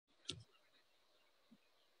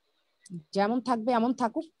যেমন থাকবে এমন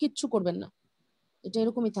থাকুক, কিচ্ছু করবেন না, এটা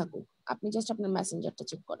এরকমই থাকুক, আপনি জাস্ট আপনার মেসেঞ্জারটা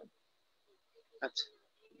চেক করেন। আচ্ছা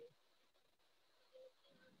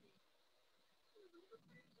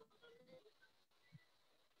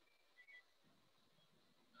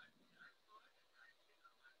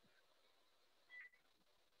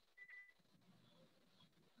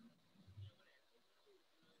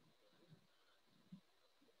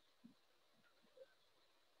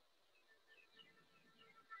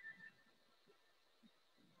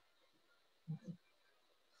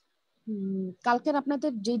কালকের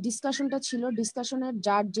আপনাদের যে ডিসকাশনটা ছিল, ডিসকাশনের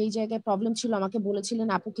যার যেই জায়গায় প্রবলেম ছিল আমাকে বলেছিলেন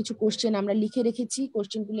আপু কিছু কোশ্চেন আমরা লিখে রেখেছি,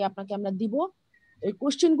 কোশ্চেনগুলি আপনাকে আমরা দিব, ওই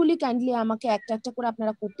কোশ্চেনগুলি কাইন্ডলি আমাকে একটা একটা করে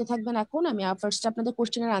আপনারা করতে থাকবেন। এখন আমি ফার্স্ট আপনাদের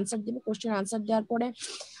কোশ্চেনের আনসার দিব, কোশ্চেনের আনসার দেওয়ার পরে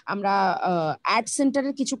আমরা অ্যাড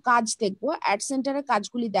সেন্টারের কিছু কাজ দেখবো, অ্যাড সেন্টারের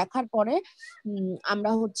কাজগুলি দেখার পরে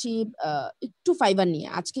আমরা হচ্ছে একটু ফাইবার নিয়ে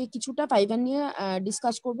আজকে কিছুটা ফাইবার নিয়ে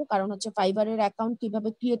ডিসকাস করব, কারণ হচ্ছে ফাইবারের অ্যাকাউন্ট কিভাবে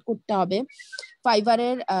ক্রিয়েট করতে হবে,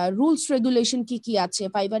 ফাইবারের রুলস রেগুলেশন কি কি আছে,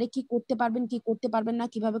 ফাইবারে কি করতে পারবেন কি করতে পারবেন না,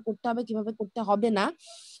 কিভাবে করতে হবে কিভাবে করতে হবে না,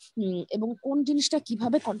 এবং কোন জিনিসটা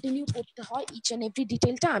কিভাবে কন্টিনিউ করতে হয়, ইচ এন্ড এভরি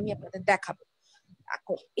ডিটেইলটা আমি আপনাদের দেখাবো।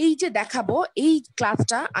 এখন এই যে দেখাবো এই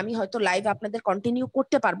ক্লাসটা আমি হয়তো লাইভ আপনাদের কন্টিনিউ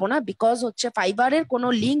করতে পারবো না, বিকজ হচ্ছে ফাইবারের কোনো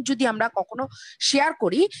লিংক যদি আমরা কখনো শেয়ার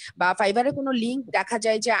করি বা ফাইবারের কোনো লিংক দেখা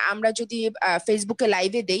যায় যে আমরা যদি ফেসবুকে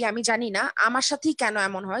লাইভে দেই, আমি জানি না আমার সাথেই কেন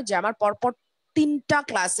এমন হয় যে আমার পরপর তিনটা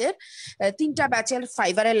ক্লাসের তিনটা ব্যাচের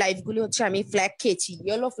ফাইবারের লাইভ গুলি হচ্ছে আমি ফ্ল্যাগ খেয়েছি,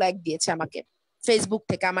 ইয়েলো ফ্ল্যাগ দিয়েছে আমাকে ফেসবুক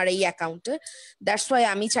থেকে আমার এই অ্যাকাউন্টে। দ্যাটস ওয়াই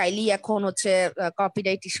আমি চাইলেই এখন হচ্ছে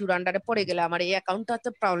কপিরাইট ইস্যুর আন্ডারে পড়ে গেলে আমার এই অ্যাকাউন্টটাতে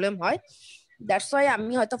প্রবলেম হয়। দ্যাটস ওয়াই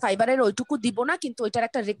আমি হয়তো ফাইবারের ওইটুকু দিব না, কিন্তু ওইটার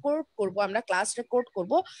একটা রেকর্ড করব, আমরা ক্লাস রেকর্ড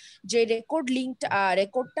করব, যে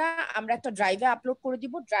রেকর্ডটা আমরা একটা ড্রাইভে আপলোড করে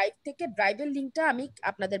দিব, ড্রাইভ থেকে ড্রাইভের লিঙ্কটা আমি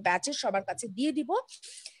আপনাদের ব্যাচের সবার কাছে দিয়ে দিব,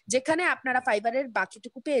 যেখানে আপনারা ফাইবারের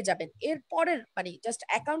বাকিটুকু পেয়ে যাবেন। এর পরের মানে জাস্ট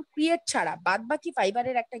অ্যাকাউন্ট ক্রিয়েট ছাড়া বাদ বাকি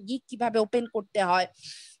ফাইবারের একটা গিগ কিভাবে ওপেন করতে হয়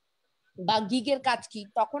বা গিগের কাজ কি,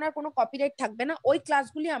 তখন আর কোনো কপিরাইট থাকবে না, ওই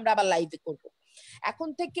ক্লাসগুলি আমরা আবার লাইভে করব। এখন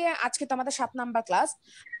থেকে আজকে তো আমাদের 7 নাম্বার ক্লাস,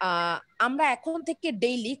 আমরা এখন থেকে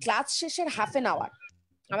ডেইলি ক্লাস শেষের হাফ এন আওয়ার,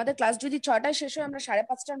 আমাদের ক্লাস যদি 6টায় শেষ হয় আমরা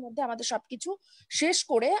 5:30টার মধ্যে আমাদের সবকিছু শেষ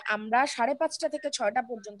করে আমরা 5:30টা থেকে 6টা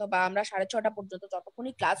পর্যন্ত বা আমরা 6:30 পর্যন্ত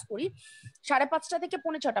যতক্ষণই ক্লাস করি, 5:30টা থেকে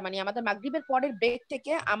 6:45 মানে আমাদের মাগরিবের পরের ব্রেক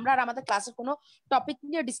থেকে আমরা আর আমাদের ক্লাসের কোনো টপিক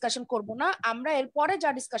নিয়ে ডিসকাশন করব না। আমরা এরপরে যা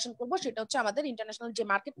ডিসকাশন করব সেটা হচ্ছে আমাদের ইন্টারন্যাশনাল যে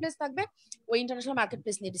মার্কেট প্লেস থাকবে ওই ইন্টারন্যাশনাল মার্কেট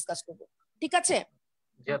প্লেস নিয়ে ডিসকাস করব। ঠিক আছে?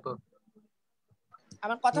 জি আপু।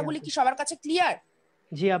 আমার কথাগুলি কি সবার কাছে ক্লিয়ার?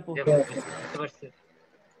 জি আপু। বুঝতে পারছি।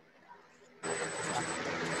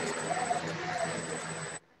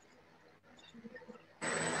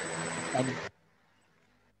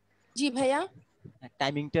 জি ভাইয়া,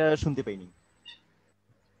 টাইমিংটা শুনতে পাইনি।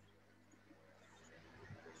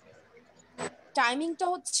 টাইমিংটা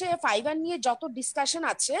হচ্ছে ফাইবার নিয়ে যত ডিসকাশন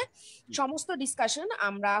আছে সমস্ত ডিসকাশন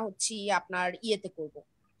আমরা হচ্ছে আপনার ইয়েতে করব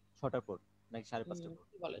 6টার পর নাকি 5:30টার পর?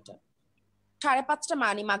 কি বলে এটা 5:30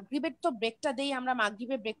 মানে মাগরিবের তো ব্রেকটা দেই আমরা,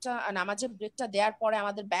 মাগরিবের ব্রেকটা নামাজের ব্রেকটা দেওয়ার পরে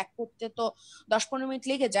আমাদের ব্যাক করতে তো 10-15 মিনিট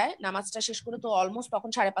লেগে যায়, নামাজটা শেষ করে তো অলমোস্ট তখন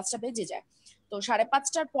 5:30 বেজে যায়। তো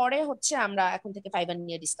 5:30টার পরে হচ্ছে আমরা এখন থেকে ফাইবার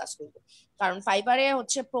নিয়ে ডিসকাস করব, কারণ ফাইবারে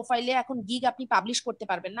হচ্ছে প্রোফাইলে এখন গিগ আপনি পাবলিশ করতে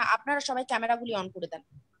পারবেন না। আপনারা সবাই ক্যামেরাগুলি অন করে দেন,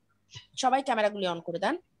 সবাই ক্যামেরাগুলি অন করে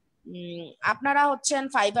দেন। আপনারা হচ্ছেন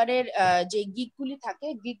ফাইবারের যে গিগগুলি থাকে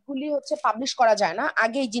গিগগুলি হচ্ছে পাবলিশ করা যায় না,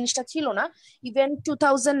 আগে এই জিনিসটা ছিল না। ইভেন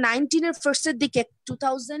 2019 এর ফার্স্টের দিকে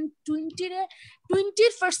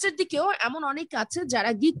 2020 ফার্স্টের দিকেও এমন অনেক আছে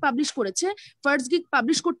যারা গিগ পাবলিশ করেছে, ফার্স্ট গিগ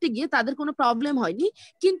পাবলিশ করতে গিয়ে তাদের কোনো প্রবলেম হয়নি।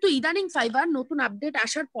 কিন্তু ইদানিং ফাইবার নতুন আপডেট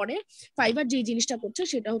আসার পরে ফাইবার যে জিনিসটা করছে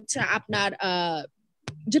সেটা হচ্ছে আপনার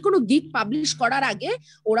যে কোনো গিগ পাবলিশ করার আগে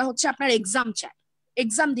ওরা হচ্ছে আপনার এক্সাম চায়,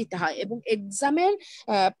 এক্সাম দিতে হয়, এবং এক্সামের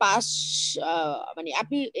পাস মানে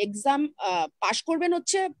আপনি এক্সাম পাস করবেন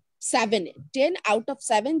হচ্ছে 7-এ 10 আউট অফ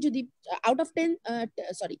 7 যদি আউট অফ 10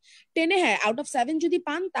 সরি 10-এ হ্যাঁ আউট অফ 7 যদি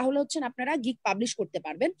পান তাহলে হচ্ছে আপনারা গিগ পাবলিশ করতে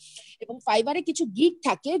পারবেন। এবং ফাইবারে কিছু গিগ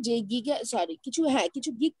থাকে যে গিগে কিছু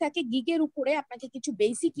গিগ থাকে, গিগের উপরে আপনাকে কিছু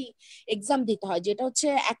বেসিক এক্সাম দিতে হয়, যেটা হচ্ছে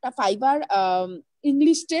একটা ফাইবার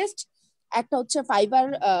ইংলিশ টেস্ট, একটা হচ্ছে ফাইবার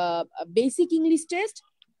বেসিক ইংলিশ টেস্ট,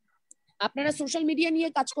 আপনারা সোশ্যাল মিডিয়া নিয়ে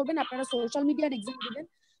কাজ করবেন আপনারা সোশ্যাল মিডিয়ার এক্সাম দিবেন।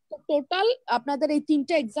 তো টোটাল আপনাদের এই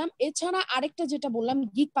 3টে এক্সাম, এছাড়া আরেকটা যেটা বললাম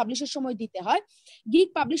গিগ পাবলিশের সময় দিতে হয়, গিগ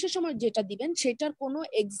পাবলিশের সময় যেটা দিবেন সেটার কোনো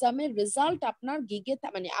এক্সামের রেজাল্ট আপনার গিগে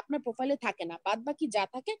মানে আপনার প্রোফাইলে থাকে না, বাদ বাকি যা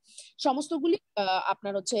থাকে সমস্তগুলি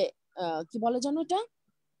আপনার হচ্ছে কি বলে জানো এটা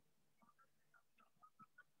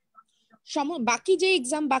বাকি যে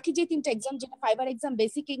এক্সাম, বাকি যে 3টা এক্সাম, যেটা ফাইবার এক্সাম,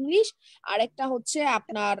 বেসিক ইংলিশ, আর একটা হচ্ছে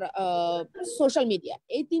আপনার সোশ্যাল মিডিয়া,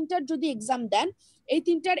 এই 3টার যদি এক্সাম দেন, এই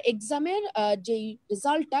 3টার এক্সামের যে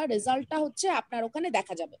রেজাল্টটা হচ্ছে আপনার ওখানে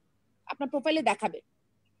দেখা যাবে, আপনার প্রোফাইলে দেখাবে।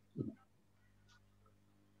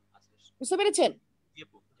 বুঝতে পেরেছেন? জি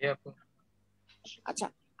আপু। আচ্ছা,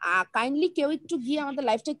 কাইন্ডলি কেউ একটু গিয়ে আমাদের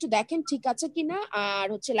লাইভটা একটু দেখেন ঠিক আছে কিনা, আর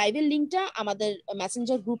হচ্ছে লাইভের লিংকটা আমাদের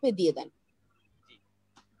মেসেঞ্জার গ্রুপে দিয়ে দেন,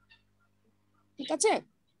 ঠিক আছে?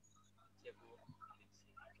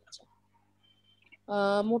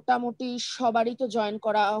 মোটামুটি সবারই তো জয়েন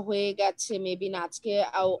করা হয়ে গেছে, মেবি না আজকে।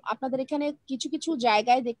 আপনাদের এখানে কিছু কিছু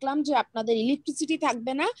জায়গায় দেখলাম যে আপনাদের ইলেকট্রিসিটি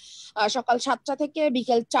থাকবে না সকাল 7টা থেকে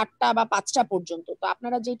বিকেল 4টা বা 5টা পর্যন্ত। তো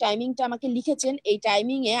আপনারা যে টাইমিংটা আমাকে লিখেছেন, এই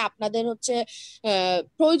টাইমিং এ আপনাদের হচ্ছে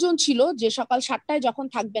প্রয়োজন ছিল যে সকাল 7টায় যখন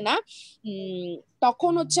থাকবে না,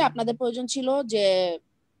 তখন হচ্ছে আপনাদের প্রয়োজন ছিল যে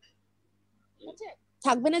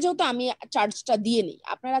থাকবে না, যেহেতু আমি চার্জটা দিয়ে নিই,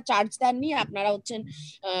 আপনারা চার্জ দেননি, আপনারা হচ্ছেন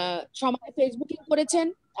সময় ফেসবুকিং করেছেন,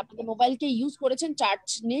 আপনাদের মোবাইলকে ইউজ করেছেন, চার্জ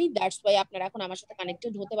নেই, দ্যাটস ওয়াই আপনারা এখন আমার সাথে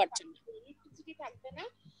কানেক্টেড হতে পারছেন না। ইলেকট্রিসিটি থাকবে না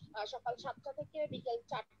সকাল 7টা থেকে বিকেল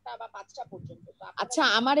 4টা বা 5টা পর্যন্ত। আচ্ছা,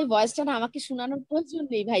 আমার এই ভয়েসটা না আমাকে শোনানোর প্রয়োজন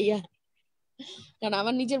নেই ভাইয়া, কারণ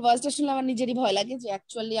আমার নিজের ভয়েসটা শুনলে আমার নিজেরই ভয় লাগে যে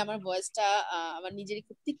অ্যাকচুয়ালি আমার ভয়েসটা আমার নিজেরই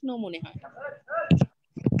খুব তীক্ষ্ণ মনে হয়।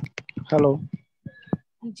 হ্যালো।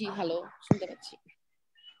 জি হ্যালো, শুনতে পাচ্ছি।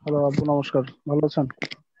 হ্যালো আপু, নমস্কার, ভালো আছেন?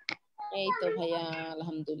 এই তো ভাইয়া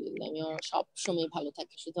আলহামদুলিল্লাহ, আমিও সব সময় ভালো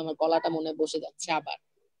থাকি, শুধু আমার গলাটা মনে বসে যাচ্ছে আবার।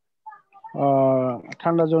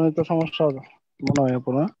 ঠান্ডা জনিত সমস্যা মনে হয়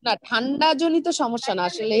আপু, না? না, ঠান্ডা জনিত সমস্যা না,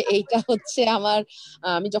 আসলে এইটা হচ্ছে আমার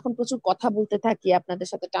আমি যখন প্রচুর কথা বলতে থাকি, আপনাদের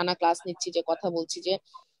সাথে টানা ক্লাস নিচ্ছি, যে কথা বলছি, যে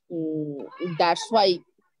দ্যাটস ওয়াই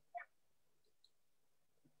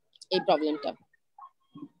এই প্রবলেমটা।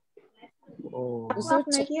 ও, বুঝতে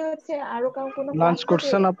পারছেন? নাকি হচ্ছে আরো কোনো লাঞ্চ ক্লাস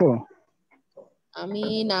করছেন থাকে? আপু? আমি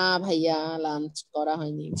না ভাইয়া, লাঞ্চ করা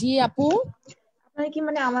হয়নি। জি আপু, আপনার কি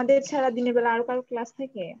মানে আমাদের ছাড়া দিনের বেলা আরো কারো ক্লাস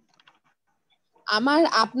থাকে?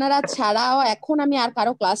 আপনারা ছাড়াও এখন আমি আর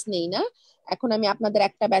কারো ক্লাস নেই না, এখন আমি আপনাদের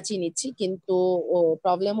একটা ব্যাচই নিচ্ছি, কিন্তু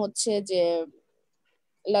প্রবলেম হচ্ছে যে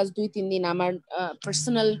লাস্ট 2-3 দিন আমার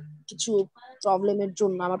পার্সোনাল কিছু প্রবলেমের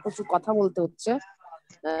জন্য আমার প্রচুর কথা বলতে হচ্ছে।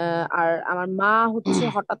 আর আমার মা হচ্ছে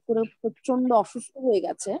হঠাৎ করে প্রচন্ড অসুস্থ হয়ে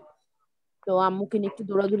গেছে, তো আম্মুকে নিয়ে একটু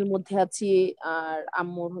দৌড়াদৌড়ির মধ্যে আছি। আর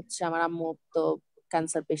আমার আম্মু তো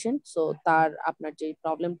ক্যান্সার পেশেন্ট, সো তার আপনার যে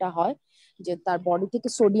প্রবলেমটা হয় যে তার বডি থেকে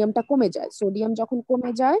সোডিয়ামটা কমে যায়, সোডিয়াম যখন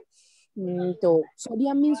কমে যায়, তো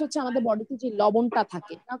সোডিয়াম মিন্স হচ্ছে আমাদের বডিতে যে লবণটা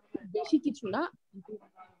থাকে, এটা খুব বেশি কিছু না, কিন্তু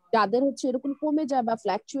যাদের হচ্ছে এরকম কমে যায় বা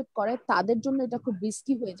ফ্ল্যাকচুয়েট করে তাদের জন্য এটা খুব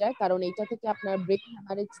রিস্কি হয়ে যায়, কারণ এটা থেকে আপনার ব্রেন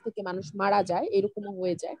হ্যামারেজ থেকে মানুষ মারা যায়, এরকমও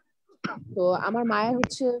হয়ে যায়। তো আমার মায়ের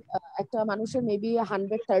হচ্ছে একটা মানুষের মেবি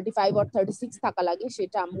 135 or 36 থাকা লাগে,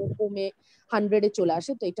 সেটা আম্মু কমে 100-এ চলে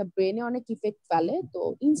আসে, তো এটা ব্রেনে অনেক ইফেক্ট ফেলে। তো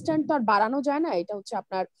ইনস্ট্যান্ট তো আর বাড়ানো যায় না, এটা হচ্ছে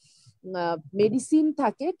আপনার মেডিসিন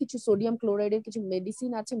থাকে, কিছু সোডিয়াম ক্লোরাইডের কিছু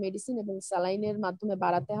মেডিসিন আছে, মেডিসিন এবং স্যালাইনের মাধ্যমে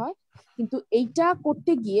বাড়াতে হয়। কিন্তু এইটা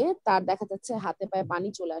করতে গিয়ে তার দেখা যাচ্ছে হাতে পায়ে পানি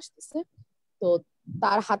চলে আসতেছে। তো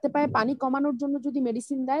তার হাতে পায়ে পানি কমানোর জন্য যদি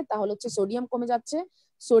মেডিসিন দেয় তাহলে হচ্ছে সোডিয়াম কমে যাচ্ছে,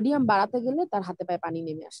 সোডিয়াম বাড়াতে গেলে তার হাতে পায়ে পানি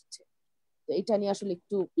নেমে আসছে। তো এটা নিয়ে আসলে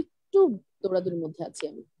একটু একটু দৌড়াদৌড়ির মধ্যে আছি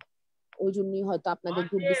আমি, ওই জন্যই হয়তো আপনাদের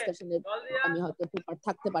গ্রুপ ডিসকাশনে আমি হয়তো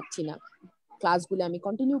থাকতে পারছি না, ক্লাসগুলো আমি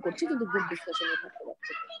কন্টিনিউ করছি কিন্তু গ্রুপ ডিসকাশনে থাকতে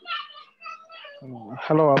পারছি না।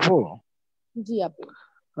 হ্যালো আপু। জি আপু।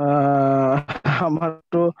 আহ, আমার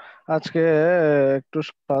তো আজকে একটু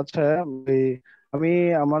আছে। ওই আমি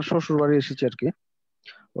আমার শ্বশুর বাড়ি এসেছি আর কি।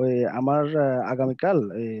 ওই আমার আগামীকাল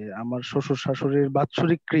আমার শ্বশুর শাশুড়ির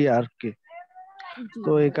বাৎসরিক ক্রিয়া আর কি। জি,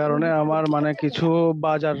 তো এই কারণে আমার মানে কিছু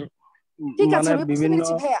বাজার, ঠিক আছে, মানে আমি বুঝতে বিভিন্ন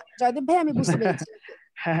পেরেছি ভাইয়া, জয়দেব ভাই আমি বুঝতে পেরেছি।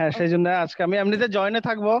 হ্যাঁ হ্যাঁ, সেই জন্য আজকে আমি এমনিতে জয়েনে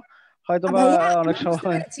থাকবো হয়তো বা ভাইয়া অনেক আমি বুঝতে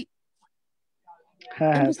সময়। পেরেছি,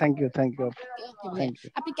 হ্যাঁ আমি হ্যাঁ, বুঝতে থ্যাংক ইউ পেরেছি। থ্যাংক ইউ ওকে ভাইয়া, থ্যাংক ইউ।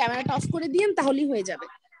 আপনি ক্যামেরাটা অফ করে দিন তাহলেই হয়ে যাবে।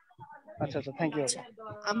 আচ্ছা আচ্ছা, থ্যাংক ইউ। আচ্ছা,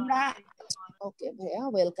 আমরা ওকে ভাইয়া,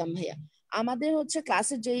 ওয়েলকাম ভাইয়া। আমাদের হচ্ছে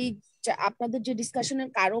ক্লাসের আপনাদের যে ডিসকাশনের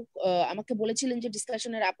কারক আমাকে বলেছিলেন যে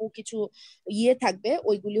ডিসকাশনের আপু কিছু থাকবে,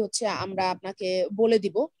 ওইগুলি হচ্ছে আমরা আপনাকে বলে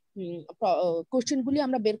দিব, কোশ্চেন গুলি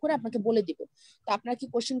আমরা বের করে আপনাকে বলে দিব। তো আপনারা কি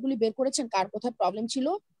কোশ্চেন গুলি বের করেছেন, কার কোথায় প্রবলেম ছিল?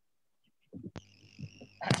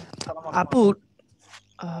 আপু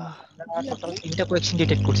টোটাল 3টা কোয়েশ্চেন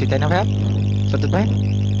ডিটেক্ট করছি, তাই না ভাইয়া? সত্যি ভাই,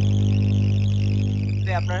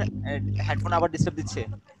 আপনার হেডফোন আবার ডিস্টার্ব দিচ্ছে।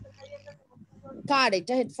 কার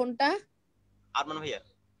এটা হেডফোনটা? আরমান ভাইয়া।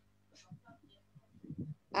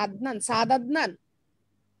 আদনান, সাদ আদনান?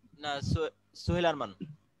 না, সোহেল আরমান।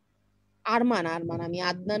 আরমান, আরমান, আমি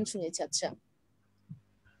আদনান শুনেছি। আচ্ছা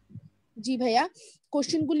জি ভাইয়া,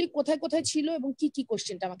 কোশ্চেন গুলি কোথায় কোথায় ছিল এবং কি কি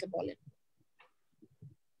কোশ্চেনটা আমাকে বলেন।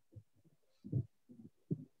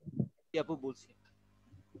 জি আপু বলছি।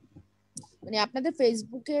 মানে আপনাদের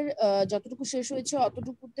ফেসবুকের যতটুকু শেষ হয়েছে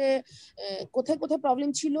অতটুকুতে কোথায় কোথায় প্রবলেম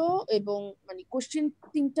ছিল, এবং মানে কোশ্চেন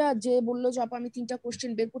তিনটা যে বললো যে আপা আমি তিনটা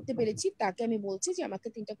কোশ্চেন বের করতে পেরেছি, তাকে আমি বলছি যে আমাকে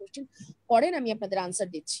তিনটা কোশ্চেন করেন, আমি আপনাদের আনসার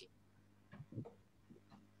দিচ্ছি।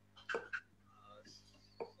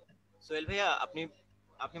 সোহেল ভাইয়া আপনি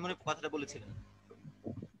আপনি মনে হয় কথাটা বলেছিলেন।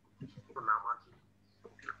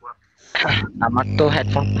 আমার তো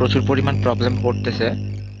হেডফোন প্রচুর পরিমাণ প্রবলেম করতেছে।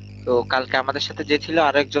 তো কালকে আমাদের সাথে যে ছিল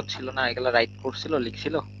আরেকজন ছিল না, এগুলা রাইট করছিল,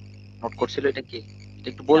 লিখছিল, নোট জি করছিল, এটা কি? এটা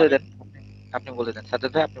একটু জি বলে আমি দেন। আপনি বলে দেন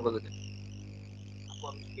সাজ্জাদ ভাই, আপনি বলে দেন। আপু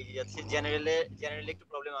আমি পেজে যাচ্ছি। জেনারেলে একটু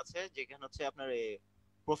প্রবলেম আছে, যেখানে হচ্ছে আপনার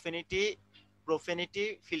প্রোফেনিটি প্রোফেনিটি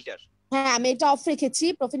ফিল্টার। হ্যাঁ, আমি এটা অফ রেখেছি,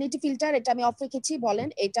 প্রোফেনিটি ফিল্টার, এটা আমি অফ রেখেছি। বলেন,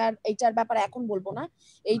 এইটার ব্যাপারে এখন বলবো না।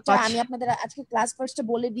 এইটা আচ্ছা আমি আপনাদের আজকে ক্লাস ফার্স্টে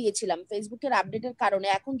বলে দিয়েছিলাম, ফেসবুকের আপডেটের কারণে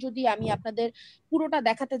এখন যদি আমি আপনাদের পুরোটা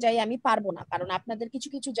দেখাতে যাই আমি পারবো না, কারণ আপনাদের কিছু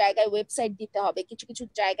কিছু জায়গায় ওয়েবসাইট দিতে হবে, কিছু কিছু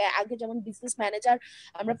জায়গায় আগে যেমন বিজনেস ম্যানেজার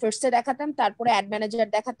আমরা ফার্স্টে দেখাতাম, তারপরে অ্যাড ম্যানেজার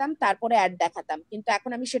দেখাতাম, তারপরে অ্যাড দেখাতাম, কিন্তু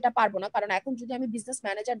এখন আমি সেটা পারবো না, কারণ এখন যদি আমি বিজনেস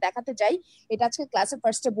ম্যানেজার দেখাতে যাই, এটা আজকে ক্লাসে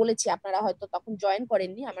ফার্স্টে বলেছি, আপনারা হয়তো তখন জয়েন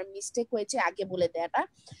করেননি, আমার মিস্টেক হয়েছে আগে বলে দেয়াটা,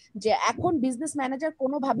 যে এখন বিজনেস ম্যানেজার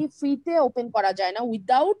কোনোভাবেই ফ্রিতে ওপেন করা যায় না,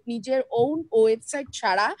 উইদাউট নিজের ওন ওয়েবসাইট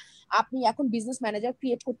ছাড়া আপনি এখন বিজনেস ম্যানেজার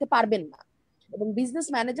ক্রিয়েট করতে পারবেন না। এবং বিজনেস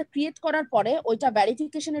ম্যানেজার ক্রিয়েট করার পরে ওইটা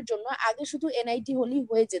ভেরিফিকেশনের জন্য আগে শুধু এনআইডি হলেই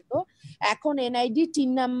হয়ে যেত, এখন এনআইডি,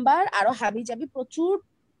 টিন নাম্বার, আরো হাবিজাবি প্রচুর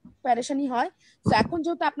প্যারেশানি হয়। তো এখন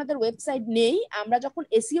যেহেতু আপনাদের ওয়েবসাইট নেই, আমরা যখন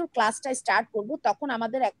এসইও ক্লাসটা স্টার্ট করব তখন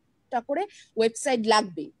আমাদের একটা করে ওয়েবসাইট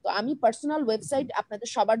লাগবে। তো আমি পার্সোনাল ওয়েবসাইট আপনাদের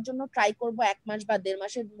সবার জন্য ট্রাই করব 1 মাস বা 1.5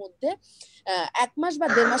 মাসের মধ্যে। 1 মাস বা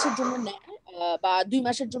 1.5 মাসের জন্য নেয়, বা 2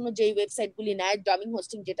 মাসের জন্য যেই ওয়েবসাইট গুলি নেয় ডমিং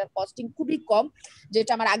হোস্টিং, যেটার কস্টিং খুবই কম,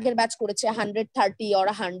 যেটা আমার আগের ব্যাচ করেছে 130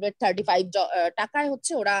 ওরা 135 টাকায়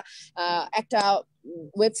হচ্ছে ওরা একটা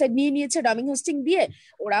ওয়েবসাইট নিয়ে নিয়েছে ডমিং হোস্টিং দিয়ে।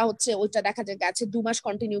 ওরা হচ্ছে ওইটা দেখা যায় গেছে 2 মাস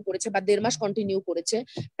কন্টিনিউ করেছে বা 1.5 মাস কন্টিনিউ করেছে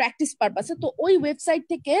প্র্যাকটিস পারপাসে। তো ওই ওয়েবসাইট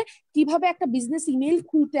থেকে কিভাবে একটা বিজনেস ইমেল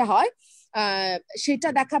খুলতে হয় সেটা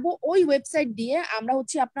দেখাবো। ওই ওয়েবসাইট দিয়ে আমরা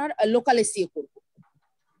হচ্ছে আপনার লোকাল এসইও করব,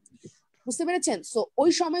 বুঝতে পেরেছেন? সো ওই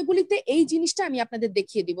সময়গুলিতে এই জিনিসটা আমি আপনাদের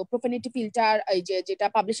দেখিয়ে দিব, প্রোফেনিটি ফিল্টার, এই যে যেটা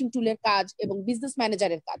পাবলিশিং টুলের কাজ এবং বিজনেস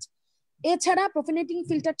ম্যানেজারের কাজ। এছাড়া প্রোফেনিটি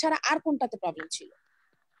ফিল্টার ছাড়া আর কোনটাতে প্রবলেম ছিল?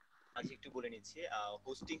 আচ্ছা একটু বলে নিচ্ছি।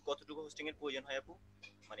 হোস্টিং কতটুকু হোস্টিং এর প্রয়োজন হয় আপু,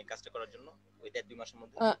 মানে কাজটা করার জন্য ওই 1.5-2 মাসের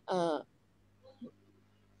মধ্যে?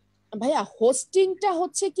 ভাইয়া হোস্টিংটা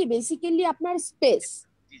হচ্ছে কি বেসিক্যালি আপনার স্পেস।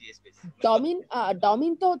 জি জি স্পেস।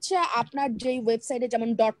 ডমিন তো হচ্ছে আপনার যে ওয়েবসাইটে যেমন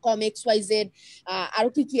 .com XYZ আরো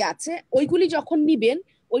কি কি আছে ওইগুলি যখন নিবেন,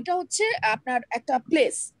 ওইটা হচ্ছে আপনার একটা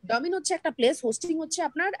প্লেস, ডমিন হচ্ছে একটা প্লেস, হোস্টিং হচ্ছে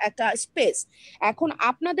আপনার একটা স্পেস। এখন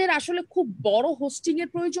আপনাদের আসলে খুব বড় হোস্টিং এর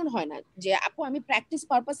প্রয়োজন হয় না, যে আপু আমি প্র্যাকটিস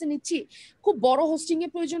পারপাসে নিচ্ছি, খুব বড় হোস্টিং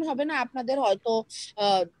এর প্রয়োজন হবে না আপনাদের, হয়তো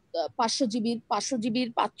 500 জিবির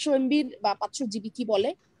 500 MBর বা 500 GB কি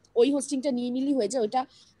বলে ওই হোস্টিংটা নিয়ে নিলেই হয়ে যায়। ওইটা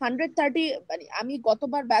 130, মানে আমি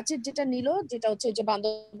গতবার ব্যাচের যেটা নিল, যেটা হচ্ছে যে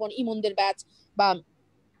বান্দরবন ইমনদের ব্যাচ বা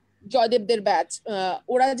জয়দেবদের ব্যাচ,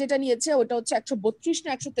 ওরা যেটা নিয়েছে ওটা হচ্ছে 132 না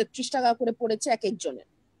 133 টাকা করে পড়েছে এক একজনের।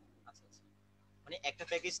 আচ্ছা আচ্ছা, মানে একটা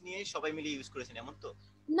প্যাকেজ নিয়ে সবাই মিলে ইউজ করেছেন এমন তো?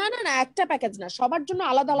 না না না, একটা প্যাকেজ না, সবার জন্য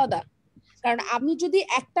আলাদা আলাদা। কারণ আমি যদি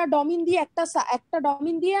একটা ডমিন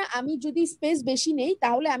দিয়ে আমি যদি স্পেস বেশি নেই,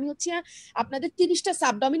 তাহলে আমি হচ্ছে আপনাদের 30টা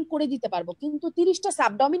সাবডমিন করে দিতে পারবো, কিন্তু 30টা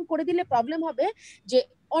সাবডমিন করে দিলে প্রবলেম হবে যে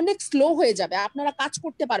অনেক স্লো হয়ে যাবে, আপনারা কাজ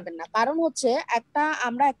করতে পারবেন না। কারণ হচ্ছে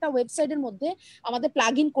আমরা একটা ওয়েবসাইটের মধ্যে আমাদের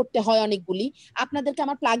প্লাগ ইন করতে হয় অনেকগুলি, আপনাদেরকে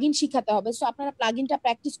আমার প্লাগ ইন শিখাতে হবে। সো আপনারা প্লাগ ইনটা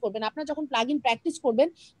প্র্যাকটিস করবেন, আপনারা যখন প্লাগ ইন প্র্যাকটিস করবেন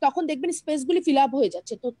তখন দেখবেন স্পেসগুলি ফিল আপ হয়ে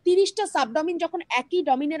যাচ্ছে। তো 30টা সাবডমিন যখন একই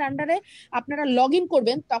ডমিনের আন্ডারে আপনারা লগ ইন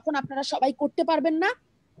করবেন তখন আপনারা সবাই করতে পারবেন না,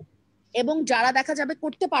 এবং যারা দেখা যাবে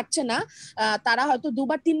করতে পারছে না তারা হয়তো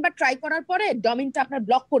 2-3 বার ট্রাই করার পরে ডমিনটা আপনার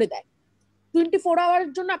ব্লক করে দেয়, 24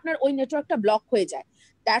 আওয়ারের জন্য আপনার ওই নেটওয়ার্কটা ব্লক হয়ে যায়।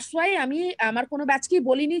 দ্যাটস ওয়াই আমি আমার কোনো ব্যাচকেই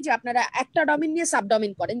বলিনি যে আপনারা একটা ডমিন নিয়ে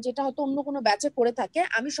সাবডমিন করেন, যেটা হয়তো অন্য কোনো ব্যাচে করে থাকে।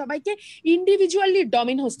 আমি সবাইকে ইন্ডিভিজুয়ালি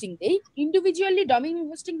ডমিন হোস্টিং দেই। ইন্ডিভিজুয়ালি ডমিন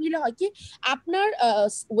হোস্টিং দিলে হয় কি, আপনার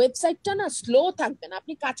ওয়েবসাইটটা না স্লো থাকবে না,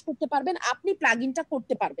 আপনি কাজ করতে পারবেন, আপনি প্লাগইনটা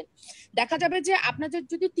করতে পারবেন। দেখা যাবে যে আপনাদের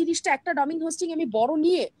যদি 30টা একটা ডমিন হোস্টিং আমি বড়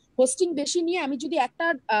নিয়ে, হোস্টিং বেশি নিয়ে আমি যদি একটা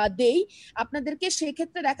দেই আপনাদেরকে, সেই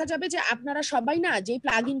ক্ষেত্রে দেখা যাবে যে আপনারা সবাই না, যে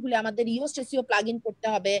প্লাগইন গুলি আমাদের ইওস এসইও প্লাগইন করতে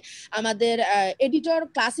হবে, আমাদের এডিটর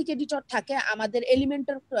ক্লাসিক এডিটর থাকে, আমাদের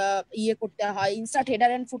এলিমেন্টর ইয়ে করতে হয়, ইনসার্ট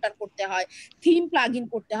হেডার এন্ড ফুটার করতে হয়, থিম প্লাগইন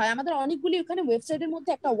করতে হয়, আমাদের অনেকগুলি ওখানে ওয়েবসাইটের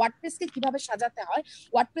মধ্যে একটা ওয়ার্ডপ্রেসকে কিভাবে সাজাতে হয়,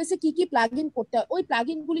 ওয়ার্ডপ্রেসে কি কি প্লাগইন করতে হয়, ওই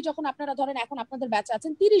প্লাগইন গুলি যখন আপনারা ধরেন এখন আপনাদের ব্যাচে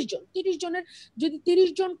আছেন 30 জনের, যদি 30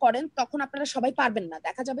 জন করেন তখন আপনারা সবাই পারবেন না,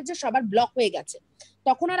 দেখা যাবে যে সবার ব্লক হয়ে গেছে।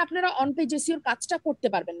 তখন আর আপনারা অন পেজ এসইওর কাজটা করতে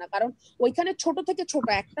পারবেন না, কারণ ওইখানে ছোট থেকে ছোট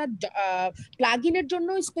একটা প্লাগইনের জন্য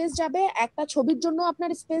স্পেস যাবে, একটা ছবির জন্য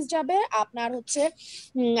আপনার স্পেস যাবে, আপনার হচ্ছে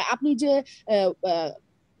আপনি যে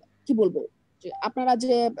কি বলবো, যে আপনারা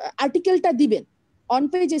যে আর্টিকেলটা দিবেন অন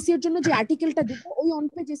পেজ এসইওর জন্য, যে আর্টিকেলটা দিব, ওই অন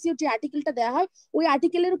পেজ এসইওর যে আর্টিকেলটা দেওয়া হয় ওই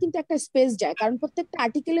আর্টিকেলেরও কিন্তু একটা স্পেস যায়, কারণ প্রত্যেকটা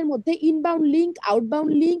আর্টিকেলের মধ্যে inbound link,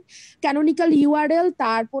 outbound link, canonical URL,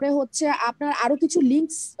 তারপরে হচ্ছে আপনার আরো কিছু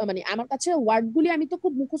লিংকস, মানে আমার কাছে ওয়ার্ডগুলি আমি তো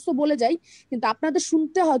খুব মুখস্থ বলে যাই, কিন্তু আপনাদের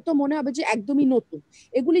শুনতে হয়তো মনে হবে যে একদমই নতুন।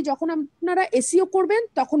 এগুলি যখন আপনারা এসইও করবেন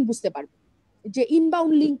তখন বুঝতে পারবেন যে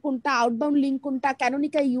ইনবাউন্ড লিংক কোনটা, আউটবাউন্ড লিংক কোনটা,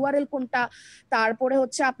 ক্যানোনিক্যাল ইউআরএল কোনটা, তারপরে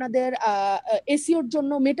হচ্ছে আপনাদের এসইওর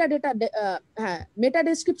জন্য মেটা ডেটা, হ্যাঁ মেটা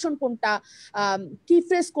ডেসক্রিপশন কোনটা, কি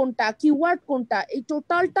ফ্রেজ কোনটা, কিওয়ার্ড কোনটা, এই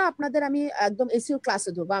টোটালটা আপনাদের আমি একদম এসইও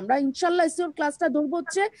ক্লাসে ধরবো। আমরা ইনশাল্লাহ এসইওর ক্লাসটা ধরবো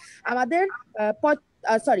হচ্ছে আমাদের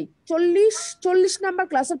 40 নাম্বার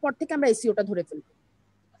ক্লাসের পর থেকে আমরা এসইওটা ধরে ফেলবো,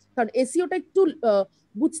 কারণ এসইওটা একটু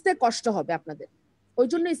বুঝতে কষ্ট হবে আপনাদের, ওই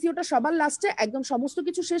জন্য এসইওটা সবার লাস্টে একদম সমস্ত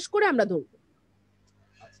কিছু শেষ করে আমরা ধরবো।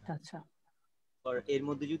 আচ্ছা, আর এর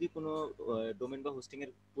মধ্যে যদি কোনো ডোমেন বা হোস্টিং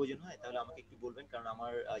এর প্রয়োজন হয় তাহলে আমাকে একটু বলবেন, কারণ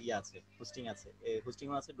আমার ইয়ে আছে, হোস্টিং আছে,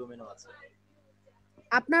 হোস্টিংও আছে, ডোমেনও আছে।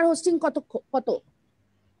 আপনার হোস্টিং কত কত?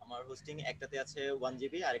 আমার হোস্টিং একটাতে আছে 1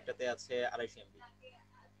 জিবি আর একটাতে আছে 250 এমবি।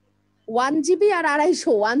 1 জিবি আর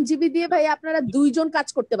 250, 1 জিবি দিয়ে ভাই আপনারা দুইজন কাজ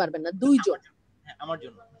করতে পারবেন না, দুইজন। হ্যাঁ আমার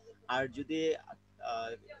জন্য। আর যদি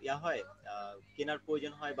ইয়া হয়, কেনার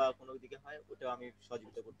প্রয়োজন হয় বা কোনো দিকে হয়, ওটাও আমি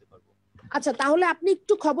সহযোগিতা করতে পারবো। আচ্ছা, তাহলে আপনি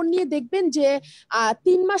একটু খবর নিয়ে দেখবেন যে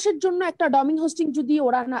 3 মাসের জন্য একটা ডমিং হোস্টিং যদি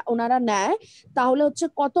ওনারা নেয় তাহলে হচ্ছে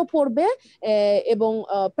কত পড়বে এবং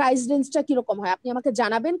প্রাইস রেঞ্জটা কিরকম হয়, আপনি আমাকে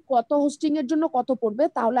জানাবেন কত হোস্টিং এর জন্য কত পড়বে,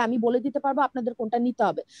 তাহলে আমি বলে দিতে পারবো আপনাদের কোনটা নিতে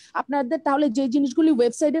হবে। আপনাদের তাহলে যে জিনিসগুলি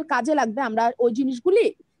ওয়েবসাইটের কাজে লাগবে আমরা ওই জিনিসগুলি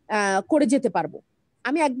করে যেতে পারবো।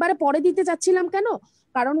 আমি একবারে পরে দিতে চাচ্ছিলাম কেন,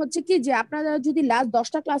 কারণ হচ্ছে কি যে আপনারা যদি লাস্ট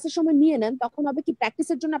 10টা ক্লাসের সময় নিয়ে নেন তখন হবে কি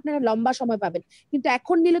প্র্যাকটিসের জন্য আপনারা লম্বা সময় পাবেন, কিন্তু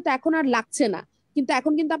এখন নিলে তো এখন আর লাগছে না, কিন্তু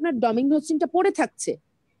এখন কিন্তু আপনার ডমিং হোস্টিংটা পড়ে থাকছে,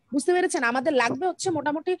 বুঝতে পেরেছেন? আমাদের লাগবে হচ্ছে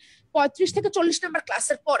মোটামুটি 35 থেকে 40 নাম্বার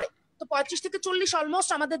ক্লাসের পরে, তো 35 থেকে 40 অলমোস্ট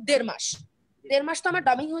আমাদের 1.5 মাস, 1.5 মাস তো আমার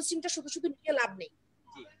ডমিং হোস্টিংটা শুধু শুধু নিয়ে লাভ নেই,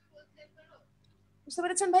 বুঝতে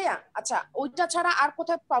পেরেছেন ভাইয়া? আচ্ছা, ওইটা ছাড়া আর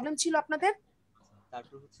কোথায় প্রবলেম ছিল আপনাদের?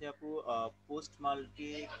 তারপর হচ্ছে আপু পোস্ট মাল্টি,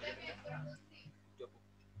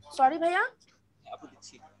 সরি ভাইয়া, আপু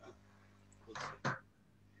দিচ্ছি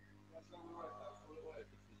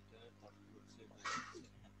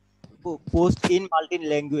post in multi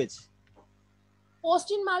language. Post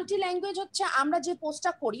in multi language হচ্ছে আমরা যে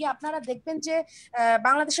পোস্টটা করি, আপনারা দেখবেন যে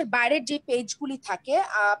বাংলাদেশের বাইরের যে পেজগুলি থাকে,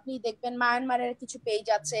 আপনি দেখবেন মায়ানমারের কিছু পেজ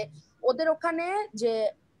আছে, ওদের ওখানে যে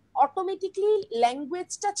অটোমেটিকলি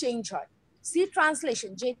ল্যাঙ্গুয়েজটা চেঞ্জ হয়, সি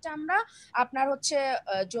ট্রান্সলেশন, যেটা আমরা আপনার হচ্ছে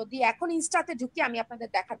যদি এখন ইনস্টাতে ঢুকি আমি আপনাদের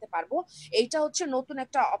দেখাতে পারবো, এইটা হচ্ছে নতুন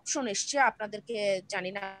একটা অপশন এসছে, আপনাদেরকে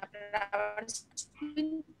জানি না আপনারা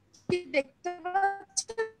দেখতে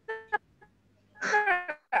পাচ্ছেন,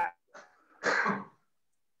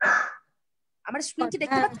 আমার স্ক্রিন কি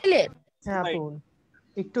দেখতে পাচ্ছিলেন? হ্যাঁ আপু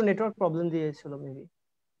একটু নেটওয়ার্ক প্রবলেম দিয়েছিল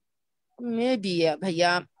মেবি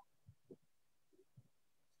ভাইয়া।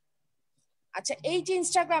 আচ্ছা, এই যে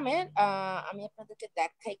ইনস্টাগ্রামে আমি আপনাদেরকে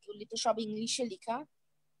দেখাই, এগুলি তো সব ইংলিশে লেখা,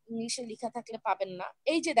 ইংলিশে লেখা থাকলে পাবেন না।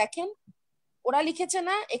 এই যে দেখেন ওরা লিখেছে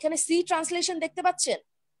না এখানে সি ট্রান্সলেশন দেখতে পাচ্ছেন,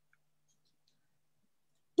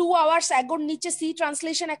 2 আওয়ার্স অ্যাগোর নিচে সি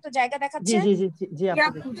ট্রান্সলেশন একটা জায়গা দেখাচ্ছে, জি জি জি জি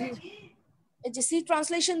আপু, এই যে সি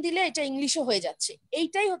ট্রান্সলেশন দিলে এটা ইংলিশে হয়ে যাচ্ছে,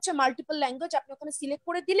 এইটাই হচ্ছে মাল্টিপল ল্যাঙ্গুয়েজ। আপনি ওখানে সিলেক্ট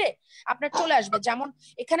করে দিলে আপনার চলে আসবে, যেমন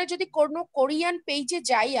এখানে যদি কোনো কোরিয়ান পেজে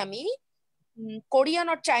যাই আমি, কোরিয়ান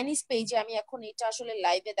আর চাইনিজ পেজে, আমি এখন এটা আসলে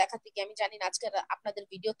লাইভে দেখাতে গিয়ে আমি জানি না আজকে আপনাদের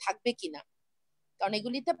ভিডিও থাকবে কিনা, কারণ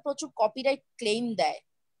এগুলিতে প্রচুর কপিরাইট ক্লেম দেয়।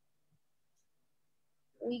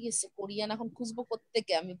 ওই গেছে কোরিয়ান, এখন খুঁজবো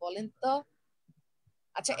কোত্থেকে আমি বলেন তো।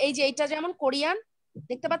 আচ্ছা, এই যে এইটা যেমন কোরিয়ান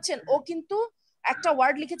দেখতে পাচ্ছেন, ও কিন্তু একটা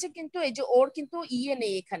ওয়ার্ড লিখেছে কিন্তু এই যে ওর কিন্তু ইয়ে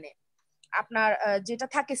নেই এখানে, আপনার যেটা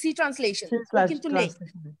থাকে সি ট্রান্সলেশন ও কিন্তু নেই,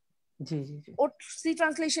 জি জি জি, ওর সি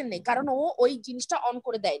ট্রান্সলেশন নেই কারণ ও ওই জিনিসটা অন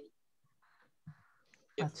করে দেয়নি।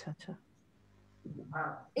 আচ্ছা আচ্ছা,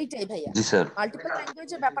 এইটাই ভাইয়া জি স্যার। মাল্টিপল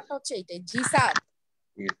ল্যাঙ্গুয়েজের ব্যাপারটা হচ্ছে এইটাই। জি স্যার।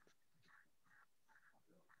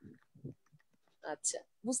 আচ্ছা,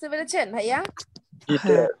 বুঝতে পেরেছেন ভাইয়া?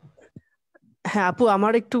 হ্যাঁ আপু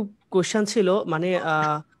আমার একটু কোশ্চেন ছিল, মানে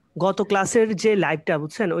গত ক্লাসের যে লাইভটা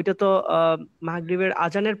বুঝছেন ওইটা তো মাগরিবের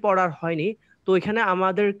আজানের পর আর হয়নি, তো এখানে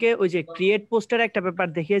আমাদেরকে ওই যে ক্রিয়েট পোস্টার একটা ব্যাপার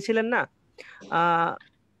দেখিয়েছিলেন না,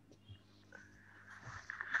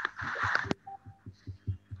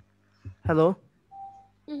 হ্যালো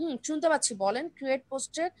শুনতে পাচ্ছি, বলেন। ক্রিয়েট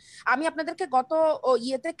পোস্টের আমি আপনাদেরকে গত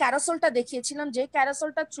ইয়েতে ক্যারাসেলটা দেখিয়েছিলাম, যে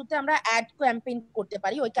ক্যারাসেলটা থ্রুতে আমরা অ্যাড ক্যাম্পেইন করতে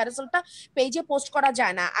পারি। ওই ক্যারাসেলটা পেজে পোস্ট করা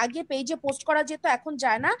যায় না, আগে পেজে পোস্ট করা যেত, এখন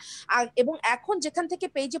যায় না। এবং এখন যেখান থেকে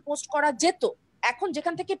পেজে পোস্ট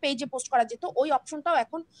করা যেত, ওই অপশনটাও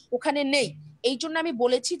এখন ওখানে নেই। এই জন্য আমি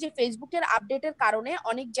বলেছি যে ফেসবুকের আপডেটের কারণে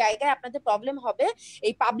অনেক জায়গায় আপনাদের প্রবলেম হবে।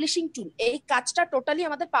 এই পাবলিশিং টুল, এই কাজটা টোটালি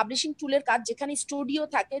আমাদের পাবলিশিং টুলের কাজ, যেখানে স্টুডিও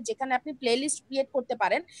থাকে, যেখানে আপনি প্লেলিস্ট ক্রিয়েট করতে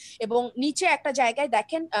পারেন, এবং নিচে একটা জায়গায়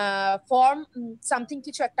দেখেন ফর্ম সামথিং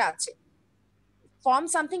কিছু একটা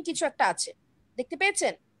আছে, দেখতে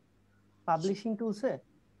পেয়েছেন? পাবলিশিং টুলসে?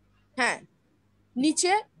 হ্যাঁ,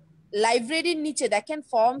 নিচে লাইব্রেরির নিচে দেখেন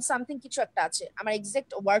ফর্ম সামথিং কিছু একটা আছে, আমার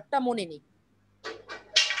এক্সাক্ট ওয়ার্ডটা মনে নেই।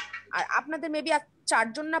 আর আপনাদের মেবি 4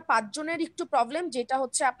 জন না 5 জনের একটু প্রবলেম, যেটা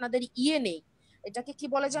হচ্ছে আপনাদের ইয়ে নেই, এটাকে কি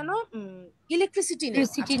বলে জানো, ইলেকট্রিসিটি নেই।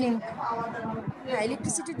 হ্যাঁ,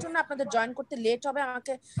 ইলেকট্রিসিটির জন্য আপনাদের জয়েন করতে লেট হবে।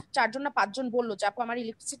 আমাকে 4 জন না 5 জন বললো যে আপু আমার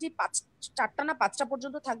ইলেকট্রিসিটি 4টা না 5টা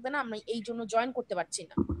পর্যন্ত থাকবে না, আমি এই জন্য জয়েন করতে পারছি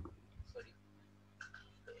না।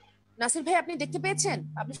 নাসির ভাই, আপনি দেখতে পেয়েছেন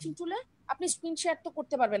পাবলিশিং টুলে? আপনি স্ক্রিন শেয়ার তো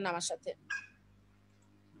করতে পারবেন না আমার সাথে?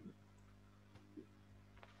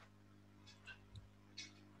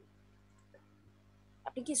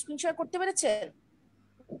 আপনি কি স্ক্রিন শেয়ার করতে পেরেছেন?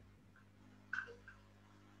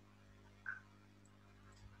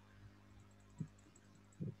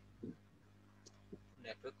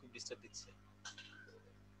 নেটওয়ার্ক খুব ডিস্টার্ব দিচ্ছে।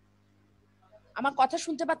 আমার কথা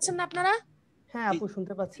শুনতে পাচ্ছেন না আপনারা? হ্যাঁ আপু,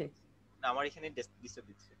 শুনতে পাচ্ছি। না, আমার এখানে ডিস্টার্ব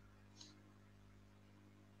দিচ্ছে।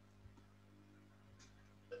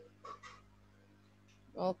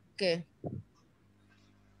 ওকে,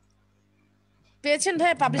 পেয়েছেন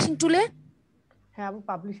ভাই পাবলিশিং টুলে? হ্যাঁ আপু,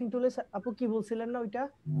 পাবলিশিং টুলে আপু কি বলছিলেন না ওইটা?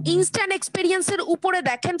 ইনস্ট্যান্ট এক্সপেরিয়েন্সের উপরে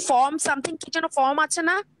দেখেন ফর্ম সামথিং কি যেন ফর্ম আছে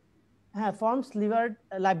না? হ্যাঁ, ফর্মস লিভার্ড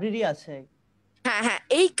লাইব্রেরি আছে। হ্যাঁ হ্যাঁ,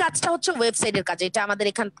 এই কাজটা হচ্ছে ওয়েবসাইটের কাজ, এটা আমাদের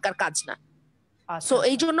এখানকার কাজ না। আচ্ছা সো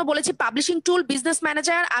এই জন্য বলেছি পাবলিশিং টুল, বিজনেস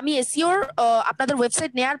ম্যানেজার। আমি এসইওর আপনাদের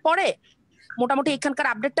ওয়েবসাইট নেয়ার পরে মোটামুটি এখানকার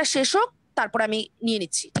আপডেটটা শেষ হোক, তারপর আমি নিয়ে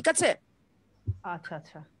নিচ্ছি, ঠিক আছে? আচ্ছা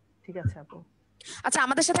আচ্ছা, ঠিক আছে আপু। আচ্ছা,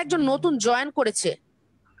 আমাদের সাথে একজন নতুন জয়েন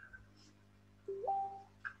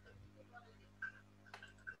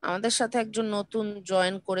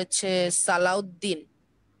করেছে, সালাউদ্দিন।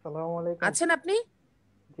 আসসালামু আলাইকুম। আছেন আপনি?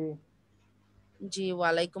 জি জি,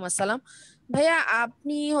 ওয়ালাইকুম আসসালাম। ভাইয়া,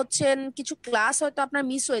 আপনি হচ্ছেন কিছু ক্লাস হয়তো আপনার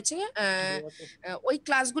মিস হয়েছে, ওই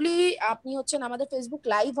ক্লাসগুলি আপনি হচ্ছেন আমাদের ফেসবুক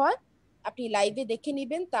লাইভ হয়, আপনি লাইভে দেখে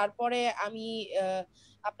নিবেন। তারপরে আমি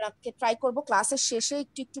আপনাকে ট্রাই করব ক্লাসের শেষে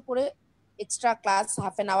একটু একটু করে extra class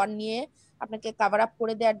half an hour নিয়ে আপনাকে কভার আপ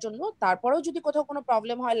করে দেওয়ার জন্য। তারপরেও যদি কোথাও কোনো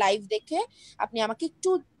প্রবলেম হয় লাইভ দেখে, আপনি আমাকে একটু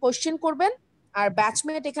কোশ্চেন করবেন। আর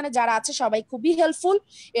ব্যাচমেট এখানে যারা আছে সবাই খুবই হেল্পফুল,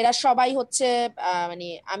 এরা সবাই হচ্ছে মানে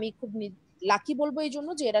আমি খুব লাকি বলবো এই জন্য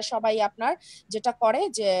যে এরা সবাই আপনার যেটা করে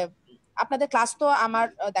যে আপনাদের ক্লাস তো আমার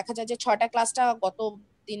দেখা যায় যে 6টা ক্লাসটা গত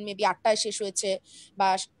দিন মেবি 8টায় শেষ হয়েছে, বা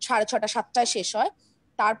 6:30 7টায় শেষ হয়।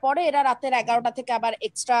 তারপরে এরা রাতের 11টা থেকে আবার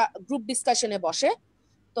এক্সট্রা গ্রুপ ডিসকাশনে বসে।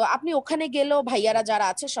 তো আপনি ওখানে গেলেও ভাইয়ারা যারা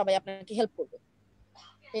আছে সবাই আপনাকে হেল্প করবে,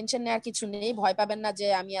 টেনশন নেওয়ার কিছু নেই। ভয় পাবেন না যে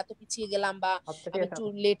আমি এত পিছিয়ে গেলাম বা আমি একটু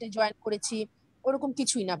লেটে জয়েন করেছি, ওরকম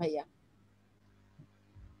কিছুই না ভাইয়া।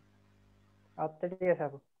 আচ্ছা ঠিক আছে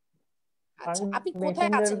আপু। আচ্ছা, আমি আপনি কোথায়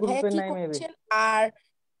মেসেঞ্জার আছেন ভাইয়া, গ্রুপে কি নাই মেবি। করছেন, আর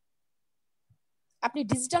আপনি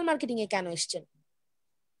ডিজিটাল মার্কেটিং এ কেন এসেছেন?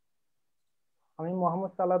 আমি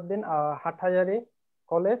Mohammad Salauddin, Hathazari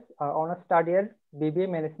college, honours study ইয়ার, বিবিএ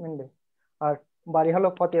ম্যানেজমেন্টে। আর বাড়ি হলো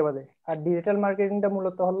ফতেয়াবাদে। আর ডিজিটাল মার্কেটিংটা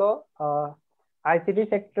মূলত হলো আইসিটি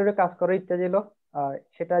সেক্টরে কাজ করার ইচ্ছা ছিল।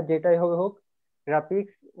 সেটা যেটাই হবে হোক,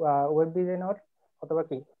 গ্রাফিক্স, ওয়েব ডিজাইনার, অথবা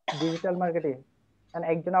কি ডিজিটাল মার্কেটিং।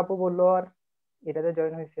 একজন আপু বললো আর এটাতে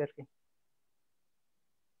জয়েন হয়েছে আর কি।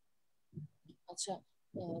 আচ্ছা,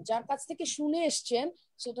 যার কাছ থেকে শুনে এসছেন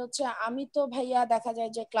সেটা হচ্ছে, আমি তো ভাইয়া দেখা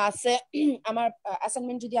যায় যে ক্লাসে আমার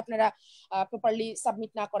অ্যাসাইনমেন্ট যদি আপনারা প্রপারলি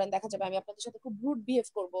সাবমিট না করেন, দেখা যাবে আমি আপনাদের সাথে খুব রুড বিহেভ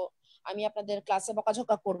করব, আমি আপনাদের ক্লাসে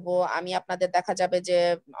বকাঝকা করব, আমি আপনাদের দেখা যাবে যে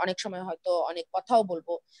অনেক সময় হয়তো অনেক কথাও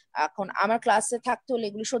বলবো। এখন আমার ক্লাসে থাকতে হলে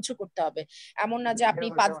এগুলো সহ্য করতে হবে। এমন না যে আপনি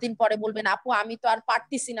 5 দিন পরে বলবেন আপু আমি তো আর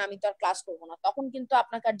পারতেছি না, আমি তো আর ক্লাস করবো না, তখন কিন্তু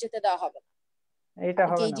আপনাকে আর যেতে দেওয়া হবে না। এটা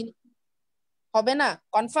হবে না। হবে না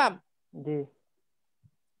কনফার্ম? জি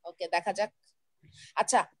ওকে, দেখা যাক।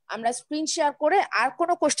 আচ্ছা, আমরা স্ক্রিন শেয়ার করে, আর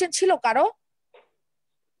কোনো কোশ্চেন ছিল কারো?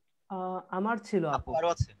 আমার ছিল আপু। আরো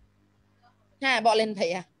আছে? হ্যাঁ বলেন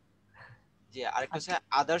ভাইয়া। যে আরেকটা হচ্ছে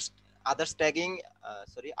আদার্স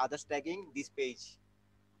ট্যাগিং দিস পেজ।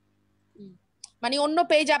 মানে অন্য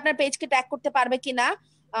পেজ আপনার পেজকে ট্যাগ করতে পারবে কিনা,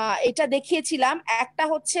 এটা দেখিয়েছিলাম। একটা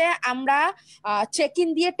হচ্ছে আমরা চেক ইন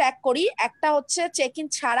দিয়ে ট্যাগ করি, একটা হচ্ছে চেক ইন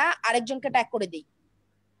ছাড়া আরেকজনকে ট্যাগ করে দিই।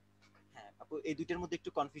 আপু এই দুইটার মধ্যে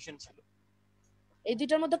একটু কনফিউশন ছিল। এই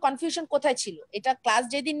দুইটার মধ্যে কনফিউশন কোথায় ছিল? এটা ক্লাস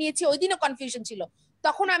যেদিন নিয়েছি ওই দিনও কনফিউশন ছিল,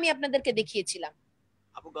 তখন আমি আপনাদেরকে দেখিয়েছিলাম।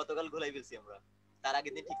 আপু গতকাল ঘোলাই ফেলছি আমরা, তার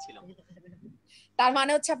আগের দিন ঠিক ছিলাম। তার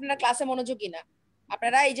মানে হচ্ছে আপনারা ক্লাসে মনোযোগী না,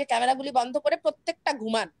 আপনারা এই যে ক্যামেরাগুলি বন্ধ করে প্রত্যেকটা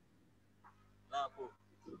ঘুমান। না আপু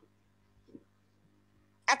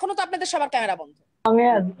এখনো তো আপনাদের সবার ক্যামেরা বন্ধ।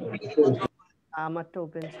 আমারটা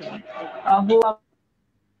ওপেন ছিল। আপু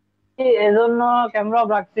এজন্য ক্যামেরা অফ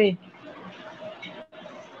রাখছি।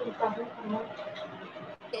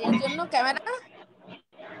 এই জন্য ক্যামেরা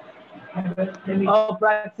অফ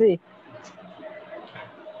রাখছি।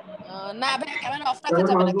 না ভাই, ক্যামেরা অফ রাখা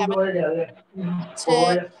যাবে না। ক্যামেরা হচ্ছে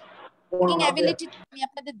স্পিকিং অ্যাবিলিটি আমি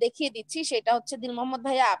আপনাদের দেখিয়ে দিচ্ছি, সেটা হচ্ছে দিল মোহাম্মদ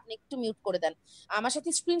ভাইয়া আপনি একটু মিউট করে দেন, আমার সাথে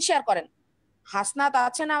স্ক্রিন শেয়ার করেন। হাসনাত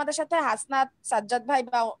আছেন আমাদের সাথে, হাসনাত, সাজ্জাদ ভাই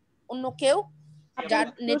বা অন্য কেউ যার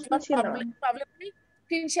নেটওয়ার্ক প্রবলেম নেই,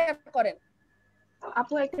 স্ক্রিন শেয়ার করেন।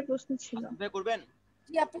 আপু একটা প্রশ্ন ছিল। করবেন?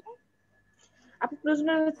 জি আপু। আপু প্রশ্ন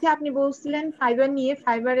হচ্ছে, আপনি বলছিলেন ফাইবার নিয়ে,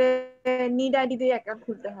 ফাইবারে নিড আইডি দিয়ে অ্যাকাউন্ট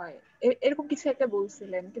খুলতে হয়, এরকম কিছু একটা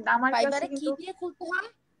বলছিলেন, কিন্তু আমার কাছে ফাইবারে কি কিন্তু দিয়ে খুলতে হয়?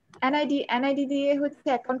 এনআইডি দিয়ে হচ্ছে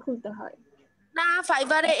অ্যাকাউন্ট খুলতে হয়। না,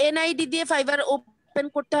 ফাইবারে এনআইডি দিয়ে ফাইবার ওপেন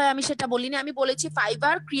করতে হয় আমি সেটা বলিনি। আমি বলেছি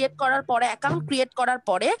ফাইবার ক্রিয়েট করার পরে, অ্যাকাউন্ট ক্রিয়েট করার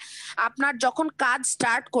পরে আপনার যখন কাজ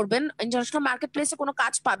স্টার্ট করবেন, ইন্টারন্যাশনাল মার্কেট প্লেসে কোনো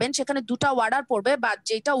কাজ পাবেন, সেখানে দুটো অর্ডার পড়বে, বা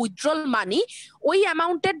যেটা উইথড্রল মানি ওই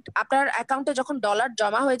অ্যামাউন্টের আপনার অ্যাকাউন্টে যখন ডলার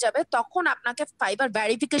জমা হয়ে যাবে, তখন আপনাকে ফাইবার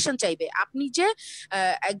ভেরিফিকেশন চাইবে, আপনি যে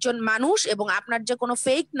একজন মানুষ এবং আপনার যে কোনো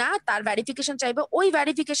ফেক না তার ভেরিফিকেশন চাইবে। ওই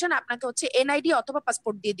ভেরিফিকেশন আপনাকে হচ্ছে এনআইডি অথবা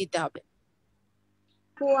পাসপোর্ট দিয়ে দিতে হবে।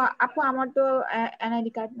 আপু আমার তো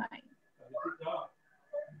এনআইডি কার্ড নাই।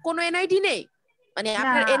 কোনো এনআইডি নেই? মানে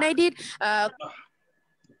আপনার এনআইডির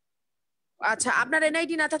আচ্ছা, আপনার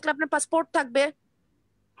এনআইডি না থাকলে আপনার পাসপোর্ট থাকবে।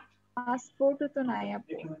 পাসপোর্টও তো নাই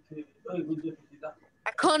আপু।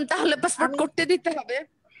 এখন তাহলে পাসপোর্ট করতে দিতে হবে।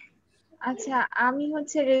 আচ্ছা, আমি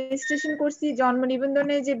হচ্ছে রেজিস্ট্রেশন করছি জন্ম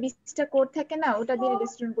নিবন্ধনে যে 20টা কোড থাকে না, ওটা দিয়ে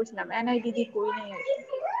রেজিস্ট্রেশন করছিলাম, এনআইডি দিয়ে করি নাই আর কি।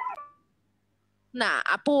 না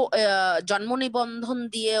আপু, জন্ম নিবন্ধন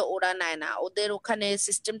দিয়ে ওরা নেয় না, ওদের ওখানে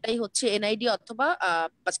সিস্টেমটাই হচ্ছে এনআইডি অথবা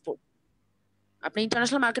পাসপোর্ট। আপনি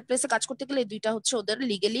ইন্টারন্যাশনাল মার্কেট প্লেসে কাজ করতে গেলে এই দুইটা হচ্ছে ওদের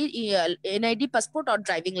লিগেলি, এনআইডি, পাসপোর্ট আর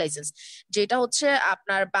ড্রাইভিং লাইসেন্স, যেটা হচ্ছে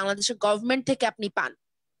আপনার বাংলাদেশের গভর্নমেন্ট থেকে আপনি পান।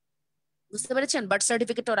 বুঝতে পেরেছেন? বার্থ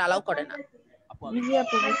সার্টিফিকেট ওরা অ্যালাউ করে না। জি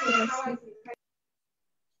আপু, বুঝতে পারছি।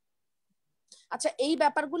 আচ্ছা, এই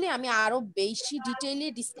ব্যাপারগুলি আমি আরো বেশি ডিটেইলি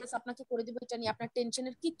ডিসকাস আপনাকে করে দিব, এটা নিয়ে আপনার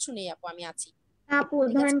টেনশনের কিচ্ছু নেই আপু, আমি আছি। আপু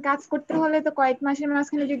ধরেন কাজ করতে হলে তো কয়েক মাসের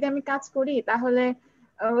মাঝখানে যদি আমি কাজ করি, তাহলে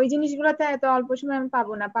ওই জিনিসগুলোতে এত অল্প সময় আমি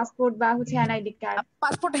পাবো না, পাসপোর্ট বা হচ্ছে এনআইডি কার্ড।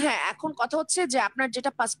 পাসপোর্ট, হ্যাঁ, এখন কথা হচ্ছে যে আপনার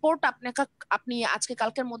যেটা পাসপোর্ট, আপনাকে আপনি আজকে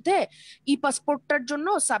কালকের মধ্যে ই পাসপোর্টটার জন্য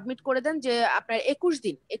সাবমিট করে দেন, যে আপনার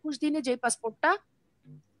 21 দিনে যে পাসপোর্টটা,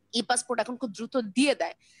 ই পাসপোর্ট এখন খুব দ্রুত দিয়ে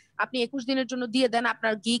দেয়, আপনি 21 দিনের জন্য দিয়ে দেন।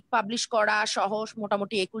 আপনার গিগ পাবলিশ করা সহ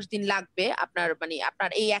মোটামুটি 21 দিন লাগবে আপনার, মানে আপনার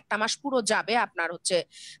এই একটা মাস পুরো যাবে আপনার হচ্ছে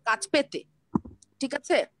কাজ পেতে। ঠিক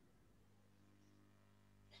আছে?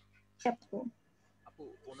 আপু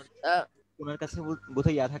ওনার কাছে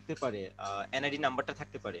বোধহয় ইয়া থাকতে পারে, এনআইডি নাম্বারটা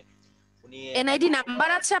থাকতে পারে। উনি এনআইডি নাম্বার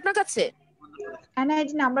আছে আপনার কাছে?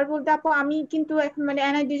 এনআইডি নাম্বার বলতে আপু আমি কিন্তু এখন মানে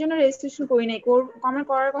এনআইডির জন্য রেজিস্ট্রেশন করি নাই, আমার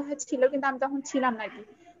করার কথা ছিল, কিন্তু আমি তখন ছিলাম না কি,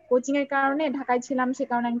 কোচিং এর কারণে ঢাকায় ছিলাম, সে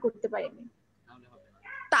কারণে আমি করতে পারিনি।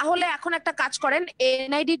 তাহলে এখন একটা কাজ করেন,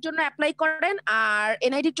 এনআইডির জন্য অ্যাপ্লাই করেন, আর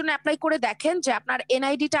এনআইডির জন্য অ্যাপ্লাই করে দেখেন যে আপনার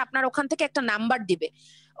এনআইডিটা আপনার ওখান থেকে একটা নাম্বার দিবে,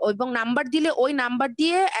 এবং নাম্বার দিলে ওই নাম্বার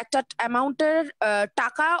দিয়ে একটা অ্যামাউন্টের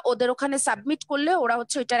টাকা ওদের ওখানে সাবমিট করলে ওরা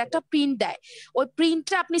হচ্ছে ওইটার একটা প্রিন্ট দেয়, ওই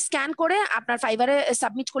প্রিন্টটা আপনি স্ক্যান করে আপনার ফাইবারে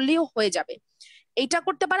সাবমিট করলেও হয়ে যাবে। এইটা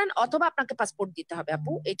করতে পারেন, অথবা আপনাকে পাসপোর্ট দিতে হবে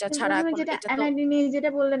আপু, এটা ছাড়া এখন যেটা এটা তো এনআইডি নিয়ে যেটা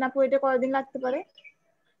বললেন আপু, এটা কতদিন লাগতে পারে?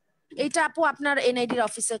 এইটা আপু আপনার এনআইডির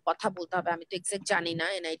অফিসে কথা বলতে হবে, আমি তো এক্সাক্ট জানি না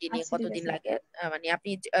এনআইডি নিয়ে আচ্ছা, ঠিক কতদিন আছে। লাগে। মানে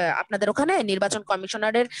আপনি আপনাদের ওখানে নির্বাচন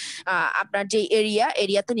কমিশনারের আপনার যে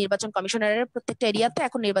এরিয়াতে নির্বাচন কমিশনারের প্রত্যেকটা এরিয়াতে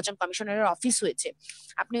এখন নির্বাচন কমিশনারের অফিস হয়েছে,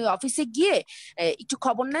 আপনি ওই অফিসে গিয়ে একটু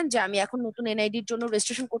খবর নেন যে আমি এখন নতুন এনআইডির জন্য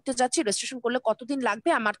রেজিস্ট্রেশন করতে যাচ্ছি, রেজিস্ট্রেশন করলে কতদিন লাগবে,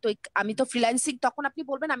 আমার তো আমি তো ফ্রিল্যান্সিং, তখন আপনি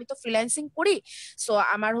বলবেন আমি তো ফ্রিল্যান্সিং করি, সো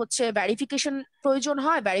আমার হচ্ছে ভেরিফিকেশন প্রয়োজন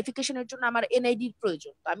হয়, ভেরিফিকেশনের জন্য আমার এনআইডির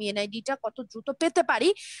প্রয়োজন, তো আমি এনআইডিটা কত দ্রুত পেতে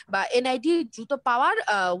পারি বা এনআইডি দ্রুত পাওয়ার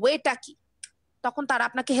ওয়েটা কি, তখন তারা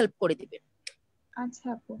আপনাকে হেল্প করে দিবে। আচ্ছা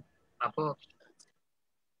আপু। আপু,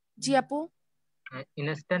 জি আপু।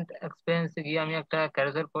 ইনস্ট্যান্ট এক্সপেরিয়েন্স গিয়ে আমি একটা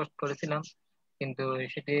ক্যারোসেল পোস্ট করেছিলাম, কিন্তু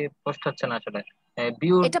সেটি পোস্ট হচ্ছে না আসলে।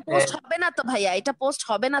 ভিউর এটা পোস্ট হবে না তো ভাইয়া, এটা পোস্ট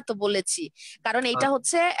হবে না তো বলেছি, কারণ এটা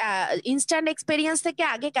হচ্ছে ইনস্ট্যান্ট এক্সপেরিয়েন্স থেকে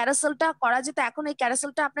আগে ক্যারাসেলটা করা যেত, এখন এই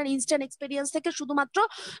ক্যারাসেলটা আপনার ইনস্ট্যান্ট এক্সপেরিয়েন্স থেকে শুধুমাত্র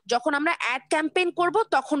যখন আমরা অ্যাড ক্যাম্পেইন করব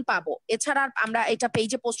তখন পাবো, এছাড়া আর আমরা এটা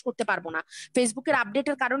পেজে পোস্ট করতে পারবো না। ফেসবুকের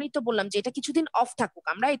আপডেটের কারণেই তো বললাম যে এটা কিছুদিন অফ থাকুক,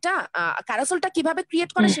 আমরা এটা ক্যারাসেলটা কিভাবে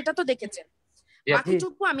ক্রিয়েট করে সেটা তো দেখেছেন, জি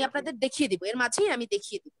বাকিটুকু আমি আপনাদের দেখিয়ে দিব, এর মাঝেই আমি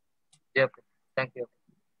দেখিয়ে দিব। জি ওকে, থ্যাংক ইউ।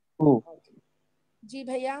 জি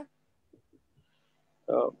ভাইয়া।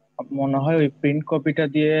 মনে হয় ওই প্রিন্ট কপিটা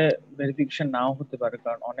দিয়ে ভেরিফিকেশন নাও হতে পারে,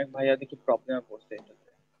 কারণ অনেক ভাইয়া দেখি প্রবলেমে পড়ছে এটা।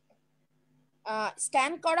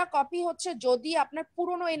 স্ক্যান করা কপি হচ্ছে যদি আপনার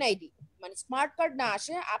পুরনো এনআইডি মানে স্মার্ট কার্ড না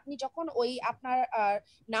আসে, আপনি যখন ওই আপনার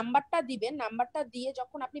নাম্বারটা দিবেন, নাম্বারটা দিয়ে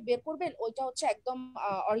যখন আপনি বের করবেন ওইটা হচ্ছে একদম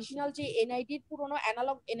অরিজিনাল যে এনআইডির পুরনো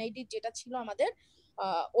অ্যানালগ এনআইডি যেটা ছিল আমাদের,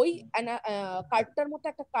 ওই কার্ডটার মতো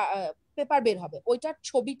একটা পেপার বের হবে, ওইটার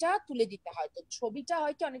ছবিটা তুলে দিতে হয়। তো ছবিটা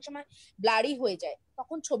হয়তো অনেক সময় ব্লারি হয়ে যায়,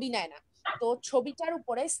 তখন ছবি নেয় না, তো ছবিটার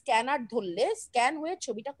উপরে স্ক্যানার ধরলে স্ক্যান হয়ে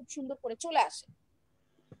ছবিটা খুব সুন্দর করে চলে আসে,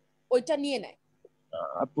 ওইটা নিয়ে নেয়।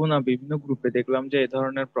 আপু না, বিভিন্ন গ্রুপে দেখলাম যে এই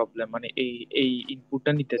ধরনের প্রবলেম, মানে এই এই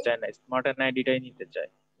ইনপুটটা নিতে চায় না, স্মার্ট এনআইডিটাই নিতে চায়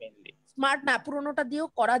মেইনলি। স্মার্ট না, পুরোনোটা দিয়েও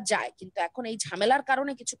করা যায়, কিন্তু এখন এই ঝামেলার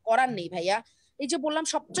কারণে কিছু করার নেই ভাইয়া। এই যে বললাম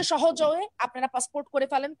সবচেয়ে সহজ হয়ে আপনারা পাসপোর্ট করে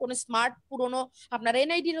ফেলেন, কোন স্মার্ট পুরোনো আপনার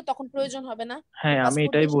এনআইডিরও তখন প্রয়োজন হবে না। হ্যাঁ, আমি পাসপোর্ট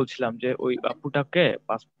এটাই দিয়ে বলছিলাম যে ওই আপুটাকে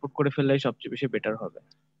পাসপোর্ট করে ফেললেই সবচেয়ে বেশি বেটার হবে।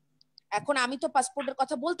 এখন আমি তো পাসপোর্টের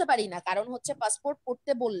কথা বলতে পারি না, কারণ হচ্ছে পাসপোর্ট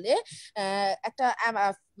করতে বললে একটা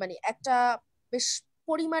মানে একটা বেশ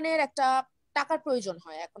পরিমাণের একটা টাকার প্রয়োজন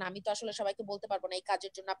হয়। এখন আমি তো আসলে সবাইকে বলতে পারবো না এই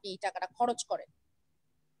কাজের জন্য আপনি এই টাকাটা খরচ করেন,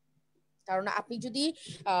 কারণ আপনি যদি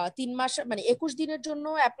 3 মাস মানে 21 দিনের জন্য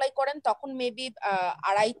অ্যাপ্লাই করেন তখন মেবি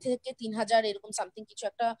 2,500 থেকে 3,000 এরকম সামথিং কিছু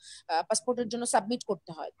একটা পাসপোর্টের জন্য সাবমিট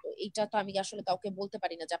করতে হয়। তো এইটা তো আমি আসলে কাউকে বলতে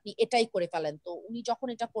পারি না যে আপনি এটাই করে ফেলেন, তো উনি যখন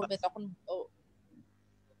এটা করবে তখন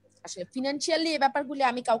আসলে ফিনান্সিয়ালি এই ব্যাপারগুলি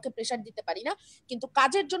আমি কাউকে প্রেসার দিতে পারি না, কিন্তু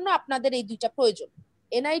কাজের জন্য আপনাদের এই দুইটা প্রয়োজন।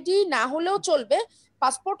 এনআইডি না হলেও চলবে,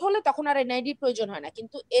 পাসপোর্ট হলে তখন আর এনআইডি প্রয়োজন হয় না,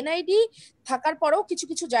 কিন্তু এনআইডি থাকার পরেও কিছু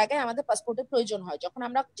কিছু জায়গায় আমাদের পাসপোর্টের প্রয়োজন হয়। যখন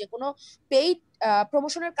আমরা যে কোনো পেইড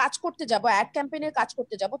প্রমোশনের কাজ করতে যাব, অ্যাড ক্যাম্পেইনের কাজ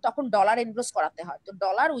করতে যাব, তখন ডলার এনরোস করাতে হয়, তো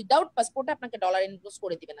ডলার উইদাউট পাসপোর্টে আপনাকে ডলার এনরোস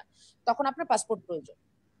করে দিবে না, তখন আপনার পাসপোর্ট প্রয়োজন।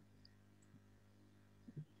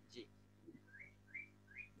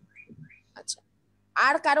 আচ্ছা,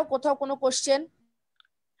 আর কারো কোথাও কোনো কোশ্চেন?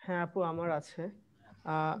 হ্যাঁ আপু, আমার আছে।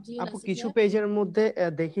 জি আপু নাসির কিছু ভাইয়া। পেজের মধ্যে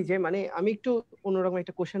দেখি যে মানে আমি একটু অন্যরকম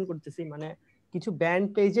একটা কোশ্চেন করতেছি, মানে কিছু ব্যান্ড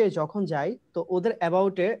পেজে যখন যাই তো ওদের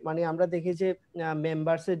অ্যাবাউটে মানে আমরা দেখি যে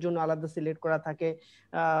মেম্বার্স এর জন্য আলাদা সিলেক্ট করা থাকে,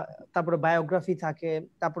 তারপরে বায়োগ্রাফি থাকে,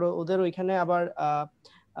 তারপরে ওদের ওইখানে আবার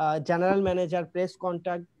জেনারেল ম্যানেজার, প্রেস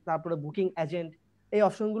কন্টাক্ট, তারপরে বুকিং এজেন্ট, এই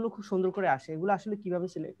অপশনগুলো খুব সুন্দর করে আসে। এগুলো আসলে কিভাবে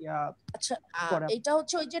সিলেক্ট আচ্ছা, করা? এটা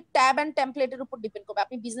হচ্ছে ওই যে ট্যাব এন্ড টেমপ্লেটের উপর ডিপেন্ড করবে।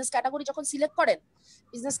 আপনি বিজনেস ক্যাটাগরি যখন সিলেক্ট করেন,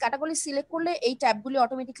 বিজনেস ক্যাটাগরি সিলেক্ট করলে এই ট্যাবগুলি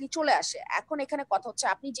অটোমেটিকলি চলে আসে। এখন এখানে কথা হচ্ছে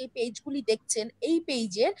আপনি যে পেজগুলি দেখছেন এই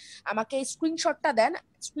পেজের আমাকে স্ক্রিনশটটা দেন,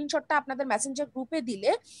 স্ক্রিনশটটা আপনাদের মেসেঞ্জার গ্রুপে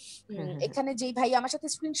দিলে এখানে যেই ভাই আমার সাথে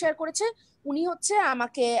স্ক্রিন শেয়ার করেছে উনি হচ্ছে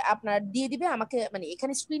আমাকে আপনার দিয়ে দিবে, আমাকে মানে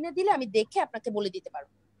এখানে স্ক্রিনে দিলে আমি দেখে আপনাকে বলে দিতে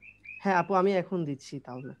পারবো। হ্যাঁ আপু, আমি এখন দিচ্ছি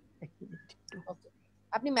তাহলে, এক মিনিট একটু। ওকে,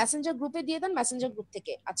 আপনি মেসেঞ্জার গ্রুপে দিয়ে দেন, মেসেঞ্জার গ্রুপ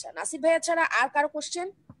থেকে। আচ্ছা, নাসির ভাইয়া ছাড়া আর কারো কোশ্চেন?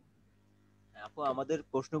 আপু আমাদের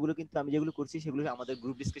প্রশ্নগুলো কিন্তু আমি যেগুলো করছি সেগুলো আমাদের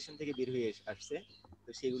গ্রুপ ডিসকাশন থেকে বের হয়ে আসছে, তো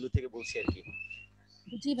সেগুলো থেকে বলছি আর কি।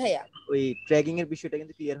 জি ভাইয়া। ওই ট্র্যাকিং এর বিষয়টা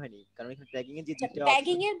কিন্তু ক্লিয়ার হয়নি, কারণ এখানে ট্র্যাকিং এর যে দুটো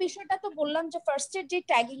ট্যাগিং এর বিষয়টা তো বললাম যে ফার্স্ট এর যে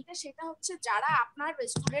ট্যাগিংটা সেটা হচ্ছে যারা আপনার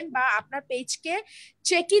রেস্টুরেন্ট বা আপনার পেজকে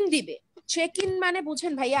চেক ইন দিবে। চেক ইন মানে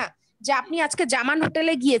বুঝেন ভাইয়া, যে আপনি আজকে জামান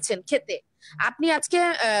হোটেলে গিয়েছেন খেতে, আপনি আজকে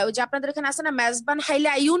ওই যে আপনাদের এখানে আছে না মেজবান হাইলে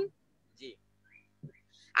আইউন,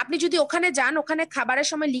 আপনি যদি ওখানে যান, ওখানে খাবারের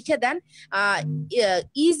সময় লিখে দেন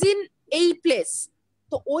ইজ ইন এই প্লেস,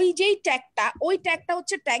 তো ওই যেই ট্যাগটা, ওই ট্যাগটা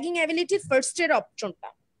হচ্ছে ট্যাগিং অ্যাবিলিটি ফার্স্ট এর অপশনটা।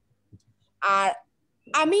 আর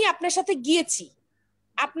আমি আপনার সাথে গিয়েছি,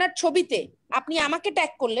 আপনার ছবিতে আপনি আমাকে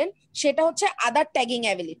ট্যাগ করলেন, সেটা হচ্ছে আদার ট্যাগিং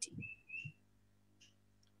অ্যাবিলিটি।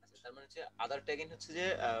 তার মানে হচ্ছে আদার ট্যাগিং হচ্ছে যে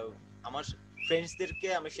আমার ফ্রেন্ডসদেরকে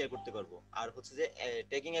আমি শেয়ার করতে পারবো, আর হচ্ছে যে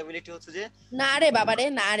ট্যাগিং অ্যাবিলিটি হচ্ছে যে না রে বাবারে,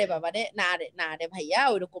 না রে বাবারে, না রে ভাইয়া,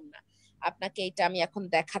 ওইরকম না। আপনাকে এটা আমি এখন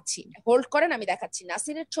দেখাচ্ছি, হোল্ড করেন, আমি দেখাচ্ছি।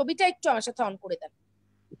 নাসিরের ছবিটা একটু আমার সাথে অন করে দেন।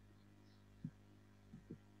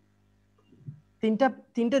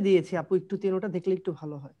 তিনটা দিয়েছি আপু, একটু তিনটা দেখলে একটু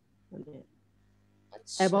ভালো হয়, মানে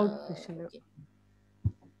অ্যাবাউট সেকশনে।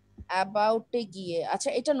 অ্যাবাউটে গিয়ে, আচ্ছা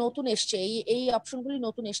এটা নতুন এসছে, এই অপশনগুলি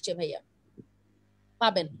নতুন এসছে ভাইয়া,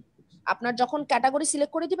 পাবেন। আপনার যখন ক্যাটাগরি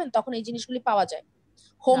সিলেক্ট করে দিবেন তখন এই জিনিসগুলি পাওয়া যায়।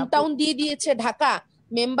 হোম টাউন দিয়ে দিয়েছে ঢাকা,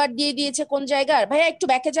 মেম্বার দিয়ে দিয়েছে কোন জায়গার, ভাইয়া একটু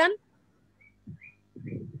ব্যাকে যান।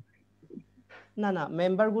 না না,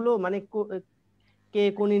 মেম্বার গুলো মানে কে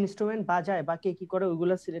কোন ইনস্ট্রুমেন্ট বাজায় বা কে কি করে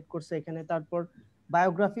ওইগুলো সিলেক্ট করছে এখানে। তারপর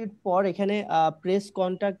বায়োগ্রাফির পর এখানে প্রেস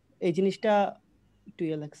কন্টাক্ট এই জিনিসটা একটু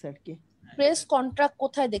ইয়ে লাগছে আর কি। প্রেস কন্ট্রাক্ট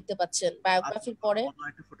কোথায় দেখতে পাচ্ছেন বায়োগ্রাফির পরে? অন্য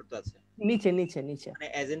একটা ফটো তো আছে নিচে নিচে নিচে মানে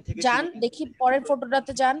এজেন্ট থেকে যান দেখি পরের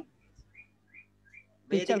ফটোটাতে যান।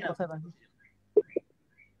 পিকচার কোথায় ভাই?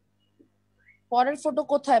 পরের ফটো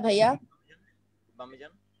কোথায় ভাইয়া? বামে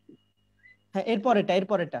যান। হ্যাঁ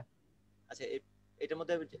এরপরেটা। আচ্ছা এটার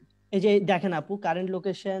মধ্যে এই যে দেখেন আপু, কারেন্ট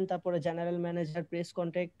লোকেশন, তারপরে general manager, press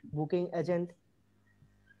contact, booking agent.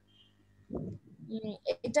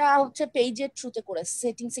 এটা হচ্ছে পেজের থ্রুতে করে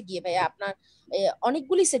সেটিংস এ গিয়ে ভাইয়া আপনার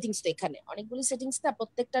অনেকগুলি সেটিংস তো এখানে অনেকগুলি সেটিংস না,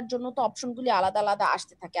 প্রত্যেকটার জন্য তো অপশনগুলি আলাদা আলাদা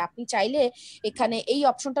আসতে থাকে। আপনি চাইলে এখানে এই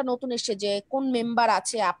অপশনটা নতুন এসেছে যে কোন মেম্বার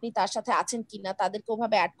আছে আপনি তার সাথে আছেন কিনা তাদেরকে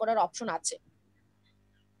ওভাবে অ্যাড করার অপশন আছে।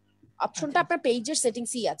 অপশনটা আপনার পেজের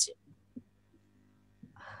সেটিংসই আছে।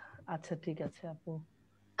 আচ্ছা ঠিক আছে আপু।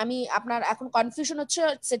 আমি আপনার এখন কনফিউশন হচ্ছে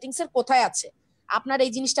সেটিংস এর কোথায় আছে। আপনার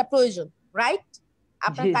এই জিনিসটা প্রয়োজন, রাইট?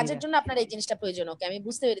 আপনার কাজের জন্য আপনার এই জিনিসটা প্রয়োজন। ওকে, আমি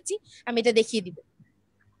বুঝতে পেরেছি, আমি এটা দেখিয়ে দিব।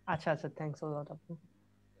 আচ্ছা আচ্ছা, থ্যাঙ্কস আ লট আপু।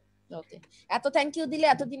 ওকে, এত থ্যাংক ইউ দিলে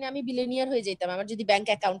এতদিনে আমি বিলিয়নিয়ার হয়ে যেতাম আমার যদি ব্যাংক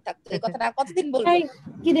অ্যাকাউন্ট থাকতো। এই কথাটা আর কতদিন বলবো?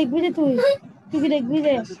 কি দেখবি রে তুই কি দেখবি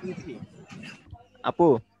রে আপু?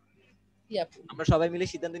 কি আপু? আমরা সবাই মিলে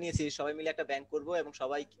সিদ্ধান্ত নিয়েছি সবাই মিলে একটা ব্যাংক করব এবং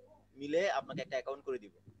সবাই মিলে আপনাকে একটা অ্যাকাউন্ট করে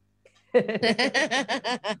দিব।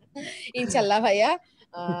 ইনশাআল্লাহ ভাইয়া,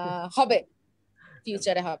 হবে,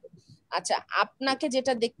 ফিউচারে হবে। আচ্ছা, আপনাকে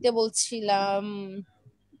যেটা দেখতে বলছিলাম,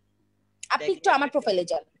 আপনি একটু আমার প্রোফাইলে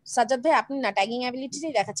যান। সাজ্জাদ ভাই আপনি না ট্যাগিং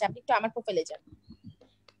অ্যাবিলিটিটাই দেখাচ্ছে, আপনি একটু আমার প্রোফাইলে যান।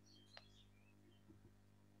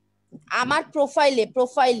 আমার প্রোফাইলে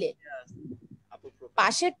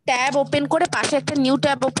পাশে ট্যাব ওপেন করে, পাশে একটা নিউ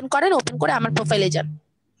ট্যাব ওপেন করেন, ওপেন করে আমার প্রোফাইলে যান।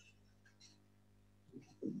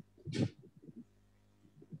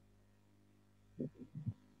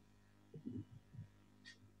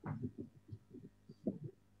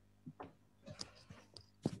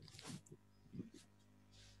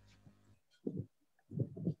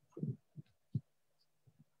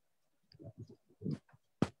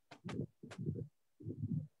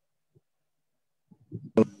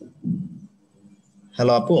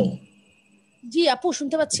 হ্যালো আপু। জি আপু,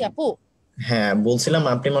 শুনতে পাচ্ছি আপু। হ্যাঁ বলছিলাম,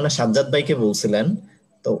 আপনি মনে হয় সাজ্জাদ ভাইকে বলছিলেন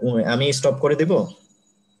তো, আমি স্টপ করে দিব?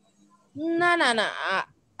 না না না,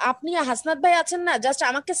 আপনি হাসনাত ভাই আছেন না, জাস্ট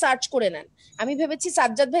আমাকে সার্চ করে নেন। আমি ভেবেছি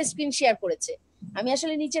সাজ্জাদ ভাই স্ক্রিন শেয়ার করেছে, আমি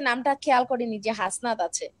আসলে নিচে নামটা খেয়াল করিনি যে হাসনাত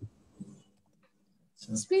আছে।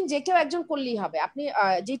 স্ক্রিন যে কেউ একজন করলেই হবে। আপনি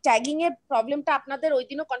যে ট্যাগিং এর প্রবলেমটা আপনাদের ওই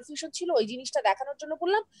দিনও কনফিউশন ছিল, ওই জিনিসটা দেখানোর জন্য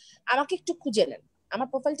বললাম আমাকে একটু খুঁজে নেন, আমার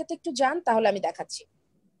প্রোফাইলটাতে একটু যান, তাহলে আমি দেখাচ্ছি।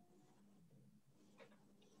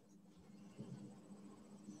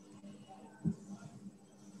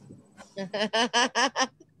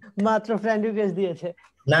 মাত্র ফ্রেন্ড রিকোয়েস্ট দিয়েছে।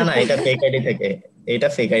 না না, এটা ফেক আইডি থেকে, এটা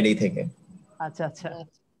ফেক আইডি থেকে। আচ্ছা আচ্ছা,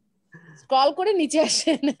 স্ক্রল করে নিচে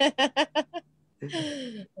আসেন।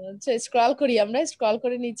 আচ্ছা স্ক্রল করি, আমরা স্ক্রল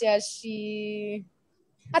করে নিচে আসি।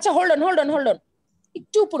 আচ্ছা হোল্ড অন,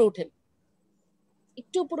 একটু উপরে উঠেন,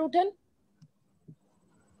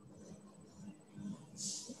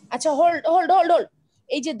 আচ্ছা হোল্ড।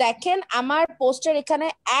 এই যে দেখেন আমার পোস্টার এখানে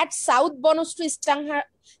at south Banasree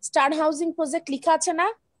star housing project লেখা আছে না?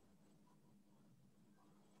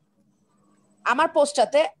 আমার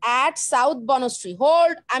পোস্টারতে অ্যাট সাউথ বনশ্রী।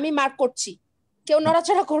 হোল্ড, আমি মার্ক করছি, কেউ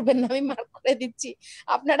নড়াচড়া করবেন না, আমি মার্ক করে দিচ্ছি।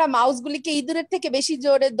 আপনারা মাউসগুলিকে ইঁদুরের থেকে বেশি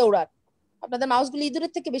জোরে দৌড়ান, আপনাদের মাউসগুলি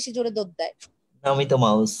ইঁদুরের থেকে বেশি জোরে দৌড় দেয়। আমি তো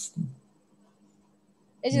মাউস।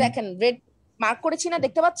 এই যে দেখেন রেড মার্ক করেছি না,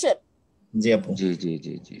 দেখতে পাচ্ছেন? জি আপু। জি জি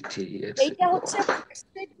জি জি ঠিক আছে। এইটা হচ্ছে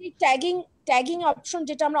ট্যাগিং অপশন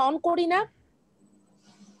যেটা আমরা অন করি না।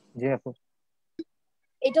 জি আপু।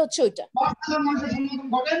 এটা হচ্ছে ওইটা।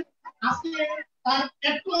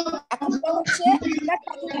 এখন হচ্ছে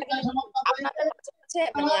আপনাদের কাছে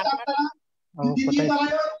মানে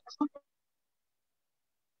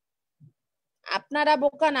আপনারা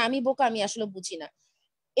বোকা না আমি বোকা, আমি আসলে বুঝি না।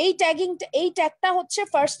 এই ট্যাগটা হচ্ছে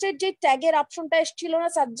ফার্স্ট এর যে ট্যাগের অপশনটা এসেছিল না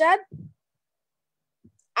সাজ্জাদ,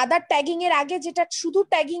 আদার ট্যাগিং এর আগে যেটা শুধু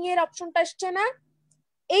ট্যাগিং এর অপশনটা আসছে না,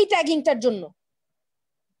 এই ট্যাগিংটার জন্য।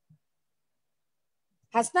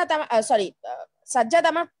 হাসনাত সরি সাজ্জাদ,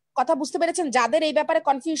 আমার কথা বুঝতে পেরেছেন? যাদের এই ব্যাপারে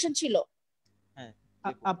কনফিউশন ছিল,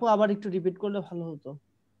 আপু আবার একটু রিপিট করলে ভালো হতো।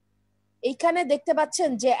 এইখানে দেখতে পাচ্ছেন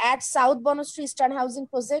যে at south Banasree star housing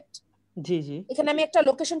project. জি জি, এখানে আমি একটা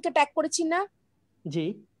লোকেশনকে ট্যাগ করেছি না? জি,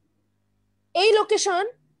 এই লোকেশন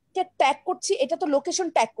কে ট্যাগ করছি, এটা তো লোকেশন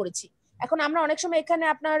ট্যাগ করেছি। এখন আমরা অনেক সময় এখানে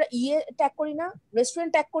আপনার ট্যাগ করি না,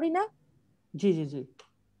 রেস্টুরেন্ট ট্যাগ করি না? জি জি জি,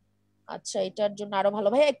 আচ্ছা, এটার জন্য আরো ভালো।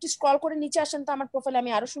 ভাইয়া একটু স্ক্রল করে নিচে আসেন তো আমার প্রোফাইলে,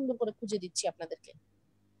 আমি আরো সুন্দর করে খুঁজে দিচ্ছি আপনাদেরকে।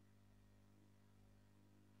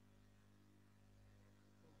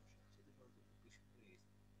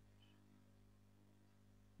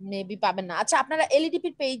 মেবি পাবেন না। আচ্ছা, আপনারা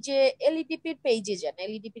এলইডিপির পেজে যান,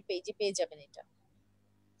 এলইডিপির পেজে পেয়ে যাবেন এটা।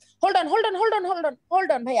 হোল্ড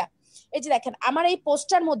অন ভাইয়া, এই যে দেখেন আমার এই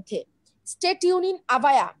পোস্টার মধ্যে স্টেট ইউনিয়ন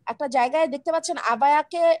আবায়া একটা জায়গায় দেখতে পাচ্ছেন,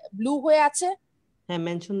 আবায়াকে ব্লু হয়ে আছে। হ্যাঁ,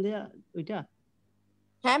 মেনশন দেয়া ওইটা।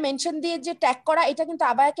 হ্যাঁ, মেনশন দিয়ে যে ট্যাগ করা, এটা কিন্তু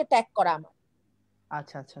আবায়াকে ট্যাগ করা আমার।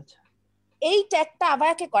 আচ্ছা আচ্ছা আচ্ছা। এই ট্যাগটা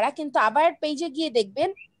আবায়াকে করা, কিন্তু আবায়ার পেজে গিয়ে দেখবেন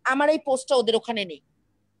আমার এই পোস্টটা ওদের ওখানে নেই,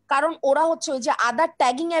 কারণ ওরা হচ্ছে ওই যে আদার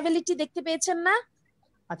ট্যাগিং অ্যাবিলিটি দেখতে পেয়েছেন না?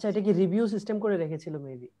 আচ্ছা, এটা কি রিভিউ সিস্টেম করে রেখেছিল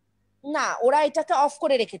মেবি? না, ওরা এটাকে অফ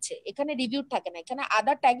করে রেখেছে, এখানে রিভিউ থাকে না, এখানে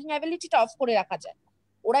আদার ট্যাগিং অ্যাবিলিটিটা অফ করে রাখা যায়,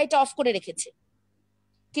 ওরা এটা অফ করে রেখেছে।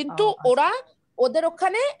 কিন্তু ওরা ওদের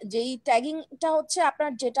ওখানে যেই ট্যাগিংটা হচ্ছে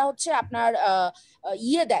আপনার, যেটা হচ্ছে আপনার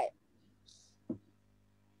ইয়ে দেয়,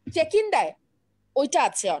 চেক ইন দেয়, ওইটা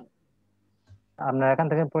আছে অন। আপনার এখান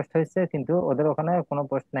থেকে পোস্ট হয়েছে কিন্তু ওদের ওখানে কোনো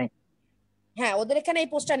পোস্ট নাই। হ্যাঁ, ওদের এখানে এই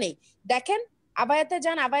পোস্টটা নেই। দেখেন আবায়াতে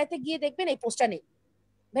যান, আবায়াতে গিয়ে দেখবেন এই পোস্টটা নেই।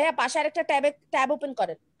 ভাইয়া পাশে আরেকটা ট্যাব ওপেন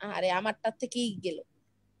করেন। আরে আমারটার থেকেই গেল,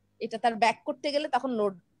 এটা তার ব্যাক করতে গেলে তখন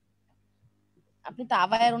লোড। আপনি তো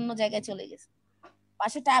আবায়ার অন্য জায়গায় চলে গেছেন।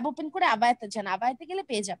 পাশে ট্যাব ওপেন করে আবায়াতে যান, আবায়াতে গেলে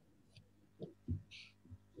পেয়ে যাবেন।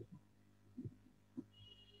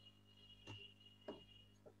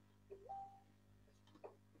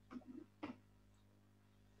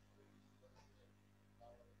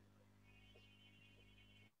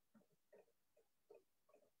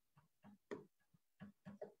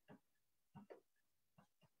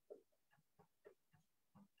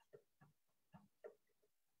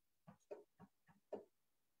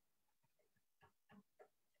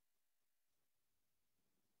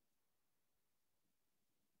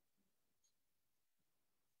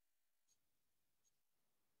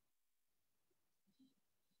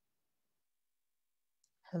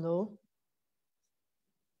 হ্যালো,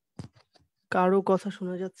 কারো কথা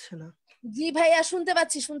শোনা যাচ্ছে না। জি ভাইয়া, শুনতে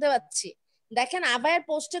পাচ্ছি। দেখেন আবায়ের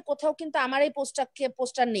পোস্টে কোথাও কিন্তু আমার এই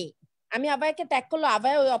পোস্টার নেই। আমি আবায়াকে ট্যাগ করলো,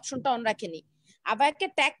 আবায়া ওই অপশনটা অন রাখেনি। আবায়াকে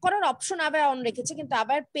ট্যাগ করার অপশন আবায়া অন রেখেছে, কিন্তু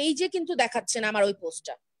আবায়ার পেজে কিন্তু দেখাচ্ছে না আমার ওই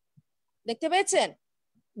পোস্টটা। দেখতে পেয়েছেন?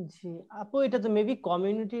 জি আপু, এটা তো মেবি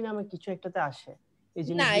কমিউনিটি নামে কিছু একটাতে আসে এই না,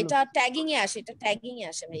 জিনিসগুলো। এটা ট্যাগিং এ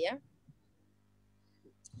আসে, ভাইয়া।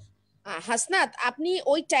 হাসনাত, আপনি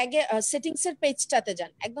ওই ট্যাগে সেটিংস এর পেজটাতে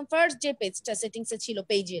যান, একদম ফার্স্ট যে পেজটা সেটিংস এ ছিল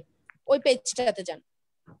পেজের, ওই পেজটাতে যান।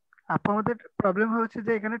 আপু আমাদের প্রবলেম হচ্ছে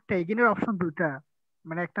যে এখানে ট্যাগিং এর অপশন দুইটা,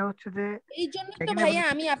 মানে একটা হচ্ছে যে এই জন্যই তো ট্যাগিং ভাইয়া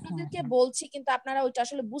এবিলিটি। আমি আপনাদেরকে বলছি, কিন্তু আপনারা ওইটা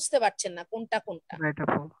আসলে বুঝতে পারছেন না কোনটা কোনটা। রাইট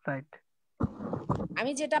আপু, রাইট।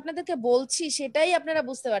 আমি যেটা আপনাদেরকে বলছি সেটাই আপনারা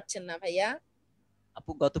বুঝতে পারছেন না ভাইয়া।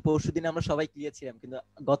 আপু গত পরশুদিন আমরা সবাই ক্লিয়ার ছিলাম, কিন্তু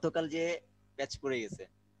গতকাল যে ব্যাচ পড়ে গেছে,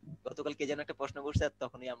 গতকাল কে যেন একটা প্রশ্ন করছে, আর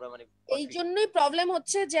তখনই আমরা মানে এই জন্যই প্রবলেম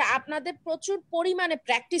হচ্ছে যে আপনাদের প্রচুর পরিমাণে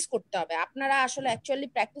প্র্যাকটিস করতে হবে। আপনারা আসলে অ্যাকচুয়ালি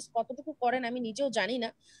প্র্যাকটিস কতটুকু করেন আমি নিজেও জানি না।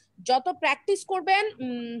 যত প্র্যাকটিস করবেন।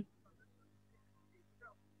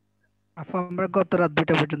 আপু আমরা গত রাত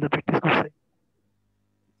 2টা পর্যন্ত প্র্যাকটিস করছি।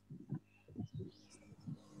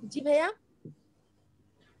 জি ভাইয়া।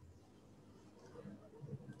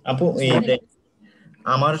 আপু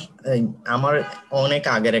আমার আমার অনেক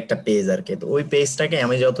আগের একটা পেজ আর কি, তো ওই পেজটাকে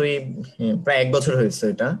আমি যতই প্রায় 1 বছর হয়েছে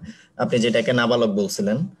এটা, আপনি যেটাকে নাবালক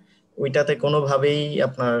বলছিলেন, ওইটাতে কোনোভাবেই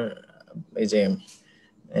আপনার এই যে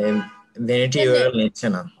ভ্যানিটি ইউআরএল নিচ্ছে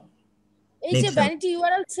না। এই যে ভ্যানিটি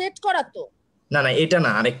ইউআরএল সেট করা তো না না, এটা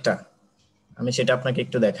না, আরেকটা, আমি সেটা আপনাকে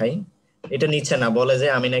একটু দেখাই। এটা নিচ্ছে না, বলে যে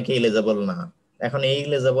আমি নাকি এলিজিবল না। এখন এই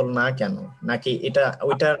এলিজিবল না কেন, নাকি এটা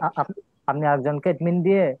ওইটা? আপনি একজনকে অ্যাডমিন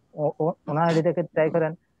দিয়ে ওনার আইডি থেকে ট্রাই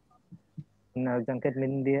করেন, একজনকে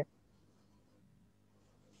অ্যাডমিন দিয়ে।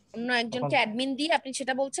 অন্য একজনকে অ্যাডমিন দিয়ে আপনি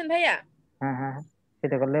সেটা বলছেন ভাইয়া? হ্যাঁ হ্যাঁ,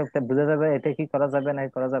 সেটা করলে বোঝা যাবে এটা কি করা যাবে না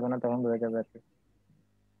করা যাবে না, তখন বোঝা যাবে আর কি।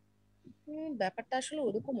 ব্যাপারটা আসলে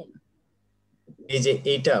ওরকমই না। এই যে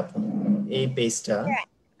এইটা, এই পেজটা।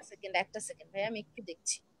 একটা সেকেন্ড ভাইয়া, আমি একটু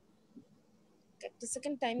দেখছি, একটা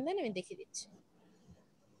সেকেন্ড টাইম দেন, আমি দেখিয়ে দিচ্ছি।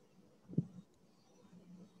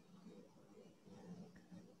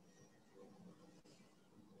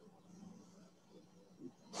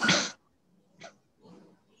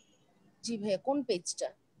 জি ভাইয়া, কোন পেজটা?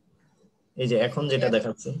 এই যে এখন যেটা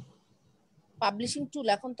দেখাচ্ছে পাবলিশিং টুল,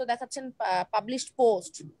 এখন তো দেখাচ্ছেন পাবলিশড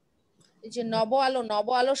পোস্ট। এই যে নব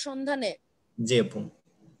আলো সন্ধানে। জি আপু,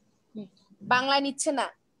 বাংলায় নিচ্ছে না।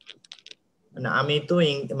 মানে আমি তো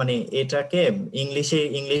মানে এটাকে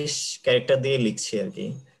ইংলিশ ক্যারেক্টার দিয়ে লিখছি আর কি।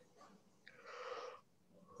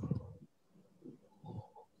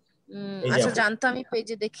 আচ্ছা, জানতো আমি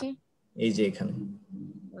পেজে দেখি। এই যে এখানে।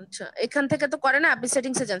 আচ্ছা, এখান থেকে তো করে না, আপনি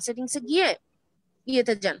সেটিংসে যান, সেটিংসে গিয়ে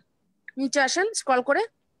ইয়েতে যান, নিচে আসেন, স্ক্রল করে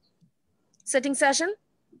সেটিংসে আসেন,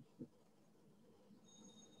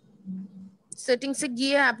 সেটিংসে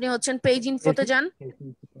গিয়ে আপনি হচ্ছেন পেজ ইনফোতে যান,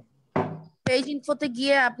 পেজ ইনফোতে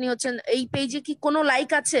গিয়ে আপনি হচ্ছেন এই পেজে কি কোনো লাইক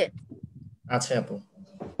আছে? আছে আপু।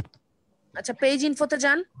 আচ্ছা, পেজ ইনফোতে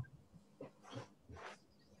যান,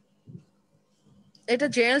 এটা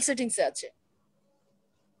জেনারেল সেটিংসে আছে।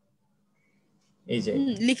 এই যে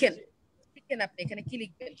লিখেন, লিখেন আপনি এখানে কি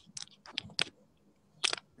লিখবেন?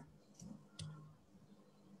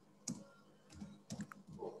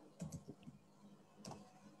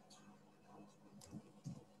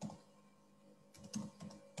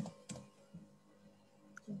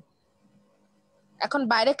 এখন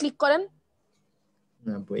বাইরে ক্লিক করেন।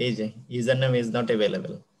 না আপু, এই যে user name is not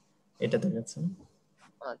available, এটা দেখাচ্ছে।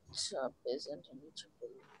 আচ্ছা, প্রেজেন্ট নিচে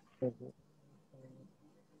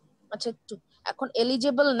আচ্ছা, একটু এখন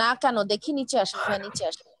এলিজিবল না কেন দেখি, নিচে আসেন ভাই, নিচে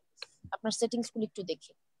আসেন, আপনার সেটিংস গুলো একটু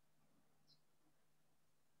দেখি।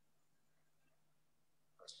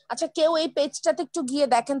 আচ্ছা, কেউ এই পেজটাতে একটু গিয়ে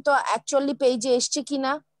দেখেন তো অ্যাকচুয়ালি পেজে এসছে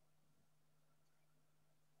কিনা।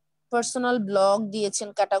 পার্সোনাল ব্লগ দিয়েছেন,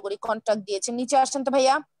 ক্যাটাগরি কন্টাক্ট দিয়েছেন, নিচে আসেন তো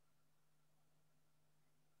ভাইয়া।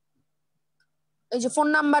 এই যে ফোন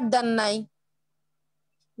নাম্বার দেন নাই,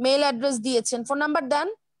 মেল অ্যাড্রেস দিয়েছেন, ফোন নাম্বার দেন,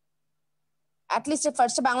 অ্যাটলিস্ট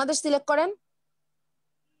ফার্স্টে বাংলাদেশ সিলেক্ট করেন।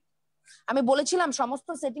 আমি বলেছিলাম সমস্ত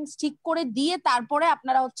সেটিংস ঠিক করে দিয়ে তারপরে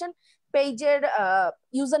আপনারা হচ্ছেন পেজের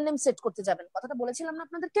ইউজার নেম সেট করতে যাবেন, কথাটা বলেছিলাম না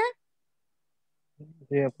আপনাদেরকে?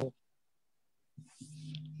 জি আপু।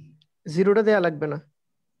 জিরোটা দেয়া লাগবে না,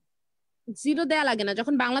 জিরো দেয়া লাগে না,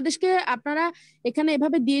 যখন বাংলাদেশকে আপনারা এখানে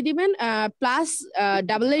এভাবে দিয়ে দিবেন,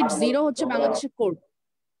 +880 হচ্ছে বাংলাদেশের কোড।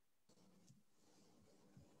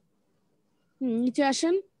 নিচে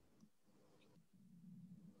আসেন,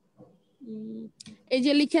 এই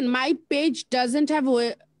যে লিখেন মাই পেজ ডাজন্ট হ্যাভ,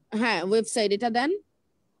 হ্যাঁ ওয়েবসাইট, এটা দেন,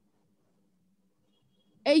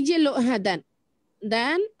 এই যে হ্যাঁ দেন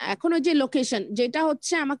দেন। এখন ওই যে লোকেশন, যেটা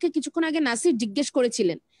হচ্ছে আমাকে কিছুক্ষণ আগে নাসির জিজ্ঞেস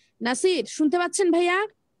করেছিলেন, নাসির শুনতে পাচ্ছেন ভাইয়া?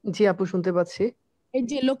 জি আপু শুনতে পাচ্ছি। এই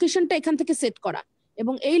যে লোকেশনটা এখান থেকে সেট করা,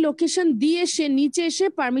 এবং এই লোকেশন দিয়ে সে নিচে এসে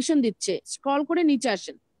পারমিশন দিচ্ছে, স্ক্রল করে নিচে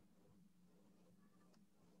আসেন,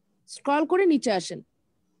 স্ক্রল করে নিচে আসেন,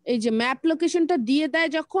 এই যে ম্যাপ লোকেশনটা দিয়ে দেয়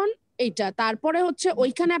যখন এইটা, তারপরে হচ্ছে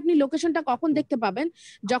ওইখানে আপনি লোকেশনটা কখন দেখতে পাবেন,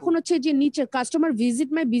 যখন হচ্ছে যে নিচে customer visit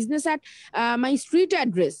my business at my street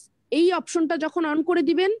address, এই অপশনটা যখন অন করে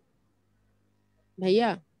দিবেন ভাইয়া।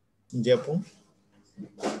 জি আপু।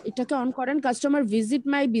 এটাকে অন করেন, কাস্টমার ভিজিট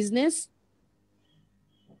মাই বিজনেস,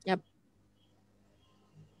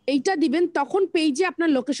 এইটা দিবেন, তখন পেজে আপনার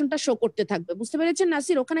লোকেশনটা শো করতে থাকবে। বুঝতে পেরেছেন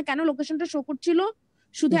নাসির, ওখানে কেন লোকেশনটা শো করছিল?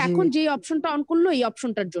 শুধু জি। এখন যে অপশনটা অন করলো এই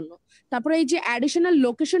অপশনটার জন্য। তারপরে এই যে অ্যাডিশনাল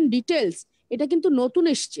লোকেশন ডিটেলস, এটা কিন্তু নতুন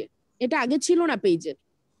এসছে, এটা আগে ছিল না পেজের।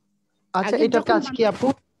 আচ্ছা, আগে এটার যখন কাজ কি আপু?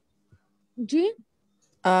 জি,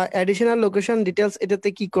 অ্যাডিশনাল লোকেশন ডিটেইলস, এটাতে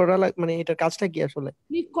কি করা মানে এটার কাজটা কি আসলে?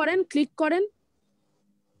 ক্লিক করেন, ক্লিক করেন,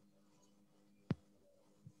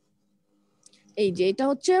 এই যে এটা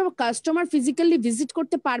হচ্ছে কাস্টমার ফিজিক্যালি ভিজিট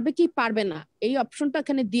করতে পারবে কি পারবে না, এই অপশনটা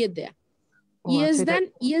এখানে দিয়ে দেয়া। ইয়েস দেন,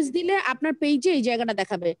 ইয়েস দিলে আপনার পেজে এই জায়গাটা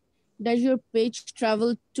দেখাবে, does your page travel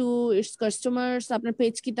to its customers, আপনার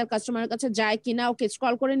পেজ কি তার কাস্টমারের কাছে যায় কিনা। ওকে,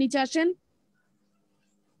 স্ক্রল করে নিচে আসেন,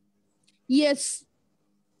 yes,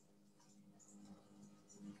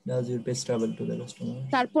 Does your page travel to the customer?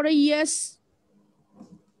 তারপরে ইয়েস।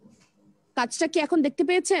 কাজটা কি এখন দেখতে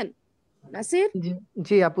পেয়েছেন নাসির?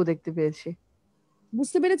 জি আপু দেখতে পেয়েছি।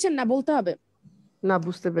 বুঝতে পেরেছেন না বলতে হবে? না,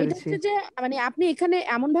 বুঝতে এটা পেরেছি। হচ্ছে যে মানে আপনি এখানে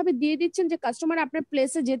এমন ভাবে দিয়ে দিচ্ছেন যে কাস্টমার আপনার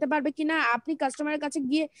প্লেসে যেতে পারবে কিনা, আপনি কাস্টমারের কাছে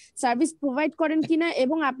গিয়ে সার্ভিস প্রোভাইড করেন কিনা,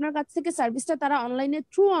 এবং আপনার কাছ থেকে সার্ভিসটা তারা অনলাইনে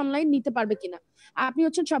থ্রু অনলাইন নিতে পারবে কিনা, আপনি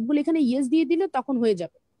হচ্ছেন সবগুলো এখানে ইয়েস দিয়ে দিলে তখন হয়ে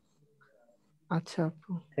যাবে। আচ্ছা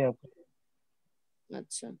আপু।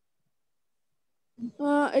 আচ্ছা,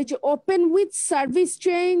 এই যে ওপেন উইথ সার্ভিস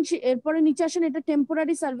চেঞ্জ, এরপরে নিচে আসেন, এটা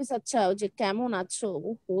টেম্পোরারি সার্ভিস। আচ্ছা, ওই যে কেমন আছো,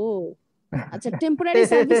 ওহো, আচ্ছা টেম্পোরারি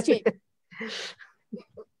সার্ভিস চেঞ্জ,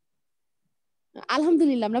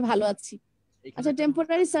 আলহামদুলিল্লাহ আমরা ভালো আছি। আচ্ছা,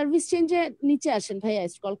 টেম্পোরারি সার্ভিস চেঞ্জে নিচে আসেন ভাইয়া,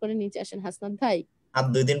 স্ক্রল করে নিচে আসেন হাসনাত ভাই। আর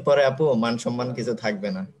 2 দিন পরে আপু মান সম্মান কিছু থাকবে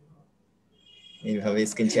না, এইভাবে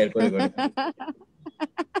স্ক্রিন শেয়ার করে করে।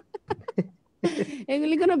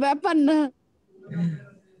 এগুলি কোনো ব্যাপার না।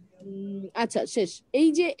 আচ্ছা, শেষ।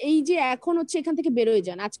 এই যে এখন হচ্ছে এখান থেকে বেরোয়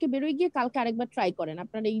যান, আজকে বেরোয় গিয়ে কালকে আরেকবার ট্রাই করেন,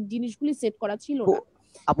 আপনার এই জিনিসগুলি সেট করা ছিল না।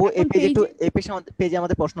 আপু এই পেজে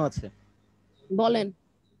আমাদের প্রশ্ন আছে, বলেন।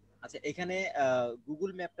 আচ্ছা, এখানে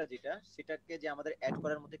গুগল ম্যাপটা যেটা, সেটাকে যে আমাদের অ্যাড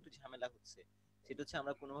করার মধ্যে একটু ঝামেলা হচ্ছে, সেটা হচ্ছে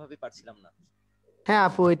আমরা কোনোভাবেই পারছিলাম না। হ্যাঁ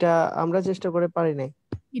আপু, এটা আমরা চেষ্টা করে পারি নাই।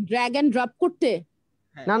 কি ড্র্যাগ এন্ড ড্রপ করতে?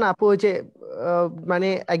 না না আপু, ওই যে মানে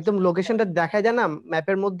একদম লোকেশনটা দেখা যায় না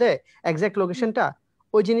ম্যাপের মধ্যে, এক্সাক্ট লোকেশনটা,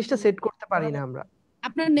 ওই জিনিসটা সেট করতে পারি না আমরা।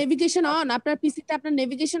 আপনার নেভিগেশন অন, আপনার পিসিতে আপনার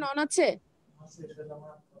নেভিগেশন অন আছে?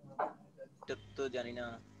 তো জানি না,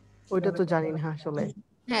 ওইটা তো জানি না আসলে।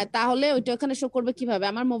 হ্যাঁ, তাহলে ওইটা ওখানে শো করবে কিভাবে?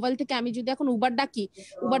 আমার মোবাইল থেকে আমি যদি এখন উবার ডাকি,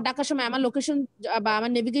 উবার ডাকার সময় আমার লোকেশন বা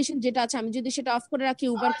আমার নেভিগেশন যেটা আছে আমি যদি সেটা অফ করে রাখি,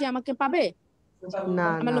 উবার কি আমাকে পাবে? না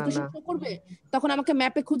আমার না লোকেশন না। শো করবে? তখন আমাকে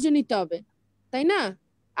ম্যাপে খুঁজে নিতে হবে, তাই না?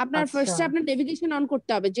 আপনার আচ্ছা ফার্স্টে আপনার নেভিগেশন অন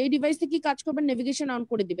করতে হবে। যেই ডিভাইস থেকে কাজ করবেন নেভিগেশন অন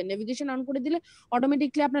করে দিবেন। নেভিগেশন অন করে দিলে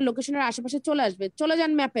অটোমেটিকলি আপনার লোকেশনের আশেপাশে চলে আসবে। চলে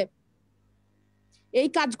যান ম্যাপে। এই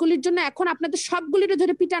কাজগুলির জন্য এখন আপনাদের সবগুলিকে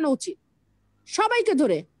ধরে পিটানো উচিত, সবাইকে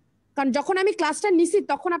ধরে। কারণ যখন আমি ক্লাসটা নিছি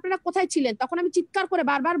তখন আপনারা কোথায় ছিলেন? তখন আমি চিৎকার করে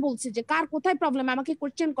বারবার বলছি যে কার কোথায় প্রবলেম আমাকে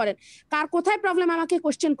কোশ্চেন করেন, কার কোথায় প্রবলেম আমাকে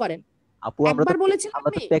কোশ্চেন করেন। আপু আমরা একবার তো বলেছিলাম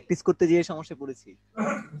আমরা তো আমি প্র্যাকটিস করতে গিয়ে সমস্যা পড়েছি।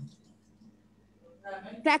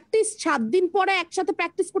 প্র্যাকটিস 7 দিন পরে একসাথে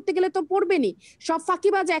প্র্যাকটিস করতে গেলে তো পড়বেনই। সব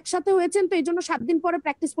ফাঁকিবাজ একসাথে হয়েছেন, তো এই জন্য 7 দিন পরে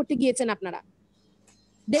প্র্যাকটিস করতে গিয়েছেন আপনারা।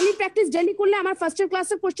 ডেইলি প্র্যাকটিস ডেইলি করলে আমার ফার্স্টের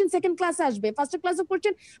ক্লাসের কোশ্চেন সেকেন্ড ক্লাসে আসবে, ফার্স্টের ক্লাসের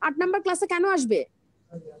কোশ্চেন 8 নাম্বার ক্লাসে কেন আসবে?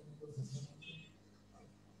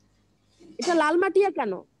 এটা লাল মাটিয়া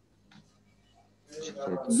কেন?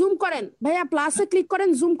 জুম করেন ভাইয়া, প্লাসে ক্লিক করেন,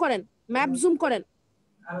 জুম করেন, ম্যাপ জুম করেন।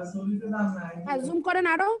 হ্যাঁ জুম করেন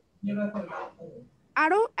আরো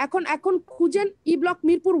আরো। এখন এখন খুঁজেন ই ব্লক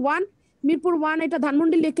মিরপুর 1। মিরপুর 1 এটা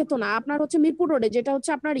ধানমন্ডি লেকে তো না, আপনার হচ্ছে মিরপুর রোডে, যেটা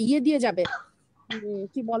হচ্ছে আপনার ইয়ে দিয়ে যাবে,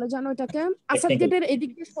 কি বলে জানো এটাকে, আসাদ গেটের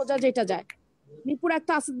এদিক দিয়ে সোজা যেটা যায়। মিরপুর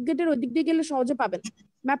একটা আসাদ গেটের ওই দিক দিয়ে গেলে সহজে পাবেন।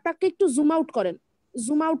 ম্যাপটাকে একটু জুম আউট করেন,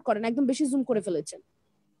 জুম আউট করেন, একদম বেশি জুম করে ফেলেছেন।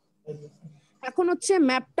 এখন হচ্ছে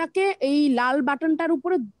ম্যাপটাকে এই লাল বাটনটার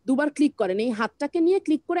উপরে দুবার ক্লিক করেন, এই হাতটাকে নিয়ে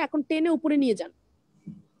ক্লিক করে এখন টেনে উপরে নিয়ে যান।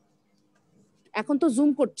 এখন তো জুম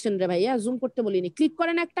করছেন রে ভাইয়া, জুম করতে বলিনি। ক্লিক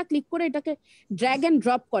করেন, একটা ক্লিক করে এটাকে ড্র্যাগ এন্ড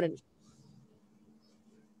ড্রপ করেন।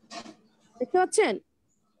 দেখতে পাচ্ছেন?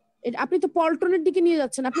 আপনি তো পল্টনের দিকে নিয়ে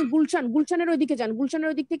যাচ্ছেন, আপনি গুলশানের ওই দিকে যান, গুলশানের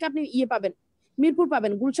ওই দিক থেকে আপনি ইয়ে পাবেন, মিরপুর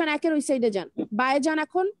পাবেন। গুলশান 1-এর ওই সাইডে যান, বায়ে যান,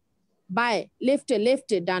 এখন বায়ে,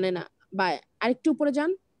 লেফটে ডানে না, বায়ে আরেকটু উপরে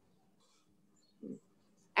যান।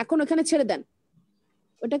 এখন ওখানে ছেড়ে দেন,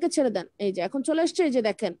 ওটাকে ছেড়ে দেন। এই যে এখন চলে এসছে, এই যে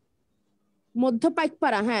দেখেন মধ্য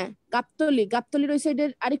পাইকপাড়া, হ্যাঁ গাবতলির ওই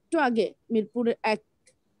সাইডের আরেকটু আগে মিরপুর 1।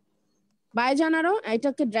 বায়ে যান আরো,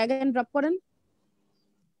 এটাকে ড্র্যাগ এন্ড ড্রপ করেন।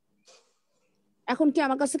 এখন কি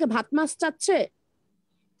আমার কাছ থেকে ভাত মাছ চাচ্ছে?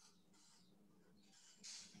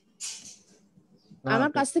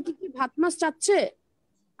 আমার কাছ থেকে কি ভাত মাছ চাচ্ছে?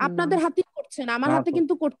 আপনাদের হাতেই করছেন, আমার হাতে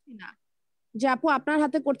কিন্তু করছি না। যে আপু আপনার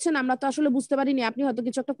হাতে করছেন, আমরা তো আসলে বুঝতে পারিনি, আপনি হয়তো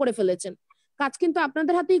কিছু একটা করে ফেলেছেন। কাজ কিন্তু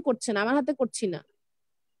আপনাদের হাতেই করছেন, আমার হাতে করছি না।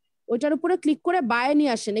 ওইটার উপরে ক্লিক করে বায়ে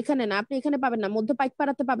নিয়ে আসেন। এখানে না, আপনি এখানে পাবেন না, মধ্য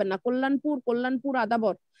পাইকপাড়াতে পাবেন না, কল্যাণপুর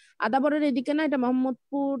আদাবরের এদিকে না, এটা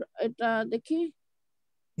মোহাম্মদপুর, এটা দেখি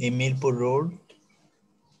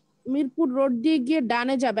মিরপুর রোড দিয়ে গিয়ে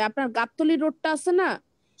ডানে যাবে। আপনার গাবতলী রোডটা আছে না,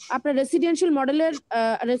 আপনার রেসিডেন্সিয়াল মডেলের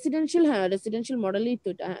রেসিডেন্সিয়াল মডেলই তো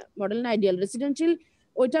এটা, হ্যাঁ মডেল না আইডিয়াল রেসিডেন্সিয়াল,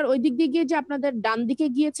 ওইটার ওই দিক দিয়ে গিয়ে যে আপনাদের ডান দিকে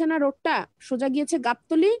গিয়েছে না রোডটা, সোজা গিয়েছে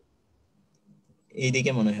গাবতলী।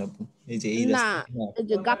 এইদিকে মনে হয় আপু, এই যে এই না, রাস্তা, এই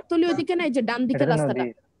যে গাবতলী ওইদিকে না, এই যে ডান দিকের রাস্তাটা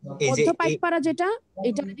এই যে মধ্য পাইকপাড়া যেটা,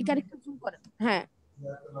 এইটার দিকে আরেকটু জুম করেন। হ্যাঁ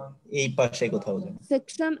এই পাশে কোথাও যেন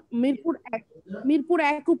সেকশন মিরপুর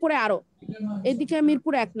 1 উপরে আরো, এদিকে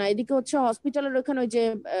মিরপুর 1 না, এদিকে হচ্ছে হসপিটালের ওখানে ওই যে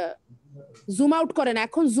জুম আউট করেন।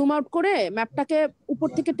 এখন জুম আউট করে ম্যাপটাকে উপর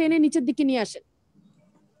থেকে টেনে নিচের দিকে নিয়ে আসেন।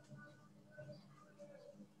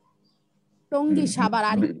 টঙ্গী সাভার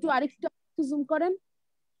আরেকটু জুম করেন।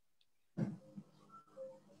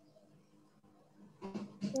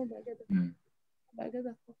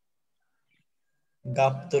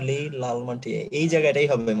 গাবতলী লালমাটি এই জায়গাটাই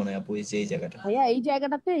হবে মনে হয় আপু, এই যে এই জায়গাটা। ভাইয়া এই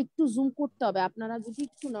জায়গাটাতে একটু জুম করতে হবে, আপনারা যদি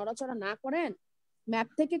একটু নড়াচড়া না করেন। ম্যাপ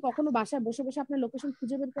থেকে কখনো বাসায় বসে বসে আপনার লোকেশন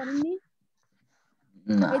খুঁজে বের করেননি?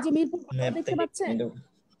 এই যে মিরপুর 12 দেখতে পাচ্ছেন,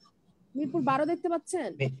 মিরপুর 12 দেখতে পাচ্ছেন,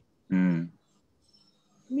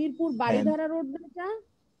 মিরপুর বাড়িধারা রোড যেটা,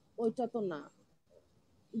 ওইটা তো না।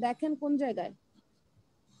 দেখেন কোন জায়গায়,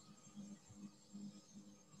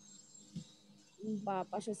 বা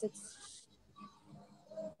পাশে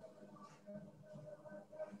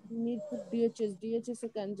মিরপুর ডিএচএস এ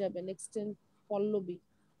কেন যাবেন? এক্সটেন্ড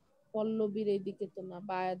পল্লবীর এইদিকে তো না,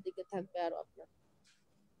 বায়ের দিকে থাকবে আরো,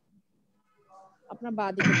 আপনার বা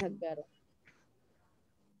দিকে থাকবে আরো।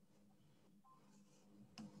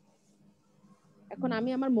 এখন আমি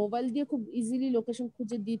আমার মোবাইল দিয়ে খুব ইজিলি লোকেশন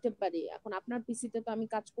খুঁজে দিতে পারি। এখন আপনার পিসিতে তো আমি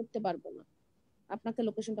কাজ করতে পারবো না, আপনাকে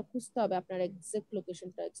লোকেশনটা খুঁজতে হবে, আপনার এক্সাক্ট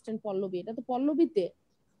লোকেশনটা। এক্সটেন্ড পল্লবী, এটা তো পল্লবীতে।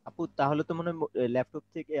 আপু তাহলে তো মনে হয় ল্যাপটপ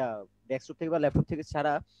থেকে ডেস্কটপ থেকে বা ল্যাপটপ থেকে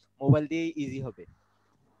ছাড়া মোবাইল দিয়ে ইজি হবে।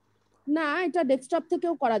 না, এটা ডেস্কটপ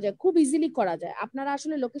থেকেও করা যায়, খুব ইজিলি করা যায়। আপনারা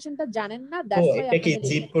আসলে লোকেশনটা জানেন না, ও দ্যাটস ওয়াই এটা কি আপনাদের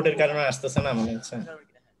জিপ কোডের কারণে আসতেছে না মনে হচ্ছে?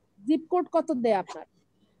 জিপ কোড কত দেয় আপনার?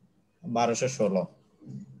 1216।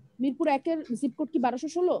 মিরপুর 1-এর জিপ কোড কি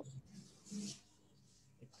 1216?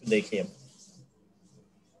 দেখি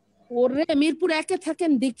ওরে মিরপুর 1-এ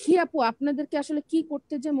থাকেন, দেখি আপু আপনাদেরকে আসলে কি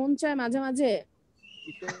করতে যে মন চায় মাঝে মাঝে।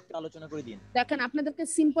 একটু আলোচনা করে দিন। দেখেন আপনাদেরকে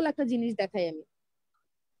সিম্পল একটা জিনিস দেখাই আমি।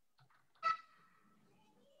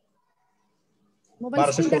 মোবাইল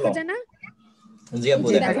স্ক্রিন দেখা যায় না? জি আপু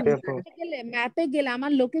দেখেন ম্যাপে গেলে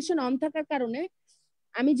আমার লোকেশন অন থাকার কারণে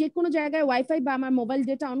আমি যে কোনো জায়গায় ওয়াইফাই বা আমার মোবাইল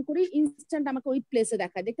ডেটা অন করি, ইনস্ট্যান্ট আমাকে ওই প্লেসে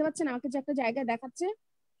দেখায়। দেখতে পাচ্ছেন আমাকে যে একটা জায়গায় দেখাচ্ছে?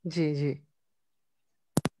 জি জি।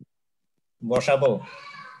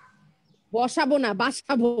 বসাবো না,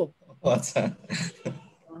 বাসাবো। আচ্ছা।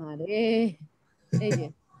 আরে এই যে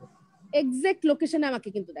এক্সাক্ট লোকেশনে আমাকে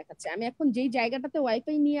কিন্তু দেখাচ্ছে। আমি এখন যেই জায়গাটাতে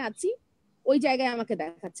ওয়াইফাই নিয়ে আছি ওই জায়গায় আমাকে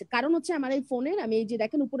দেখাচ্ছে। কারণ হচ্ছে আমার এই ফোনের, আমি এই যে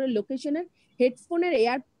দেখেন উপরের লোকেশনের হেডফোনের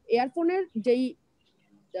ইয়ারফোনের যেই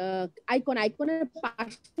আইকনের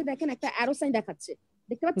পাশে দেখেন একটা অ্যারো সাইন দেখাচ্ছে,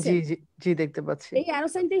 দেখতে পাচ্ছেন? জি জি জি দেখতে পাচ্ছি। এই অ্যারো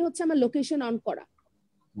সাইনটাই হচ্ছে আমার লোকেশন অন করা।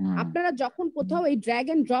 আপনারা যখন কোথাও এই ড্র্যাগ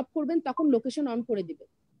এন্ড ড্রপ করবেন তখন লোকেশন অন করে দিবেন।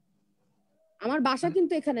 আমার বাসা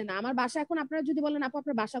কিন্তু এখানে না, আমার বাসা এখন আপনারা যদি বলেন আপু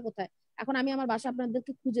আপনার বাসা কোথায়, এখন আমি আমার বাসা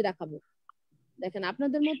আপনাদেরকে খুঁজে দেখাবো। দেখেন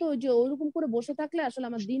আপনাদের মতো ওই যে ওইরকম করে বসে থাকলে আসলে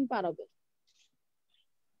আমার দিন পার হবে।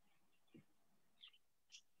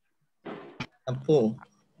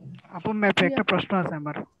 আপু ম্যাপে একটা প্রশ্ন আছে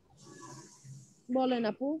আমার। বলেন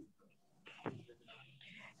আপু।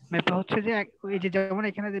 ম্যাপে হচ্ছে যে এই যে যেমন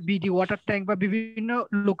এখানে যে বিডি ওয়াটার ট্যাঙ্ক বা বিভিন্ন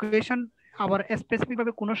লোকেশন, আবার স্পেসিফিক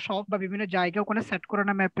ভাবে কোন শপ বা বিভিন্ন জায়গা ওখানে সেট করে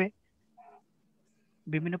না ম্যাপে,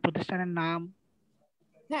 বিভিন্ন প্রতিষ্ঠানের নাম।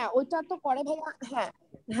 হ্যাঁ ওইটা তো করে ভাইয়া। হ্যাঁ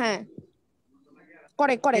হ্যাঁ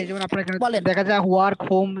করে করে। এই যেমন আপনার এখানে বলেন। দেখা যায় ওয়ার্ক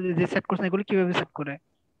হোম যে সেট করছেন, এগুলো কিভাবে সেট করে?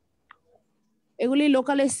 এগুলি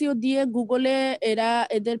লোকাল এসইও দিয়ে গুগলে এরা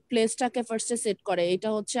এদের প্লেসটাকে ফার্স্টে সেট করে। এটা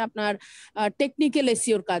হচ্ছে আপনার টেকনিক্যাল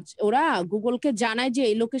এসইওর কাজ। ওরা গুগলকে জানায় যে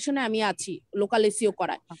এই লোকেশনে আমি আছি, লোকাল এসইও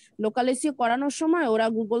করায়। লোকাল এসইও করানোর সময় ওরা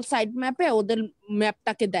গুগল সাইট ম্যাপে ওদের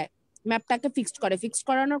ম্যাপটাকে দেয়, ম্যাপটাকে ফিক্সড করে। ফিক্সড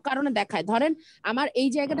করানোর কারণে দেখায়, ধরেন আমার এই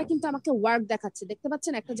জায়গাটা কিন্তু আমাকে ওয়ার্ক দেখাচ্ছে, দেখতে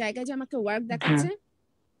পাচ্ছেন একটা জায়গায় যে আমাকে ওয়ার্ক দেখাচ্ছে,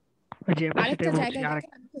 আরেকটা জায়গায়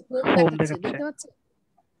দেখেন আমাকে হোম দেখাচ্ছে, দেখতে পাচ্ছেন?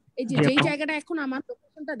 এই যে যেই জায়গাটা এখন আমার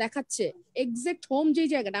লোকেশনটা দেখাচ্ছে এক্সাক্ট হোম যেই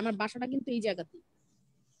জায়গাটা, আমার বাসাটা কিন্তু এই জায়গাতে,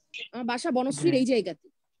 আমার বাসা বনশ্রীর এই জায়গাতে।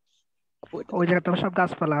 ওই জায়গাতে সব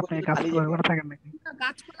গাছপালা, আপনি গাছপালা থাকেন নাকি?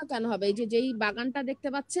 গাছপালা কেন হবে? এই যে যেই বাগানটা দেখতে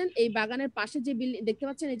পাচ্ছেন, এই বাগানের পাশে যে দেখতে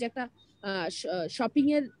পাচ্ছেন এই যে একটা শপিং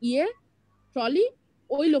এর ট্রলি,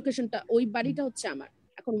 ওই লোকেশনটা ওই বাড়িটা হচ্ছে আমার।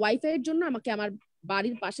 এখন ওয়াইফাই এর জন্য আমাকে আমার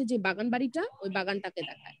বাড়ির পাশে যে বাগান বাড়িটা ওই বাগানটাকে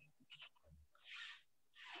দেখায়।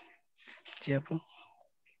 জি আপু।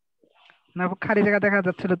 না খালি জায়গা দেখা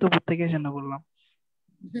যাচ্ছিল তো উপর থেকে এসে বললাম।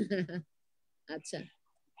 আচ্ছা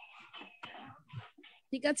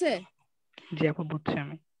ঠিক আছে। জি আপু বুঝছি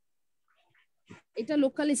আমি। এটা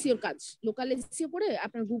লোকাল এসইওর কাজ। লোকাল এসইও করে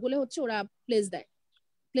আপনার গুগলে হচ্ছে ওরা প্লেস দেয়,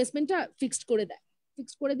 প্লেসমেন্টটা ফিক্সড করে দেয়।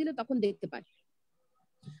 ফিক্সড করে দিলে তখন দেখতে পায়।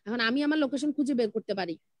 এখন আমি আমার লোকেশন খুঁজে বের করতে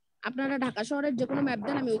পারি। আপনারা ঢাকা শহরের যে কোনো ম্যাপ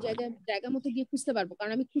দেন, আমি ওই জায়গা মতো গিয়ে খুঁজতে পারবো,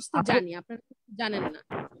 কারণ আমি খুঁজতে জানি, আপনারা জানেন না।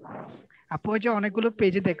 আপু ওই যে অনেকগুলো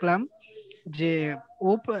পেজে দেখলাম যে ও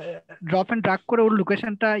ড্রপ এন্ড ড্রাগ করে ওর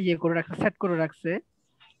লোকেশনটা করে রাখছে, সেট করে রাখছে,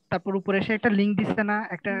 তারপর উপরে এসে একটা লিংক দিছে না,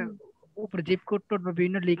 একটা উপরে জিপ কোড টোড বা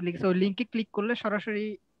বিভিন্ন লিংক লিখছে, ওই লিংকে ক্লিক করলে সরাসরি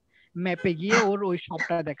ম্যাপে গিয়ে ওর ওই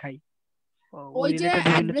শপটা দেখাই। ওই যে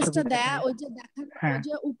অ্যাড্রেসটা দেয়, ওই যে দেখার ওই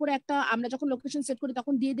যে উপরে একটা আমরা যখন লোকেশন সেট করি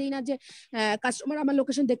তখন দিয়ে দেই না যে কাস্টমার আমার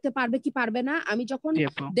লোকেশন দেখতে পারবে কি পারবে না। আমি যখন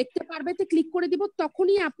দেখতে পারবে তে ক্লিক করে দিব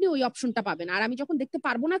তখনই আপনি ওই অপশনটা পাবেন। আর আমি যখন দেখতে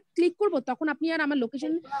পারবো না ক্লিক করব তখন আপনি আর আমার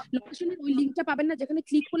লোকেশনের ওই লিংকটা পাবেন না, যেখানে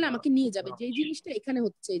ক্লিক করলে আমাকে নিয়ে যাবে। যেই জিনিসটা এখানে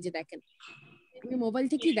হচ্ছে, এই যে দেখেন আমি মোবাইল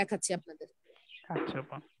থেকেই দেখাচ্ছি আপনাদের। আচ্ছা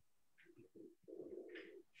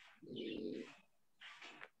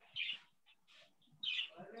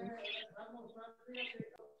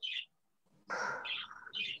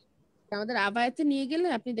আমাদের আবায়াতে নিয়ে গেলে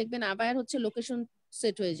আপনি দেখবেন আবায়ার হচ্ছে লোকেশন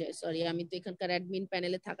সেট হয়ে যায়। সরি, আমি তো এখানকার অ্যাডমিন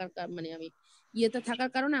প্যানেলে থাকার মানে আমি ইয়েতে থাকার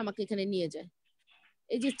কারণে আমাকে এখানে নিয়ে যায়।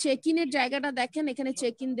 এই যে চেক ইনের জায়গাটা দেখেন, এখানে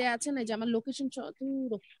চেক ইন দেয়া আছে না, যে আমার লোকেশন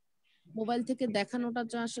মোবাইল থেকে দেখানোটা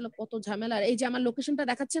যা আসলে কত ঝামেলা। এই যে আমার লোকেশনটা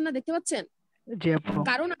দেখাচ্ছেন না, দেখতে পাচ্ছেন?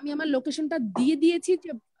 কারণ আমি আমার লোকেশনটা দিয়ে দিয়েছি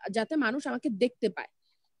যাতে মানুষ আমাকে দেখতে পায়,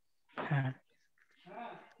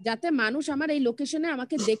 যাতে মানুষ আমার এই লোকেশনে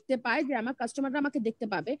আমাকে দেখতে পায়, যে আমার কাস্টমাররা আমাকে দেখতে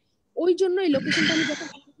পাবে। ওই জন্য এই লোকেশনটা আমি যখন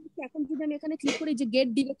এখন যদি আমি এখানে ক্লিক করি যে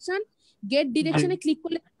গেট ডিরেকশনে ক্লিক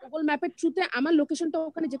করলে গুগল ম্যাপের থ্রুতে আমার লোকেশনটা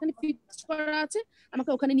ওখানে যেখানে ফিক্স করা আছে আমাকে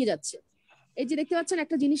ওখানে নিয়ে যাচ্ছে। এই যে দেখতে পাচ্ছেন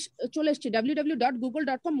একটা জিনিস চলে এসেছে,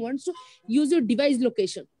 www.google.com wants to use your device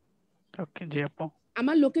location. ওকে জি আপু।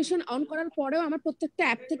 আমার লোকেশন অন করার পরেও আমার প্রত্যেকটা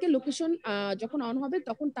অ্যাপ থেকে লোকেশন যখন অন হবে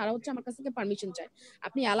তখন তারা হচ্ছে আমার কাছ থেকে পারমিশন চায়।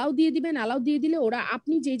 আপনি অ্যালাউ দিয়ে দিবেন, অ্যালাউ দিয়ে দিলে ওরা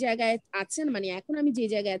আপনি যে জায়গায় আছেন, মানে এখন আমি যে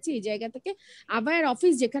জায়গায় আছি এই জায়গা থেকে আবার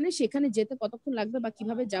অফিস যেখানে সেখানে যেতে কতক্ষণ লাগবে বা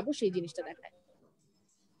কিভাবে যাব সেই জিনিসটা দেখায়।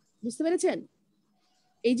 বুঝতে পেরেছেন?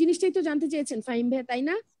 এই জিনিসটাই তো জানতে চেয়েছেন ফাহিম ভাই, তাই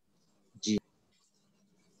না? জি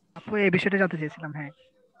আপু এই বিষয়টা জানতে চেয়েছিলাম। হ্যাঁ,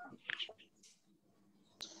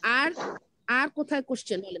 আর আর কোথায়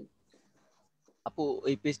কোশ্চেন বলেন? আপু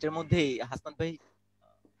ওই পেজটার মধ্যে হাসনাত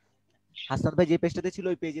ভাই যে পেজটাতে ছিল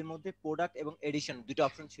ওই পেজের মধ্যে প্রোডাক্ট এবং এডিশন দুটো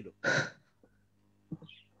অপশন ছিল।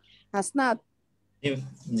 হাসনাত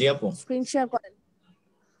জি আপু, স্ক্রিন শেয়ার করেন।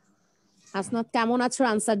 হাসনাত কেমন আছো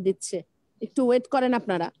আনসার দিচ্ছে, একটু ওয়েট করেন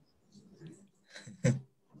আপনারা।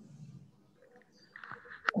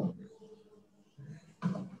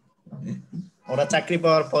 ওরা চাকরি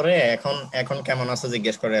পাওয়ার পরে এখন এখন কেমন আছো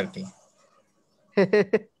জিজ্ঞেস করে আর কি।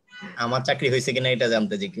 আমার চাকরি হয়েছে কিনা এটা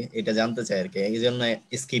জানতে চাই আর কি, এই জন্য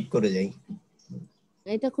স্কিপ করে যাই।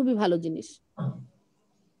 এটা খুবই ভালো জিনিস।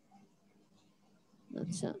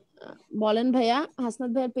 আচ্ছা বলেন ভাইয়া,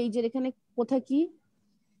 হাসনাত ভাইয়ের পেজের এখানে কোথায় কি?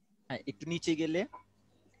 হ্যাঁ একটু নিচে গেলে,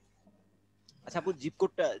 আচ্ছা আপু জিপ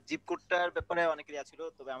কোডটার ব্যাপারে অনেকের ইয়া ছিল,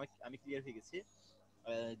 তবে আমি ক্লিয়ার হয়ে গেছি।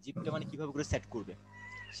 জিপটা মানে কিভাবে করে সেট করবে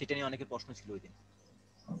সেটা নিয়ে অনেকের প্রশ্ন ছিল ওই দিন।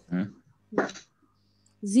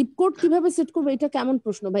 জিপ কোড কিভাবে সেট করবে এটা কেমন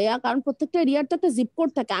প্রশ্ন ভাইয়া? কারণ প্রত্যেকটা এরিয়ার তো একটা জিপ কোড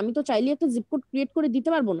থাকে, আমি তো চাইলে একটা জিপ কোড ক্রিয়েট করে দিতে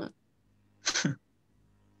পারবো না।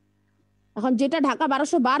 এখন যেটা ঢাকা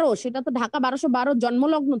 1212 সেটা তো ঢাকা 1212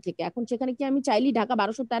 জন্মলগ্ন থেকে, এখন সেখানে কি আমি চাইলেই ঢাকা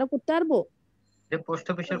 1213 করতে পারবো? পোস্ট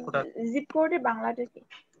অফিসের কোড জিপ কোডের বাংলাটা কি?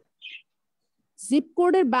 জিপ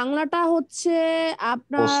কোডের বাংলাটা হচ্ছে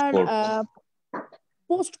আপনার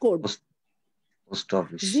post code. Post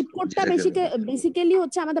office zip কোডটা বেসিক্যালি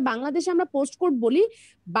হচ্ছে আমাদের বাংলাদেশে আমরা পোস্ট কোড বলি,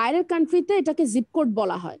 বাইরের কান্ট্রিতে এটাকে জিপ কোড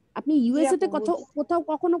বলা হয়। আপনি ইউএসএ তে কোথাও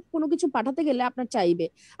কখনো কোনো কিছু পাঠাতে গেলে আপনার চাইবে,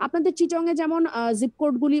 আপনাদের চিটং এ যেমন জিপ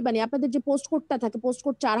কোড গুলি মানে আপনাদের যে পোস্ট কোডটা থাকে, পোস্ট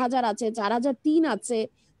কোড 4000 আছে, 4003 আছে,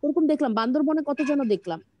 ওরকম দেখলাম। বান্দরবনে কত জন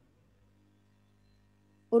দেখলাম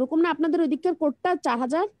ওরকম না? আপনাদের ওই দিককার কোডটা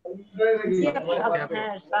 4000?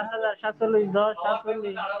 হ্যাঁ 4047 10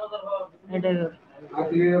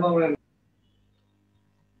 47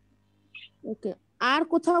 ওকে, আর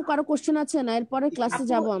কোথাও কারো কোশ্চেন আছে না? এরপরে ক্লাসে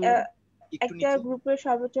যাব আমরা। একটা গ্রুপের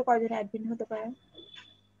সর্বোচ্চ কয়জন অ্যাডমিন হতে পারে?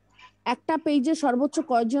 একটা পেজে সর্বোচ্চ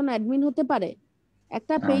কয়জন অ্যাডমিন হতে পারে?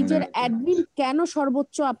 একটা পেজের অ্যাডমিন কেন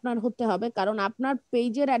সর্বোচ্চ আপনার হতে হবে? কারণ আপনার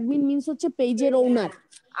পেজের অ্যাডমিন মিন্স হচ্ছে পেজের ওনার।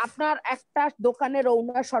 আপনার একটা দোকানের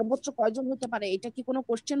ওনার সর্বোচ্চ কয়জন হতে পারে? এটা কি কোনো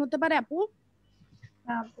কোশ্চেন হতে পারে আপু?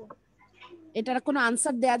 না আপু, এটার কোনো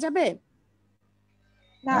আনসার দেয়া যাবে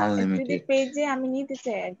না? যদি পেজে আমি নিতে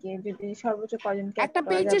চাই আর কি, যদি সর্বোচ্চ কয়জন একটা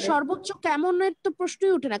পেজে সর্বোচ্চ কেমনের তো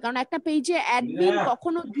প্রশ্নই ওঠে না, কারণ একটা পেজে অ্যাডমিন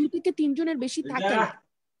কখনো 2 থেকে 3 জনের বেশি থাকে না।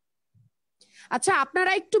 আচ্ছা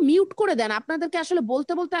আপনারা একটু মিউট করে দেন, আপনাদেরকে আসলে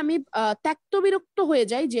বলতে বলতে আমি ত্যক্ত বিরক্ত হয়ে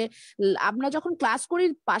যাই যে আমরা যখন ক্লাস করি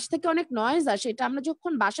পাশ থেকে অনেক নয়েজ আসে, এটা আমরা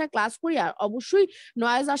যখন বাসায় ক্লাস করি আর অবশ্যই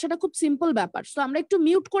নয়েজ আসাটা খুব সিম্পল ব্যাপার। তো আমরা একটু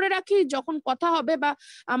মিউট করে রাখি, যখন কথা হবে বা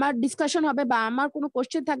আমার ডিসকাশন হবে বা আমার কোনো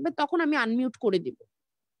কোশ্চেন থাকবে তখন আমি আনমিউট করে দিব।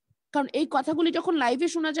 কারণ এই কথাগুলি যখন লাইভে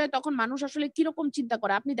শোনা যায় তখন মানুষ আসলে কিরকম চিন্তা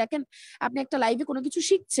করে। আপনি দেখেন আপনি একটা লাইভে কোনো কিছু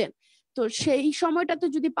শিখছেন, তো সেই সময়টাতে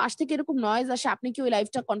যদি পাশ থেকে এরকম নয়েজ আসে, আপনি কি ওই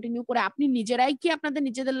লাইভটা কন্টিনিউ করে আপনি নিজেরাই কি আপনাদের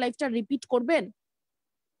নিজেদের লাইভটা রিপিট করবেন?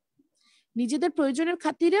 নিজেদের প্রয়োজনের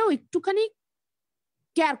খাতিরেও একটুখানি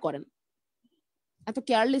কেয়ার করেন, এত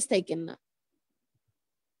কেয়ারলেস থাকেন না।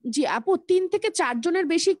 জি আপু, 3 থেকে 4 জনের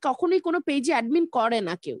বেশি কখনোই কোনো পেজে অ্যাডমিন করে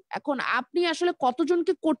না কেউ। এখন আপনি আসলে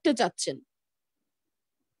কতজনকে করতে চাচ্ছেন?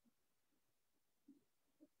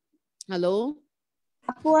 হ্যালো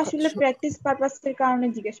আপু, আসলে প্র্যাকটিস পারপাসের কারণে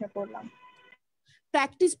জিজ্ঞাসা করলাম।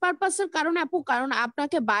 প্র্যাকটিস পারপাসের কারণে আপু, কারণ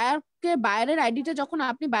আপনাকে বায়ারের আইডিটা যখন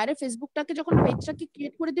আপনি বায়ারের ফেসবুকটাকে যখন পেজটাকে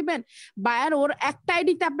ক্রিয়েট করে দিবেন, বায়ার ওর একটা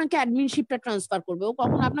আইডিতে আপনাকে অ্যাডমিনশিপটা ট্রান্সফার করবে, ও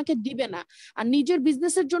কখনো আপনাকে দিবে না। আর নিজের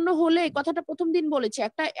বিজনেসের জন্য হলে এই কথাটা প্রথম দিন বলেছি,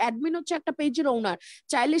 একটা অ্যাডমিন হচ্ছে একটা পেজের ওনার।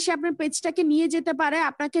 চাইলে সে আপনার পেজটাকে নিয়ে যেতে পারে,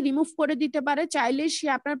 আপনাকে রিমুভ করে দিতে পারে, চাইলে সে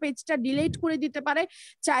আপনার পেজটা ডিলিট করে দিতে পারে,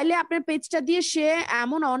 চাইলে আপনার পেজটা দিয়ে সে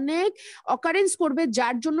এমন অনেক অকারেন্স করবে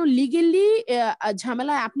যার জন্য লিগেলি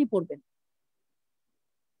ঝামেলায় আপনি পড়বেন।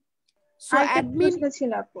 সো অ্যাডমিন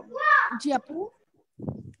ছিল আপু। জি আপু,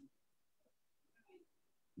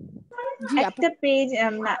 একটা পেজ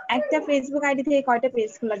না, একটা ফেসবুক আইডি থেকে কয়টা পেজ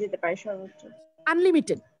খোলা যেতে পারে সর্বোচ্চ?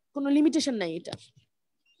 আনলিমিটেড, কোনো লিমিটেশন নাই এটা।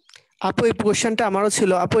 আপু এই কোশ্চেনটা আমারও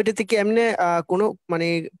ছিল আপু, এটাতে কি এমনি কোনো মানে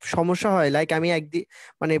সমস্যা হয়? লাইক আমি একদিন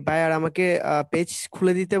মানে বায়ার আমাকে পেজ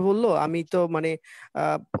খুলে দিতে বললো, আমি তো মানে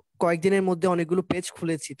আহ, কয়েকদিনের মধ্যে অনেকগুলো পেজ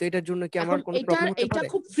খুলেছি, তো এটার জন্য কি আমার এখন কোনো এটা প্রবলেম হতে এটা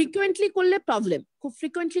পারে? খুব ফ্রিকোয়েন্টলি করলে প্রবলেম, খুব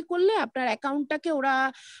ফ্রিকোয়েন্টলি করলে আপনার অ্যাকাউন্টটাকে ওরা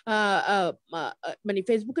আহ, আহ, আহ, মানে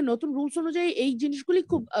ফেসবুকের নতুন রুলস অনুযায়ী এই জিনিসগুলি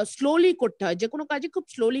খুব স্লোলি করতে হয়, যে কোনো কাজে খুব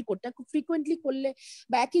স্লোলি করতে হয়। খুব ফ্রিকোয়েন্টলি করলে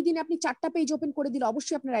বা একই দিনে আপনি 4টা পেজ ওপেন করে দিলে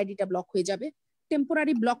অবশ্যই আপনার আইডিটা ব্লক হয়ে যাবে,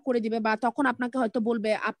 টেম্পোরারি ব্লক করে দিবে, বা তখন আপনাকে হয়তো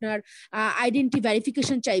বলবে আপনার আইডেন্টি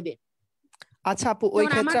ভেরিফিকেশন চাইবে। আচ্ছা আপু, ওই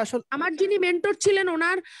যেমন ক্ষেত্রে আমার আসলে আমার যিনি মেন্টর ছিলেন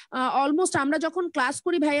ওনার অলমোস্ট, আমরা যখন ক্লাস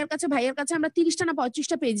করি ভাইয়ার কাছে আমরা 30টা না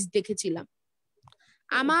 35টা পেজ দেখেছিলাম।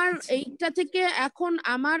 আমার এইটা থেকে এখন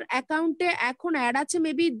আমার অ্যাকাউন্টে এখন অ্যাড আছে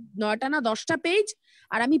মেবি 9টা না 10টা পেজ,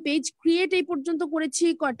 আর আমি পেজ ক্রিয়েট এই পর্যন্ত করেছি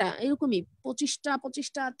কটা, এরকমই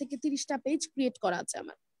 25টা থেকে 30টা পেজ ক্রিয়েট করা আছে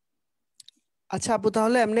আমার। আচ্ছা আপু,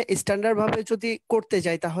 তাহলে এমনি স্ট্যান্ডার্ড ভাবে যদি করতে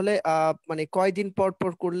যাই তাহলে মানে কয়দিন পর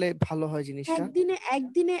পর করলে ভালো হয় জিনিসটা?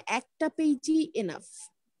 একদিনে একটা পেজই এনাফ।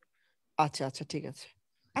 আচ্ছা আচ্ছা, ঠিক আছে।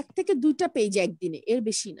 1 থেকে 2টা পেজ একদিনে, এর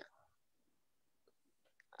বেশি না।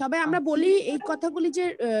 তবে আমরা বলি এই কথাগুলি যে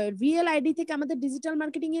রিয়েল আইডি থেকে আমাদের ডিজিটাল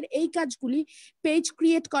মার্কেটিং এর এই কাজগুলি, পেজ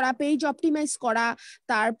ক্রিয়েট করা, পেজ অপটিমাইজ করা,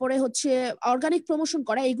 তারপরে হচ্ছে অর্গানিক প্রমোশন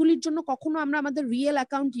করা, এগুলির জন্য কখনো আমরা আমাদের রিয়েল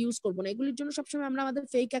অ্যাকাউন্ট ইউজ করব না, এগুলির জন্য সবসময় আমরা আমাদের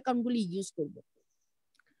ফেক অ্যাকাউন্টগুলি ইউজ করব।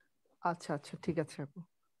 আচ্ছা আচ্ছা, ঠিক আছে আপু।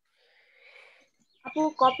 আপু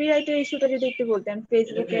কপিরাইটের ইস্যুটা যদি একটু বলতেন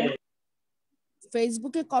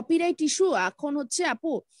ফেসবুকে কপিরাইট ইস্যু এখন হচ্ছে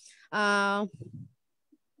আপু,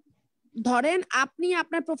 ধরেন আপনি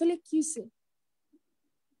আপনার প্রোফাইলে কিছে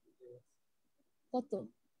কত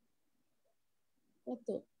কত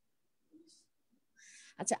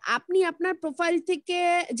আচ্ছা, আপনি আপনার প্রোফাইল থেকে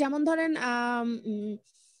যেমন ধরেন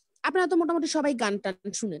আপনারা তো মোটামুটি সবাই গান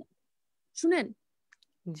টান শুনেন?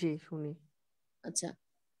 জি শুনি। আচ্ছা,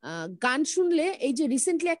 গান শুনলে এই যে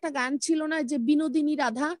রিসেন্টলি একটা গান ছিল না যে বিনোদিনী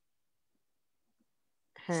রাধা,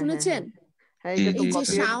 শুনেছেন? এই যে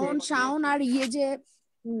শাওন আর ইয়ে যে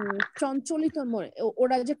চঞ্চলিত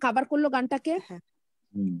ওরা যে কভার করলো গানটাকে,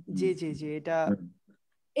 জি জি জি, এটা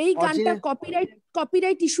এই গানটা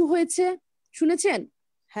কপিরাইট ইস্যু হয়েছে, শুনেছেন?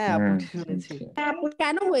 হ্যাঁ আপু শুনেছি।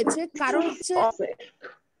 কেন হয়েছে? কারণ হচ্ছে,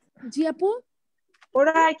 জি আপু,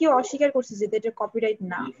 ওরা আর কি অস্বীকার করছে যে এটা কপিরাইট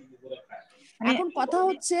না। এখন কথা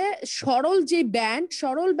হচ্ছে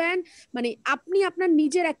সরল ব্যান্ড মানে আপনি আপনার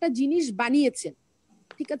নিজের একটা জিনিস বানিয়েছেন,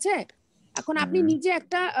 ঠিক আছে? এখন আপনি নিজে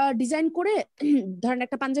একটা ডিজাইন করে ধরেন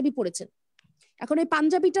একটা পাঞ্জাবি পরেছেন, এখন এই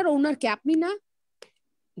পাঞ্জাবিটার ওনার কে? আপনি না?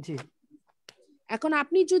 জি। এখন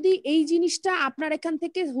আপনি যদি এই জিনিসটা আপনার এখান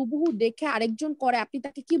থেকে হুবহু দেখে আরেকজন করে, আপনি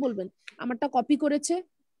তাকে কি বলবেন? আমারটা কপি করেছে,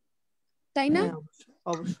 তাই না?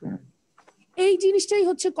 অবশ্যই। এই জিনিসটাই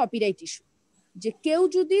হচ্ছে কপিরাইট ইস্যু, যে কেউ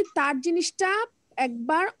যদি তার জিনিসটা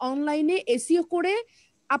একবার অনলাইনে এসইও করে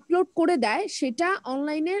আপলোড করে দেয়, সেটা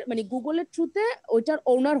অনলাইনে মানে গুগলের থ্রুতে ওইটার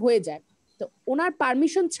ওনার হয়ে যায়। তো ওনার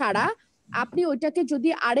পারমিশন ছাড়া আপনি ওইটাকে যদি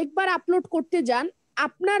আরেকবার আপলোড করতে যান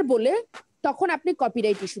আপনার বলে, তখন আপনি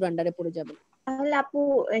কপিরাইট ইস্যুর আন্ডারে পড়ে যাবেন। তাহলে আপু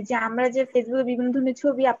যে আমরা যে ফেসবুকে বিভিন্ন ধরনের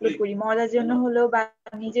ছবি আপলোড করি মজার জন্য হলো বা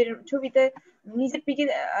নিজের ছবিতে নিজের পিকে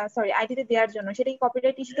আইডিতে দেওয়ার জন্য, সেটা কি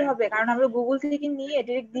কপিরাইট ইস্যু হবে? কারণ আমরা গুগল থেকে নিয়ে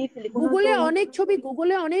ডিরেক্ট দিয়ে ফেলি। গুগলে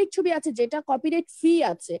অনেক ছবি আছে যেটা কপিরাইট ফ্রি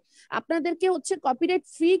আছে, আপনাদেরকে হচ্ছে কপিরাইট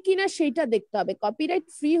ফ্রি কিনা সেইটা দেখতে হবে। কপিরাইট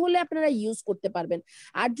ফ্রি হলে আপনারা ইউজ করতে পারবেন,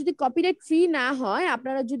 আর যদি কপিরাইট ফ্রি না হয়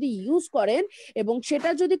আপনারা যদি ইউজ করেন এবং সেটা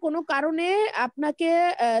যদি কোনো কারণে আপনাকে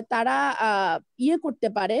তারা ইয়ে করতে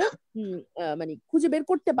পারে, মানে খুঁজে বের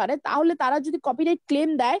করতে পারে, তাহলে তারা যদি কপিরাইট ক্লেম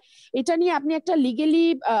দেয়, এটা নিয়ে আপনি একটা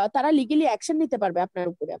তারা লিগেলি অ্যাকশন নিতে পারবে আপনার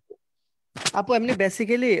উপরে। আপু এমনি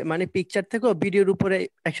বেসিক্যালি মানে পিকচার থেকেও ভিডিওর উপরে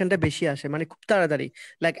অ্যাকশনটা বেশি আসে, মানে খুব তাড়াতাড়ি,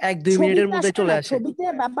 লাইক 1-2 মিনিটের মধ্যে চলে আসে। ছবিতে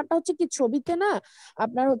ব্যাপারটা হচ্ছে কি, ছবিতে না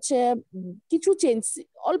আপনার হচ্ছে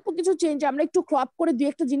অল্প কিছু চেঞ্জ আমরা একটু ক্রপ করে দুই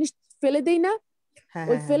একটা জিনিস ফেলে দেই না,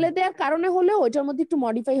 ওই ফেলে দেওয়ার কারণে হলেও ওইটার মধ্যে একটু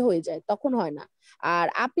মডিফাই হয়ে যায়, তখন হয় না। আর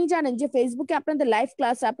আপনি জানেন যে ফেসবুকে আপনাদের লাইভ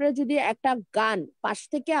ক্লাস, আপনারা যদি একটা গান পাশ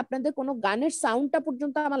থেকে আপনাদের কোনো গানের সাউন্ডটা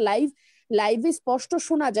পর্যন্ত আমার লাইভে স্পষ্ট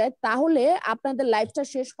শোনা যায়, তাহলে আপনাদের লাইভটা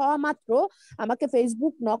শেষ হওয়া মাত্র আমাকে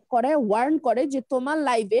ফেসবুক নক করে ওয়ার্ন করে যে তোমার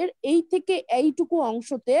লাইভের এই থেকে এইটুকু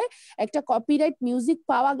অংশতে একটা কপিরাইট মিউজিক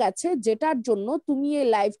পাওয়া গেছে, যেটার জন্য তুমি এই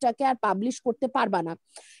লাইভটাকে আর পাবলিশ করতে পারবা না।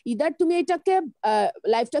 ইদার তুমি এটাকে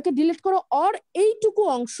লাইভটাকে ডিলিট করো, অর এইটুকু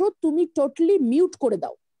অংশ তুমি টোটালি মিউট করে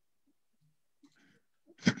দাও।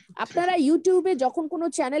 আপনারা ইউটিউবে যখন কোনো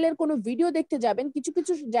চ্যানেলের কোনো ভিডিও দেখতে যাবেন, কিছু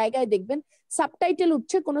কিছু জায়গায় দেখবেন সাবটাইটেল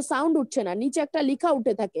উঠছে, কোনো সাউন্ড উঠছে না, নিচে একটা লেখা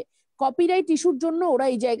উঠে থাকে। কপিরাইট ইস্যুর জন্য ওরা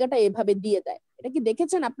এই জায়গাটা এভাবে দিয়ে দেয়। এটা কি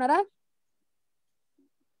দেখেছেন আপনারা?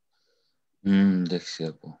 দেখছি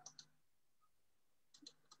আপু।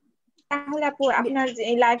 তাহলে আপু আপনার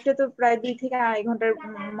এই লাইভটা তো প্রায় 2 থেকে 2.5 ঘন্টার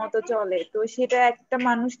মতো চলে, তো সেটা একটা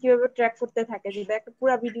মানুষ কিভাবে ট্র্যাক করতে থাকে? যদি একটা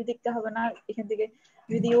পুরো ভিডিও দেখতে হবে না এখান থেকে,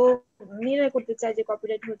 যদি ও নির্ণয় করতে চায় যে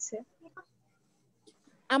কপিরাইট হচ্ছে?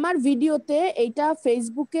 আমার ভিডিওতে এইটা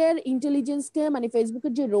ফেসবুকের ইন্টেলিজেন্সকে, মানে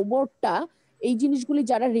ফেসবুকের যে রোবটটা এই জিনিসগুলি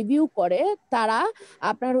যারা রিভিউ করে, তারা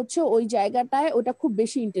আপনার হচ্ছে ওই জায়গাটায় ওটা খুব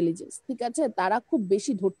বেশি ইন্টেলিজেন্স, ঠিক আছে, তারা খুব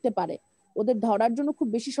বেশি ধরতে পারে, ওদের ধরার জন্য খুব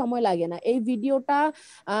বেশি সময় লাগে না। এই ভিডিওটা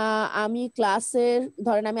আমি ক্লাসের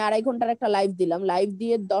ধরেন আমি 2.5 ঘন্টার একটা লাইভ দিলাম, লাইভ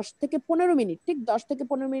দিয়ে 10 থেকে 15 মিনিট, ঠিক 10 থেকে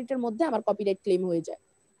 15 মিনিটের মধ্যে আমার কপিরাইট ক্লেম হয়ে যায়,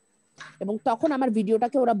 এবং তখন আমার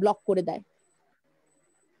ভিডিওটাকে ওরা ব্লক করে দেয়।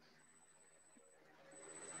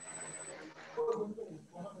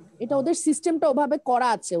 এটা ওদের সিস্টেমটা ওভাবে করা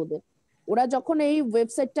আছে ওদের। ওরা যখন এই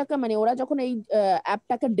ওয়েবসাইটটাকে, মানে ওরা যখন এই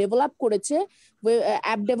অ্যাপটাকে ডেভেলপ করেছে,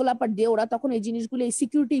 অ্যাপ ডেভেলপার দিয়ে, ওরা তখন এই জিনিসগুলি, এই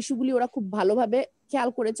সিকিউরিটি ইস্যুগুলি ওরা খুব ভালোভাবে খেয়াল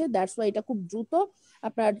করেছে। দ্যাটস ওয়াই এটা খুব দ্রুত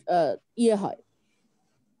আপনার ইয়ে হয়।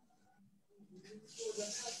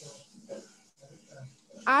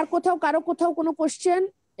 আর কারো কোথাও কোনো কোশ্চেন?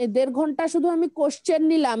 1.5 ঘন্টা শুধু আমি কোশ্চেন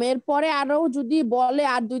নিলাম, এরপরে আরো যদি বলে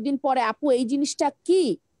আর 2 দিন পরে আপু এই জিনিসটা কি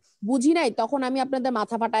বুঝি নাই, তখন আমি আপনাদের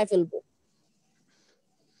মাথা ফাটায় ফেলবো।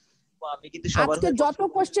 আমি কিন্তু সবার আজকে যত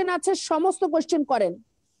কোশ্চেন আছে সমস্ত কোশ্চেন করেন।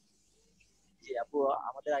 জি আপু,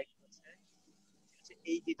 আমাদের আরেকটা আছে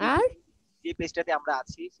এই যে পেজটাতে আমরা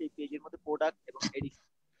আছি, সেই পেজের মধ্যে প্রোডাক্ট এবং এডিশন,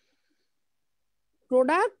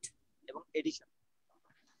 প্রোডাক্ট এবং এডিশন।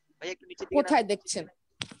 ভাই একটু নিচে দিকে কোথায় দেখছেন?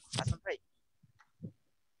 হাসান ভাই,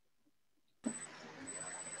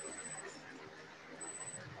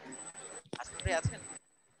 হাসান ভাই আছেন?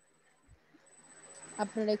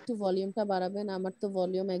 আপনারা একটু ভলিউমটা বাড়াবেন, আমার তো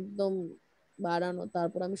ভলিউম একদম বাড়ানো,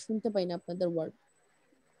 তারপর আমি শুনতে পাই না আপনাদের ওয়ার্ড।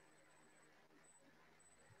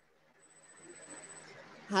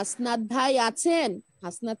 হাসনাত ভাই আছেন?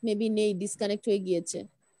 হাসনাত মেবি নেই, ডিসকানেক্ট হয়ে গিয়েছে।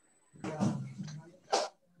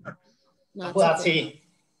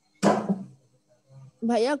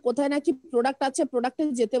 ভাইয়া কোথায় নাকি প্রোডাক্ট আছে, প্রোডাক্টে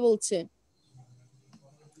যেতে বলছে।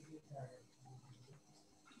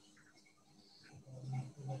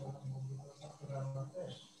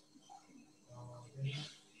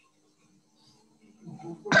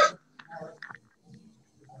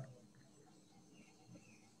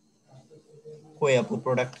 কই আপু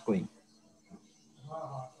প্রোডাক্ট কই?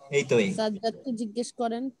 এই তো এই সাজ্জাদকে জিজ্ঞেস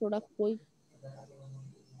করেন প্রোডাক্ট কই।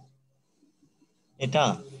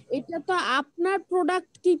 এটা তো আপনার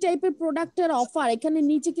প্রোডাক্ট, কি টাইপের প্রোডাক্টের অফার এখানে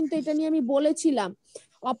নিচে কিন্তু এটা নিয়ে আমি বলেছিলাম।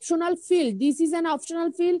 Optional field, this is an optional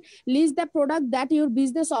field, list the product that your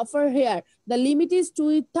business offer hair, the limit is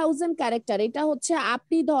 2000 character. এটা হচ্ছে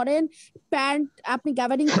আপনি ধরেন প্যান্ট, আপনি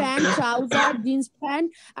গ্যাভারিং প্যান্ট, ট্রাউজার, জিন্স প্যান্ট,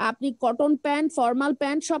 আপনি কটন প্যান্ট, ফর্মাল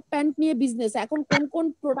প্যান্ট, সব প্যান্ট নিয়ে বিজনেস। এখন কোন কোন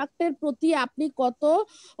প্রোডাক্টের প্রতি আপনি কত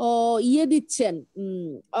ইয়ে দিচ্ছেন,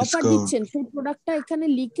 অফার দিচ্ছেন, সেই প্রোডাক্টটা এখানে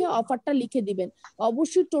লিখে অফারটা লিখে দিবেন।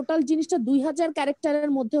 অবশ্যই টোটাল জিনিসটা 2000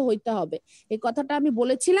 ক্যারেক্টারের মধ্যে হইতে হবে। এই কথাটা আমি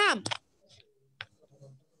বলেছিলাম?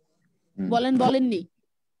 বলেননি?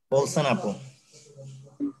 বলছেন আপু।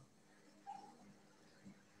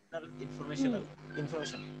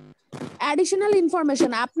 অ্যাডিশনাল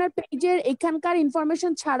ইনফরমেশন, আপনার পেজের এখানকার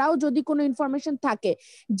ইনফরমেশন ছাড়াও যদি কোনো ইনফরমেশন থাকে,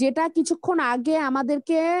 যেটা কিছুক্ষণ আগে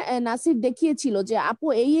আমাদেরকে নাসির দেখিয়েছিল যে আপু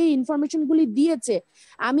এই ইনফরমেশন গুলি দিয়েছে,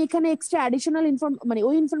 আমি এখানে এক্সট্রা অ্যাডিশনাল মানে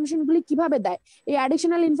ওই ইনফরমেশন গুলি কিভাবে দেয়, এই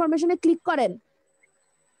অ্যাডিশনাল ইনফরমেশনে ক্লিক করেন।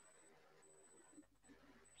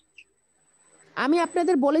 আমি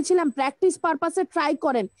আপনাদের বলেছিলাম প্র্যাকটিস পারপাসে ট্রাই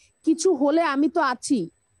করেন, কিছু হলে আমি তো আছি,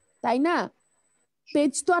 তাই না?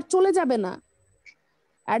 পেজ তো আর চলে যাবে না।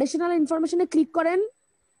 অ্যাডিশনাল ইনফরমেশনে ক্লিক করেন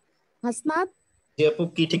হাসনাত। জি আপু,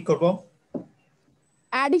 কি ঠিক করব?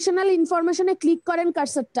 অ্যাডিশনাল ইনফরমেশনে ক্লিক করেন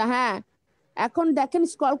কার্সরটা। হ্যাঁ, এখন দেখেন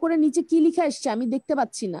স্ক্রল করে নিচে কি লেখা আসছে, আমি দেখতে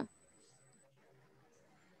পাচ্ছি না।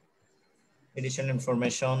 এডিশন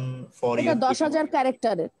ইনফরমেশন ফর এটা 10,000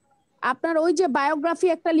 ক্যারেক্টারের। আপনার ওই যে বায়োগ্রাফি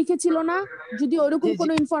একটা লিখেছিল না, যদি ওইরকম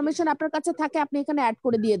কোনো ইনফরমেশন আপনার কাছে থাকে আপনি এখানে অ্যাড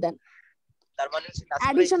করে দিয়ে দেন। তার মানে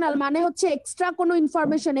অ্যাডিশনাল মানে হচ্ছে এক্সট্রা কোনো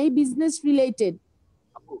ইনফরমেশন এই বিজনেস রিলেটেড।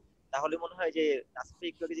 আপু তাহলে মনে হয় যে নাসিফ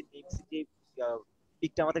একটু আগে যে যে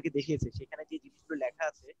পিকটা আমাদেরকে দেখিয়েছে, সেখানে যে জিনিসগুলো লেখা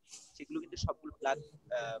আছে সেগুলো কিন্তু সবগুলো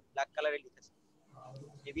ব্ল্যাক কালারে লেখা আছে।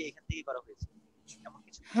 মেবি এখান থেকেই করা হয়েছে এমন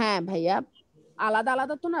কিছু। হ্যাঁ ভাইয়া, আলাদা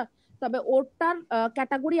আলাদা তো না, তবে ওটার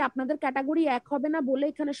ক্যাটাগরি আপনাদের ক্যাটাগরি এক হবে না বলে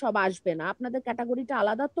এখানে সব আসবে না, আপনাদের ক্যাটাগরিটা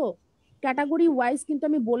আলাদা, তো ক্যাটাগরি ওয়াইজ কিন্তু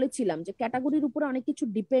আমি বলেছিলাম যে ক্যাটাগরির উপরে অনেক কিছু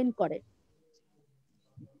ডিপেন্ড করে।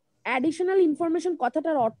 অ্যাডিশনাল ইনফরমেশন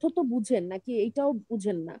কথাটার অর্থ তো বুঝেন নাকি এইটাও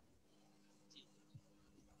বুঝেন না?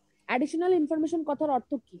 অ্যাডিশনাল ইনফরমেশন কথার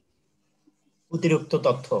অর্থ কি? অতিরিক্ত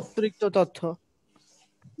তথ্য। অতিরিক্ত তথ্য।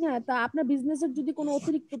 হ্যাঁ, তা আপনার বিজনেসের যদি কোনো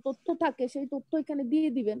অতিরিক্ত তথ্য থাকে সেই তথ্য এখানে দিয়ে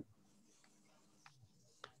দিবেন।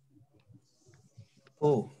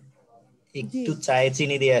 ও একটু চায়ে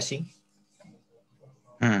চিনি দিয়ে আসি।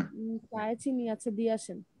 চায়ে চিনি আছে, দিয়ে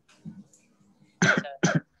আসেন।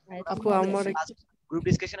 আপু আমার গ্রুপ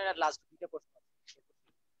ডিসকাশনের লাস্ট দুইটা প্রশ্ন।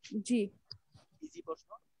 জি ইজি প্রশ্ন,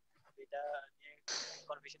 এটা নিয়ে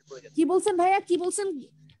কনফিউশন পড়ে যাচ্ছে। কি বলছেন ভাইয়া, কি বলছেন?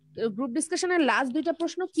 গ্রুপ ডিসকাশনের লাস্ট দুইটা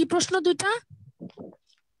প্রশ্ন, কি প্রশ্ন দুইটা?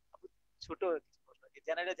 ছোট প্রশ্ন,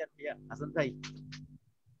 জেনারেল জান ভাইয়া। হাসান ভাই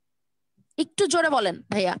একটু জোরে বলেন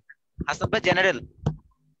ভাইয়া। হাসান ভাই জেনারেল।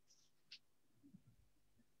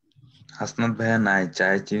 হাসনাত ভাইয়া নাই,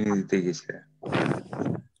 চায়ে চিনি দিতে গেছে।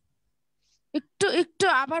 একটু একটু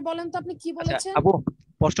আবার বলেন তো, আপনি কি বলেছেন? আপু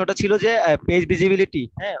প্রশ্নটা ছিল যে পেজ ভিজিবিলিটি,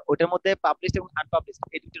 হ্যাঁ ওটার মধ্যে পাবলিশড এবং আনপাবলিশড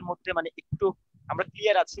এই দুটোর মধ্যে মানে একটু আমরা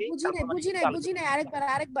ক্লিয়ার আছি। বুঝি নাই,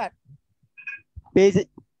 আরেকবার। পেজ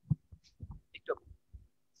একটু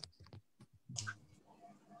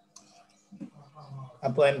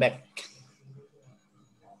আপু আই এম ব্যাক।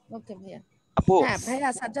 ওকে ভাইয়া। আপু হ্যাঁ ভাইয়া,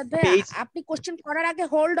 সাজ্জাদ ভাইয়া আপনি কোশ্চেন করার আগে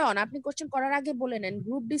হোল্ড অন, আপনি কোশ্চেন করার আগে বলে নেন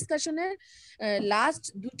গ্রুপ ডিসকাশনের লাস্ট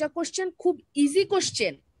দুইটা কোশ্চেন খুব ইজি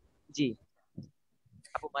কোশ্চেন। জি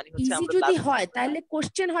আপু, মানে হচ্ছে ইজি আমরা যদি হয় তাহলে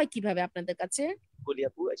কোশ্চেন হয় কিভাবে আপনাদের কাছে? বলি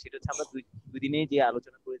আপু, সেটা হচ্ছে আমরা দুই দিনে যে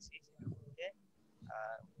আলোচনা করেছি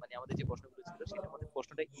মানে আমাদের যে প্রশ্নগুলো ছিল সেটার মধ্যে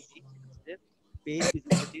প্রশ্নটা ইজি, যে পেজ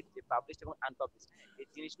ভিজিবিলিটি, যে পাবলিশড এবং আনপাবলিশড এই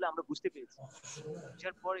জিনিসগুলো আমরা বুঝতে পেরেছি।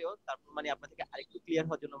 বুঝার পরেও তারপর মানে আপনাদেরকে আরেকটু ক্লিয়ার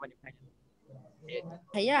হওয়ার জন্য মানে ফাইনাল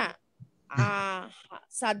ভাইয়া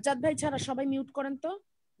সাজ্জাদ ভাই ছাড়া সবাই মিউট করেন তো।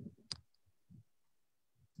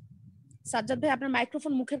 সাজ্জাদ ভাই আপনার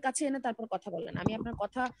মাইক্রোফোন মুখের কাছে এনে তারপর কথা বলেন। আমি আপনার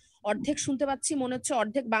কথা অর্ধেক শুনতে পাচ্ছি, মনে হচ্ছে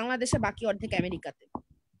অর্ধেক বাংলাদেশে বাকি অর্ধেক আমেরিকাতে।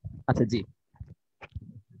 আচ্ছা জি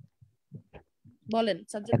বলেন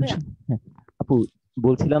সাজ্জাদ ভাই। আপু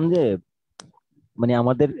বলছিলাম যে মানে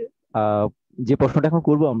আমাদের যে প্রশ্নটা এখন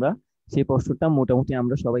করব আমরা, সেই প্রশ্নটা মোটামুটি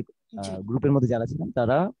আমরা সবাই গ্রুপের মধ্যে যারা ছিলাম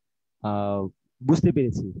তারা বুঝতে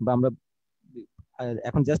পেরেছি, বা আমরা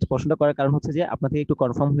এখন জাস্ট প্রশ্নটা করার কারণ হচ্ছে যে আপনার থেকে একটু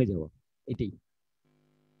কনফার্ম হয়ে যাওয়া, এটাই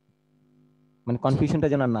মানে কনফিউশনটা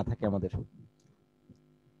যেন আর না থাকে আমাদের।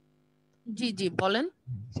 জি জি বলেন।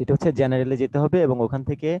 সেটা হচ্ছে জেনারেলে যেতে হবে এবং ওখান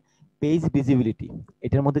থেকে পেজ ভিজিবিলিটি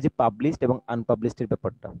এটার মধ্যে যে পাবলিশড এবং আনপাবলিশড এর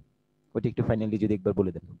ব্যাপারটা ওইটা একটু ফাইনালি যদি একবার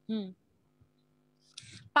বলে দেন।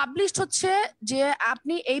 পাবলিশড হচ্ছে যে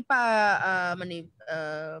আপনি এই মানে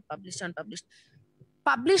পাবলিশড আনপাবলিশড,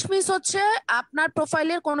 পাবলিশ মিন্স হচ্ছে আপনার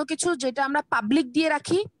প্রোফাইলের কোনো কিছু যেটা আমরা পাবলিক দিয়ে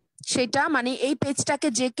রাখি, সেটা মানে এই পেজটাকে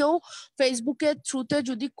যে কেউ ফেসবুকের থ্রুতে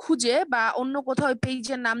যদি খুঁজে বা অন্য কোথাও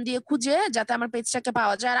পেজের নাম দিয়ে খুঁজে যাতে আমার পেজটাকে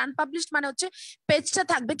পাওয়া যায়। আর আনপাবলিশড মানে হচ্ছে পেজটা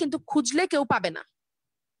থাকবে কিন্তু খুঁজলে কেউ পাবে না,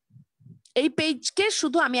 এই পেজকে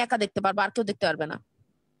শুধু আমি একা দেখতে পারবো, আর কেউ দেখতে পারবে না।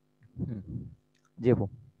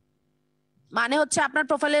 মানে হচ্ছে আপনার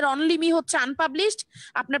প্রোফাইলের অনলি মি হচ্ছে আনপাবলিশড,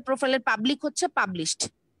 আপনার প্রোফাইলের পাবলিক হচ্ছে পাবলিশড।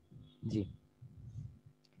 জি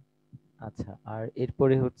আচ্ছা, আর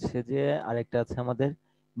এরপরে হচ্ছে যে আরেকটা আছে আমাদের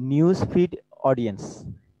নিউজ ফিড অডিয়েন্স।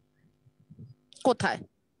 কোথায়?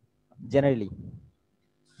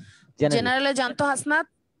 জেনারেলে জানতো হাসনাত?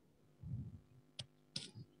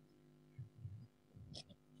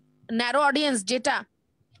 ন্যারো অডিয়েন্স যেটা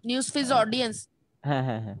নিউজ ফিড অডিয়েন্স। হ্যাঁ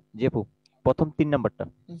হ্যাঁ হ্যাঁ জেপু, প্রথম 3 নাম্বারটা।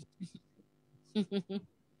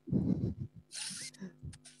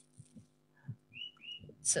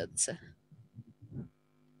 আচ্ছা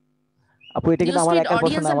আপু এটা কিন্তু আমার একার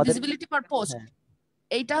প্রশ্ন না, আমাদের ভিজিবিলিটি পার পোস্ট।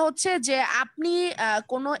 এইটা হচ্ছে যে আপনি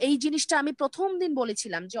কোন এই জিনিসটা আমি প্রথম দিন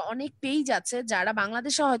বলেছিলাম যে অনেক পেজ আছে যারা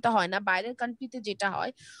বাংলাদেশে হয়তো হয় না, বাইরের কান্ট্রিতে যেটা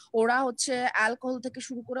হয়, ওরা হচ্ছে অ্যালকোহল থেকে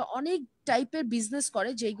শুরু করে অনেক টাইপের বিজনেস করে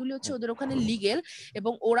যেগুলি হচ্ছে ওদের ওখানে লিগেল,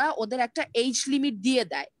 এবং ওরা ওদের একটা এজ লিমিট দিয়ে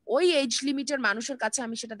দেয়। ওই এজ লিমিটের মানুষের কাছে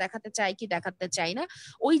আমি সেটা দেখাতে চাই কি দেখাতে চাই না,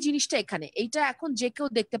 ওই জিনিসটা এখানে এইটা এখন যে কেউ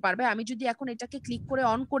দেখতে পারবে। আমি যদি এখন এটাকে ক্লিক করে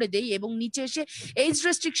অন করে দেই এবং নিচে এসে এজ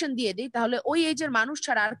রেস্ট্রিকশন দিয়ে দিই, তাহলে ওই এজের মানুষ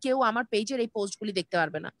ছাড়া আর কেউ আমার পেজের এই পোস্টগুলি দেখতে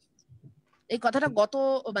পারবে না। এই কথাটা গত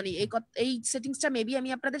মানে এই সেটিংসটা মেবি আমি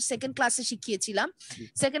আপনাদের সেকেন্ড ক্লাসে শিখিয়েছিলাম।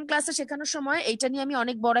 সেকেন্ড ক্লাসে শেখানোর সময় এইটা নিয়ে আমি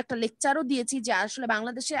অনেক বড় একটা লেকচারও দিয়েছি যে আসলে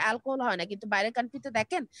বাংলাদেশে অ্যালকোহল হয় না কিন্তু বাইরের কান্ট্রিতে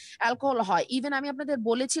দেখেন অ্যালকোহল হয়। ইভেন আমি আপনাদের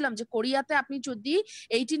বলেছিলাম যে কোরিয়াতে আপনি যদি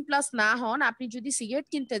 18+ না হন, আপনি যদি সিগারেট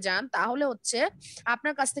কিনতে যান তাহলে হচ্ছে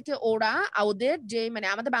আপনার কাছ থেকে ওরা ওদের যে মানে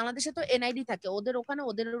আমাদের বাংলাদেশে তো এনআইডি থাকে, ওদের ওখানে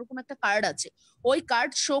ওদের এরকম একটা কার্ড আছে, ওই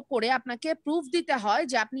কার্ড শো করে আপনাকে প্রুফ দিতে হয়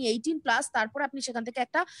যে আপনি 18+। তারপর আপনি সেখান থেকে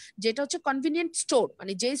একটা যেটা হচ্ছে কনভিনিয়েন্ট স্টোর,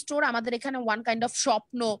 মানে যে স্টোর আমাদের এখানে ওয়ান কাইন্ড অফ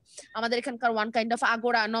স্বপ্ন, আমাদের এখানকার ওয়ান কাইন্ড অফ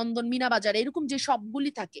আগোরা, নন্দন, মিনা বাজার, এরকম যে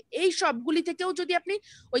সবগুলি থাকে, এই সবগুলি থেকেও যদি আপনি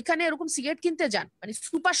ওইখানে এরকম সিগারেট কিনতে যান, মানে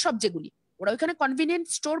সুপার শপ যেগুলি ওরা ওইখানে কনভিনিয়েন্ট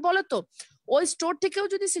স্টোর বলে, তো ওই স্টোর থেকেও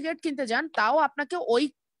যদি সিগারেট কিনতে যান তাও আপনাকে ওই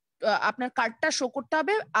আপনার কার্ডটা শো করতে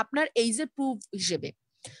হবে আপনার এইজের প্রুফ হিসেবে।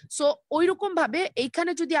 সো ওইরকম ভাবে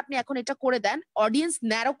এইখানে যদি আপনি এখন এটা করে দেন, অডিয়েন্স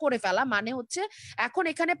ন্যারো করে ফেলা মানে হচ্ছে এখন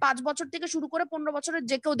এখানে 5 বছর থেকে শুরু করে 15 বছরের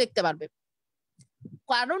যে কেউ দেখতে পারবে,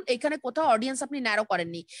 কারণ এখানে কোথাও অডিয়েন্স আপনি ন্যারো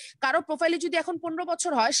করেননি। কারো প্রোফাইলে যদি এখন 15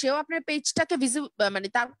 বছর হয়, সেও আপনার পেজটাকে মানে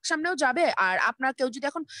তার সামনেও যাবে, আর আপনার কেউ যদি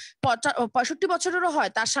এখন 65 বছরেরও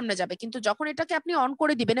হয় তার সামনে যাবে। কিন্তু যখন এটাকে আপনি অন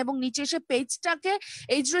করে দিবেন এবং নিচে এসে পেজটাকে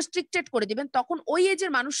এজ রেস্ট্রিক্টেড করে দিবেন, তখন ওই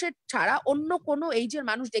এজের মানুষের ছাড়া অন্য কোনো এজের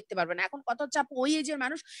মানুষ দেখতে পারবে না। এখন কথা হচ্ছে আপু, ওই এজের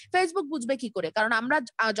মানুষ ফেসবুক বুঝবে কি করে? কারণ আমরা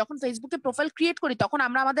যখন ফেসবুকে প্রোফাইল ক্রিয়েট করি তখন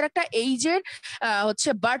আমরা আমাদের একটা এইজের হচ্ছে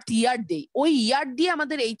বার্থ ইয়ার দেই, ওই ইয়ার দিয়ে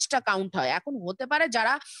আমাদের এইজটা কাউন্ট হয়। এখন হতে পারে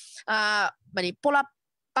যারা মানে পোলা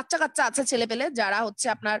বাচ্চা কাচ্চা আছে, ছেলে পেলে যারা হচ্ছে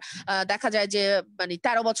আপনার দেখা যায় যে মানে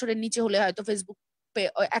 13 বছরের নিচে হলে হয়তো ফেসবুক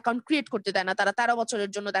অ্যাকাউন্ট ক্রিয়েট করতে দেয় না, তারা 13 বছরের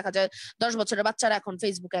জন্য দেখা যায় 10 বছরের বাচ্চারা এখন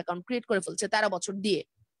ফেসবুক অ্যাকাউন্ট ক্রিয়েট করে ফেলছে 13 বছর দিয়ে।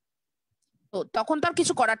 তো তখন তো আর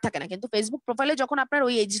কিছু করার থাকে না, কিন্তু ফেসবুক প্রোফাইলে যখন আপনার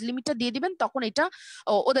ওই এজ লিমিটটা দিয়ে দিবেন তখন এটা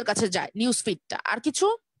ওদের কাছে যায়, নিউজ ফিডটা। আর কিছু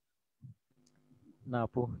না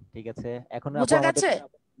আপু, ঠিক আছে। এখন আপু বোঝা আমাদের, গেছে?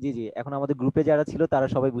 জি জি, এখন আমাদের গ্রুপে যারা ছিল তারা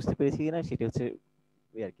সবাই বুঝতে পেরেছি কিনা সেটা হচ্ছে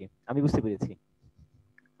ওই আর কি, আমি বুঝতে পেরেছি।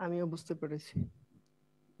 আমিও বুঝতে পেরেছি।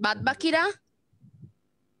 বাদ বাকিরা?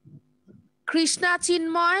 কৃষ্ণা,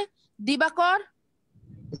 চিন্ময়, দিবাকর,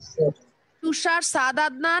 তুষার, সাদ,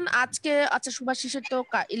 আদনান আজকে, আচ্ছা সুভাষিসের তো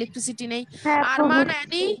ইলেকট্রিসিটি নেই, আরমান,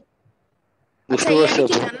 অ্যানি, আচ্ছা অ্যানি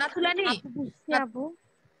কি জান্নাতুল অ্যানি?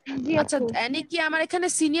 আচ্ছা অ্যানি কি আমার এখানে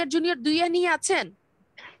সিনিয়র জুনিয়র দুই অ্যানি আছেন?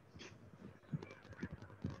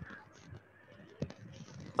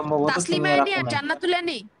 তাসলিমা অ্যানি আর জান্নাতুল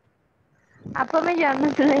অ্যানি? আপু আমি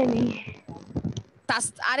জান্নাতুল অ্যানি।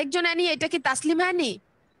 আরেকজন অ্যানি, এটা কি তাসলিমা অ্যানি?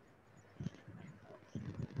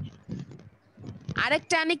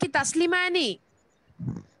 আরেকটা অ্যানি কি তাসলিমা অ্যানি?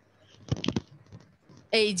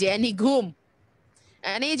 এই যে অ্যানি ঘুম,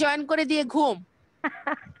 অ্যানি জয়েন করে দিয়ে ঘুম।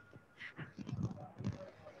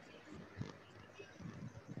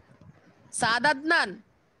 সাদ, আদনান,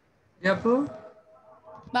 আপু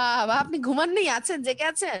বাবা আপনি ঘুমাননি, আছেন, জেগে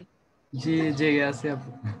আছেন? জি জেগে আছি আপু।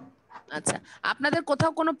 আচ্ছা, আপনাদের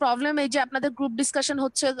কোথাও কোনো প্রবলেম, এই যে আপনাদের গ্রুপ ডিসকাশন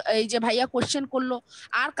হচ্ছে, এই যে ভাইয়া কোশ্চেন করলো,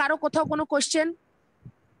 আর কারো কোথাও কোনো কোশ্চেন?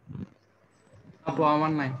 আপু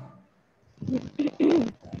আমার নাই।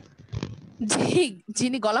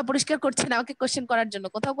 যিনি গলা পরিষ্কার করছেন আমাকে কোশ্চেন করার জন্য,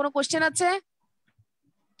 কোথাও কোনো কোশ্চেন আছে?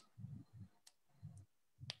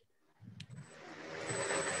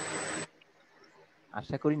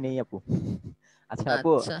 আশা করি নেই আপু। আচ্ছা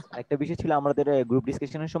আপু, একটা বিষয় ছিল, আমাদের গ্রুপ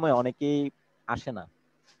ডিসকাশনের সময় অনেকেই আসে না,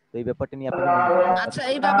 তো এই ব্যাপারটা নিয়ে আপনি, আচ্ছা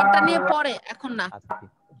এই ব্যাপারটা নিয়ে পরে, এখন না। আচ্ছা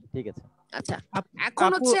ঠিক আছে। আচ্ছা এখন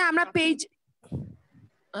হচ্ছে আমরা পেজ,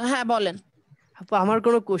 হ্যাঁ বলেন। আপু আমার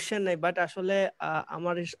কোনো কোশ্চেন নাই, বাট আসলে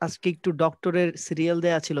আমার আজকে একটু ডক্টরের সিরিয়াল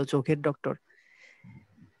দেয়া ছিল, চোখের ডক্টর।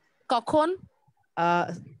 কখন?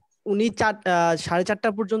 উনি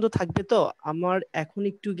 4:30 পর্যন্ত থাকবে, তো আমার এখন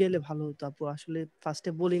একটু গেলে ভালো হতো আপু, আসলে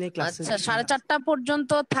ফার্স্টে বলি নাই ক্লাসে। আচ্ছা 4:30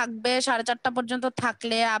 পর্যন্ত থাকবে, 4:30 পর্যন্ত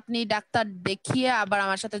থাকলে আপনি ডাক্তার দেখিয়ে আবার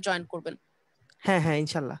আমার সাথে জয়েন করবেন। হ্যাঁ হ্যাঁ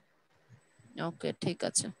ইনশাল্লাহ। ওকে ঠিক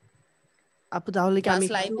আছে আপু, তাহলে কি আমি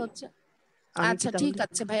লাইভ হচ্ছে? আচ্ছা ঠিক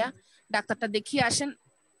আছে ভাইয়া, ডাক্তারটা দেখিয়ে আসেন।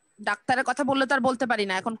 ডাক্তারের কথা বললে তো আর বলতে পারি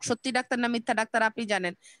না, এখন সত্যি ডাক্তার না মিথ্যা ডাক্তার আপনি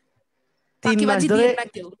জানেন।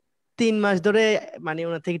 3 মাস ধরে মানে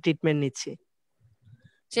ওনার থেকে ট্রিটমেন্ট নিচ্ছি।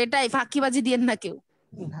 সেটাই, ফাঁকিবাজি দিয়েন না কেউ।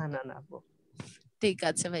 না না না আপু। ঠিক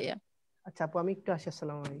আছে ভাইয়া। আচ্ছা আপু আমি একটু আসি,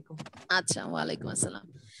 আসসালামু আলাইকুম। আচ্ছা ওয়ালাইকুম আসসালাম।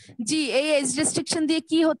 জি, এই এজ রেস্ট্রিকশন দিয়ে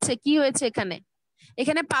কি হচ্ছে, কি হয়েছে এখানে?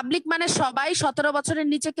 এখানে পাবলিক মানে সবাই 17 বছরের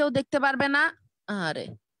নিচে কেউ দেখতে পারবে না। আরে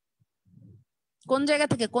কোন জায়গা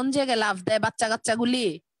থেকে কোন জায়গায় লাভ দেয় বাচ্চা কাচ্চা গুলি?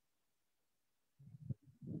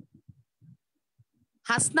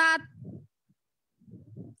 হাসনাত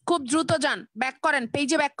খুব দ্রুত যান, ব্যাক করেন,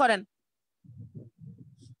 পেজে ব্যাক করেন।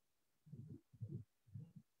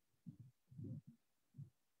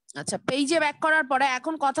 আচ্ছা পেজে ব্যাক করার পরে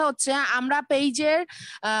এখন কথা হচ্ছে আমরা পেজের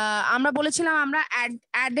আমরা বলেছিলাম আমরা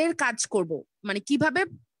অ্যাডের কাজ করব, মানে কিভাবে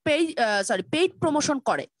পেইড প্রমোশন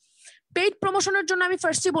করে। পেইড প্রমোশনের জন্য আমি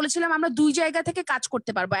ফার্স্টই বলেছিলাম আমরা দুই জায়গা থেকে কাজ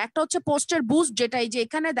করতে পারবো। একটা হচ্ছে পোস্টের বুস্ট, যেটা এই যে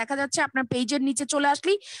এখানে দেখা যাচ্ছে, আপনার পেজের নিচে চলে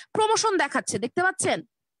আসলেই প্রমোশন দেখাচ্ছে, দেখতে পাচ্ছেন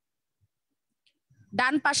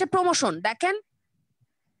ডান পাশে প্রমোশন, দেখেন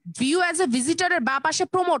ভিউ অ্যাজ এ ভিজিটরের বা পাশে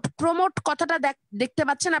প্রমোট কথাটা দেখতে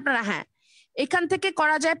পাচ্ছেন আপনারা? হ্যাঁ, এখান থেকে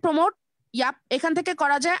করা যায় প্রমোট। ইয়াপ, এখান থেকে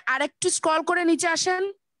করা যায়। আর একটু স্ক্রল করে নিচে আসেন,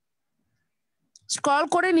 স্ক্রল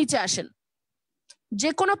করে নিচে আসেন, যে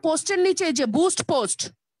কোনো পোস্টের নিচে যে বুস্ট পোস্ট,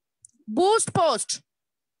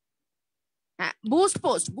 হ্যাঁ বুস্ট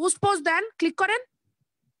পোস্ট দেন, ক্লিক করেন।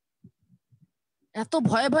 এত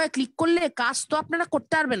ভয়ে ভয়ে ক্লিক করলে কাজ তো আপনারা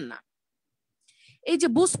করতে পারবেন না। এই যে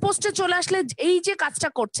বুস্ট পোস্টে চলে আসলে এই যে কাজটা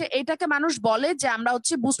করছে, এটাকে মানুষ বলে যে আমরা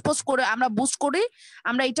হচ্ছে বুস্ট পোস্ট করে আমরা বুস্ট করি,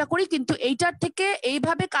 আমরা এটা করি, কিন্তু এইটার থেকে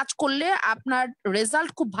এইভাবে কাজ করলে আপনার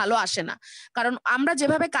রেজাল্ট খুব ভালো আসে না। কারণ আমরা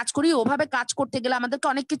যেভাবে কাজ করি ওভাবে কাজ করতে গেলে আমাদেরকে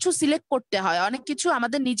অনেক কিছু সিলেক্ট করতে হয়, অনেক কিছু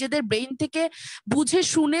আমাদের নিজেদের ব্রেইন থেকে বুঝে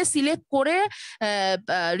শুনে সিলেক্ট করে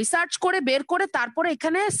রিসার্চ করে বের করে তারপরে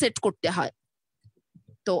এখানে সেট করতে হয়।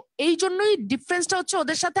 তো এই জন্যই ডিফারেন্সটা হচ্ছে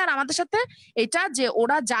ওদের সাথে আর আমাদের সাথে এটা, যে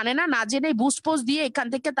ওরা জানে না, না জেনে বুস্ট পোস্ট দিয়ে এখান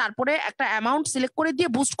থেকে তারপরে একটা অ্যামাউন্ট সিলেক্ট করে দিয়ে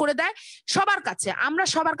বুস্ট করে দেয় সবার কাছে। আমরা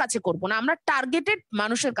সবার কাছে করব না, আমরা টার্গেটেড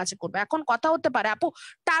মানুষের কাছে করব। এখন কথা হতে পারে আপু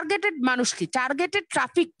টার্গেটেড মানুষ কি, টার্গেটেড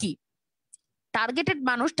ট্রাফিক কি? টার্গেটেড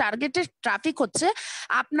মানুষ, টার্গেটেড ট্রাফিক হচ্ছে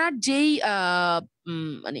আপনার যেই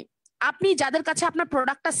মানে আপনি যাদের কাছে আপনার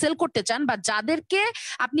প্রোডাক্টটা সেল করতে চান বা যাদেরকে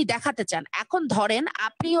আপনি দেখাতে চান। এখন ধরেন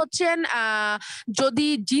আপনি হচ্ছেন যদি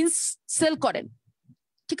জিন্স সেল করেন,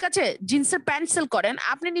 ঠিক আছে, জিন্সের প্যান্ট সেল করেন,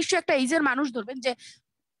 আপনি নিশ্চয়ই একটা এজের মানুষ ধরবেন যে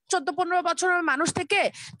 14-15 বছরের মানুষ থেকে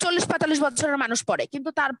 40-45 বছরের মানুষ পড়ে, কিন্তু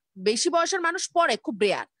তার বেশি বয়সের মানুষ পড়ে খুব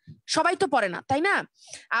রেয়ার, সবাই তো পড়ে না, তাই না?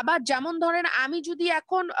 আবার যেমন ধরেন আমি যদি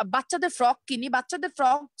এখন বাচ্চাদের ফ্রক কিনি, বাচ্চাদের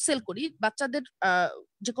ফ্রক সেল করি, বাচ্চাদের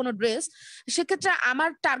যে কোনো ড্রেস, সেক্ষেত্রে আমার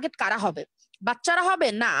টার্গেট কারা হবে? বাচ্চারা হবে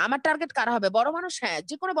না, আমার টার্গেট কারা হবে? বড় মানুষ। হ্যাঁ,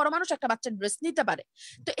 যে কোনো বড় মানুষ একটা বাচ্চার ড্রেস নিতে পারে।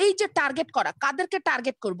 তো এই যে টার্গেট করা, কাদেরকে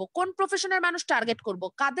টার্গেট করব, কোন প্রফেশনের মানুষ টার্গেট করব,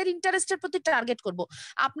 কাদের ইন্টারেস্টের প্রতি টার্গেট করব?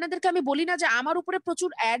 আপনাদেরকে আমি বলি না যে আমার উপরে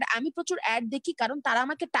প্রচুর অ্যাড, আমি প্রচুর অ্যাড দেখি কারণ তারা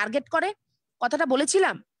আমাকে টার্গেট করে, কথাটা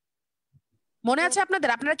বলেছিলাম, মনে আছে আপনাদের?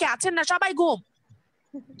 আপনারা কি আছেন না সবাই ঘুম?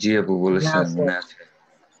 জি আপু বলেছিলেন, মনে আছে।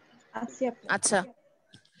 আচ্ছা,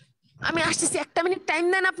 আমি আসতেছি, একটা মিনিট টাইম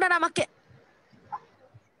দেন আপনারা আমাকে,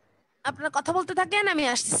 আপনারা কথা বলতে থাকেন, আমি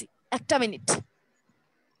আসতেছি, একটা মিনিট।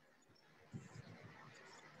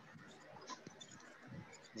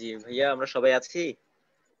 জি ভাইয়া, আমরা সবাই আছি।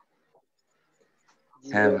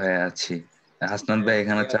 হ্যাঁ ভাই আছি। হাসনাত ভাই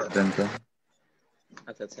এখানে চাপ দেন তো।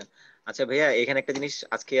 আচ্ছা আচ্ছা আচ্ছা ভাইয়া, এখানে একটা জিনিস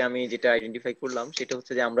আজকে আমি যেটা আইডেন্টিফাই করলাম সেটা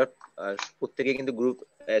হচ্ছে যে আমরা প্রত্যেকে কিন্তু গ্রুপ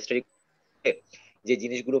স্টাডি যে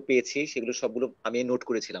জিনিসগুলো পেয়েছি সেগুলো সবগুলো আমি নোট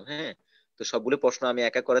করেছিলাম। হ্যাঁ, তো সবগুলো প্রশ্ন আমি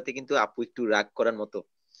একা করাতে কিন্তু আপু একটু রাগ করার মতো।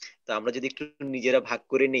 তো আমরা যদি একটু নিজেরা ভাগ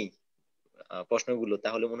করে নেই প্রশ্নগুলো,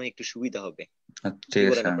 তাহলে মনে হয় একটু সুবিধা হবে। ঠিক কি আছে,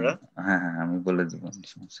 বলেন আপনারা? হ্যাঁ হ্যাঁ আমি বলে দিব,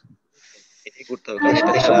 সমস্যা নেই। এটাই করতে হবে, কারণ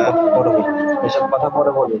এটা এসব কথা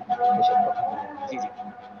পরে বলি। জি জি।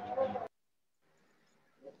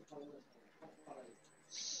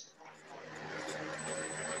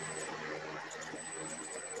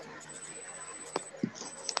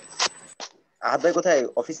 আহাদ ভাই কোথায়?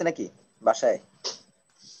 অফিসে নাকি বাসায়?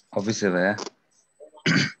 অফিসে ভাইয়া।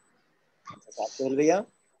 আচ্ছা সোহেল ভাইয়া?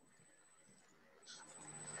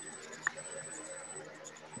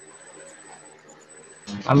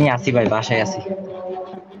 আমি আছি ভাই, বাসায় আছি।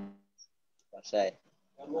 বাসায়?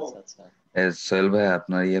 আচ্ছা আচ্ছা। সোহেল ভাই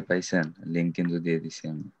আপনার ইয়ে পাইছেন? লিংক কিন্তু দিয়ে দিছি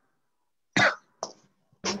আমি।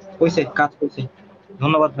 কইছে কাজ করছে,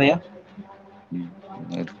 ধন্যবাদ ভাইয়া।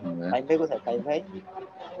 ফাইভ ভাই কোথায়? ফাইভ ভাই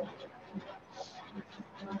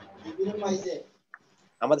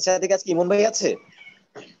আমাদের সাথে কি আজকে ইমন ভাই আছে?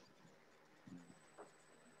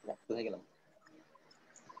 কোথায় গেলাম?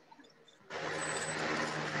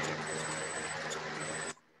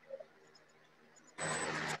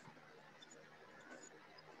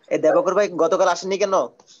 এই দেবকর ভাই গতকাল আসেননি কেন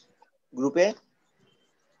গ্রুপে?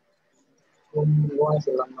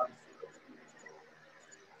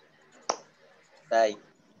 তাই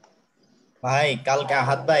ভাই কালকে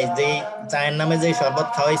আহাদ ভাই যেই চায়ের নামে যে শরবত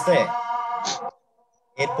খাওয়াইছে,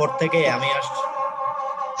 এরপর থেকে আমি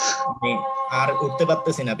আর উঠতে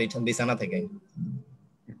পারতেছি না বিছানা থেকে।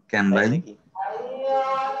 কেন ভাই?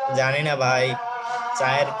 জানি না ভাই,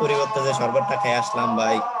 চায়ের পরিবর্তে যে শরবতটা খেয়ে আসলাম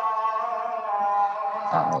ভাই।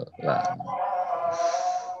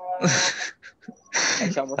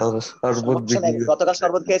 সমস্যা নাই, গতকাল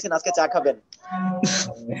শরবত খেয়েছেন, আজকে চা খাবেন।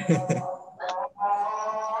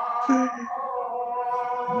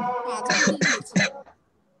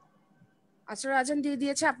 আসলে আজান দিয়ে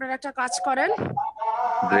দিয়েছে, আপনারা একটা কাজ করেন,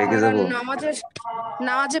 ব্রেকে আপনারা যাব।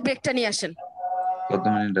 নামাজে ব্রেকটা নিয়ে আসেন। কত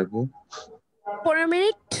মিনিট আপু? 15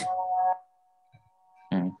 মিনিট।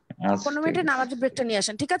 আচ্ছা 15 মিনিটে নামাজে ব্রেকটা নিয়ে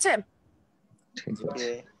আসেন, ঠিক আছে?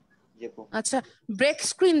 আচ্ছা, ব্রেক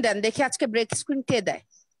স্ক্রিন দেন দেখি, আজকে ব্রেক স্ক্রিন কে দেয়?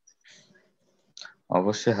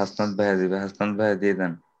 অবশ্যই হাসনাত ভাইয়া দিবে, হাসনাত ভাইয়া দিয়ে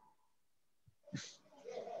দেন।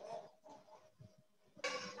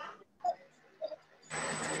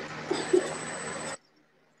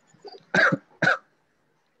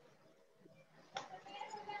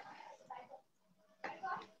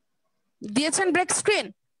 দিয়েছেন ব্রেক স্ক্রিন?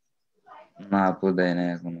 না আপু দেয় না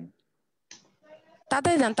এখনো।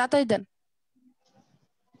 তাড়াতাড়ি দেন, তাড়াতাড়ি দেন।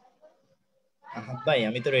 আহাদ ভাই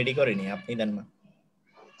আমি তো রেডি করিনি, আপনি দেন না।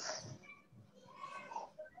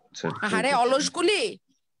 আচ্ছা ঠিক আরে আছে, অলসগুলি,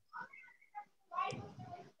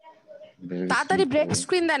 তাড়াতাড়ি ব্রেক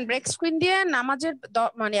স্ক্রিন দেন, ব্রেক স্ক্রিন দিয়ে নামাজের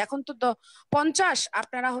মানে এখন তো 50,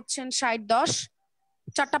 আপনারা হচ্ছেন 60, 10,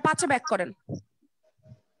 4টা 5-এ ব্যাক করেন।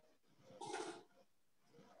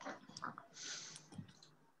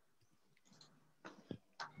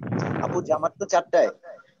 আপু জামাত তো 4টায়।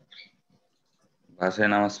 বাসায়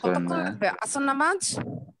নামাজ পড়েন কতক্ষণ ভাইয়া? লাগবে আসর নামাজ?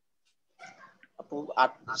 আপু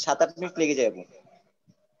 7-8 মিনিট লেগে যায় আপু।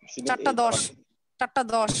 শুধু 4টা 10, 4টা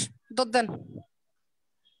 10 দৌড় দেন,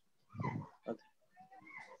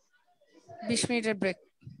 20 মিনিটের ব্রেক,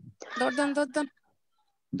 দৌড় দেন দৌড় দেন।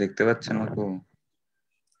 দেখতে পাচ্ছেন আপু?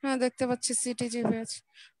 হ্যাঁ দেখতে পাচ্ছি সিটিজি ব্যাচ।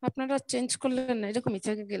 আপনারা চেঞ্জ করলেন না, এরকমই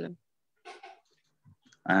থেকে গেলেন।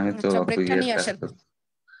 আমি তো আচ্ছা আপু ব্রেকটা ইয়ের নিয়ে কাজ আসেন।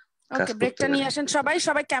 কাজ ওকে করতে ব্রেকটা পারি। নিয়ে আসেন, সবাই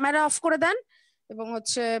সবাই ক্যামেরা অফ করে দেন এবং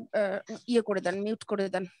হচ্ছে ইয়ে করে দেন, মিউট করে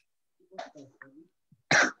দেন।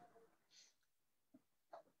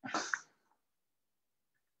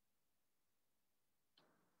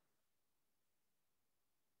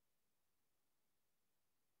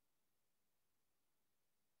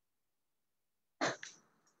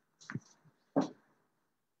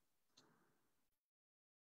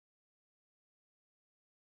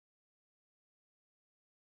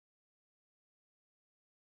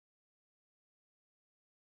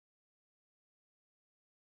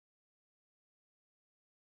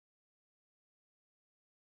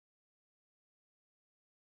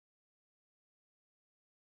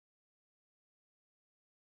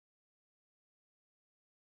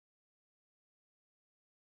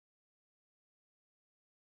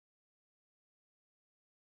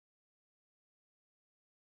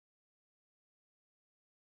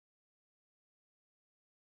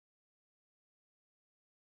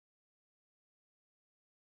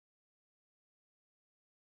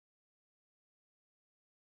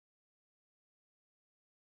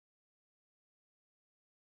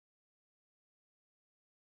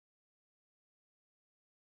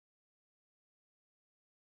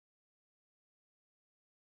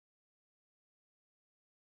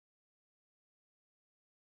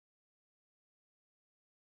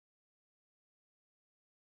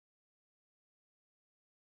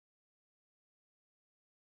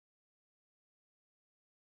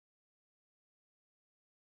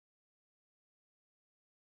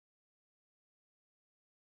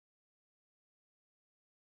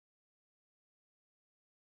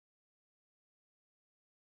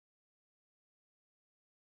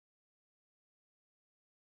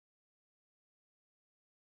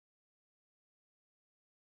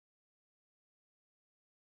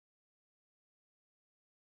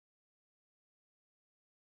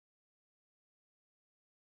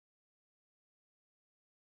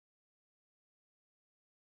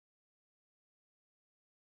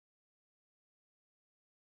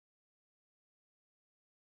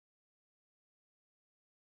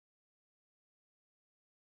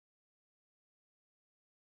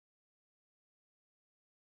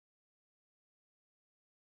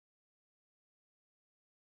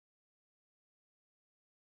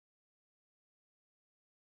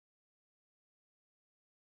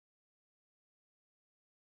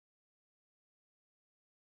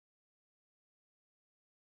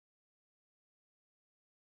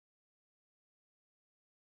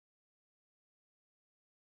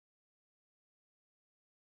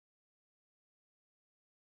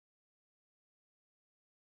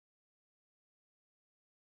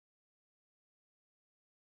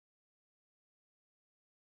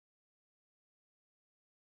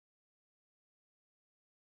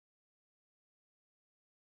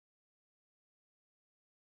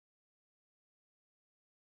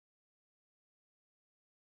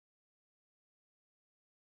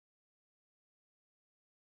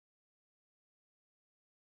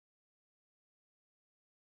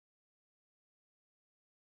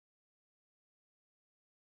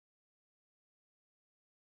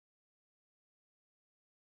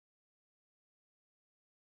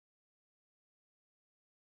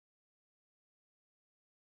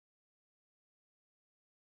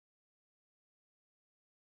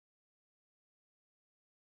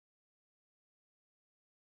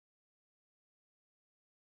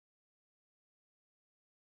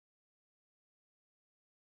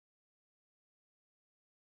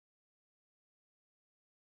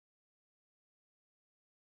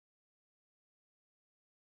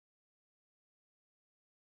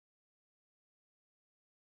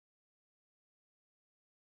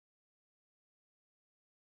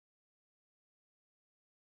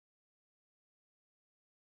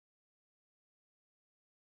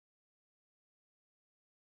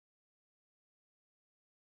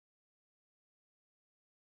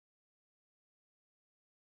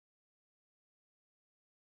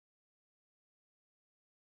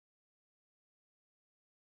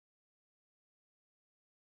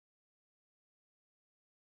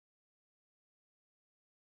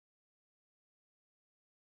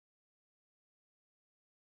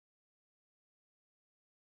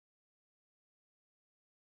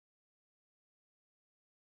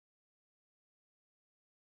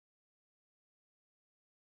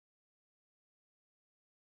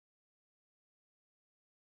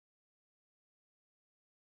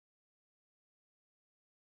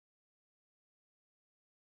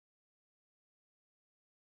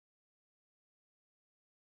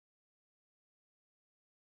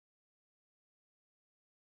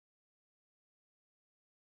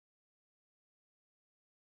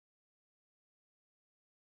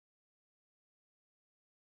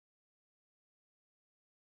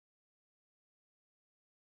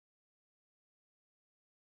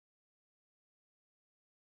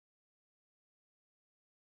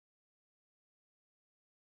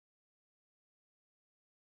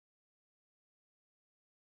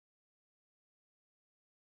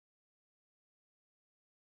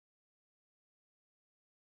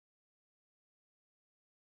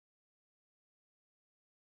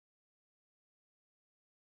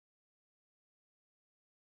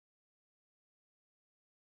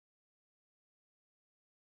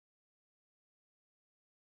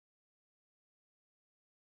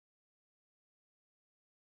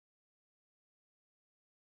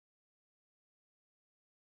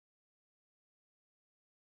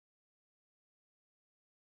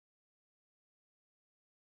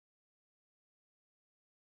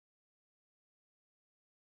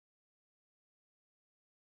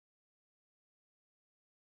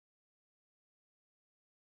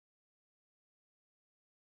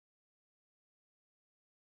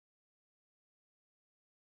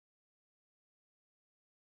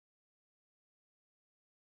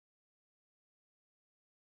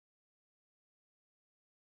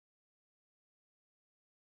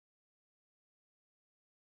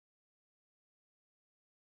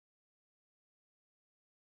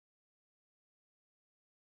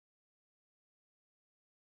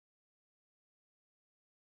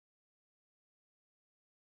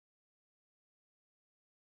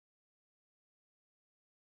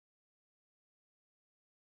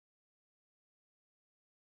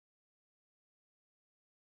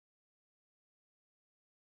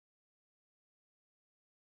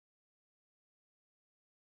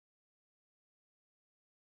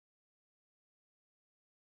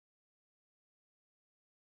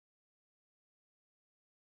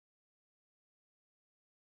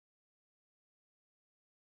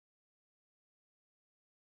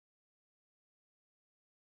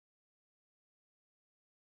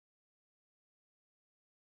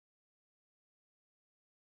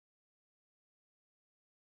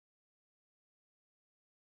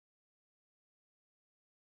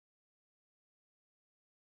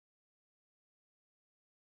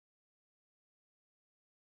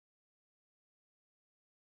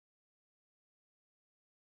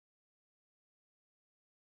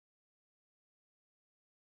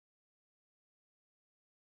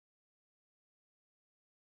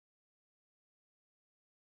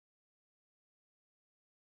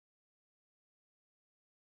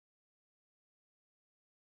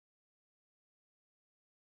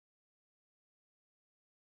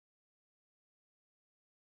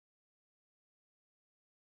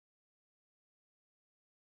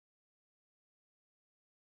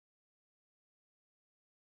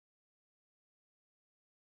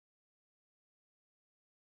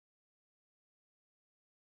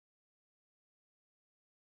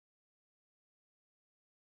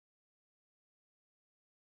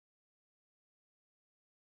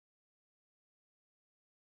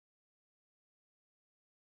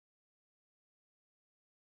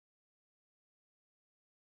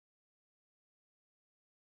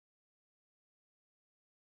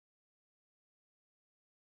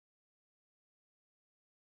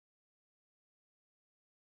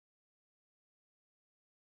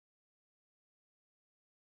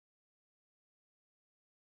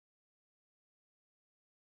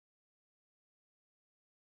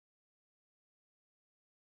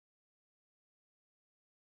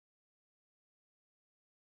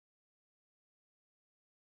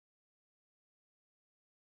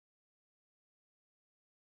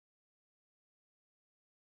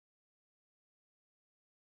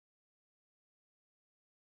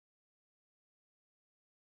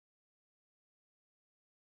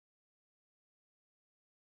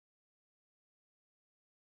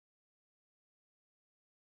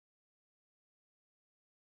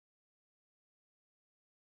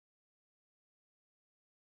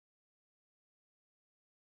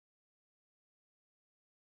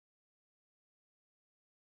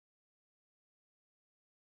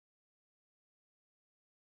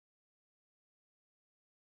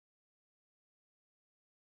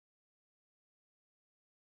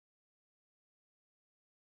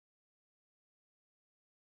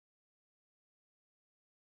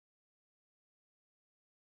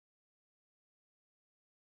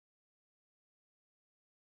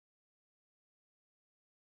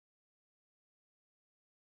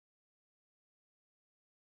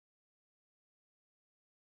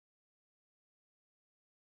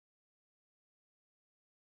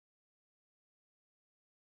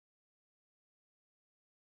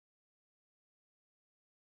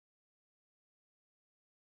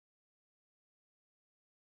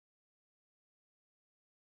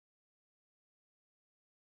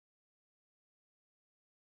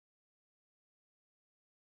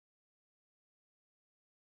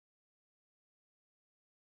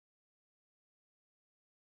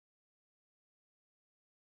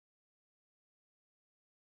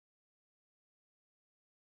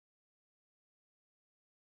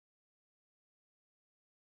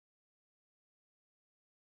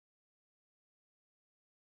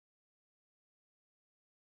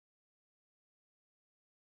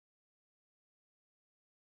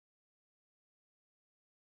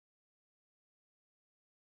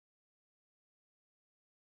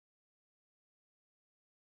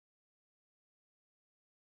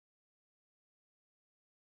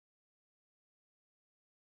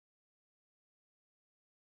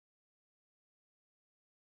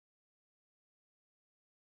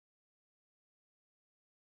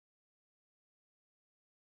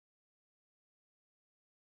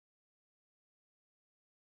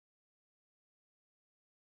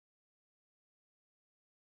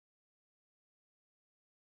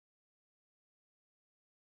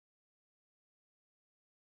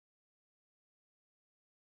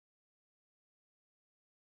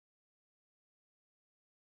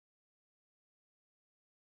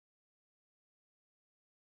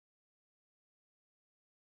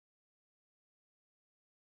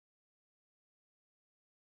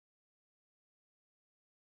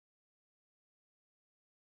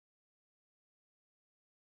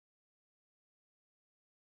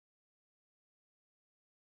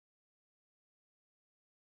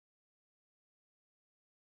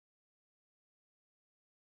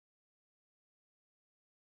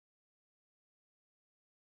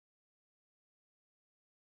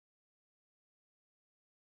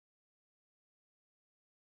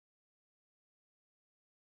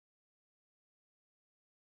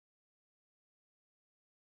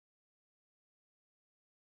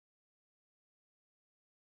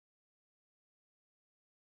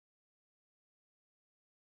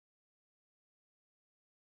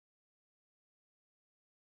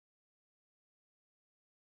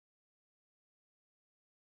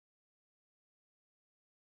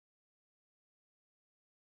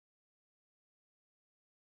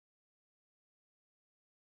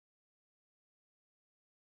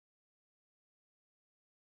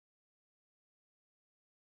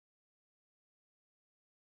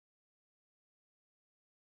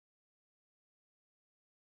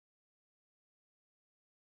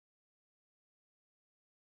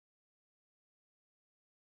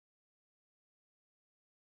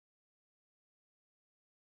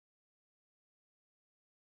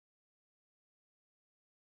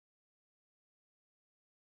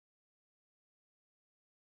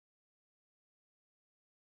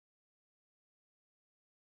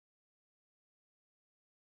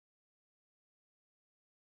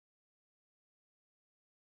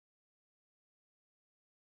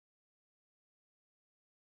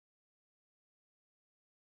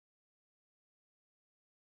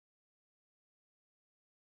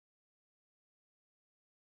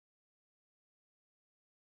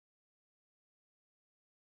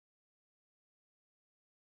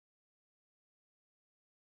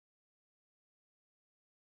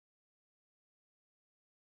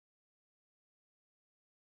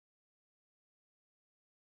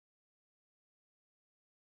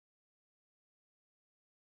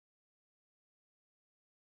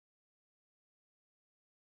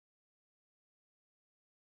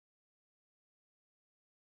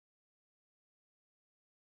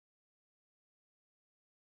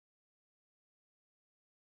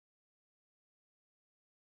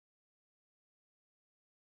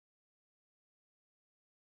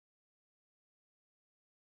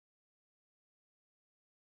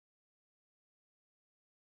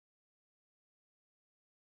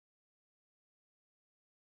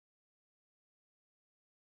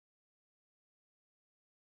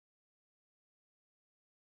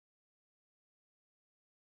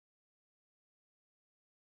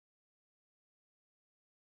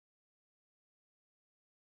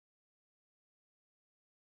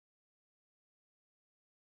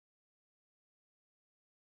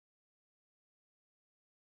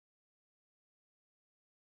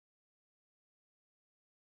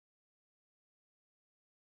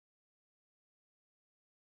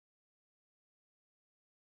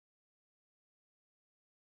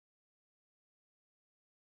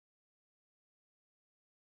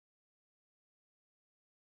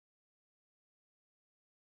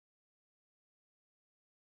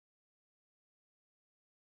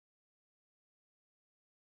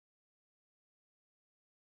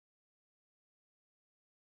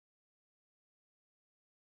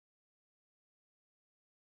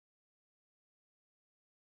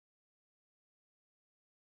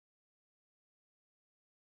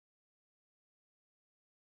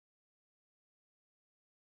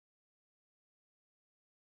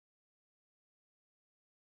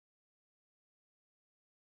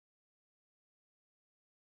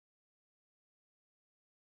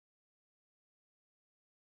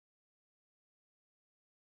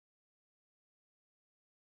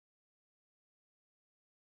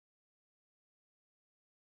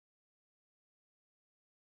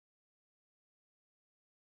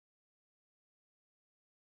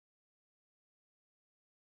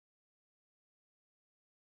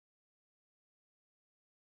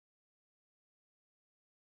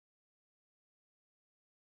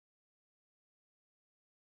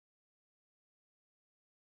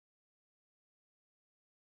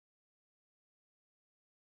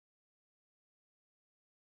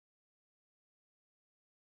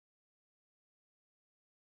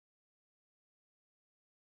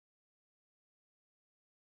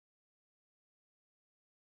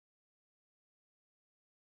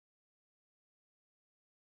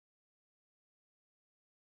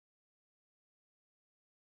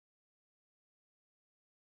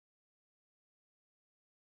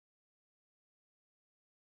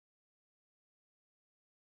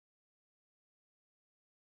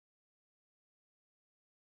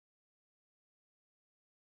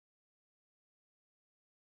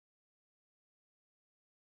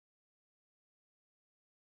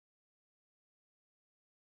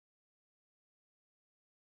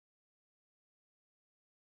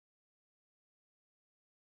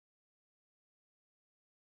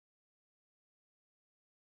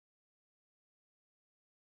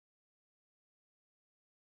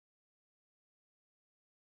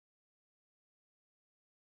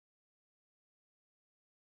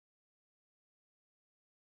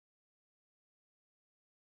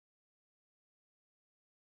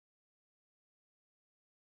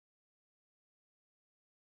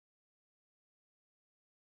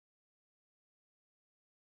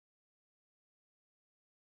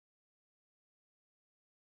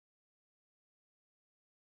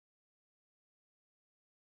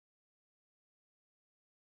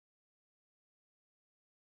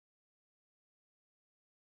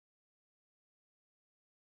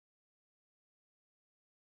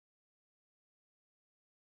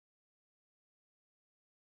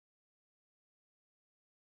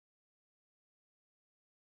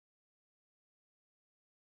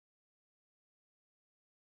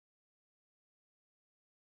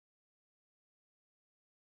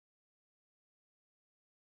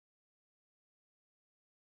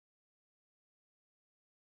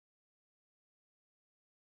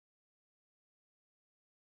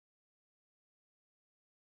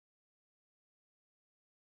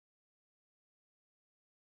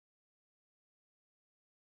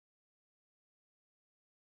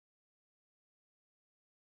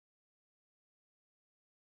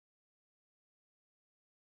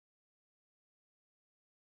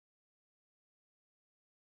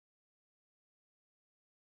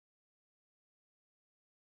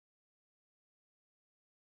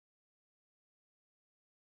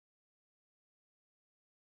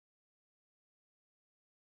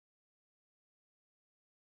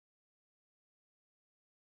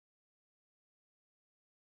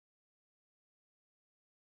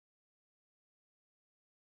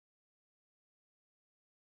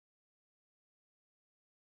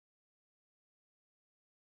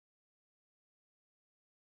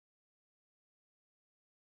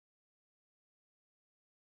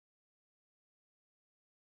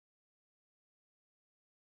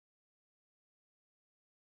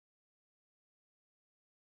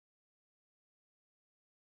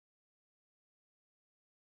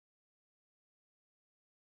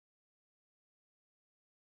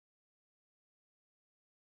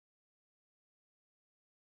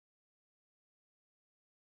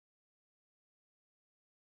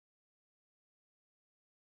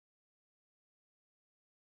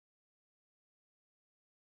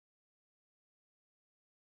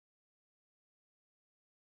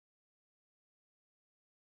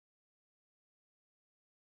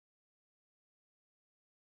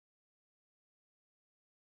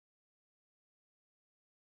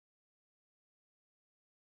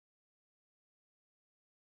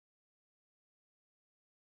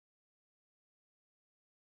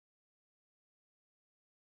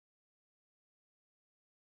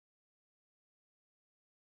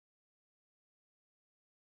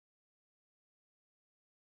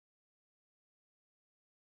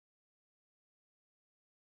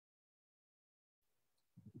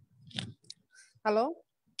 Hello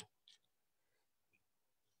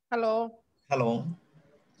hello hello.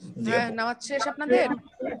 জি হ্যাঁ, আপু। নামাজ শেষ আপনাদের?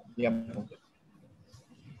 জি আপু।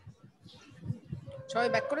 সবাই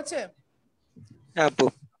ব্যাক করেছে? আপু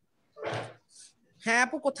হ্যাঁ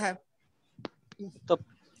আপু কোথায়? তো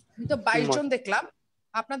আমি তো 22 জন দেখলাম।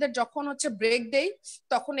 আপনাদের যখন হচ্ছে ব্রেক দেই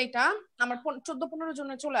তখন এটা আমার 14-15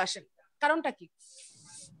 জনে চলে আসেন, কারণটা কি?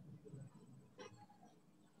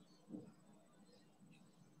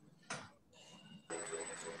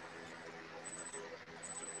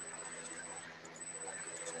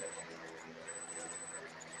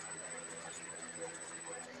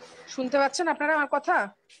 শুনতে পাচ্ছেন আপনারা আমার কথা?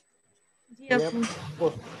 জি আপু।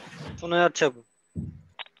 শোনা যাচ্ছে আপু।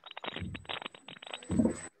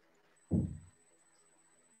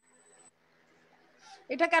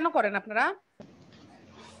 এটা কেন করেন আপনারা?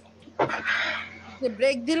 যে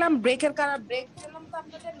ব্রেক দিলাম, ব্রেকের কারণে ব্রেক দিলাম তো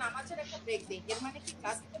আপনাদের নামাজের একটা ব্রেক দেই, এর মানে কি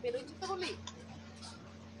ক্লাস থেকে বের হয়ে যেতে বলি?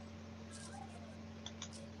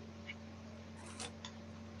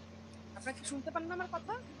 আপনারা কি শুনতে পান না আমার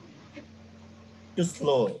কথা? একটু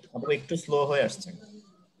স্লো, আপু একটু স্লো হয়ে আসছে।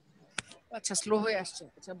 আচ্ছা, স্লো হয়ে আসছে।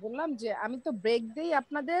 আচ্ছা, বললাম যে আমি তো ব্রেক দেই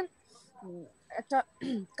আপনাদের একটা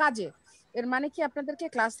কাজে, এর মানে কি আপনাদেরকে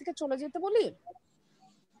ক্লাস থেকে চলে যেতে বলি?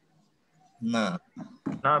 না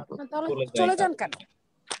না তাহলে চলে যাই চলে না। যান কেন?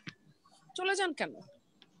 চলে যান কেন?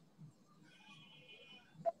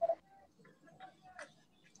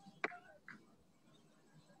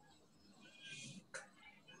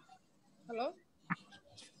 হ্যালো,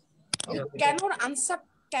 কেন আনসার,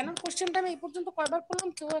 কেন কোশ্চেনটা আমি এই পর্যন্ত কয়বার করলাম,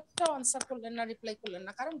 কেউ একটা আনসার করলেন না, রিপ্লাই করলেন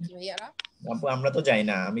না, কারণ কি ভাইয়ারা? আপু আমরা তো যাই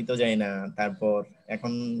না, আমি তো যাই না। তারপর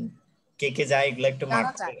এখন কে কে যায় এগুলো একটু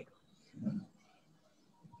মার্ক যারা যায়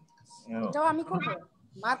এটাও আমি করব,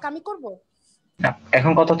 মার্ক আমি করব?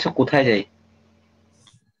 এখন কথা হচ্ছে কোথায় যাই?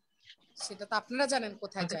 সেটা তো আপনারা জানেন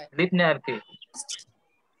কোথায় যায়। লিপ নে আর কি।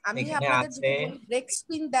 আমি এখানে আপনাদের আছে যদি বলি ব্রেক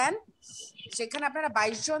স্পিন দেন, সেখানে আপনারা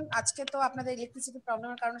 22 জন, আজকে তো আপনাদের ইলেকট্রিসিটি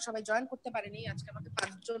প্রবলেমের কারণে সবাই জয়েন করতে পারেনি। আজকে আমাকে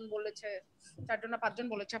 5 জন বলেছে, 4 জন না 5 জন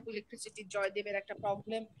বলেছে আপু ইলেকট্রিসিটি জয়দেবের একটা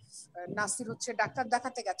প্রবলেম, নাসির হচ্ছে ডাক্তার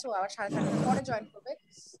দেখাতে গেছে, ও আবার 4:30 পরে জয়েন করবে।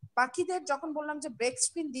 বাকিদের যখন বললাম যে ব্রেক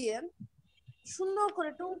স্পিন দিয়ে সুন্দর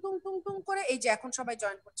করে টুং টুং টুং টুং করে, এই যে এখন সবাই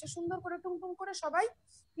জয়েন করছে, সুন্দর করে টুং টুং করে সবাই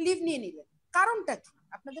লিভ নিয়ে নিলেন। কারণটা কি?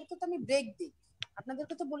 আপনাদেরকে তো আমি ব্রেক দিই,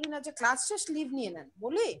 আপনাদেরকে তো বলি না যে ক্লাস শেষ লিভ নিয়ে নেন,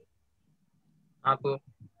 বলি? আপু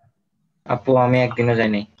আপু আমি একদিনও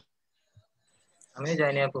যাইনি। আমি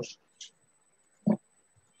যাইনি আপু।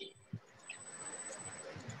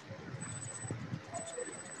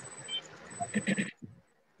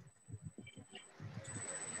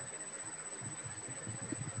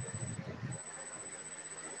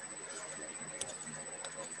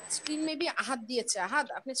 স্ক্রিন মেবি আহাদ দিয়েছে। আহাদ,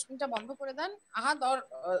 আপনি স্ক্রিনটা বন্ধ করে দেন। আহাদ আর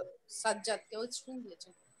সাজ্জাদ কেউ স্ক্রিন দিয়েছে,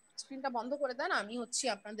 স্ক্রিনটা বন্ধ করে দেন। আমি হচ্ছি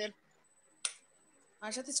আপনাদের,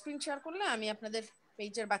 আমার সাথে স্ক্রিন শেয়ার করলে আমি আপনাদের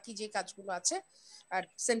পেজের বাকি যে কাজগুলো আছে আর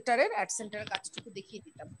সেন্টারের কাজটুকু দেখিয়ে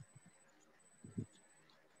দিতাম।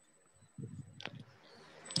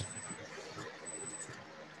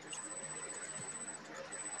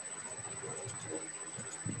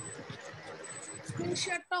 স্ক্রিন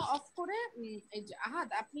শেয়ারটা অফ করে, এই যে আহাদ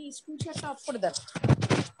আপনি স্ক্রিন শেয়ারটা অফ করে দেন।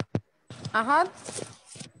 আহাদ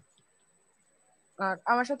আর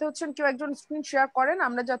আমার সাথে হচ্ছেন কেউ একজন স্ক্রিন শেয়ার করেন,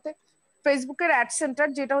 আমরা যাতে ফেসবুকের অ্যাড সেন্টার,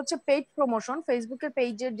 যেটা হচ্ছে পেইড প্রমোশন, ফেসবুকের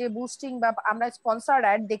পেজের যে বুস্টিং বা আমরা স্পন্সর্ড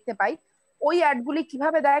অ্যাড দেখতে পাই, ওই অ্যাডগুলি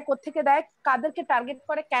কিভাবে দেয়, কোত্থেকে দেয়, কাদেরকে টার্গেট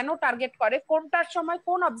করে, কেন টার্গেট করে, কোনটার সময়,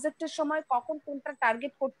 কোন অবজেক্টের সময়, কখন কোনটা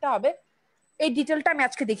টার্গেট করতে হবে, এই ডিটেলটা আমি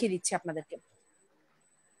আজকে দেখিয়ে দিচ্ছি আপনাদেরকে।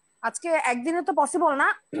 আজকে একদিনে তো পসিবল না,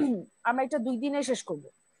 আমরা এটা 2 দিনে শেষ করব,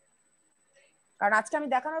 কারণ আজকে আমি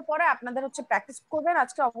দেখানোর পরে আপনাদের হচ্ছে প্র্যাকটিস করবেন,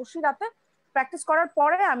 আজকে অবশ্যই রাতে প্র্যাকটিস করার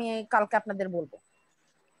পরে আমি কালকে আপনাদের বলবো।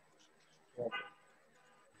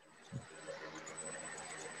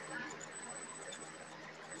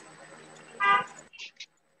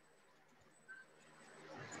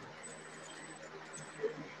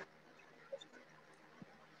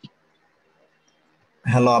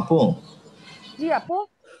 হ্যালো আপু। জি আপু।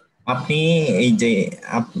 আপনি এই যে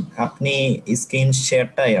আপনি স্ক্রিন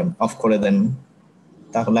শেয়ারটা অফ করে দেন,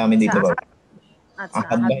 তাহলে আমি আচ্ছা দিতে পারবো। আচ্ছা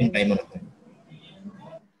আহাদ হাত ভাই দিন। নাই মনে হয়।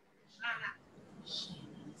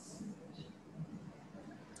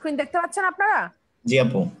 স্ক্রিন দেখতে পাচ্ছেন আপনারা? জি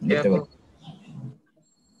আপু দেখতে পাচ্ছি।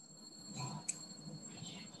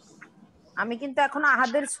 আমি কিন্তু এখন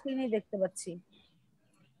আহাদের স্ক্রিনই দেখতে পাচ্ছি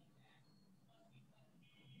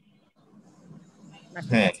না,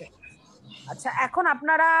 ঠিক হ্যাঁ আছে। আচ্ছা, এখন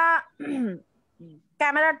আপনারা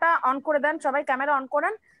ক্যামেরাটা অন করে দেন, সবাই ক্যামেরা অন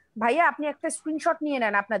করেন। ভাইয়া আপনি একটা স্ক্রিনশট নিয়ে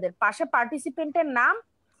নেন আপনাদের পাশে পার্টিসিপেন্টের নাম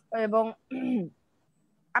এবং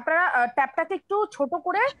আপনারা ট্যাবটাকে একটু ছোট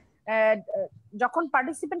করে যখন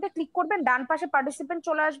পার্টিসিপেন্টে ক্লিক করবেন ডান পাশে পার্টিসিপেন্ট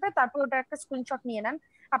চলে আসবে, তারপর ওটা একটা স্ক্রিনশট নিয়ে নেন।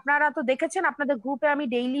 আপনারা তো দেখেছেন আপনাদের গ্রুপে আমি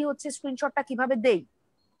ডেইলি হচ্ছে স্ক্রিনশটটা কিভাবে দেই।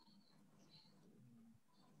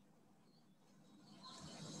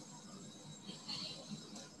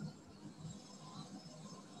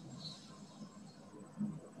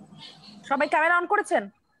 সবাই ক্যামেরা অন করেছেন?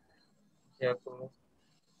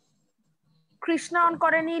 কৃষ্ণা অন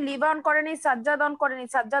করেনি, লিভা অন করেনি, সাজ্জাদ অন করেনি,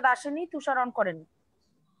 সাজ্জাদ আসেনি, তুষার অন করেনি,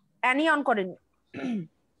 অ্যানি অন করেনি।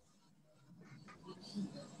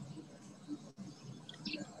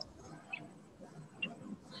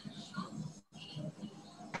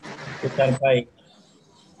 ভাই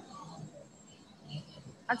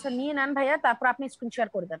আচ্ছা নিয়ে নেন ভাইয়া, তারপর আপনি স্ক্রিন শেয়ার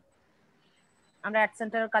করে দেন, আমরা অ্যাড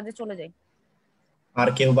সেন্টারের কাজে চলে যাই। আর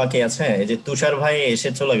কেউ বাকি আছে? এই যে তুষার ভাই এসে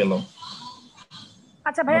চলে গেল।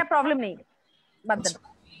 আচ্ছা ভাইয়া প্রবলেম নেই, বাদ দেন,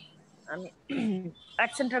 আমি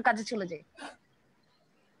অ্যাড সেন্টারের কাজে চলে যাই।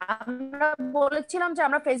 আমরা বলেছিলাম যে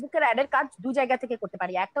আমরা ফেসবুকের অ্যাড এর কাজ দুই জায়গা থেকে করতে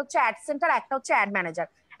পারি, একটা হচ্ছে অ্যাড সেন্টার, একটা হচ্ছে অ্যাড ম্যানেজার।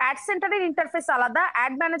 অ্যাড সেন্টারের ইন্টারফেস আলাদা,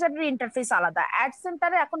 অ্যাড ম্যানেজারের ইন্টারফেস আলাদা। অ্যাড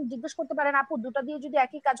সেন্টারে এখন জিজ্ঞেস করতে পারেন আপু দুটা দিয়ে যদি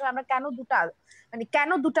একই কাজ হয় আমরা কেন দুটা, মানে কেন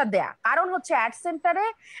দুটা দেয়া? কারণ হচ্ছে অ্যাড সেন্টারে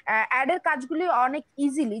অ্যাড এর কাজগুলি অনেক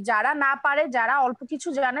ইজিলি, যারা না পারে, যারা অল্প কিছু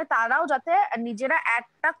জানে তারাও যাতে নিজেরা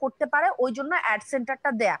অ্যাডটা করতে পারে, ওই জন্য অ্যাড সেন্টারটা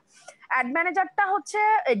দেয়া। অ্যাড ম্যানেজারটা হচ্ছে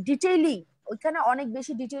ডিটেইলিং, ওইখানে অনেক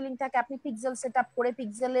বেশি ডিটেইলিং থাকে, আপনি পিক্সেল সেটআপ করে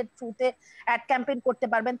পিক্সেলের থ্রুতে অ্যাড ক্যাম্পেইন করতে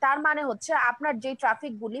পারবেন। তার মানে হচ্ছে আপনার যে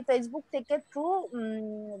ট্রাফিক গুলি ফেসবুক থেকে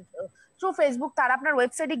থ্রু ফেসবুক তারা আপনার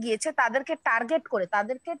ওয়েবসাইটে গিয়েছে, তাদেরকে টার্গেট করে,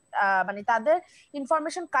 তাদেরকে মানে তাদের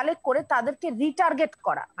ইনফরমেশন কালেক্ট করে তাদেরকে রিটার্গেট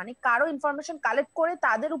করা, মানে কারো ইনফরমেশন কালেক্ট করে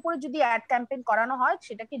তাদের উপরে যদি অ্যাড ক্যাম্পেইন করানো হয়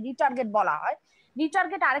সেটাকে রিটার্গেট বলা হয়।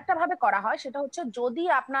 রিটার্গেট আরেকটা ভাবে করা হয়, সেটা হচ্ছে যদি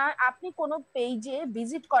আপনি কোনো পেজে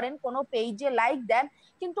ভিজিট করেন, কোনো পেজে লাইক দেন,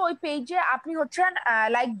 কিন্তু ওই পেজে আপনি হচ্ছেন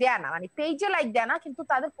লাইক দেয়া না, মানে পেজে লাইক দেয়া না কিন্তু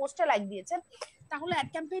তাদের পোস্টে লাইক দিয়েছেন, তাহলে অ্যাড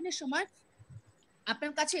ক্যাম্পেইনের সময়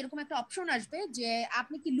আপনার কাছে এরকম একটা অপশন আসবে যে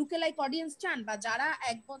আপনি কি লুকে লাইক অডিয়েন্স চান, বা যারা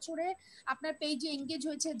 1 বছরে আপনার পেজে এঙ্গেজ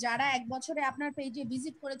হয়েছে, যারা 1 বছরে আপনার পেজে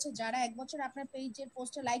ভিজিট করেছে, যারা 1 বছরে আপনার পেজের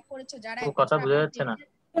পোস্টে লাইক করেছে, যারা 1 বছরে কথা বোঝা যাচ্ছে না।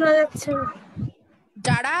 শোনা যাচ্ছে না,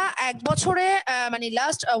 যারা 1 বছরে মানে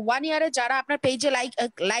লাস্ট 1 ইয়ারে যারা আপনার পেজে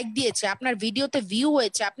লাইক দিয়েছে, আপনার ভিডিওতে ভিউ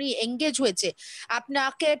হয়েছে, আপনি এঙ্গেজ হয়েছে,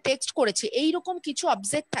 আপনাকে টেক্সট করেছে, এইরকম কিছু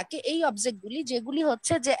অবজেক্ট থাকে। এই অবজেক্ট গুলি যেগুলি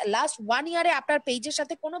হচ্ছে যে লাস্ট 1 ইয়ারে আপনার পেজের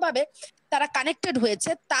সাথে কোনোভাবে তারা কানেক্টেড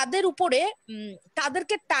হয়েছে, তাদের উপরে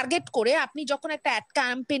তাদেরকে টার্গেট করে আপনি যখন একটা অ্যাড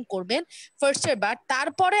ক্যাম্পেইন করবেন ফার্স্ট বার,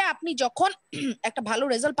 তারপরে আপনি যখন একটা ভালো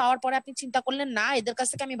রেজাল্ট পাওয়ার পরে আপনি চিন্তা করলেন না এদের কাছ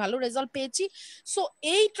থেকে আমি ভালো রেজাল্ট পেয়েছি, সো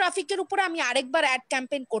এই ট্রাফিকের উপরে আমি আরেকবার অ্যাড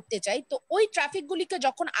ক্যাম্পেইন করতে চাই, তো ওই ট্রাফিক গুলিকে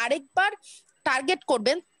যখন আরেকবার টার্গেট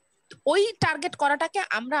করবেন, ওই টার্গেট করাটাকে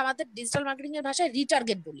আমরা আমাদের ডিজিটাল মার্কেটিং এর ভাষায়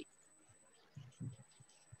রিটার্গেট বলি।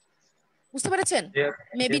 বুঝতে পেরেছেন?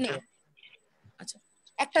 মেবি না। আচ্ছা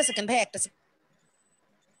একটা সেকেন্ড ভাই, একটা সেকেন্ড।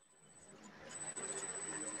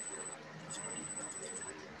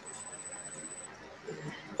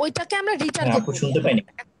 ওইটাকে আমরা রিটার্গেট বলি। শুনতে পাইনি।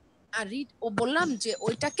 আর বললাম যে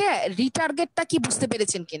ওইটাকে রিটার্গেটটা কি বুঝতে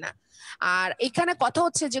পেরেছেন কিনা। আর এখানে কথা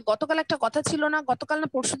হচ্ছে যে গতকাল একটা কথা ছিল না, গতকাল না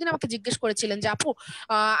পরশুদিন আমাকে জিজ্ঞেস করেছিলেন যে আপু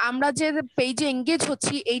আমরা যে পেজে এঙ্গেজ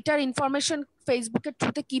হচ্ছি এইটার ইনফরমেশন ফেসবুকের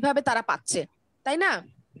থ্রুতে কিভাবে তারা পাচ্ছে, তাই না?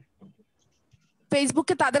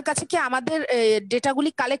 ফেসবুকে তাদের কাছে কি আমাদের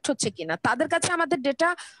ডেটাগুলি কালেক্ট হচ্ছে কিনা, তাদের কাছে আমাদের ডেটা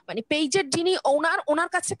মানে পেজের যিনি ওনার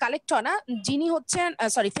কাছে কালেক্ট হয় না, যিনি হচ্ছেন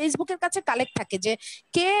ফেসবুকের কাছে কালেক্ট থাকে যে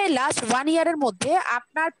কে লাস্ট 1 ইয়ারের মধ্যে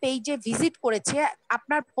আপনার পেজে ভিজিট করেছে,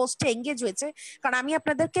 আপনার পোস্টে এঙ্গেজ হয়েছে। কারণ আমি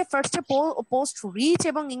আপনাদেরকে ফার্স্টে পোস্ট রিচ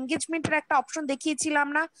এবং এঙ্গেজমেন্টের একটা অপশন দেখিয়েছিলাম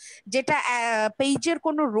না, যেটা পেজের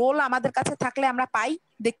কোনো রোল আমাদের কাছে থাকলে আমরা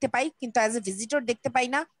দেখতে পাই, কিন্তু অ্যাজ এ ভিজিটর দেখতে পাই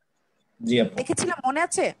না। জি আপু দেখেছিলাম, মনে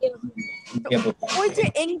আছে? ওই যে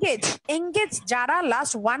এঙ্গেজ যারা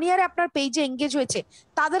লাস্ট 1 ইয়ারে আপনার পেজে এঙ্গেজ হয়েছে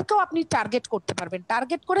তাদেরকেও আপনি টার্গেট করতে পারবেন,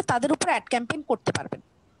 টার্গেট করে তাদের উপর অ্যাড ক্যাম্পেইন করতে পারবেন।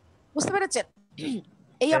 বুঝতে পেরেছেন?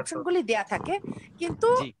 এই অপশনগুলি দেয়া থাকে, কিন্তু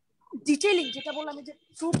ডিটেইলিং যেটা বললাম যে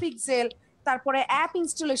থ্রু পিক্সেল, তারপরে অ্যাপ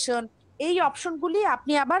ইনস্টলেশন, এই অপশনগুলি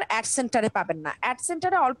আপনি আবার অ্যাড সেন্টারে পাবেন না। অ্যাড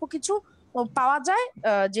সেন্টারে অল্প কিছু পাওয়া যায়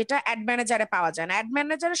যেটা অ্যাড ম্যানেজারে পাওয়া যায় না। অ্যাড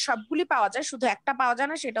ম্যানেজারে সবগুলি পাওয়া যায়, শুধু একটা পাওয়া যায়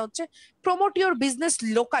না, সেটা হচ্ছে প্রমোট ইওর বিজনেস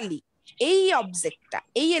লোকালি। এই অবজেক্টটা,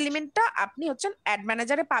 এই এলিমেন্টটা আপনি হচ্ছেন অ্যাড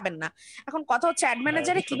ম্যানেজারে পাবেন না। এখন কথা হচ্ছে অ্যাড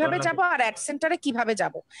ম্যানেজারে কিভাবে যাব আর অ্যাড সেন্টারে কিভাবে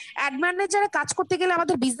যাব। অ্যাড ম্যানেজারে কাজ করতে গেলে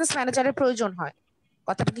আমাদের বিজনেস ম্যানেজারের প্রয়োজন হয়।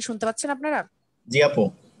 কথাটা কি শুনতে পাচ্ছেন আপনারা? জি আপু।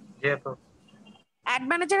 জি আপু। অ্যাড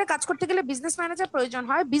ম্যানেজারে কাজ করতে গেলে বিজনেস ম্যানেজার প্রয়োজন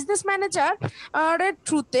হয়। বিজনেস ম্যানেজার এর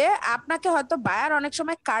থ্রুতে আপনাকে হয়তো বায়ার অনেক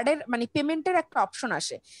সময় কার্ডের মানে পেমেন্টের একটা অপশন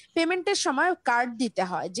আসে, পেমেন্টের সময় কার্ড দিতে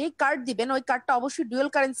হয়, যেই কার্ড দিবেন ওই কার্ডটা অবশ্যই ডুয়েল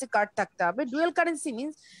কারেন্সি কার্ড থাকতে হবে। ডুয়েল কারেন্সি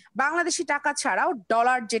মিনস বাংলাদেশি টাকা ছাড়াও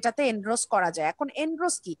ডলার যেটাতে এনরোস করা যায়। এখন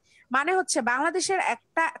এনরোস কি মানে হচ্ছে বাংলাদেশের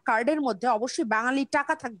একটা কার্ডের মধ্যে অবশ্যই বাঙালি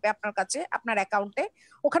টাকা থাকবে আপনার কাছে, আপনার অ্যাকাউন্টে,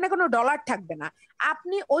 ওখানে কোনো ডলার থাকবে না।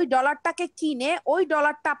 আপনি ওই ডলারটাকে কিনে ওই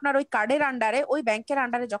ডলারটা আপনার ওই কার্ডের আন্ডারে ওই ব্যাংকের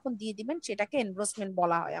আন্ডারে যখন দিয়ে দিবেন সেটাকে এনরোসমেন্ট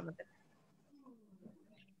বলা হয় আমাদের।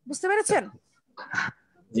 বুঝতে পেরেছেন?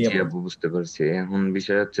 জি আপু বুঝতে পারছি। এখন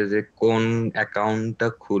বিষয় হচ্ছে যে কোন অ্যাকাউন্টটা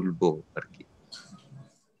খুলবো আর কি।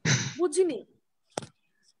 বুঝিনি।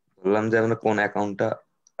 বললাম যে আমরা কোন অ্যাকাউন্টটা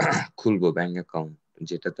খুলবো, ব্যাংক অ্যাকাউন্ট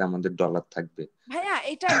যেটাতে আমাদের ডলার থাকবে। ভাইয়া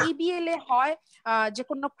এটা ইবিএল এ হয়, যে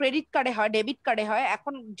কোনো ক্রেডিট কার্ডে হয়, ডেবিট কার্ডে হয়।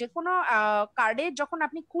 এখন যে কোনো কার্ডে যখন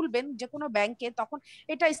আপনি খুলবেন যে কোনো ব্যাংকে, তখন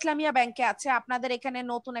এটা ইসলামিয়া ব্যাংকে আছে, আপনাদের এখানে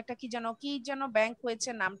নতুন একটা কি যেন ব্যাংক হয়েছে,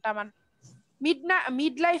 নামটা আমার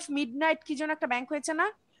মিডনাইট কি যেন একটা ব্যাংক হয়েছে না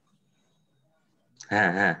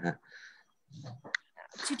হ্যাঁ হ্যাঁ হ্যাঁ,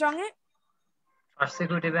 চিটং এ? ফার্স্ট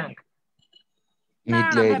সিকিউরিটি ব্যাংক, না না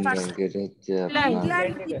ভাই,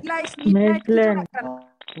 মিডল্যান্ড ব্যাংক।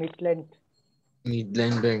 এটা হচ্ছে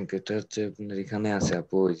মিডল্যান্ড ব্যাংক। এটা হচ্ছে আপনার এখানে আছে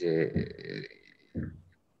আপু, ওই যে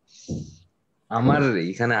আমার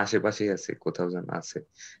এখানে আশেপাশেই আছে, কোথাও যেন আছে,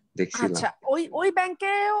 দেখছিলাম। আচ্ছা, ওই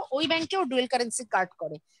ব্যাংকেও ডুয়েল কারেন্সি কার্ড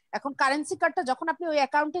করে। এখন কারেন্সি কার্ডটা যখন আপনি ওই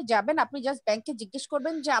অ্যাকাউন্টে যাবেন, আপনি জাস্ট ব্যাংকে জিজ্ঞেস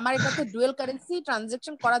করবেন যে আমার এটাতে ডুয়েল কারেন্সি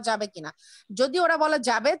ট্রানজাকশন করা যাবে কিনা। যদি ওরা বলে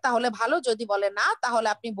যাবে তাহলে ভালো, যদি বলে না তাহলে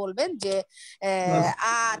আপনি বলবেন যে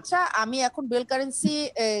আচ্ছা আমি এখন ডুয়েল কারেন্সি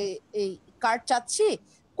কার্ড চাচ্ছি,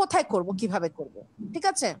 কোথায় করব, কিভাবে করব। ঠিক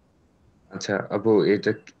আছে? আচ্ছা আপু,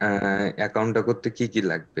 এটা অ্যাকাউন্টটা করতে কি কি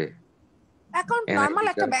লাগবে? অ্যাকাউন্ট নরমাল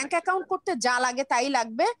একটা ব্যাংক অ্যাকাউন্ট করতে যা লাগে তাই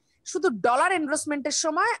লাগবে, শুধু ডলার এনরোসমেন্টের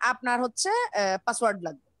সময় আপনার হচ্ছে পাসওয়ার্ড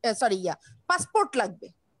লাগবে, সরি পাসপোর্ট লাগবে।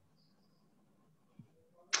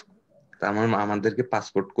 আমাদেরকে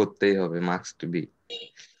পাসপোর্ট করতেই হবে, মাস্ট বি।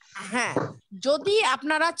 হ্যাঁ, যদি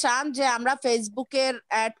আপনারা চান যে আমরা ফেসবুকের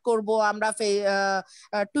অ্যাড করব, আমরা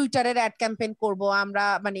টুইটারের অ্যাড ক্যাম্পেইন করব, আমরা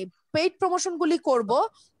মানে পেইড প্রমোশন গুলি করব,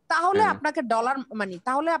 তাহলে আপনাকে ডলার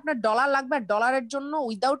তাহলে আপনার ডলার লাগবে। আর ডলারের জন্য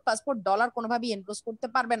উইদাউট পাসপোর্ট ডলার কোনোভাবেই এনক্রোচ করতে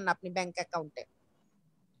পারবেন না আপনি ব্যাংক অ্যাকাউন্টে।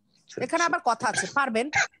 এখানে আবার কথা আছে, পারবেন,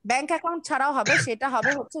 ব্যাংক অ্যাকাউন্ট ছাড়াও হবে। সেটা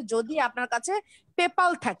হবে হচ্ছে যদি আপনার কাছে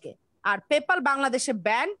পেপাল থাকে, আর পেপাল বাংলাদেশে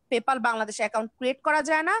ব্যান, পেপাল বাংলাদেশে অ্যাকাউন্ট ক্রিয়েট করা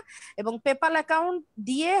যায় না, এবং পেপাল অ্যাকাউন্ট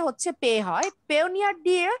দিয়ে হচ্ছে পে হয়, পেওনিয়ার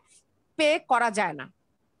দিয়ে পে করা যায় না।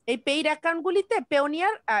 এই পেইড অ্যাকাউন্ট গুলিতে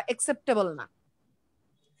পেওনিয়ার অ্যাকসেপ্টেবল না।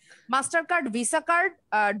 Master card, visa card,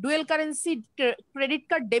 dual currency credit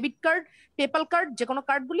card, debit card, PayPal card, যে কোনো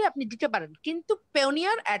কার্ডগুলি আপনি দিতে পারেন, কিন্তু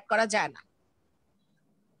পেওনিয়ার অ্যাড করা যায় না।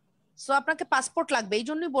 সো আপনাকে পাসপোর্ট লাগবে। এই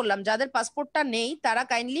জন্যই বললাম যাদের পাসপোর্টটা নেই তারা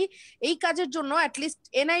কাইন্ডলি এই কাজের জন্য অ্যাটলিস্ট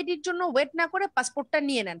এনআইডির জন্য ওয়েট না করে পাসপোর্টটা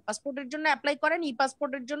নিয়ে নেন, পাসপোর্টের জন্য অ্যাপ্লাই করেন, ই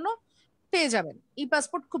পাসপোর্টের জন্য পেয়ে যাবেন। ই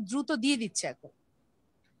পাসপোর্ট খুব দ্রুত দিয়ে দিচ্ছে এখন।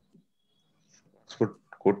 পাসপোর্ট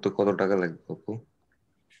করতে কত টাকা লাগবে আপু?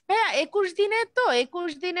 হ্যাঁ 21 দিনের, তো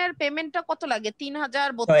 21 দিনের পেমেন্টটা কত লাগে?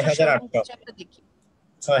 3,3200 এরকম কিছু একটা দেখি।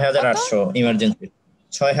 6,800 ইমার্জেন্সি,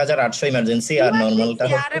 6,800 ইমার্জেন্সি, আর নরমালটা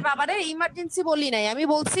হচ্ছে। আরে বাবারে, ইমার্জেন্সি বলি নাই আমি,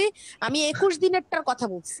 বলছি আমি 21 দিনেরটার কথা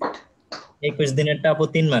বলছি। 21 দিনেরটা আপু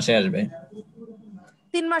 3 মাসে আসবে।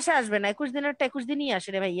 3 মাসে আসবে না, 21 দিনেরটা 21 দিনই আসে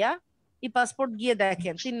রে ভাইয়া। ই পাসপোর্ট গিয়ে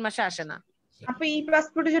দেখেন 3 মাসে আসে না। আপু ই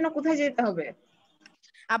পাসপোর্টের জন্য কোথায় যেতে হবে?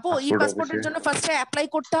 আপু ই পাসপোর্টের জন্য ফার্স্টে অ্যাপ্লাই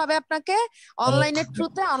করতে হবে আপনাকে অনলাইনের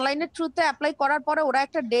থ্রুতে অ্যাপ্লাই করার পরে ওরা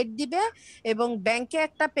একটা ডেট দিবে এবং ব্যাংকে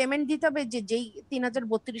একটা পেমেন্ট দিতে হবে, যেই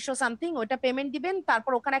 3,3200 সামথিং, ওইটা পেমেন্ট দিবেন।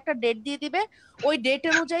 তারপর ওখানে একটা ডেট দিয়ে দিবে, ওই ডেট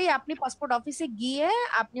অনুযায়ী আপনি পাসপোর্ট অফিসে গিয়ে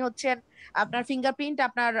আপনি হচ্ছে আপনার ফিঙ্গারপ্রিন্ট,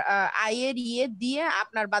 আপনার আইয়ের দিয়ে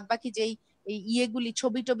আপনার বাদবাকি যেই ইয়েগুলি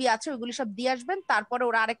ছবি টবি আছে ওইগুলি সব দিয়ে আসবেন। তারপরে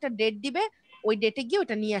ওরা আরেকটা ডেট দিবে, ওই ডেটে গিয়ে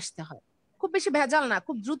ওইটা নিয়ে আসতে হয়। খুব বেশি ভেজাল না,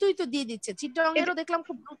 খুব দ্রুতই তো দিয়ে দিচ্ছে। চিটাগাং এরও দেখলাম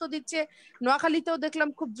খুব দ্রুত দিচ্ছে, নোয়াখালীতেও দেখলাম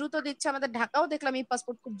খুব দ্রুত দিচ্ছে, আমাদের ঢাকাও দেখলাম এই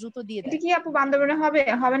পাসপোর্ট খুব দ্রুত দিয়ে দেয়। এটা কি আপু বান্দরবনে হবে?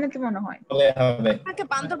 হবে না তো মনে হয়। আপনাকে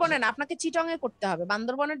বান্দরবনে না, আপনাকে চিটং এ করতে হবে।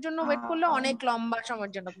 বান্দরবনের জন্য ওয়েট করলে অনেক লম্বা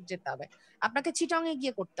সময়ের জন্য যেতে হবে, আপনাকে চিটং এ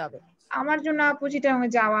গিয়ে করতে হবে। আমার জন্য আপু চিটং এ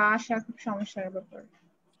যাওয়া আসা খুব সমস্যার ব্যাপার।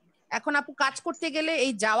 এখন আপু কাজ করতে গেলে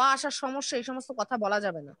এই যাওয়া আসার সমস্যা, এই সমস্ত কথা বলা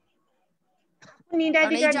যাবে না। নিড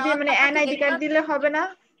আইডি কার্ড দিয়ে মানে এনআইডি কার্ড দিলে হবে না?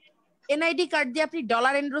 এনআইডি কার্ড দিয়ে আপনি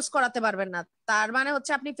ডলার এনরোস করাতে পারবেন না। তার মানে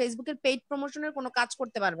হচ্ছে আপনি ফেসবুকের পেইড প্রমোশনের কোনো কাজ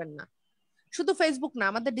করতে পারবেন না। শুধু ফেসবুক না,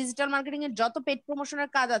 আমাদের ডিজিটাল মার্কেটিং এর যত পেইড প্রমোশনের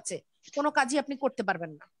কাজ আছে কোনো কাজই আপনি করতে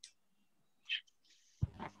পারবেন না।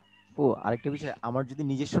 ও আরেকটা বিষয়, আমার যদি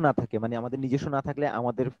নিজস্ব না থাকে, মানে আমাদের নিজস্ব না থাকলে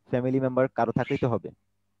আমাদের ফ্যামিলি মেম্বার কারো থাকলেই তো হবে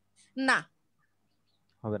না,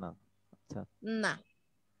 হবে না? আচ্ছা না,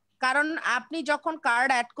 কারণ আপনি যখন কার্ড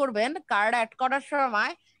অ্যাড করবেন, কার্ড অ্যাড করার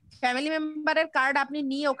সময় ফ্যামিলি মেম্বারের কার্ড আপনি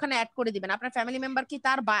নিয়ে ওখানে অ্যাড করে দিবেন। আপনার ফ্যামিলি মেম্বার কি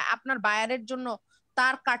তার আপনার বায়ারের জন্য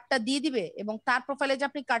তার কার্ডটা দিয়ে দিবে এবং তার প্রোফাইলে যে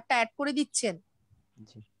আপনি কার্ডটা অ্যাড করে দিচ্ছেন,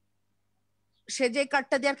 জি সে যে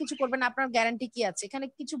কার্ডটা দেওয়ার কিছু করবে না, আপনার গ্যারান্টি কি আছে? এখানে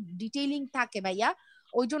কিছু ডিটেইলিং থাকে ভাইয়া,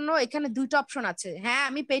 ওই জন্য এখানে দুইটা অপশন আছে। হ্যাঁ,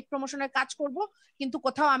 আমি পেইড প্রমোশনের কাজ করব, কিন্তু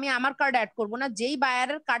কোথাও আমি আমার কার্ড অ্যাড করব না, যেই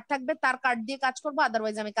বায়ারের কার্ড থাকবে তার কার্ড দিয়ে কাজ করব,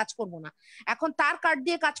 আদারওয়াইজ আমি কাজ করব না। এখন তার কার্ড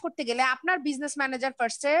দিয়ে কাজ করতে গেলে আপনার বিজনেস ম্যানেজার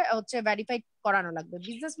ফার্স্টে হচ্ছে ভেরিফাইড করানো লাগবে।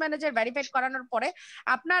 বিজনেস ম্যানেজার ভেরিফাইড করানোর পরে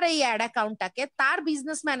আপনার এই অ্যাড অ্যাকাউন্টটাকে তার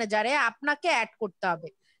বিজনেস ম্যানেজারে আপনাকে অ্যাড করতে হবে।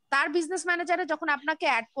 তার বিজনেস ম্যানেজারে যখন আপনাকে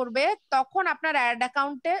অ্যাড করবে, তখন আপনার অ্যাড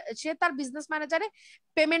অ্যাকাউন্টে সে তার বিজনেস ম্যানেজারে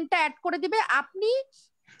পেমেন্টটা অ্যাড করে দিবে। আপনি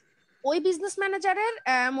ওই বিজনেস ম্যানেজারের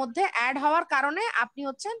মধ্যে অ্যাড হওয়ার কারণে আপনি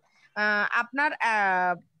হচ্ছেন আপনার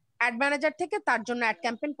অ্যাড ম্যানেজার থেকে তার জন্য অ্যাড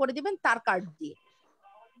ক্যাম্পেইন করে দিবেন তার কার্ড দিয়ে।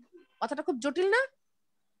 কথাটা খুব জটিল না?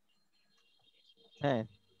 হ্যাঁ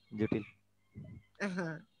জটিল।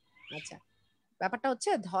 হ্যাঁ, আচ্ছা। ব্যাপারটা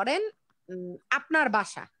হচ্ছে ধরেন আপনার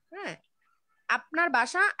বাসা, হ্যাঁ আপনার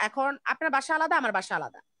বাসা, এখন আপনার বাসা আলাদা, আমার বাসা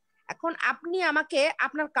আলাদা। এখন আপনি আমাকে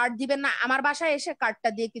আপনার কার্ড দিবেন না আমার বাসায় এসে কার্ডটা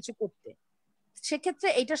দিয়ে কিছু করতে। সেক্ষেত্রে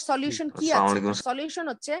এটার সলিউশন কি আসসালামু আছে? আলাইকুম। সলিউশন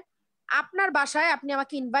হচ্ছে আপনার বাসায় আপনি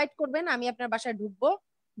আমাকে ইনভাইট করবেন, আমি আপনার বাসায় ঢুকবো,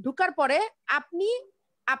 ঢুকার পরে আপনি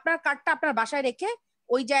আপনার কার্ডটা আপনার বাসায় রেখে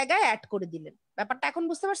ওই জায়গায় অ্যাড করে দিলেন। ব্যাপারটা এখন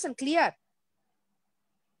বুঝতে পারছেন? ক্লিয়ার?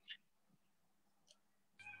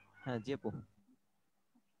 হ্যাঁ জি আপু।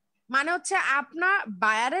 মানে হচ্ছে আপনার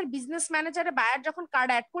বায়ারের বিজনেস ম্যানেজারে বায়ার যখন কার্ড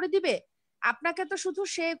অ্যাড করে দিবে, আপনাকে তো শুধু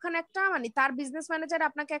সে ওখানে একটা মানে তার বিজনেস ম্যানেজার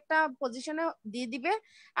আপনাকে একটা পজিশনে দিয়ে দিবে,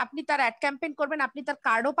 আপনি তার অ্যাড ক্যাম্পেইন করবেন, আপনি তার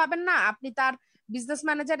কার্ডও পাবেন না, আপনি তার বিজনেস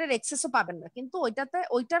ম্যানেজারের অ্যাক্সেসও পাবেন না, কিন্তু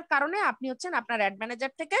ওইটার কারণে আপনি হচ্ছেন আপনার অ্যাড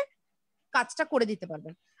ম্যানেজার থেকে কাজটা করে দিতে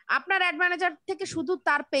পারবেন। আপনার অ্যাড ম্যানেজার থেকে শুধু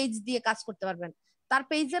তার পেজ দিয়ে কাজ করতে পারবেন, তার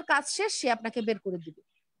পেজের কাজ শেষ সে আপনাকে বের করে দিবে।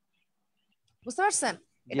 বুঝতে পারছেন?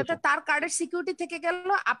 এটাতে তার কার্ডের সিকিউরিটি থেকে গেল,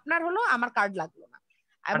 আপনার হলো, আমার কার্ড লাগলো না।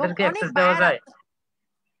 এবং কার্ডের কি অনেক অ্যাক্সেস দেওয়া বায়ার যায়?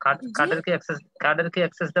 জি কার্ডের কি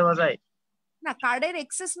অ্যাক্সেস দেওয়া যায়? না, কার্ডের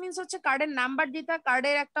এক্সেস মিন্স হচ্ছে কার্ডের নাম্বার দিতে হয়,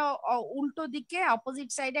 কার্ডের একটা উল্টো দিকে অপোজিট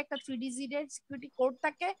সাইডে একটা 3 ডিজিটের সিকিউরিটি কোড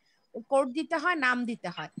থাকে, কোড দিতে হয়, নাম দিতে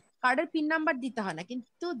হয়, কার্ডের পিন নাম্বার দিতে হয় না।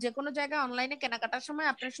 কিন্তু যে কোনো জায়গায় অনলাইনে কেনাকাটার সময়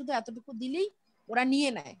আপনার শুধু এতটুকু দিলেই ওরা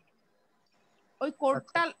নিয়ে নেয়। ওই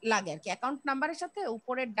কোডটা লাগে আর কি, অ্যাকাউন্ট নাম্বারের সাথে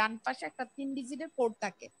উপরের ডান পাশে একটা 3 ডিজিটের কোড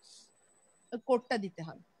থাকে, ওই কোডটা দিতে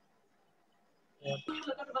হয়।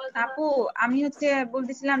 আপু আমি হচ্ছে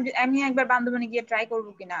বলতেছিলাম যে আমি একবার বান্দরবানে গিয়ে ট্রাই করব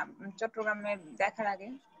কিনা চট্টগ্রামে দেখার আগে।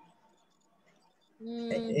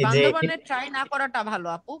 বান্দরবানে ট্রাই না করাটা ভালো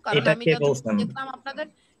আপু, কারণ আমি এটাকে যতটুকু বলতাম দেখলাম আপনাদের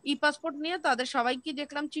ই পাসপোর্ট নিয়ে তাদের সবাইকে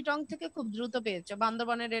দেখলাম চিটং থেকে খুব দ্রুত পেয়েছে,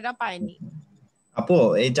 বান্দরবানের এরা পায়নি। আপু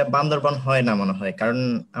এইটা বান্দরবান হয় না মনে হয়, কারণ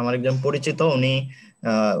আমার একজন পরিচিত উনি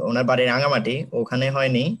ওনার বাড়ি রাঙামাটি, ওখানে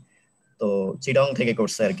হয়নি, তো চিটং থেকে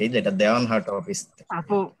করছে আর কি, যেটা দেওয়ানহাট অফিস।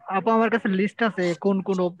 আপু আপু আমার কাছে লিস্ট আছে কোন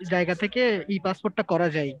কোন জায়গা থেকে ই পাসপোর্টটা করা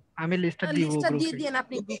যায়, আমি লিস্টটা দিব লিস্টটা দিয়ে গ্রুপে। দিন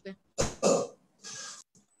আপনি গ্রুপে।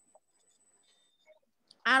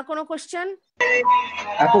 আর কোনো কোশ্চেন?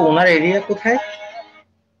 আপু ওনার এরিয়া কোথায়?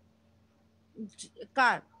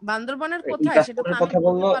 কার? বান্দরবানের ই কোথায় সেটা তো পাসপোর্টের আমি কথা বলতে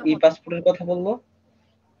বললো, পারবো ই না। পাসপোর্টের কথা বললো।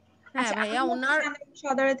 হ্যাঁ আচ্ছা ভাইয়া, আমি ওনার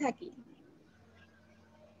সদরে থাকি।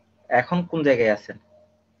 এখন কোন জায়গায় আছেন?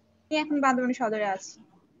 আমি এখন বান্দরবান সদরে আছি।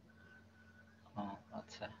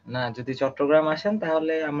 আচ্ছা, না যদি চট্টগ্রাম আসেন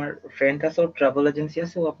তাহলে আমার ফ্রেন্ড আছে, ওর ট্রাভেল এজেন্সি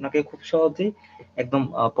আছে, ও আপনাকে খুব সহজেই একদম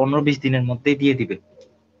 15-20 দিনের মধ্যেই দিয়ে দিবে।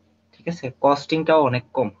 ঠিক আছে, কস্টিংটাও অনেক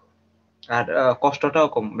কম আর কষ্টটাও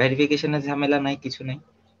কম, ভেরিফিকেশনের ঝামেলা নাই, কিছু নাই,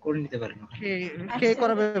 করে নিতে পারেন। কে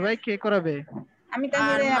করাবে ভাই, কে করাবে? আমি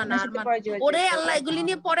তাহলে আরমান, আপনার সাথে আরমান। পরে যোগাযোগ ওরে করব। আল্লাহ, এগুলি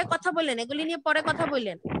নিয়ে পরে কথা বললেন, এগুলি নিয়ে পরে কথা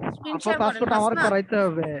বললেন। স্ক্রিন আপা শেয়ার করেন পাসপোর্ট আমার হাসনাত। করাইতে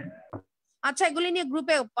হবে। আচ্ছা, এগুলি নিয়ে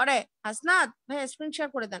গ্রুপে পরে। হাসনাত ভাই স্ক্রিন শেয়ার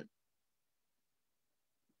করে দেন।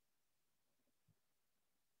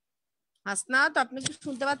 হাসনাত, আপনি কি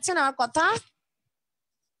শুনতে পাচ্ছেন আমার কথা?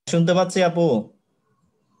 শুনতে পাচ্ছি আপু।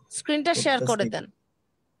 স্ক্রিনটা শেয়ার করে দেন।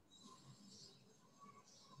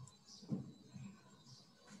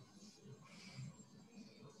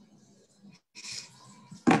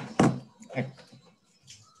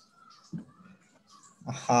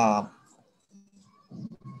 হ্যাঁ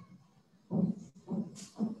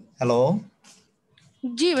হ্যালো।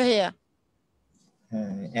 জি ভাইয়া।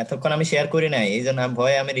 হ্যাঁ, এতক্ষণ আমি শেয়ার করি নাই, এই জন্য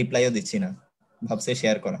ভয়ে আমি রিপ্লাইও দিচ্ছি না, ভাবছি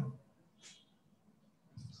শেয়ার করা।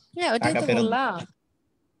 হ্যাঁ ওইটাই টাকা তো ফেরত, বললাম।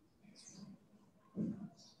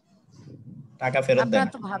 টাকা ফেরত দেন।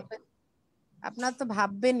 আপনার তো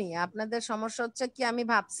ভাববেনই, আপনাদের সমস্যা হচ্ছে কি, আমি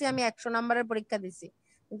ভাবছি আমি 100 নম্বরের পরীক্ষা দিছি,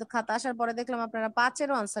 কিন্তু খাতা আসার পরে দেখলাম আপনারা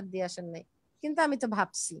 5-এরও আনসার দিয়ে আসেন নাই। কিন্তু আমি তো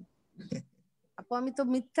ভাবছি আপু, আমি তো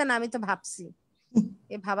মিথ্যা না, আমি তো ভাবছি।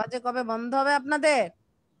 এই ভাবা যে কবে বন্ধ হবে আপনাদের?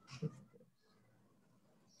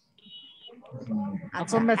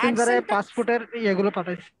 আপু মেসেঞ্জারে পাসপোর্টের এগুলো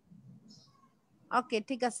পাঠাইছি। ওকে,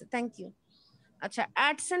 ঠিক আছে, থ্যাংক ইউ। আচ্ছা,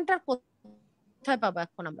 অ্যাড সেন্টার কোথায় পাবো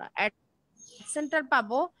এখন? আমরা অ্যাড সেন্টার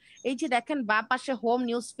পাবো এই যে দেখেন বা পাশে home,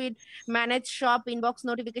 news feed, manage shop, inbox,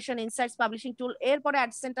 notification, insights, publishing টুল, এরপরে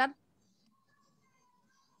অ্যাড সেন্টার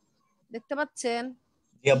দেখতে পাচ্ছেন?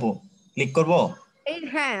 জি আপু, ক্লিক করব? এই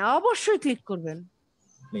হ্যাঁ, অবশ্যই ক্লিক করবেন।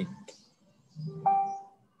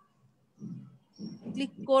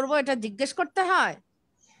 ক্লিক করব এটা জিজ্ঞেস করতে হয়?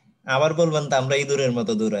 আবার বলবেন তো আমরা ইঁদুরের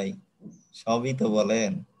মতো দৌড়াই, সবই তো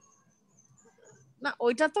বলেন। না,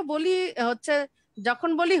 ওইটা তো বলি হচ্ছে যখন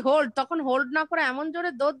বলি হোল্ড তখন হোল্ড না করে এমন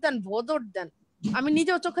জোরে দৌড় দেন, দৌড় দেন, আমি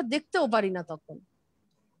নিজেও চোখে দেখতেও পারি না তখন,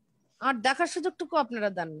 আর দেখার সুযোগটুকু আপনারা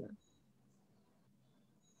দেন না।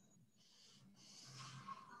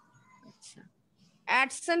 আচ্ছা, অ্যাড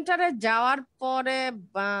সেন্টারে যাওয়ার পরে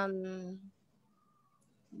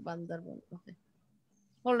বান্দরবন, ওকে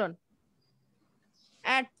হোল্ড অন।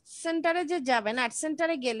 অ্যাড সেন্টারে যে যাবেন, অ্যাড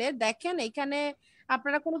সেন্টারে গেলে দেখেন এখানে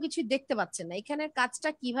আপনারা কোনো কিছু দেখতে পাচ্ছেন না। এখানে কাজটা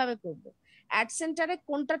কিভাবে করব? অ্যাড সেন্টারে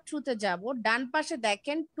কোনটা থ্রুতে যাব? ডান পাশে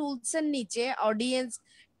দেখেন টুলস এর নিচে অডিয়েন্স,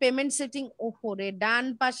 পেমেন্ট সেটিং ওপরে ডান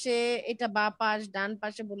পাশে, এটা বা পাশ, ডান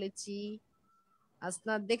পাশে বলেছি,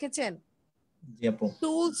 আপনারা দেখেছেন? জি আপু,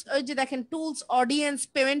 টুলস, ওই যে দেখেন টুলস, অডিয়েন্স,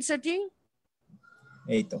 পেমেন্ট সেটিং,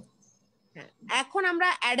 এই তো। হ্যাঁ, এখন আমরা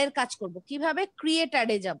অ্যাড এর কাজ করব। কিভাবে? ক্রিয়েট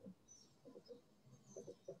অ্যাডে যাব।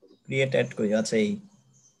 ক্রিয়েট অ্যাড করি, আচ্ছা এই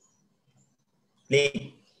ক্লিক।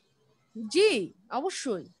 জি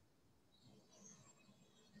অবশ্যই।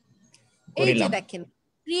 এই যে দেখেন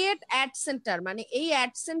ক্রিয়েট অ্যাড সেন্টার, মানে এই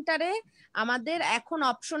অ্যাড সেন্টারে আমাদের এখন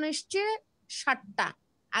অপশন এসছে 7টা,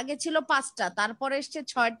 আগে ছিল 5টা, তারপরে এসছে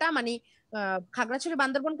 6টা। মানে খাগড়াছড়ি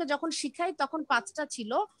বান্দরবনকে যখন শিখাই তখন 5টা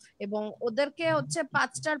ছিল, এবং ওদেরকে হচ্ছে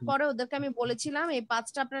 5টার পরে ওদেরকে আমি বলেছিলাম এই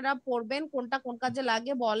 5টা আপনারা পড়বেন, কোনটা কোন কাজে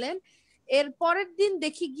লাগে বলেন। এর পরের দিন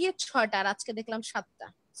দেখি গিয়ে 6টা, আর আজকে দেখলাম 7টা।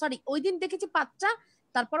 সরি, ওই দিন দেখেছি 5টা,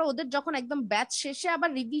 তারপরে ওদের যখন একদম ব্যাচ শেষে আবার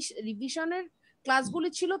রিভিশনের ক্লাসগুলি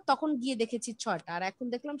ছিল তখন গিয়ে দেখেছি 6টা, আর এখন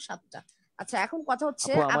দেখলাম 7টা। আচ্ছা, এখন কথা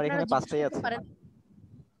হচ্ছে আমার এখানে 5টাই আছে।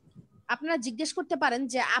 আপনারা জিজ্ঞেস করতে পারেন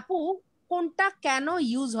যে আপু কোনটা কেন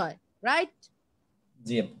ইউজ হয়, রাইট?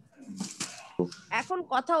 জি। এখন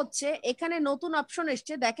কথা হচ্ছে এখানে নতুন অপশন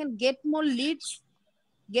এসছে, দেখেন get more Leeds,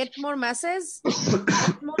 get more message,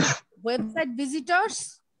 get more website ভিজিটরস,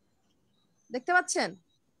 দেখতে পাচ্ছেন?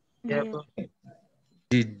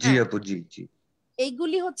 জি জি আপু, জি জি।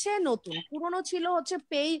 এইগুলি হচ্ছে নতুন। পুরনো ছিল হচ্ছে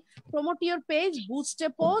page, promote your page, boost A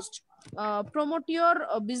post, promote your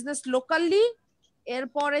business locally,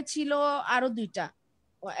 এরপরে ছিল আরো 2টা,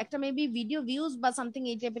 একটা মেবি ভিডিও ভিউজ বা সামথিং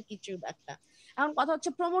এই টাইপের কিছু একটা। এখন কথা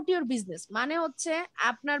হচ্ছে প্রমোট ইওর বিজনেস মানে হচ্ছে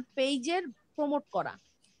আপনার পেজের প্রমোট করা,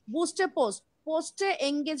 বুস্ট এ পোস্ট, পোস্টে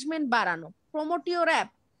এঙ্গেজমেন্ট বাড়ানো, প্রমোট ইওর অ্যাপ,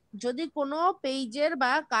 যদি কোনো পেজের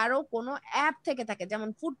বা কারো কোনো অ্যাপ থেকে থাকে, যেমন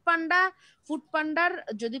ফুডপান্ডার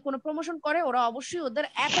যদি কোনো প্রমোশন করে ওরা অবশ্যই ওদের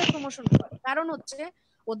অ্যাপের প্রমোশন করে, কারণ হচ্ছে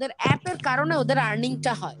ওদের অ্যাপের কারণে ওদের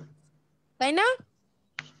আর্নিংটা হয়, তাই না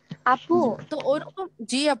আপু? তো ওরকম।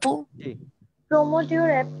 জি আপু। প্রমোট ইওর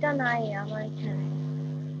অ্যাপটা নাই আমার এখানে।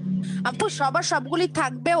 আপু সবগুলি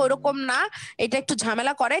থাকবে ওরকম না, এটা একটু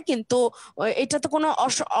ঝামেলা করে, কিন্তু এটা তো কোনো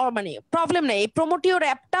মানে প্রবলেম নেই। এই প্রমোট ইওর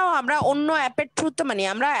অ্যাপটাও আমরা অন্য অ্যাপের থ্রুতে, মানে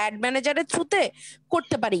আমরা অ্যাড ম্যানেজারের থ্রুতে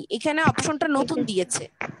করতে পারি, এখানে অপশনটা নতুন দিয়েছে,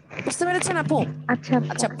 বুঝতে পেরেছেন আপু?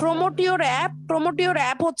 আচ্ছা, প্রমোট ইওর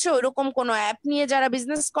অ্যাপ হচ্ছে ওইরকম কোন অ্যাপ নিয়ে যারা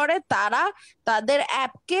বিজনেস করে তারা তাদের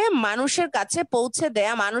অ্যাপকে মানুষের কাছে পৌঁছে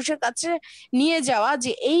দেয়া, মানুষের কাছে নিয়ে যাওয়া,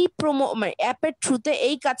 যে এই মানে অ্যাপের থ্রুতে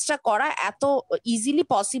এই কাজটা করা এত ইজিলি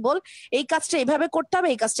পসিবল, এই কাজটা এইভাবে করতে হবে,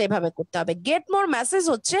 এই কাজটা এইভাবে করতে হবে। গেট মোর মেসেজ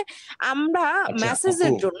হচ্ছে আমরা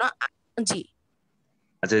মেসেজের জন্য। জি।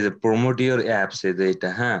 আচ্ছা, এই যে প্রমোট ইওর অ্যাপস, এটা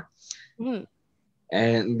হ্যাঁ,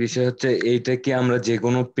 বিষয় হচ্ছে এইটা কি আমরা যে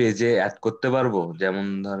কোনো পেজে অ্যাড করতে পারবো? যেমন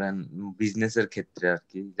ধরেন বিজনেসের ক্ষেত্রে আর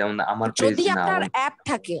কি, যেমন আমার পেজ যদি না, আপনার অ্যাপ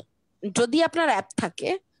থাকে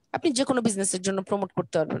আপনি যে কোনো বিজনেসের জন্য প্রমোট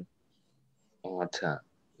করতে পারবেন। আচ্ছা,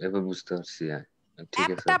 এবার বুঝতে পারছি, ঠিক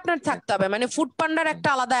আছে। অ্যাপটা আপনার থাকতে হবে, মানে ফুডপান্ডার একটা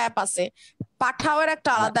আলাদা অ্যাপ আছে, পাঠাওয়ের একটা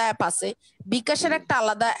আলাদা অ্যাপ আছে, বিকাশের একটা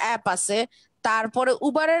আলাদা অ্যাপ আছে, তারপরে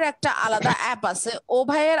উবারের একটা আলাদা অ্যাপ আছে, ও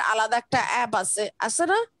ভাইয়ের আলাদা একটা অ্যাপ আছে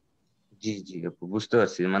না? জি জি আপু, বুঝতে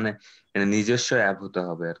পারছি, মানে নিজস্ব অ্যাপ হতে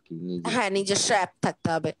হবে আর কি, হ্যাঁ, নিজস্ব অ্যাপ থাকতে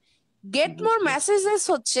হবে। গেট মোর মেসেজেস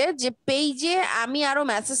হচ্ছে যে পেজে আমি আরো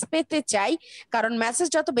মেসেজ পেতে চাই, কারণ মেসেজ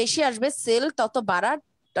যত বেশি আসবে সেল তত বাড়ার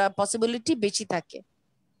পসিবিলিটি বেশি থাকে।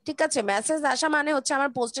 ঠিক আছে, মেসেজ আসা মানে হচ্ছে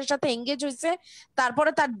আমার পোস্টের সাথে এঙ্গেজ হয়েছে,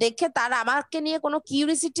 তারপরে তার দেখে তার আমাকে নিয়ে কোনো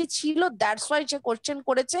কিউরিসিটি ছিল, দ্যাটস ওয়াই সে কোশ্চেন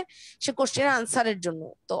করেছে, সে কোশ্চেনের আনসারের জন্য।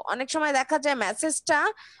 তো অনেক সময় দেখা যায় মেসেজটা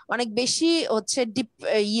অনেক বেশি হচ্ছে ডিপ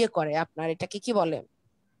ইয়ে করে, আপনার এটাকে কি বলে,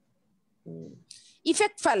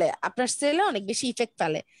 ইফেক্ট ফেলে, আপনার সেলে অনেক বেশি ইফেক্ট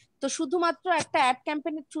ফেলে। তো শুধুমাত্র একটা অ্যাড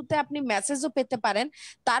ক্যাম্পেইনের থ্রুতে আপনি মেসেজও পেতে পারেন।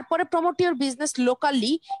 তারপরে প্রমোট ইউর বিজনেস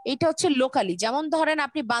লোকালি, এটা হচ্ছে লোকালি। যেমন ধরেন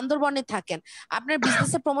আপনি বান্দরবনে থাকেন, আপনার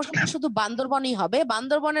বিজনেসের প্রমোশনটা শুধু বান্দরবনেই হবে,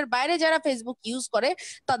 বান্দরবনের বাইরে যারা ফেসবুক ইউজ করে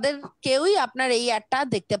তাদের কেউই আপনার এই অ্যাডটা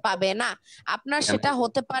দেখতে পাবে না। আপনার সেটা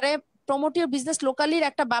হতে পারে প্রমোট ইউর বিজনেস লোকালির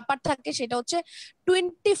একটা ব্যাপার থাকে, সেটা হচ্ছে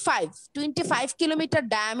 25 কিলোমিটার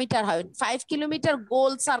ডায়ামিটার হয়, 5 কিলোমিটার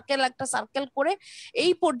গোল সার্কেল, একটা সার্কেল করে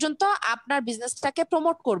এই পর্যন্ত আপনার বিজনেসটাকে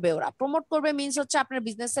প্রমোট করবে। ওরা প্রমোট করবে মিনস হচ্ছে আপনার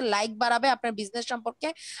বিজনেসের লাইক বাড়াবে, আপনার বিজনেস সম্পর্কে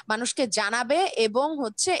মানুষকে জানাবে, এবং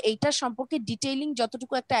হচ্ছে এইটা সম্পর্কে ডিটেইলিং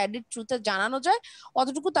যতটুকু একটা অ্যাডের থ্রুতে জানানো যায়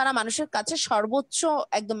অতটুকু তারা মানুষের কাছে সর্বোচ্চ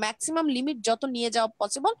একদম ম্যাক্সিমাম লিমিট যত নিয়ে যাওয়া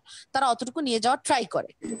পসিবল তারা অতটুকু নিয়ে যাওয়ার ট্রাই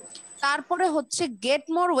করে। তারপরে হচ্ছে গেট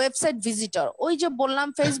মোর ওয়েবসাইট ভিজিটর, ওই যে বললাম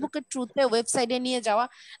ফেসবুকের থ্রুতে ওয়েবসাইটে নিয়ে যাওয়া।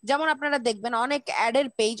 যেমন আপনারা দেখবেন অনেক অ্যাডের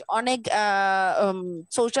পেজ, অনেক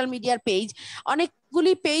সোশ্যাল মিডিয়ার পেজ,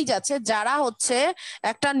 অনেকগুলি পেজ আছে যারা হচ্ছে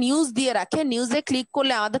একটা নিউজ দিয়ে রাখে, নিউজে ক্লিক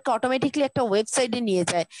করলে আমাদেরকে অটোমেটিকলি একটা ওয়েবসাইটে নিয়ে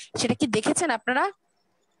যায়। সেটা কি দেখেছেন আপনারা?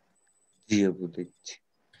 জি আপু দেখছি।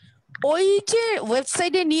 ওই যে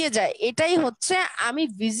ওয়েবসাইটে নিয়ে যায়, এটাই হচ্ছে আমি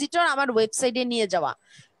ভিজিটর আমার ওয়েবসাইটে নিয়ে যাওয়া।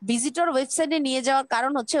 ভিজিটর ওয়েবসাইটে নিয়ে যাওয়ার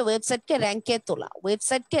কারণ হচ্ছে ওয়েবসাইটকে র্যাঙ্কে তোলা,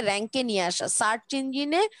 ওয়েবসাইটকে র্যাঙ্কে নিয়ে আসা, সার্চ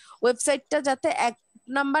ইঞ্জিনে ওয়েবসাইটটা যাতে 1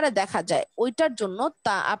 নম্বরে দেখা যায়, ওইটার জন্য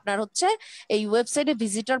তা আপনার হচ্ছে এই ওয়েবসাইটে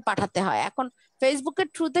ভিজিটর পাঠাতে হয়। এখন ফেসবুকের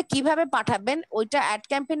থ্রুতে কিভাবে পাঠাবেন, ওইটা অ্যাড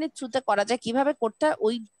ক্যাম্পেইনের থ্রুতে করা যায়, কিভাবে করতে হয়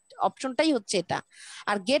ওই অপশনটাই হচ্ছে এটা।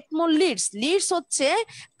 আর গেট মোর লিডস, লিডস হচ্ছে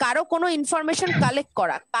কারো কোনো ইনফরমেশন কালেক্ট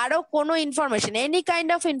করা, কারো কোনো information, any kind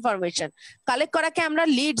of information collect করাকে আমরা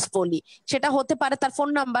লিডস বলি। সেটা হতে পারে তার ফোন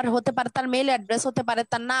নাম্বার, হতে পারে তার মেল অ্যাড্রেস, হতে পারে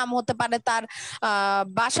তার নাম, হতে পারে তার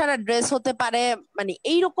বাসার অ্যাড্রেস, হতে পারে মানে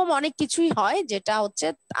এইরকম অনেক কিছুই হয় যেটা হচ্ছে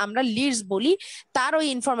আমরা লিডস বলি। তার ওই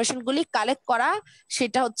ইনফরমেশন গুলি কালেক্ট করা,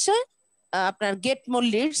 সেটা হচ্ছে আপনার গেট মোর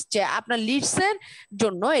লিডস। যে আপনার লিডস এর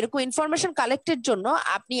জন্য এরকম ইনফরমেশন কালেক্টের জন্য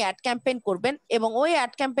আপনি অ্যাড ক্যাম্পেইন করবেন, এবং ওই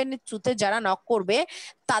অ্যাড ক্যাম্পেইনের থ্রুতে যারা নক করবে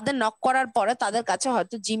তাদের নক করার পরে তাদের কাছে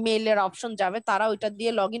হয়তো জিমেইল এর অপশন যাবে, তারা ওইটা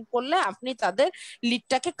দিয়ে লগ ইন করলে আপনি তাদের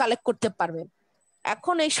লিডটাকে কালেক্ট করতে পারবেন।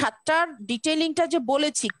 এখন এই 7টার ডিটেইলিংটা যে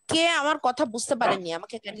বলেছি, কে আমার কথা বুঝতে পারেননি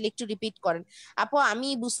আমাকে কাইন্ডলি একটু রিপিট করেন। আপু আমি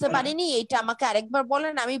বুঝতে পারিনি, এইটা আমাকে আরেকবার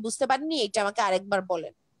বলেন, আমি বুঝতে পারিনি, এইটা আমাকে আরেকবার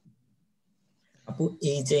বলেন। আপু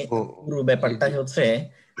এই যে পুরো ব্যাপারটা হচ্ছে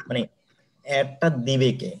মানে অ্যাডটা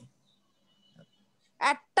দিবে কে?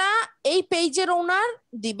 একটা এই পেজের ওনার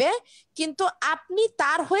দিবে, কিন্তু আপনি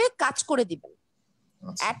তার হয়ে কাজ করে দিবেন,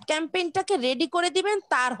 অ্যাড ক্যাম্পেইনটাকে রেডি করে দিবেন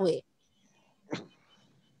তার হয়ে।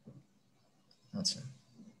 আচ্ছা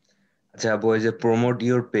আচ্ছা আপু, ওই যে প্রমোট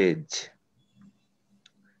ইউর পেজ,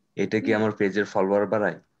 এটা কি আমার পেজের ফলোয়ার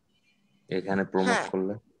বাড়ায় এখানে প্রমোট হ্যাঁ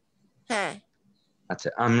করলে? হ্যাঁ, আচ্ছা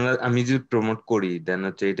আমি যদি প্রমোট করি দেন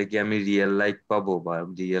হচ্ছে এটা কি আমি রিয়েল লাইক পাবো বা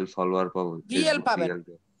রিয়েল ফলোয়ার পাবো? রিয়েল ফেসবুক পাবেন। রিয়েল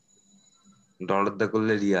ডলার দা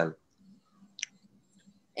করলে রিয়াল?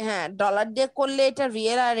 হ্যাঁ, ডলার দিয়ে করলে এটা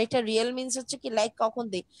রিয়েল, আর এটা রিয়েল মিন্স হচ্ছে কি লাইক কখন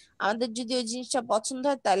দিই, আমাদের যদি ওই জিনিসটা পছন্দ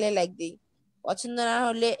হয় তাহলে লাইক দিই, পছন্দ না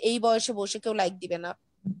হলে এই বয়সে বসে কেউ লাইক দিবে না।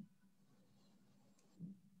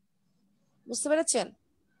 বুঝতে পেরেছেন?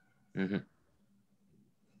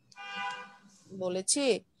 বলেছি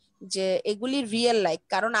যে এগুলি রিয়েল লাইক,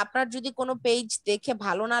 কারণ আপনার যদি কোনো পেজ দেখে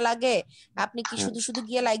ভালো না লাগে আপনি কি শুধু শুধু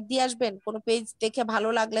গিয়ে লাইক দিয়ে আসবেন? কোনো পেজ দেখে ভালো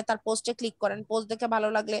লাগলে তার পোস্টে ক্লিক করেন, পোস্ট দেখে ভালো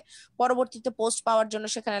লাগলে পরবর্তীতে পোস্ট পাওয়ার জন্য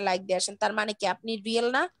সেখানে লাইক দিয়ে আসেন, তার মানে কি আপনি রিয়েল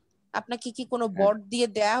না? আপনাকে কি কোনো বট দিয়ে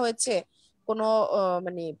দেয়া হয়েছে, কোনো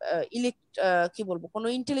মানে কি বলবো, কোনো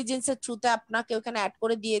ইন্টেলিজেন্সের থ্রুতে আপনাকে ওখানে অ্যাড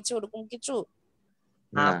করে দিয়েছে ওরকম কিছু?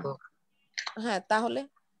 না। হ্যাঁ, তাহলে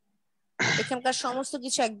এখানকার সমস্ত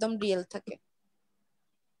কিছু একদম রিয়েল থাকে।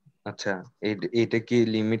 আচ্ছা, এটা কি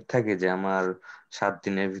লিমিট থাকে যে আমার 7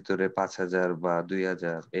 দিনের ভিতরে 5,000 বা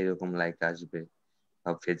 2,000 এরকম লাইক আসবে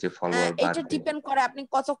বা পেজে ফলোয়ার এটা বাড়বে? ডিপেন্ড করে আপনি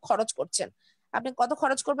কত খরচ করছেন, আপনি কত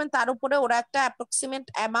খরচ করবেন তার উপরে ওরা একটা অ্যাপ্রক্সিমেট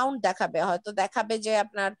অ্যামাউন্ট দেখাবে, হয়তো দেখাবে যে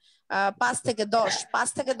আপনার 5 থেকে 10, 5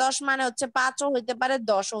 থেকে 10 মানে হচ্ছে 5ও হইতে পারে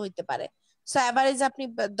 10ও হইতে পারে, সো অ্যাভারেজ আপনি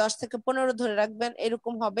 10 থেকে 15 ধরে রাখবেন,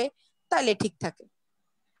 এরকম হবে, তাহলে ঠিক থাকে।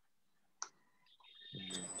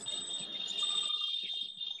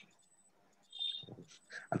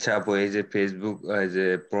 আচ্ছা আপু, এই যে ফেসবুক, এই যে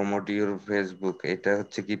প্রমোট ইউর ফেসবুক, এটা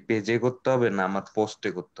হচ্ছে কি পেজে করতে হবে না আমার পোস্টে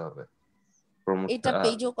করতে হবে প্রমোটটা? এটা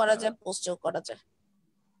পেজও করা যায়, পোস্টও করা যায়।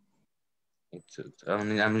 আচ্ছা আচ্ছা,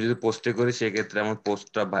 আমি যদি পোস্টে করি সেক্ষেত্রে আমার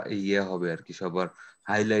পোস্টটা ইয়ে হবে আর কি, সবার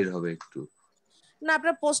হাইলাইট হবে একটু। না,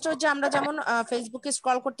 আপনার পোস্ট যে আমরা যেমন ফেসবুকে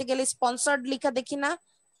স্ক্রল করতে গেলে স্পন্সর্ড লেখা দেখি না,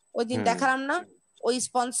 ওই দিন দেখালাম না, ওই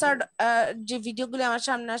স্পন্সর্ড যে ভিডিওগুলো আমার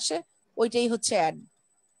সামনে আসে ওইটাই হচ্ছে অ্যাড।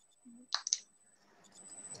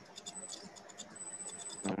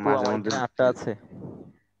 আপু মাঝে আমার মধ্যে এখানে 8টা আছে।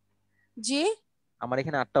 জি, আমার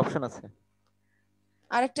এখানে 8টা অপশন আছে।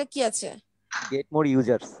 আরেকটা কি আছে? Get more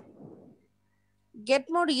users. Get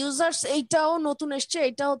more users এইটাও নতুন এসছে।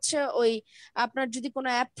 এটা হচ্ছে ওই আপনার যদি কোনো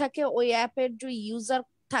অ্যাপ থাকে, ওই অ্যাপের যে ইউজার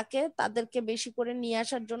থাকে তাদেরকে বেশি করে নিয়ে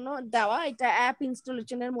আসার জন্য দেওয়া। এটা অ্যাপ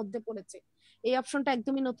ইনস্টলেশনের মধ্যে পড়েছে। এই অপশনটা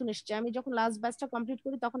একদমই নতুন এসছে। আমি যখন লাস্ট ব্যাচটা কমপ্লিট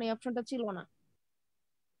করি তখন এই অপশনটা ছিল না।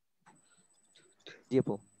 জি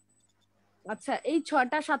আপু। আচ্ছা, এই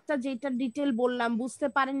 6টা 7টা যেটা ডিটেল বললাম বুঝতে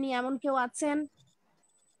পারেননি এমন কেউ আছেন?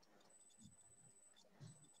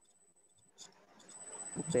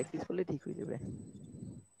 প্র্যাকটিস করলে ঠিক হয়ে যাবে।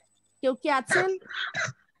 কেউ কি আছেন?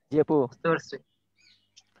 জি আপু। বুঝতে পারছি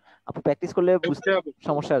আপু, প্র্যাকটিস করলে বুঝতে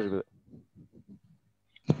সমস্যা আসবে।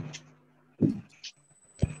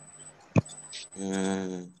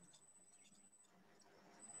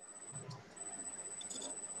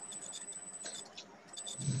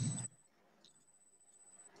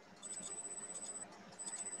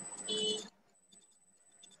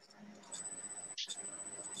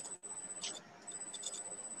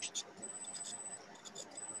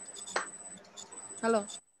 হ্যালো,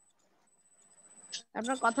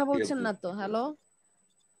 আপনার কথা বলছেন না তো। হ্যালো,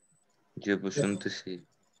 জি আপু শুনতেছি।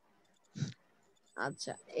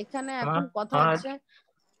 আচ্ছা, এখানে এখন কথা হচ্ছে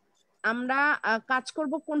আমরা কাজ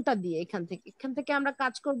করব কোনটা দিয়ে। এখান থেকে আমরা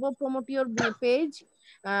কাজ করব promote your page,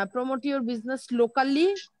 promote your business locally.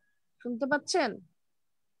 শুনতে পাচ্ছেন?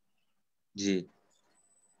 জি।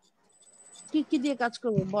 কি কি দিয়ে কাজ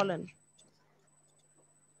করব বলেন?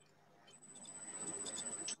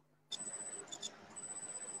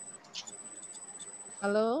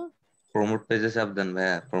 হ্যালো, প্রমোট পেজে চাপ দেন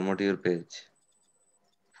ভাইয়া, প্রমোট ইউর পেজ।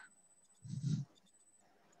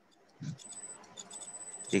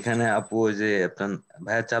 এখানে আপু ওই যে আপনার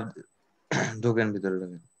ভাইয়া চাপ ঢোকেন, ভিতরে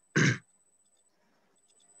ঢোকেন।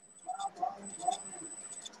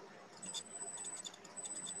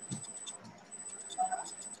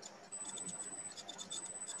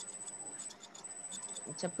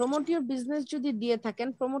 আচ্ছা, প্রমোট ইওর বিজনেস যদি দিয়ে থাকেন,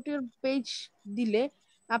 প্রমোট ইওর পেজ দিলে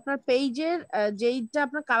আপনার পেজের যেইটা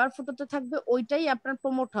আপনার কভার ফটোতে থাকবে ওইটাই আপনার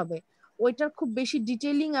প্রমোট হবে। ওইটার খুব বেশি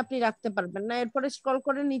ডিটেইলিং আপনি রাখতে পারবেন না। এরপরে স্ক্রল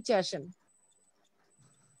করে নিচে আসেন।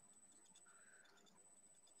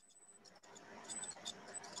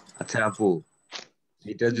 আচ্ছা আপু,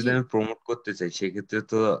 এটা যদি আমি প্রমোট করতে চাই সেক্ষেত্রে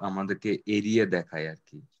তো আমাদেরকে এরিয়া দেখায় আর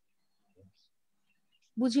কি।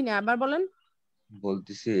 বুঝিনি, আবার বলেন।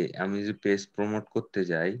 বলতেছি আমি যে পেজ প্রমোট করতে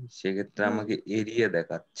যাই সেক্ষেত্রে আমাকে এরিয়া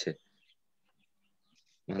দেখাচ্ছে,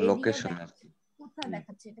 এরিয়া লোকেশন আর কি। কোথায়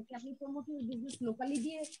দেখাচ্ছে? এটা কি আপনি প্রমোট ইওর বিজনেস লোকালি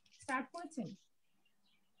দিয়ে স্টার্ট করেছেন?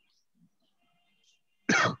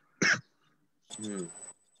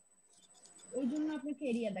 ওই জন্য আপনাকে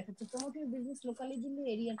এরিয়া দেখাচ্ছে। প্রমোট ইওর বিজনেস লোকালি দিলে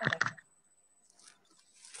এরিয়াটা দেখায়।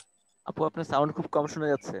 আপু আপনার সাউন্ড খুব কম শোনা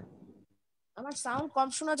যাচ্ছে। আমার সাউন্ড কম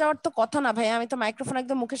শোনা যাওয়ার তো কথা না ভাই, আমি তো মাইক্রোফোন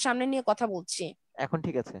একদম মুখের সামনে নিয়ে কথা বলছি। এখন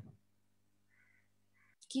ঠিক আছে।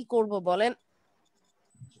 কি করব বলেন?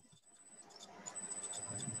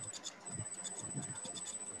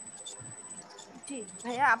 জি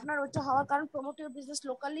ভাইয়া, আপনার ওইটা হওয়ার কারণ প্রমোট ইওর বিজনেস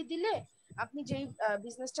লোকালি দিলে আপনি যেই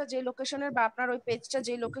বিজনেসটা যে লোকেশনের বা আপনার ওই পেজটা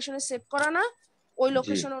যেই লোকেশনে সেভ করা না, ওই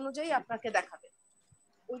লোকেশন অনুযায়ী আপনাকে দেখাবে।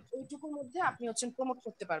 ওইটুকুর মধ্যে আপনি হচ্ছেন প্রমোট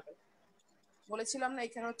করতে পারবেন। বলেছিলাম না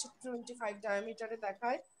এখানে হচ্ছে 25 ডায়ামিটারে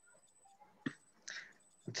দেখায়।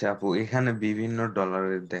 আচ্ছা আপু, এখানে বিভিন্ন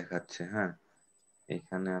ডলারের দেখাচ্ছে। হ্যাঁ,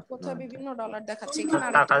 এখানে কোথায় আপনার বিভিন্ন ডলার দেখাচ্ছে? এখানে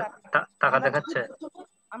আরেকটা ব্যাপার, টাকা দেখাচ্ছে।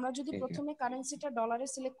 আমরা যদি প্রথমে কারেন্সিটা ডলারে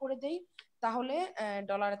সিলেক্ট করে দেই তাহলে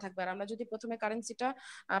ডলারে থাকবে। আর আমরা যদি প্রথমে কারেন্সিটা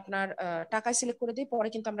আপনার টাকায় সিলেক্ট করে দিই পরে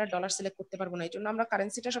কিন্তু আমরা ডলার সিলেক্ট করতে পারবো না। এই জন্য আমরা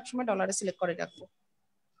কারেন্সিটা সবসময় ডলারে সিলেক্ট করে রাখবো।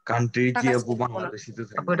 কান্ট্রি কি টাকায় আপু সিলেক্ট করবো না। বাংলাদেশি তো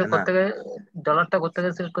আপু থাকবে, এটা তাই না? কোথেকে ডলারটা কোথেকে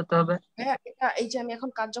সিলেক্ট করতে হবে? হ্যাঁ, এটা এই যে আমি এখন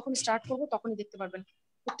কাজ যখন স্টার্ট করবো তখনই দেখতে পারবেন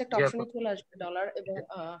প্রত্যেকটা জি আপু। অপশনে চলে আসবে ডলার এবং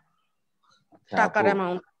আচ্ছা টাকার আপু,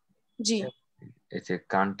 অ্যামাউন্ট। জি, এই যে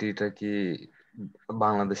কান্ট্রিটা কি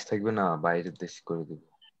বাংলাদেশ থাকবে না বাইরের দেশ করে দিব?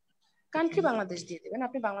 কান্ট্রি বাংলাদেশ দিয়ে দিবেন।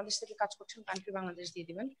 আপনি বাংলাদেশ থেকে কাজ করছেন, কান্ট্রি বাংলাদেশ দিয়ে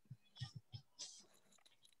দিবেন।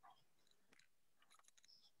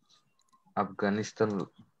 আফগানিস্তান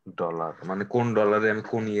ডলার মানে কোন ডলারে আমি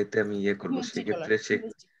কোন ইয়েতে আমি ইয়ে করবো, ইউএসডি ডলার, সেক্ষেত্রে সে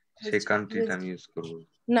ইউএসডি, কান্ট্রিটা আমি ইউএসডি। ইউজ করবো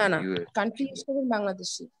না না, ইউএস। কান্ট্রি ইউজ করবেন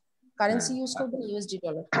বাংলাদেশি, কারেন্সি ইউজ করবেন USD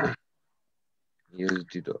dollar.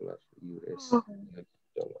 USD dollar, US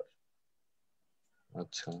dollar.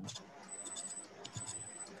 আচ্ছা,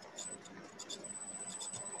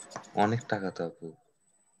 অনেক টাকা তো আপু।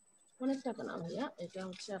 অনেক টাকা না ভাইয়া, এটা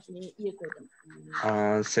হচ্ছে আপনি ইয়ে করবেন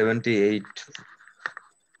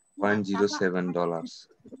 78.07 ডলার্স।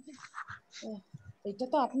 এটা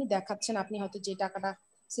তো আপনি দেখাচ্ছেন, আপনি হয়তো যে টাকাটা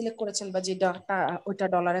সিলেক্ট করেছেন বা যে ওইটা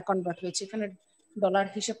ডলারে কনভার্ট হয়েছে, এখানে ডলার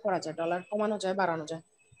হিসেব করা যায়, ডলার কমানো যায়, বাড়ানো যায়।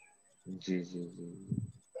 জি জি জি।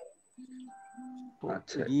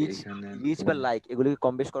 আচ্ছা, রিচ এখানে রিচ বা লাইক এগুলোকে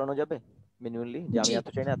কম বেশ করানো যাবে ম্যানুয়ালি, যে আমি জি এত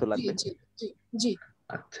চাই না এত জি লাগবে? জি জি জি,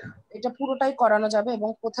 আচ্ছা এটা পুরোটাই করানো যাবে এবং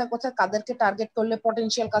কোথায় কোথায় কাদেরকে টার্গেট করলে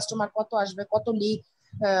পটেনশিয়াল কাস্টমার কত আসবে, কত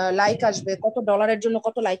লাইক আসবে, কত ডলারের জন্য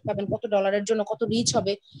কত লাইক পাবেন, কত ডলারের জন্য কত রিচ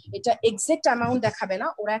হবে, এটা এক্সাক্ট অ্যামাউন্ট দেখাবে না,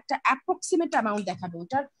 ওরা একটা অ্যাপ্রক্সিমেট অ্যামাউন্ট দেখাবে।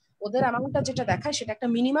 ওদের অ্যামাউন্টটা যেটা দেখায় সেটা একটা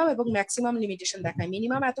মিনিমাম এবং ম্যাক্সিমাম লিমিটেশন দেখায়,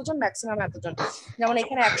 মিনিমাম এতজন, ম্যাক্সিমাম এতজন। যেমন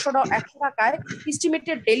এখানে 100 টাকায়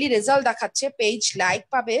এস্টিমেটেড ডেইলি রেজাল্ট দেখাচ্ছে, পেজ লাইক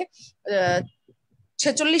পাবে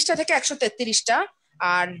 46টা থেকে 133টা,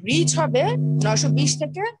 আর রিচ হবে 920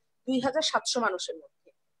 থেকে 2700 মানুষের মধ্যে।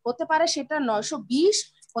 হতে পারে সেটা 920,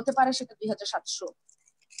 হতে পারে সেটা 2700।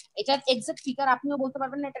 এটার এক্সাক্ট ফিগার আপনিও বলতে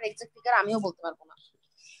পারবেন না, এটার এক্সাক্ট ফিগার আমিও বলতে পারবো না,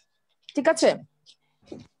 ঠিক আছে?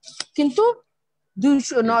 কিন্তু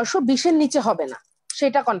 920-এর নিচে হবে না,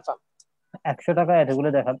 সেটা কনফার্ম। 100 টাকা এতগুলো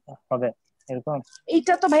দেখা হবে এরকম?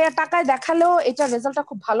 এইটা তো ভাইয়া টাকায় দেখালেও এটা রেজাল্টটা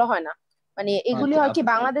খুব ভালো হয় না, মানে এগুলি আচ্ছা হয় কি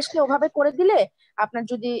বাংলাদেশকে ওভাবে করে দিলে, আপনার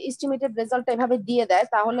যদি এস্টিমেটেড রেজাল্ট এভাবে দিয়ে দেয়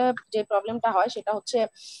তাহলে যে প্রবলেমটা হয় সেটা হচ্ছে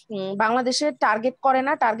বাংলাদেশে টার্গেট করে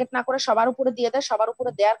না, টার্গেট না করে সবার উপরে দিয়ে দেয়, সবার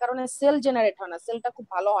উপরে দেওয়ার কারণে সেল জেনারেট হয় না, সেলটা খুব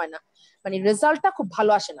ভালো হয় না, মানে রেজাল্টটা খুব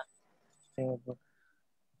ভালো আসে না।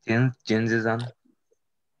 চেঞ্জে যান।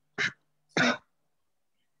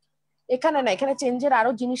 এখানে না, এখানে চেঞ্জের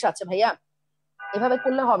আরো জিনিস আছে ভাইয়া, এভাবে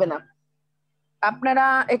করলে হবে না। আপনারা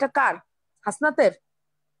এটা কার? হাসনাতের?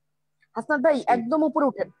 হাসনাত ভাই একদম উপরে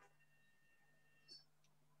উঠেন।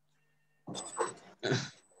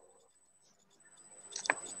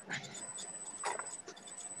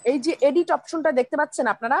 এই যে এডিট অপশনটা দেখতে পাচ্ছেন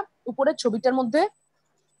আপনারা উপরের ছবিটার মধ্যে,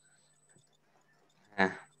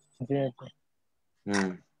 হ্যাঁ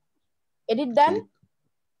এডিট দেন।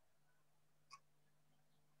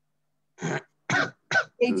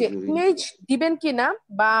 এই যে ইমেজ দিবেন কিনা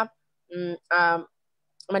বা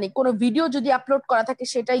মানে কোনো ভিডিও যদি আপলোড করা থাকে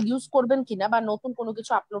সেটা ইউজ করবেন কিনা, বা নতুন কোনো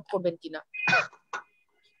কিছু আপলোড করবেন কিনা,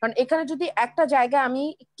 কারণ এখানে যদি একটা জায়গায় আমি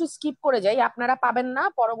একটু স্কিপ করে যাই আপনারা পাবেন না,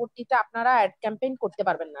 পরবর্তীতে আপনারা অ্যাড ক্যাম্পেইন করতে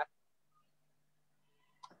পারবেন না।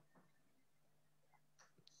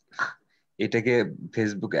 এটাকে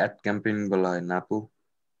ফেসবুক অ্যাড ক্যাম্পেইন বলা হয় না আপু,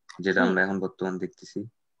 যেটা আমরা এখন বর্তমান দেখতেছি?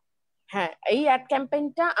 হ্যাঁ, এই অ্যাড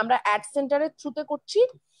ক্যাম্পেইনটা আমরা অ্যাড সেন্টারের থ্রুতে করছি।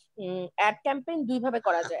 অ্যাড ক্যাম্পেইন দুই ভাবে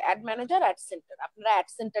করা যায়, অ্যাড ম্যানেজার, অ্যাড সেন্টার। আপনারা অ্যাড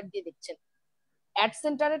সেন্টার দিয়ে দেখছেন, অ্যাড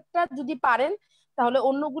সেন্টারেরটা যদি পারেন তাহলে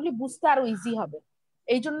অন্যগুলি বুঝতে আরো ইজি হবে,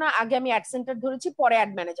 এই জন্য আগে আমি অ্যাড সেন্টার ধরেছি, পরে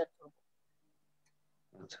অ্যাড ম্যানেজার ধরবো।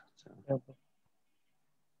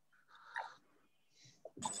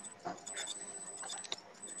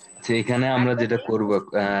 এখানে আমরা যেটা করব,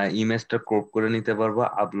 ইমেজটা ক্রপ করে নিতে পারবো,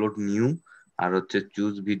 আপলোড নিউ, আর হচ্ছে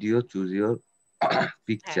choose video, choose your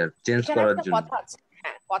picture change এখানে করার একটা জন্য। কথা আছে,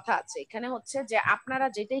 হ্যাঁ কথা আছে, এখানে হচ্ছে যে আপনারা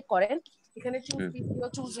যেটাই করেন এখানে চুজ ভিডিও,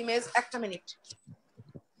 চুজ ইমেজ, একটা মিনিট।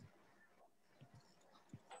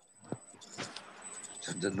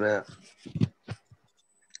 সাজ্জাদ ভাই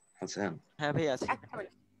আছেন? হ্যাঁ ভাই আছি। একটা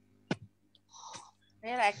মিনিট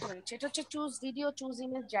ভাইয়া, একটা মিনিট। সেটা হচ্ছে চুজ ভিডিও, চুজ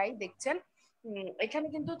ইমেজ যাই দেখছেন, এখানে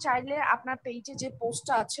কিন্তু চাইলে আপনার পেজে যে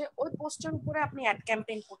পোস্টটা আছে ওই পোস্টের উপরে আপনি অ্যাড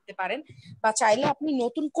ক্যাম্পেইন করতে পারেন, বা চাইলে আপনি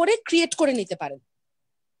নতুন করে ক্রিয়েট করে নিতে পারেন।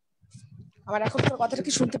 আমার এখন তোর কথাটা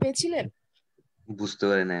কি শুনতে পেয়েছিলেন? বুঝতে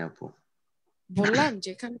পারি নাই আপু। বললাম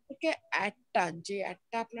যেখান থেকে অ্যাডটা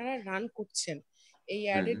আপনারা রান করছেন, এই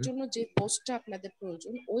অ্যাডের জন্য যে পোস্টটা আপনাদের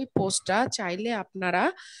প্রয়োজন, ওই পোস্টটা চাইলে আপনারা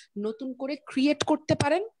নতুন করে ক্রিয়েট করতে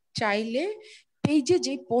পারেন, চাইলে পেজে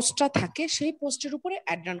যে পোস্টটা থাকে সেই পোস্টের উপরে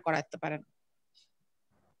অ্যাড রান করাতে পারেন।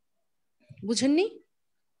 বুঝেননি?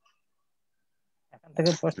 এখান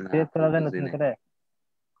থেকে পোস্ট ক্রিয়েট করা যায় নতুন করে?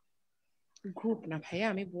 গ্রুপ না ভাইয়া,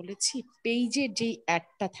 আমি বলেছি পেজে যে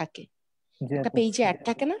অ্যাডটা থাকে, একটা পেজে অ্যাড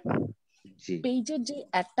থাকে না, পেজের যে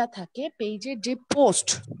অ্যাডটা থাকে, পেজের যে পোস্ট,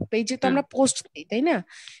 পেজে তো আমরা পোস্ট দিই তাই না,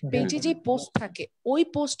 পেজে যে পোস্ট থাকে ওই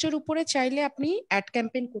পোস্টের উপরে চাইলে আপনি অ্যাড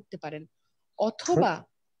ক্যাম্পেইন করতে পারেন, অথবা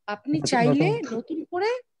আপনি চাইলে নতুন করে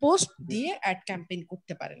পোস্ট দিয়ে অ্যাড ক্যাম্পেইন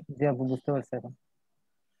করতে পারেন। জি আপু বুঝতে পারছি।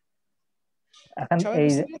 এখন সবাই এই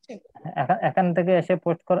বুঝতে পেরেছেন? এখান থেকে এসে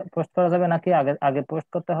পোস্ট করা যাবে নাকি আগে আগে পোস্ট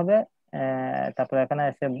করতে হবে তারপর এখানে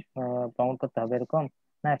এসে প্রমোট করতে হবে এরকম,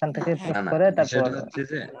 না এখান থেকে পোস্ট করে তারপর?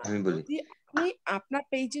 আমি বলি, আপনি আপনার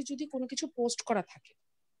পেজে যদি কোনো কিছু পোস্ট করা থাকে,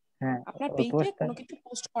 হ্যাঁ আপনার পেজে কোনো কিছু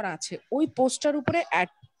পোস্ট করা আছে, ওই পোস্টটার উপরে অ্যাড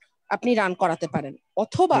আপনি রান করাতে পারেন,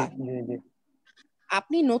 অথবা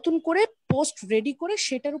আপনি নতুন করে পোস্ট রেডি করে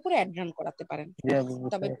সেটার উপরে অ্যাড রান করাতে পারেন। জি আপু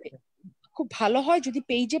বুঝতে তবে পারছি। খুব ভালো হয় যদি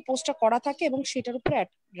পেজে পোস্টটা করা থাকে এবং সেটার উপরে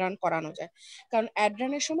অ্যাড রান করানো যায়, কারণ অ্যাড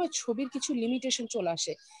রানের সময় ছবির কিছু লিমিটেশন চলে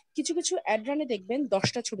আসে। কিছু কিছু অ্যাড রানে দেখবেন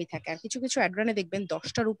 10টা ছবি থাকে, আর কিছু কিছু অ্যাড রানে দেখবেন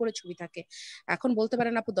 10টার উপরে ছবি থাকে। এখন বলতে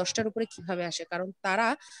পারেন আপু 10টার উপরে কিভাবে আসে, কারণ তারা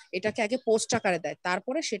এটাকে আগে পোস্ট আকারে দেয়,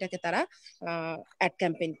 তারপরে সেটাকে তারা অ্যাড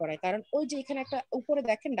ক্যাম্পেইন করায়। কারণ ওই যে এখানে একটা উপরে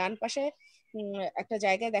দেখেন ডান পাশে একটা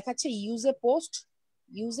জায়গায় দেখাচ্ছে ইউজে জি পোস্ট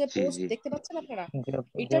জি দেখতে পাচ্ছেন আপনারা? জি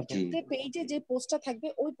আপু জি এটার আপু। জি ক্ষেত্রে পেজে যে পোস্টটা থাকবে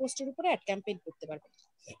ওই পোস্টের উপরে অ্যাড ক্যাম্পেইন করতে পারবেন।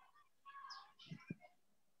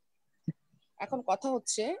 এখন কথা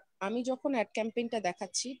হচ্ছে, আমি যখন অ্যাড ক্যাম্পেইনটা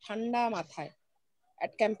দেখাচ্ছি ঠান্ডা মাথায়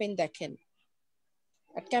অ্যাড ক্যাম্পেইন দেখেন,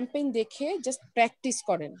 অ্যাড ক্যাম্পেইন দেখে জাস্ট প্র্যাকটিস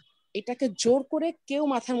করেন। এটাকে জোর করে কেউ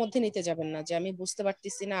মাথার মধ্যে নিতে যাবেন না যে আমি বুঝতে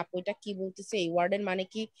পারতেছি না আপু এটা কি বলতেছে, এই ওয়ার্ডের মানে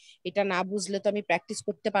কি, এটা না বুঝলে তো আমি প্র্যাকটিস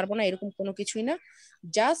করতে পারবো না, এরকম কোনো কিছুই না।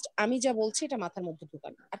 জাস্ট আমি যা বলছি এটা মাথার মধ্যে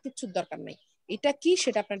ঢোকান, আর কিচ্ছুর দরকার নাই। এটা কি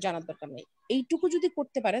সেটা আপনার জানার দরকার নাই। এইটুকু যদি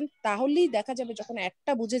করতে পারেন তাহলেই দেখা যাবে যখন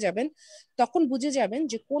অ্যাডটা বুঝে যাবেন তখন বুঝে যাবেন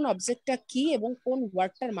যে কোন অবজেক্টটা কি এবং কোন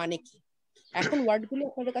ওয়ার্ডটার মানে কি। এখন ওয়ার্ডগুলো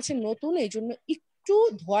আপনাদের কাছে নতুন, এই জন্য একটু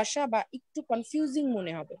ধোঁয়াশা বা একটু কনফিউজিং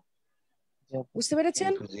মনে হবে, জি আপু বুঝতে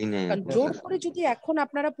পেরেছেন? বুঝি নাই কারণ আপু জি আপু। জোর আসলে। করে যদি এখন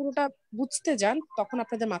আপনারা পুরোটা বুঝতে যান তখন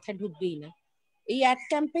আপনাদের মাথায় ঢুকবেই না। এই অ্যাড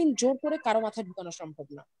ক্যাম্পেইন জোর করে কারো মাথায় ঢুকানো সম্ভব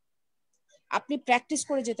না। আপনি প্র্যাকটিস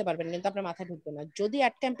করে যেতে পারবেন কিন্তু আপনার মাথায় ঢুকবে না। যদি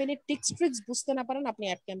অ্যাড ক্যাম্পেইনের টিক্স ট্রিক্স বুঝতে না পারেন আপনি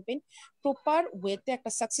অ্যাড ক্যাম্পেইন প্রপার ওয়েতে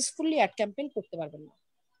একটা সাকসেসফুলি অ্যাড ক্যাম্পেইন করতে পারবেন না।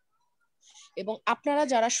 এবং আপনারা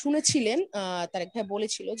যারা শুনেছিলেন তারেক ভাই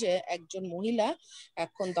বলেছিল যে একজন মহিলা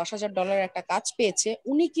এখন $10,000 একটা কাজ পেয়েছে,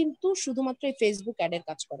 উনি কিন্তু শুধুমাত্র এই ফেসবুক অ্যাডের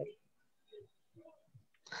কাজ করেন।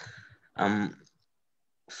 আম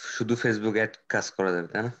শুধু ফেসবুক অ্যাড কাজ করা যাবে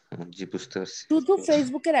তাই না? জি বুঝতে পারছি। শুধু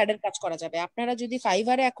ফেসবুকের অ্যাডের কাজ করা যাবে। আপনারা যদি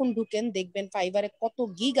ফাইবারে এখন ঢুকেন দেখবেন ফাইবারে কত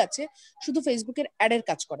গিগ আছে শুধু ফেসবুকের অ্যাডের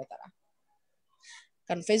কাজ করে তারা।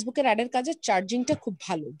 কারণ ফেসবুকের অ্যাডের কাজের চার্জিংটা খুব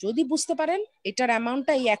ভালো, যদি বুঝতে পারেন এটার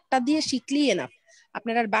অ্যামাউন্টটা এই একটা দিয়ে শিখলেই এনাফ,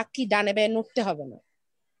 আপনার আর বাকি ডানে বায়ে নড়তে হবে না।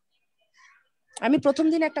 আমি প্রথম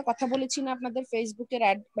দিন একটা কথা বলেছি না আপনাদের, ফেসবুকের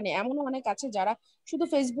অ্যাড মানে এমনও অনেক আছে যারা শুধু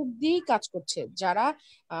ফেসবুক দিয়েই কাজ করছে, যারা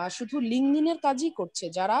শুধু লিঙ্কডইনের কাজই করছে,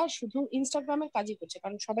 যারা শুধু ইনস্টাগ্রামের কাজই করছে,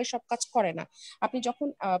 কারণ সবাই সব কাজ করে না। আপনি যখন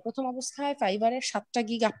প্রথম অবস্থায় ফাইবারের 7টা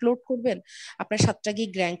গিগ আপলোড করবেন আপনার 7টা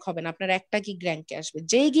গিগ র্যাঙ্ক হবে না, আপনার একটা গিগ র্যাঙ্কে আসবে।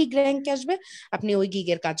 যেই গিগ র্যাঙ্কে আসবে আপনি ওই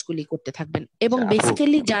গিগের কাজগুলি করতে থাকবেন। এবং আচ্ছা আপু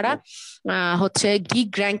বেসিক্যালি যারা হচ্ছে গিগ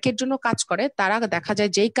র্যাঙ্কের জন্য কাজ করে তারা দেখা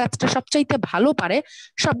যায় যেই কাজটা সবচাইতে ভালো পারে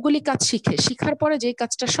সবগুলি কাজ শিখার পরে যেই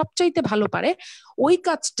কাজটা সবচাইতে ভালো পারে ওই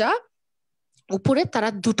কাজটা উপরে তারা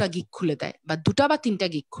 2টা গিগ খুলে দেয় বা 2টা বা 3টা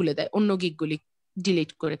গিগ খুলে দেয়, অন্য গিগগুলি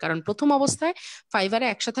ডিলিট করে। কারণ প্রথম অবস্থায় ফাইবারে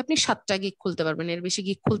একসাথে আপনি 7টা গিগ খুলতে পারবেন, এর বেশি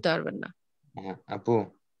গিগ খুলতে পারবেন না। হ্যাঁ, আপু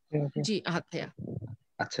জি আপু। জি ভাইয়া।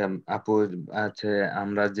 আচ্ছা আপু, আচ্ছা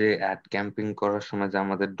আমরা যে অ্যাড ক্যাম্পিং করার সময় যে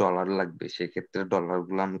আমাদের ডলার লাগবে সেক্ষেত্রে ডলার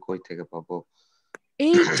গুলো আমি কই থেকে পাবো?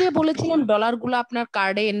 এই যে বলেছিলাম ডলারগুলো আপনার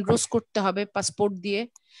কার্ডে এনরোজ করতে হবে পাসপোর্ট দিয়ে,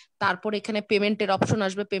 তারপর এখানে পেমেন্টের অপশন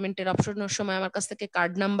আসবে, পেমেন্টের অপশনের সময় আমার কাছ থেকে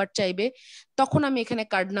কার্ড নাম্বার চাইবে, তখন আমি এখানে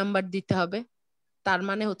কার্ড নাম্বার দিতে হবে। তার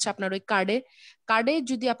মানে হচ্ছে আপনার ওই কার্ডে কার্ডে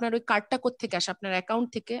যদি আপনার ওই কার্ডটা কোত্থেকে আসে আপনার অ্যাকাউন্ট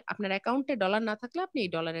থেকে, আপনার অ্যাকাউন্টে ডলার না থাকলে আপনি এই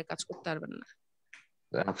ডলারের কাজ করতে পারবেন না।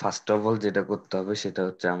 ফার্স্ট অফ অল যেটা করতে হবে সেটা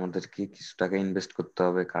হচ্ছে আমাদের কি কিছু টাকা ইনভেস্ট করতে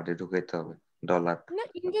হবে, কার্ডে ঢুকাইতে হবে ডলার? না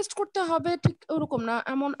ইনভেস্ট করতে হবে ঠিক ওরকম না,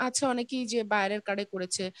 এমন আছে অনেকেই যে বায়ারের কার্ডে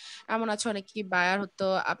করেছে, এমন আছে অনেকেই বায়ার হয়তো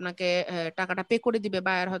আপনাকে টাকাটা পে করে দিবে,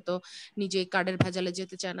 বায়ার হয়তো নিজে কার্ডের ভেজালে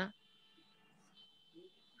যেতে চায় না।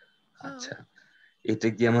 হ্যাঁ আচ্ছা, এটা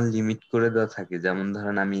কি আমার লিমিট করে দেওয়া থাকে? যেমন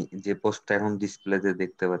ধরেন আমি যে পোস্টটা এখন ডিসপ্লেতে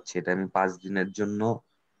দেখতে পাচ্ছি এটা আমি 5 দিনের জন্য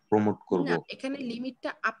প্রমোট করব। না, এখানে লিমিটটা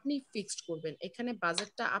আপনি ফিক্সড করবেন, এখানে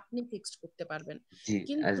বাজেটটা আপনি ফিক্সড করতে পারবেন। জি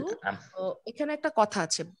কিন্তু এখানে একটা কথা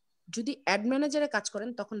আছে, যদি অ্যাড ম্যানেজারে কাজ করেন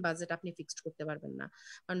তখন বাজেট আপনি ফিক্সড করতে পারবেন না।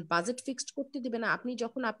 কারণ বাজেট ফিক্সড করতে দিবে না, আপনি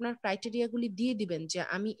যখন আপনার ক্রাইটেরিয়া গুলি দিয়ে দিবেন যে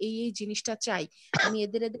আমি এই এই জিনিসটা চাই, আমি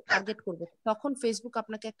এদের এদের টার্গেট করব, তখন ফেসবুক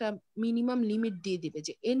আপনাকে একটা মিনিমাম লিমিট দিয়ে দিবে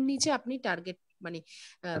যে এর নিচে আপনি টার্গেট মানে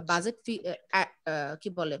আচ্ছা বাজেট কি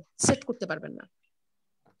বলে সেট করতে পারবেন না।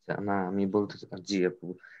 আচ্ছা, না আমি বলতেছি, জি আপু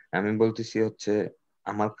আমি বলতেছি হচ্ছে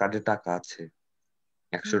আমার কার্ডে টাকা আছে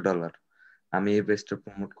একশো হুম ডলার আমি এই পেজটা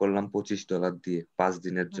প্রমোট করলাম $25 দিয়ে 5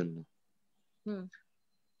 দিনের হুম জন্য। হুম।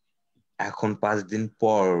 এখন 5 দিন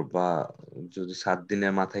পর বা যদি 7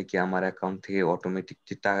 দিনের মাথায় কি আমার অ্যাকাউন্ট থেকে অটোমেটিক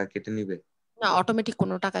টাকা কেটে নিবে? না, অটোমেটিক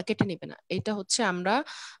কোনো টাকা কেটে নেবে না। এটা হচ্ছে আমরা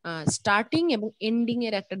স্টার্টিং এবং এন্ডিং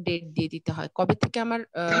এর একটা ডেট দিয়ে দিতে হয়, কবে থেকে আমার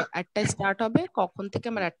অ্যাডটা স্টার্ট হবে, কখন থেকে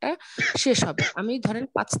আমার অ্যাডটা শেষ হবে। আমি ধরেন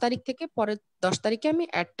 5 তারিখ থেকে পরের 10 তারিখে আমি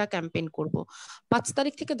অ্যাডটা ক্যাম্পেইন করব, 5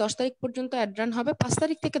 তারিখ থেকে 10 তারিখ পর্যন্ত অ্যাড রান হবে, 5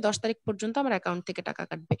 তারিখ থেকে 10 তারিখ পর্যন্ত আমার অ্যাকাউন্ট থেকে টাকা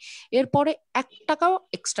কাটবে, এরপরে 1 টাকাও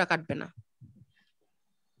এক্সট্রা কাটবে না।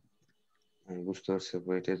 বুঝতে পারছি,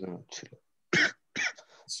 এটাই জানার ছিল।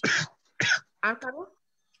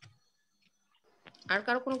 আর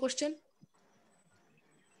কারো কোনো কোশ্চেন?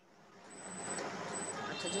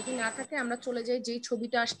 আচ্ছা, যদি না থাকে আমরা চলে যাই, যেই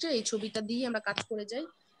ছবিটা আসছে এই ছবিটা দিয়ে আমরা কাজ করে যাই।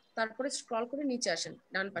 তারপরে স্ক্রল করে নিচে আসেন,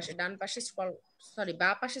 ডান পাশে স্ক্রল, সরি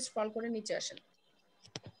বাঁ পাশে স্ক্রল করে নিচে আসেন।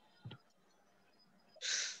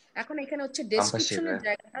 এখন এখানে হচ্ছে ডেসক্রিপশনের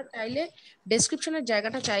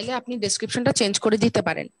জায়গাটা চাইলে আপনি ডেসক্রিপশনটা চেঞ্জ করে দিতে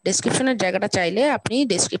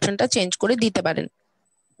পারেন।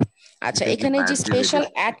 আচ্ছা, এখানে যে স্পেশাল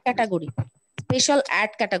অ্যাড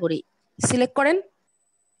ক্যাটাগরি সিলেক্ট করেন।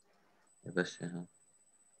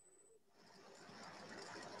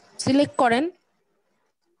 সিলেক্ট করেন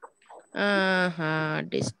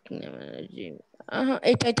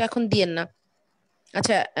এটা এখন দিয়েন না।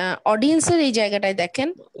 আচ্ছা, অডিয়েন্সের এই জায়গাটায় দেখেন,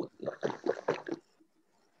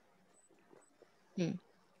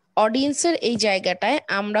 অডিয়েন্সের এই জায়গাটায়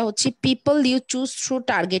আমরা হচ্ছে people you choose through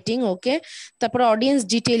targeting, ওকে। তারপরে অডিয়েন্স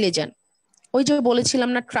ডিটেইলে যান, ওই যে বলেছিলাম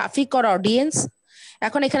না ট্রাফিক অর অডিয়েন্স।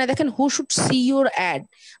 এখন এখানে দেখেন হু শুড সি ইউর অ্যাড,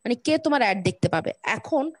 মানে কে তোমার অ্যাড দেখতে পাবে।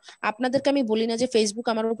 এখন আপনাদেরকে আমি বলি না যে ফেসবুক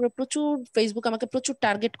আমাকে প্রচুর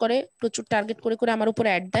টার্গেট করে আমার উপরে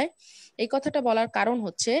অ্যাড দেয়। এই কথাটা বলার কারণ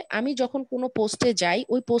হচ্ছে আমি যখন কোনো পোস্টে যাই,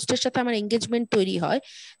 ওই পোস্টের সাথে আমার এঙ্গেজমেন্ট তৈরি হয়,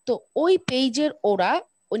 তো ওই পেজের ওরা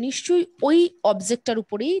নিশ্চয়ই ওই অবজেক্টটার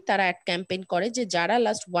উপরেই তারা অ্যাড ক্যাম্পেইন করে, যে যারা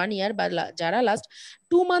লাস্ট 1 ইয়ার বা যারা লাস্ট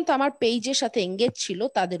 2 মান্থ আমার পেজের সাথে এঙ্গেজ ছিল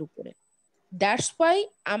তাদের উপরে। দ্যাটস ওয়াই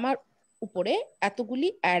আমার উপরে এতগুলি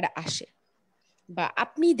অ্যাড আসে। বা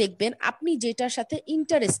আপনি দেখবেন আপনি যেটার সাথে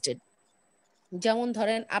ইন্টারেস্টেড, যেমন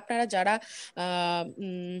ধরেন আপনারা যারা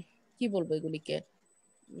কি বলবো এগুলিকে,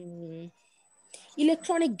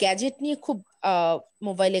 ইলেকট্রনিক গ্যাজেট নিয়ে খুব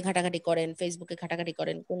মোবাইলে ঘাটাঘাটি করেন, ফেসবুকে ঘাটাঘাটি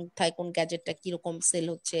করেন, কোনটায় কোন গ্যাজেটটা কিরকম সেল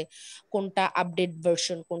হচ্ছে, কোনটা আপডেট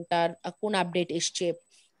ভার্সন, কোন আপডেট এসছে,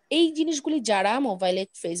 এই জিনিসগুলি যারা মোবাইলে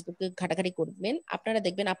ফেসবুকে ঘাটাঘাটি করবেন, আপনারা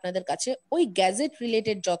দেখবেন আপনাদের কাছে ওই গ্যাজেট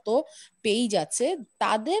রিলেটেড যত পেজ আছে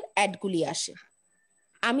তাদের অ্যাডগুলি আসে।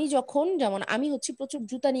 যেমন আমি হচ্ছে প্রচুর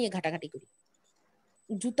জুতা নিয়ে ঘাটাঘাটি করি,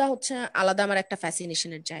 জুতা হচ্ছে আলাদা আমার একটা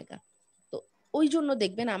ফ্যাসিনেশনের জায়গা, তো ওই জন্য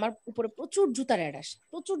দেখবেন আমার উপরে প্রচুর জুতার অ্যাড আসে,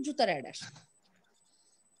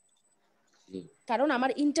 কারণ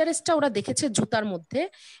আমার ইন্টারেস্টটা ওরা দেখেছে জুতার মধ্যে।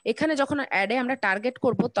 এখানে যখন অ্যাডে আমরা টার্গেট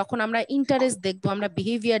করব তখন আমরা ইন্টারেস্ট দেখবো, আমরা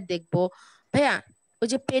বিহেভিয়ার দেখবো। ভাইয়া ওই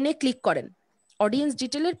যে পেনে ক্লিক করেন, অডিয়েন্স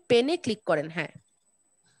ডিটেলের পেনে ক্লিক করেন, হ্যাঁ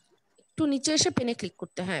একটু নিচে এসে পেনে ক্লিক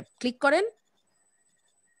করতে, হ্যাঁ ক্লিক করেন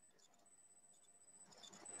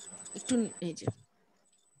একটু,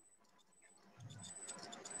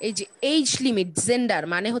 এই যে এজ লিমিট, জেন্ডার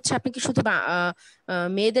মানে হচ্ছে আপনি কি শুধু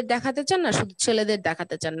মেয়েদের দেখাতে চান, না শুধু ছেলেদের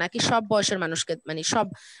দেখাতে চান, নাকি সব বয়সের মানুষকে, মানে সব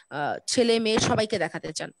ছেলে মেয়ে সবাইকে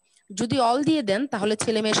দেখাতে চান। যদি অল দিয়ে দেন তাহলে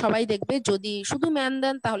ছেলে মেয়ে সবাই দেখবে, যদি শুধু ম্যান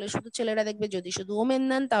দেন তাহলে শুধু ছেলেরা দেখবে, যদি শুধু ওমেন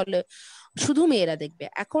দেন তাহলে শুধু মেয়েরা দেখবে।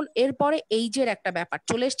 এখন এরপরে এইজের একটা ব্যাপার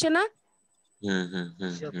চলে এসছে না,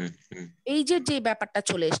 এইজের যে ব্যাপারটা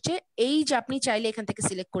চলে এসছে, এইজ আপনি চাইলে এখান থেকে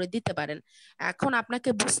সিলেক্ট করে দিতে পারেন। এখন আপনাকে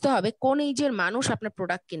বুঝতে হবে কোন এইজের মানুষ আপনার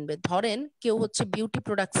প্রোডাক্ট কিনবে। ধরেন কেউ হচ্ছে বিউটি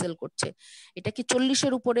প্রোডাক্ট সেল করছে, এটা কি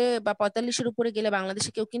 40-এর উপরে বা 45-এর উপরে গেলে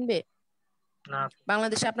বাংলাদেশে কেউ কিনবে?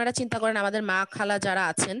 বাংলাদেশে আপনারা চিন্তা করেন আমাদের মা খালা যারা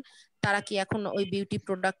আছেন তারা কি এখন ওই বিউটি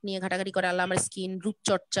প্রোডাক্ট নিয়ে ঘাটাঘাটি করে? আল্লাহ আমার স্কিন,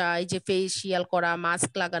 রূপচর্চা, এই যে ফেসিয়াল করা,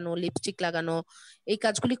 মাস্ক লাগানো, লিপস্টিক লাগানো, এই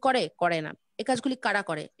কাজগুলি করে না। এই কাজগুলি কারা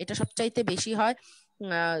করে? এটা সবচাইতে বেশি হয়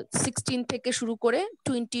 16 থেকে শুরু করে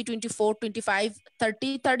 20, 24, 25,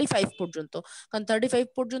 30, 35 পর্যন্ত। কারণ 35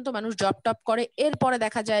 পর্যন্ত মানুষ জব টপ করে, এরপরে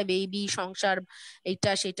দেখা যায় বেবি, সংসার,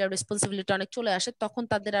 এইটা সেটা রেসপন্সিবিলিটি অনেক চলে আসে, তখন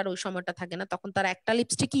তাদের আর ওই সময়টা থাকে না, তখন তারা একটা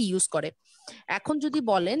লিপস্টিকই ইউজ করে। এখন যদি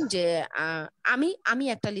বলেন যে আমি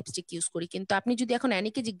একটা লিপস্টিক ইউজ করি, কিন্তু আপনি যদি এখন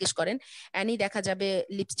অ্যানিকে জিজ্ঞেস করেন, অ্যানি দেখা যাবে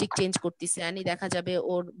লিপস্টিক চেঞ্জ করতেছে, অ্যানি দেখা যাবে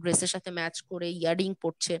ওর ড্রেসের সাথে ম্যাচ করে ইয়ারিং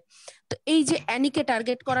পরছে। তো এই যে অ্যানিকে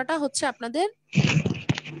টার্গেট করাটা হচ্ছে আপনাদের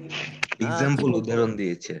উদাহরণ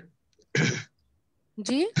দিয়েছে,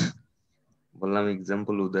 জি বললাম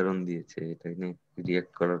উদাহরণ দিয়েছে, এটা নিয়ে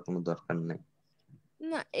রিঅ্যাক্ট করার কোনো দরকার নেই।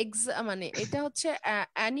 না মানে এটা হচ্ছে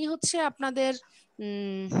অ্যানি হচ্ছে আপনাদের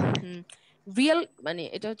রিয়েল, মানে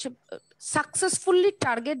এটা হচ্ছে সাকসেসফুলি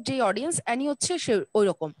টার্গেট যে অডিয়েন্স, অ্যানি হচ্ছে সে ওই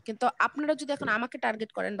রকম। কিন্তু আপনারা যদি এখন আমাকে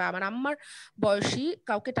টার্গেট করেন বা আমার আম্মার বয়সী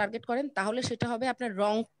কাউকে টার্গেট করেন, তাহলে সেটা হবে আপনার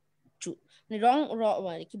রং মানে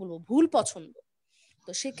মানে কি বলবো ভুল পছন্দ।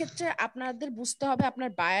 তো সেক্ষেত্রে আপনাদের বুঝতে হবে আপনার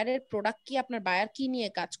বায়ারের প্রোডাক্ট কি, আপনার বায়ার কি নিয়ে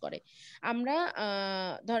কাজ করে। আমরা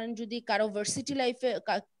ধরেন যদি কারো ভার্সিটি লাইফে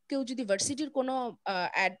কেউ যদি ভার্সিটির কোনো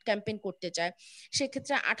অ্যাড ক্যাম্পেইন করতে চায়,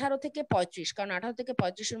 সেক্ষেত্রে 18 থেকে 35, কারণ 18 থেকে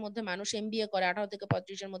 35-এর মধ্যে মানুষ এমবিএ করে, 18 থেকে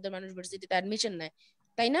 35-এর মধ্যে মানুষ ভার্সিটিতে অ্যাডমিশন নেয়,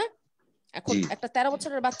 তাই না? এখন একটা 13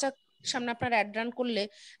 বছরের বাচ্চা সামনে আপনার অ্যাড রান করলে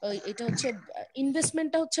এটা হচ্ছে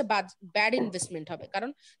ইনভেস্টমেন্টটা হচ্ছে ব্যাড ইনভেস্টমেন্ট হবে, কারণ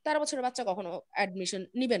 13 বছরের বাচ্চা কখনো অ্যাডমিশন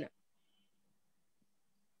নিবে না।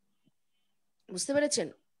 বুঝতে পেরেছেন?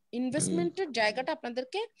 ইনভেস্টমেন্টের জায়গাটা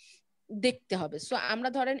আপনাদেরকে দেখতে হবে। সো আমরা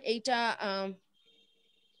ধরেন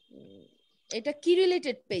এটা কি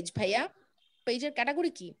রিলেটেড পেজ ভাইয়া? পেজের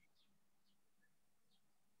ক্যাটাগরি কি?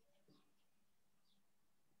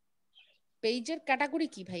 পেজের ক্যাটাগরি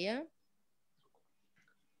কি ভাইয়া?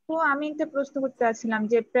 তো আমি একটা প্রশ্ন করতে চাচ্ছিলাম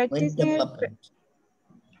যে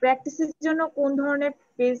প্র্যাকটিসের জন্য কোন ধরনের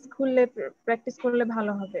পেজ খুললে প্র্যাকটিস করলে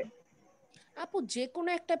ভালো হবে? আপু যে কোনো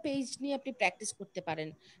একটা পেজ নিয়ে আপনি প্র্যাকটিস করতে পারেন,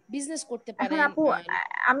 বিজনেস করতে এখন পারেন। আপু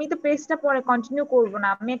আমি তো পেজটা পরে কন্টিনিউ করব না,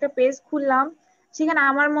 আমি একটা পেজ খুললাম, সেখানে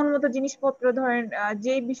আমার মন মতো জিনিসপত্র ধরেন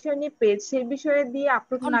যে বিষয় নিয়ে পেজ সেই বিষয়ে দিয়ে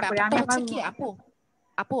আপলোড এখন না করে ব্যাপারটা আমি হচ্ছে আমার কি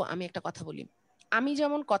আপু আমি একটা কথা বলি। আমি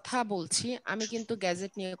যেমন কথা বলছি, আমি কিন্তু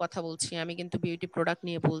গ্যাজেট নিয়ে কথা বলছি, আমি কিন্তু বিউটি প্রোডাক্ট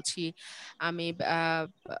নিয়ে বলছি, আমি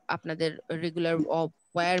আপনাদের রেগুলার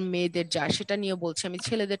ওয়্যার মেয়েদের যা সেটা নিয়ে বলছি, আমি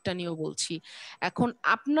ছেলেদেরটা নিয়েও বলছি। এখন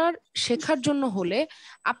আপনার শেখার জন্য হলে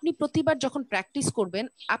আপনি প্রতিবার যখন প্র্যাকটিস করবেন,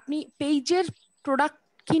 আপনি পেজের প্রোডাক্ট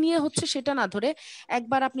কি নিয়ে হচ্ছে সেটা না ধরে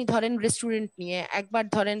একবার আপনি ধরেন রেস্টুরেন্ট নিয়ে, একবার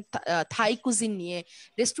ধরেন থাই কুজিন নিয়ে।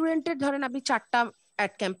 রেস্টুরেন্টের ধরেন আপনি 4টা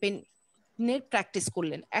অ্যাড ক্যাম্পেইন প্র্যাকটিস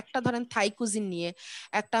করলেন, একটা ধরেন থাই কুজিন নিয়ে,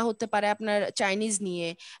 একটা হতে পারে আপনার চাইনিজ নিয়ে,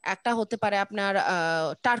 একটা হতে পারে আপনার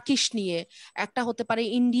টার্কিশ নিয়ে, একটা হতে পারে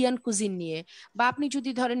ইন্ডিয়ান কুজিন নিয়ে। বা আপনি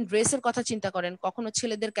যদি ধরেন ড্রেসের কথা চিন্তা করেন, কখনো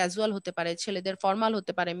ছেলেদের ক্যাজুয়াল হতে পারে, ছেলেদের ফর্মাল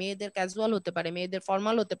হতে পারে, মেয়েদের ক্যাজুয়াল হতে পারে, মেয়েদের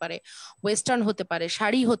ফর্মাল হতে পারে, ওয়েস্টার্ন হতে পারে,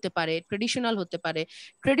 শাড়ি হতে পারে, ট্রেডিশনাল হতে পারে।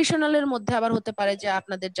 ট্রেডিশনালের মধ্যে আবার হতে পারে যে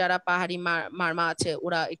আপনাদের যারা পাহাড়ি মারমা আছে,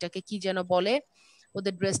 ওরা এটাকে কি যেন বলে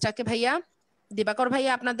ওদের ড্রেসটাকে ভাইয়া, দিবাকর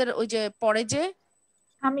ভাইয়া আপনাদের ওই যে পরে যে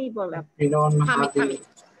আমি বলে থামি থামি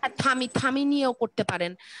থামি থামি নিয়েও করতে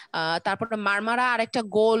পারেন। তারপরে মারমারা আর একটা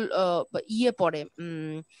গোল ইয়ে পরে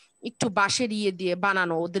একটু বাঁশের ইয়ে দিয়ে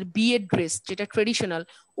বানানো ওদের বিয়ের ড্রেস যেটা ট্রেডিশনাল,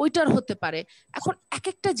 ওইটার হতে পারে। এখন এক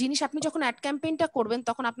একটা জিনিস আপনি যখন অ্যাড ক্যাম্পেইনটা করবেন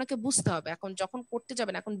তখন আপনাকে বুঝতে হবে, এখন যখন করতে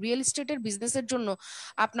যাবেন, এখন রিয়েল এস্টেটের বিজনেসের জন্য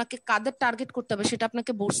আপনাকে কাদের টার্গেট করতে হবে সেটা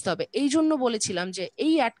আপনাকে বুঝতে হবে। এই জন্য বলেছিলাম যে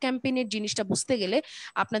এই অ্যাড ক্যাম্পেইনের জিনিসটা বুঝতে গেলে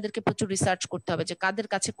আপনাদেরকে প্রচুর রিসার্চ করতে হবে, যে কাদের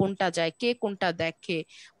কাছে কোনটা যায়, কে কোনটা দেখে,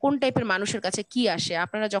 কোন টাইপের মানুষের কাছে কি আসে।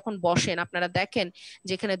 আপনারা যখন বসেন আপনারা দেখেন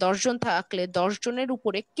যেখানে 10 জন থাকলে 10 জনের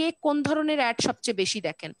উপরে কে কোন ধরনের অ্যাড সবচেয়ে বেশি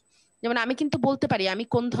দেখেন। যেমন আমি কিন্তু বলতে পারি আমি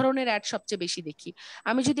কোন ধরনের অ্যাড সবচেয়ে বেশি দেখি।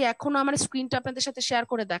 আমি যদি এখনো আমার স্ক্রিনটা আপনাদের সাথে শেয়ার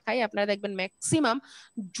করে দেখাই, আপনারা দেখবেন ম্যাক্সিমাম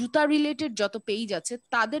জুতা রিলেটেড যত পেজ আছে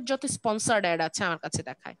তাদের যত স্পন্সর্ড অ্যাড আছে আমার কাছে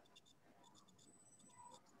দেখায়।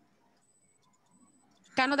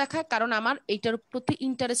 কেন দেখায়? কারণ আমার এইটার প্রতি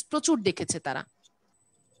ইন্টারেস্ট প্রচুর দেখেছে তারা।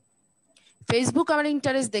 ফেসবুক আমার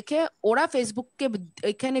ইন্টারেস্ট দেখে ওরা ফেসবুককে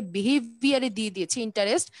এখানে বিহেভিয়ারে দিয়ে দিয়েছে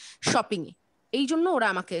ইন্টারেস্ট শপিং এ, এই জন্য ওরা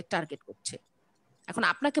আমাকে টার্গেট করছে। এখন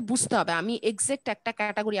আপনাকে বুঝতে হবে, আমি এক্সাক্ট একটা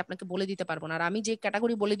ক্যাটাগরি আপনাকে বলে দিতে পারবো না, আর আমি যে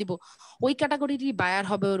ক্যাটাগরি বলে দিব ওই ক্যাটাগরিরই বায়ার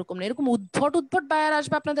হবে ওরকম না। এরকম উদ্ভট উদ্ভট বায়ার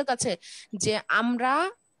আসবে আপনাদের কাছে যে আমরা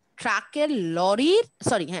ট্রাকের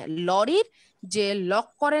লরির যে লক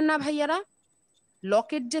করেন না ভাইয়ারা,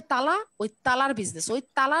 লকের যে তালা, ওই তালার বিজনেস, ওই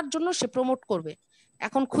তালার জন্য সে প্রমোট করবে।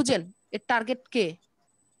 এখন খুঁজেন এর টার্গেট কে,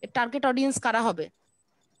 এর টার্গেট অডিয়েন্স কারা হবে?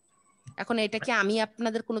 এখন এটা কি আমি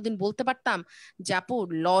আপনাদের কোনোদিন বলতে পারতাম যে আপু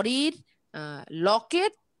লরির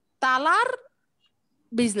লকের তালার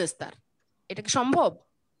বিজনেস তার? এটা কি সম্ভব?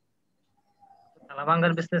 তালা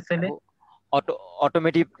ভাঙার বিজনেস চাইলে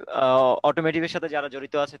অটোমেটিভ অটোমেটিভের সাথে যারা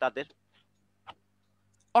জড়িত আছে তাদের,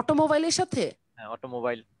 অটোমোবাইলের সাথে, হ্যাঁ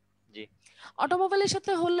অটোমোবাইল, জি অটোমোবাইলের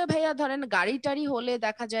সাথে হলে ভাইয়া ধরেন গাড়ি টাড়ি হলে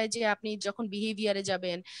দেখা যায় যে আপনি যখন বিহেভিয়ারে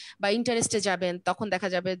যাবেন বা ইন্টারেস্টে যাবেন তখন দেখা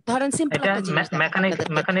যাবে, ধরেন সিম্পল এটা একটা জিনিস দেখাই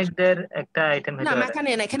আপনাদেরকে। মেকানিকদের একটা আইটেম না হতে পারে।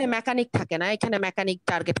 মেকানিক না, এখানে মেকানিক থাকে না, এখানে মেকানিক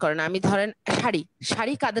টার্গেট করে না। আমি ধরেন শাড়ি,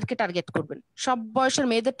 শাড়ি কাদেরকে টার্গেট করবেন? সব বয়সের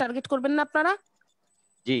মেয়েদের টার্গেট করবেন না আপনারা?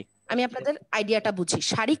 জি আমি আপনাদের আইডিয়াটা বুঝি,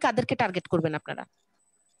 শাড়ি কাদেরকে টার্গেট করবেন আপনারা?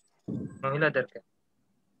 মহিলাদেরকে।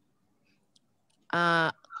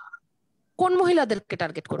 কোন মহিলাদেরকে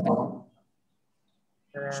টার্গেট করবেন?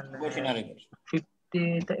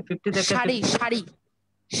 শাড়ি শাড়ি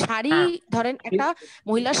শাড়ি ধরেন একটা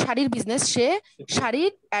মহিলার শাড়ির বিজনেস, সে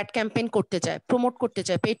শাড়ির অ্যাড ক্যাম্পেইন করতে চায়, প্রমোট করতে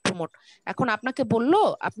চায়, পেইড প্রমোট। এখন আপনাকে বললো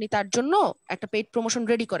আপনি তার জন্য একটা পেইড প্রমোশন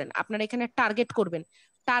রেডি করেন, আপনারা এখানে টার্গেট করবেন।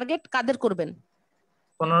 টার্গেট কাদের করবেন?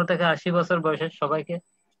 15 থেকে 80 বছর বয়সের সবাইকে?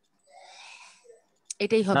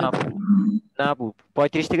 এটাই না হবে আপু, ভুল। না আপু,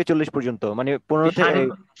 35 থেকে 40 পর্যন্ত, মানে 15 থেকে শাড়ি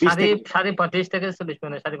 20 শাড়ি থেকে শাড়ি 35 থেকে 40,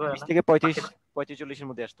 মানে শাড়ি পরে 20 না? থেকে 35-40 এর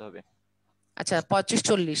মধ্যে আসতে হবে। আচ্ছা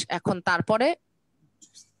 35-40 এখন তারপরে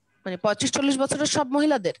মানে 35-40 বছরের সব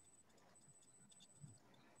মহিলাদের?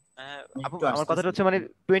 আপু আমার কথাটা হচ্ছে মানে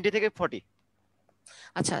 20 থেকে 40।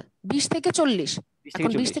 আচ্ছা 20 থেকে 40। 20 থেকে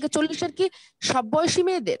এখন 20 40। থেকে 40-এর কি সব বয়সী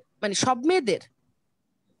মেয়েদের, মানে সব মেয়েদের?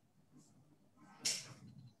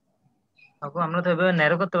 আপু আমরা তো এভাবে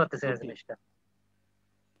ন্যারো করতে পারতেছি না জিনিসটা।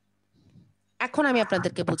 এখন আমি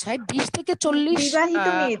আপনাদেরকে বুঝাই 20 থেকে 40। বিবাহিত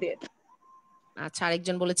মেয়েদের। আচ্ছা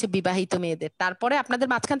আরেকজন বলেছে বিবাহিত মেয়েদের। তারপরে আপনাদের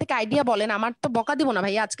মাঝখান থেকে আইডিয়া বলেন, আমার তো বকা দিব না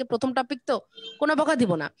ভাই, আজকে প্রথম টপিক তো, কোনো বকা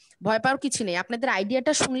দিব না, ভয় পাওয়ার কিছু নেই। আপনাদের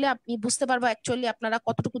আইডিয়াটা শুনলে আপনি বুঝতে পারবো অ্যাকচুয়ালি আপনারা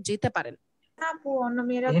কতটুকু যেতে পারেন। আপু অন্য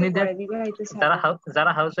মেয়েরা তো গৃহিণীদের, করে বিবাহিত যারা ছাড়া।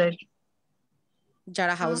 যারা হাউস ওয়াইফ।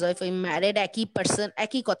 যারা হাউস ওয়াইফ, ওই ম্যারিড একই পার্সন,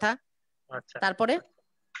 একই কথা। আচ্ছা তারপরে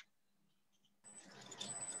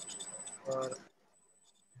আর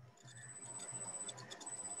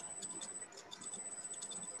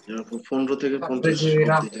 15 থেকে 50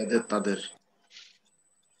 অবধি যাদের তাদের।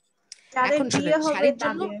 যাদের এখন শুনেন বিয়ে হবে শাড়ির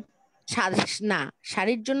জন্য তাদের। না,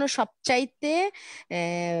 শাড়ির জন্য সবচাইতে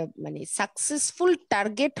মানে সাকসেসফুল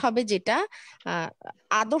টার্গেট হবে যেটা, আহ,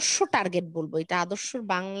 আদর্শ টার্গেট বলবো, এটা আদর্শর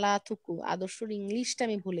বাংলা থুকু, আদর্শর ইংলিশটা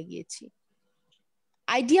আমি ভুলে গিয়েছি।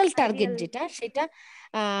 আইডিয়াল টার্গেট যেটা সেটা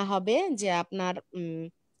হবে যে আপনার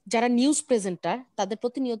যারা নিউজ প্রেজেন্টার তাদের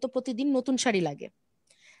প্রতিনিয়ত প্রতিদিন নতুন শাড়ি লাগে,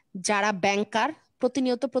 যারা ব্যাংকার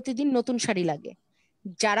প্রতিনিয়ত প্রতিদিন নতুন শাড়ি লাগে,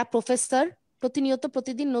 যারা প্রফেসর প্রতিনিয়ত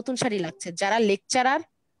প্রতিদিন নতুন শাড়ি লাগছে, যারা লেকচারার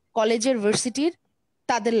কলেজের ভার্সিটির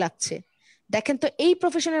তাদের লাগছে। দেখেন তো এই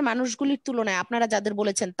প্রফেশনের মানুষগুলির তুলনায় আপনারা যাদের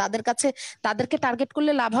বলেছেন তাদের কাছে, তাদেরকে টার্গেট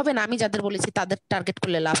করলে লাভ হবে না আমি যাদের বলেছি তাদের টার্গেট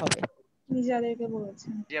করলে লাভ হবে? যাদেরকে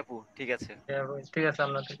বলেছেন। জি আপু ঠিক আছে। ঠিক আছে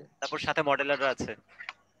আপনার থেকে। তারপর সাথে মডেলাররা আছে।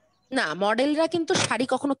 না, মডেলরা কিন্তু শাড়ি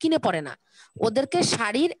কখনো কিনে পরে না, ওদেরকে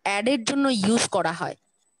শাড়ির অ্যাডের জন্য ইউজ করা হয়।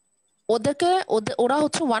 ওদেরকে ওরা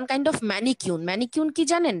হচ্ছে ওয়ান কাইন্ড অফ ম্যানিকিউন। ম্যানিকিউন কি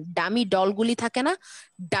জানেন? ডামি ডলগুলি থাকে না,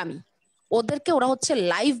 ডামি। ওদেরকে ওরা হচ্ছে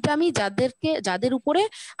লাইভ ডামি, যাদের উপরে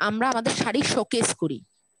আমরা আমাদের শাড়ি শোকেস করি।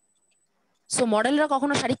 সো মডেলরা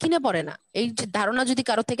কখনো শাড়ি কিনে পরে না, এই যে ধারণা যদি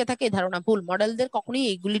কারো থেকে থাকে এই ধারণা ভুল। মডেলদের কখনোই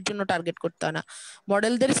এইগুলির জন্য টার্গেট করতে হয় না,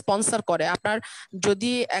 মডেলদের স্পন্সর করে। আপনার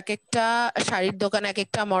যদি এক একটা শাড়ির দোকানে এক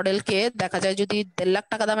একটা মডেলকে দেখা যায় যদি 1.5 লাখ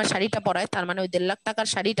টাকা দামের শাড়িটা পরায়, তার মানে ওই 1.5 লাখ টাকার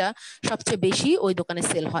শাড়িটা সবচেয়ে বেশি ওই দোকানে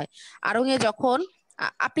সেল হয়। আরং এ যখন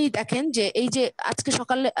আপনি দেখেন যে এই যে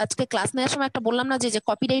আজকে ক্লাস নেওয়ার সময় একটা বললাম না যে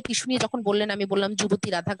কপিরাইট ইস্যু নিয়ে যখন বললেন, আমি বললাম যুবতী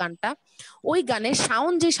রাধা গানটা, ওই গানে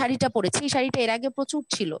শাওন যে শাড়িটা পরেছে এই শাড়িটা এর আগে প্রচুর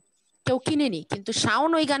ছিল, কেউ কিনেনি, কিন্তু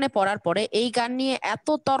শাওন ওই গানে পড়ার পরে এই গান নিয়ে এত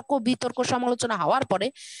তর্ক বিতর্ক সমালোচনা হওয়ার পরে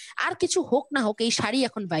আর কিছু হোক না হোক এই শাড়ি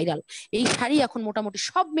এখন ভাইরাল, এই শাড়ি এখন মোটামুটি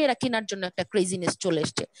সব মেয়েরা কেনার জন্য একটা ক্রেজিনেস চলে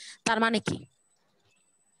এসছে। তার মানে কি?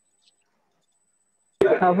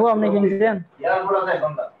 আপু আপনি কিনছেন?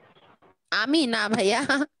 আমি না ভাইয়া,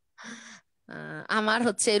 আমার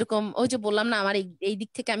হচ্ছে এরকম, ওই যে বললাম না আমার এই দিক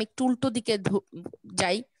থেকে আমি একটু উল্টো দিকে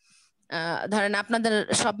যাই। ধরেন আপনাদের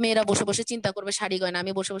সব মেয়েরা বসে বসে চিন্তা করবে শাড়ি গয়না,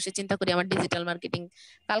 আমি বসে বসে চিন্তা করি আমার ডিজিটাল মার্কেটিং।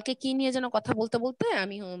 কালকে কি নিয়ে যেন কথা বলতে বলতে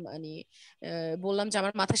আমি মানে বললাম যে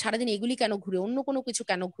আমার মাথায় সারাদিন এগুলি কেন ঘুরে, অন্য কোনো কিছু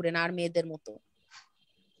কেন ঘুরে না আর মেয়েদের মতো।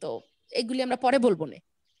 তো এগুলি আমরা পরে বলবো না।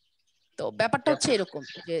 তো ব্যাপারটা হচ্ছে এরকম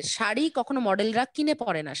যে শাড়ি কখনো মডেলরা কিনে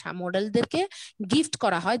পরে না, মডেলদেরকে গিফট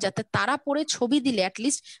করা হয় যাতে তারা পরে ছবি দিলে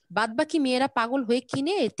অ্যাটলিস্ট বাদ বাকি মেয়েরা পাগল হয়ে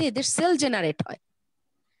কিনে, এতে এদের সেল জেনারেট হয়।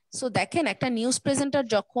 সো দেখেন একটা নিউজ প্রেজেন্টার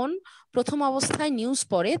যখন প্রথম অবস্থায় নিউজ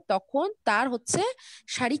পড়ে তখন তার হচ্ছে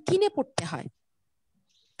শাড়ি কিনে পড়তে হয়,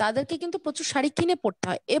 তাদেরকে কিন্তু প্রচুর শাড়ি কিনে পড়তে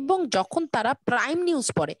হয়। এবং যখন তারা প্রাইম নিউজ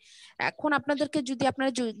পড়ে, এখন আপনাদেরকে যদি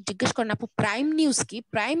আপনারা জিজ্ঞেস করেন আপু প্রাইম নিউজ কি,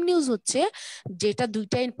 প্রাইম নিউজ হচ্ছে যেটা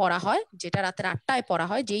 2টায় পড়া হয়, যেটা রাতের 8টায় পড়া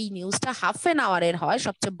হয়, যেই নিউজটা হাফ-এন-আওয়ারের হয়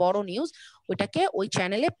সবচেয়ে বড় নিউজ, ওইটাকে ওই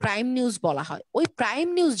চ্যানেলে প্রাইম নিউজ বলা হয়। ওই প্রাইম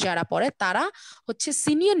নিউজ যারা পড়ে তারা হচ্ছে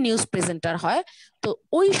সিনিয়র নিউজ প্রেজেন্টার হয়। তো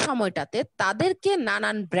ওই সময়টাতে তাদেরকে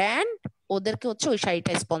নানান ব্র্যান্ড ওদেরকে হচ্ছে ওই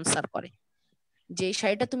শাড়িটা স্পন্সর করে, যে এই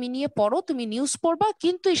শাড়িটা তুমি নিয়ে পড়ো, তুমি নিউজ পড়বা,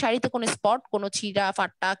 কিন্তু এই শাড়িতে কোনো স্পট কোনো ছিঁড়া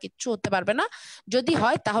ফাটা কিচ্ছু হতে পারবে না, যদি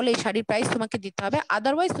হয় তাহলে এই শাড়ির প্রাইস তোমাকে দিতে হবে,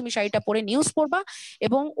 আদারওয়াইজ তুমি শাড়িটা পরে নিউজ পড়বা।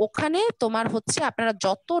 এবং ওখানে তোমার হচ্ছে আপনারা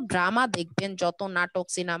যত ড্রামা দেখবেন, যত নাটক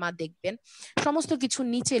সিনেমা দেখবেন, সমস্ত কিছু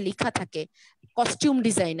নিচে লেখা থাকে কস্টিউম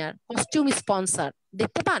ডিজাইনার, কস্টিউম স্পন্সর,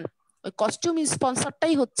 দেখতে পান? ওই কস্টিউম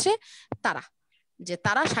স্পন্সরটাই হচ্ছে তারা, যে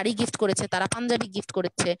তারা শাড়ি গিফট করেছে, তারা পাঞ্জাবি গিফট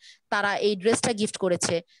করেছে, তারা এই ড্রেসটা গিফট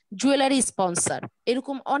করেছে, জুয়েলারি স্পন্সর,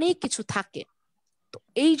 এরকম অনেক কিছু থাকে। তো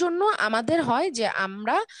এই জন্য আমাদের হয় যে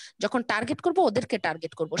আমরা যখন টার্গেট করব ওদেরকে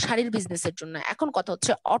টার্গেট করব শাড়ির বিজনেসের জন্য। এখন কথা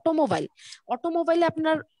হচ্ছে অটোমোবাইলে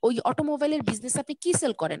আপনার ওই অটোমোবাইলের বিজনেস আপনি কি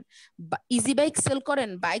সেল করেন? ইজি বাইক সেল করেন,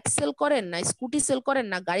 বাইক সেল করেন, না স্কুটি সেল করেন,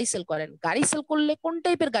 না গাড়ি সেল করেন? গাড়ি সেল করলে কোন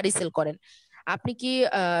টাইপের গাড়ি সেল করেন? আপনি কি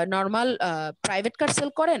নর্মাল প্রাইভেট কার সেল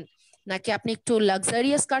করেন, নাকি আপনি একটু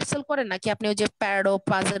লাক্সারিয়াস কার সেল করেন, নাকি আপনি ওই যে প্যারাডো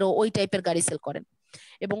পাজেরো ওই টাইপের গাড়ি সেল করেন?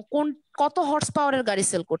 এবং কত হর্স পাওয়ারের গাড়ি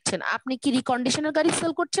সেল করছেন? আপনি কি রিকন্ডিশনের গাড়ি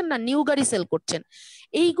সেল করছেন, না নিউ গাড়ি সেল করছেন?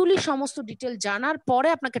 এইগুলি সমস্ত ডিটেল জানার পরে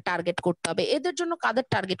আপনাকে টার্গেট করতে হবে। এদের জন্য কাদের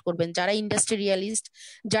টার্গেট করবেন? যারা ইন্ডাস্ট্রিয়ালিস্ট,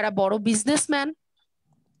 যারা বড় বিজনেসম্যান,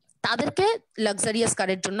 তাদেরকে লাক্সারিয়াস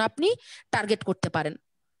কারের জন্য আপনি টার্গেট করতে পারেন,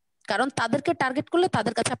 কারণ তাদেরকে টার্গেট করলে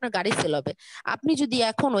তাদের কাছে আপনার গাড়ি সেল হবে। আপনি যদি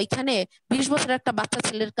এখন ওইখানে 20 বছরের একটা বাচ্চা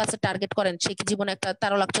ছেলের কাছে টার্গেট করেন, সে কি জীবনে একটা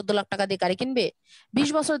 13 লাখ 14 লাখ টাকা দিয়ে গাড়ি কিনবে? 20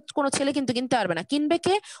 বছর কোনো ছেলে কিন্তু কিনতে পারবে না। কিনবে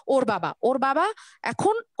কে? ওর বাবা।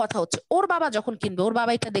 এখন কথা হচ্ছে ওর বাবা যখন কিনবে, ওর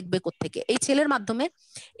বাবা এটা দেখবে কোত্থেকে? এই ছেলের মাধ্যমে।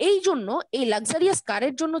 এই জন্য এই লাক্সারিয়াস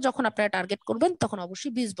কারের জন্য যখন আপনারা টার্গেট করবেন, তখন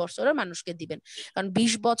অবশ্যই 20 বছরের মানুষকে দিবেন, কারণ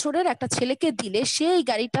 20 বছরের একটা ছেলেকে দিলে সেই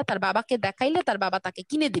গাড়িটা তার বাবাকে দেখাইলে তার বাবা তাকে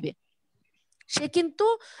কিনে দিবে। সে কিন্তু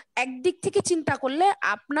একদিক থেকে চিন্তা করলে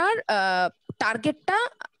আপনার টার্গেটটা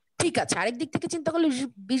ঠিক আছে, আরেক দিক থেকে চিন্তা করলে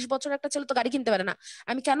 20 বছর একটা ছেলে তো গাড়ি কিনতে পারে না,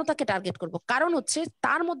 আমি কেন তাকে টার্গেট করব? কারণ হচ্ছে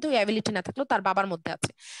তার মধ্যে ওই অ্যাবিলিটি না থাকলেও তার বাবার মধ্যে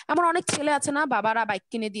আছে। এমন অনেক ছেলে আছে না, বাবারা বাইক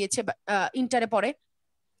কিনে দিয়েছে, ইন্টারে পড়ে,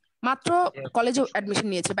 মাত্র কলেজে অ্যাডমিশন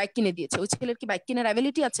নিয়েছে, বাইক কিনে দিয়েছে। ওই ছেলের কি বাইক কেনার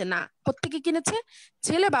অ্যাবিলিটি আছে? না। কোত্থেকে কিনেছে?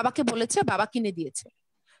 ছেলে বাবাকে বলেছে, বাবা কিনে দিয়েছে।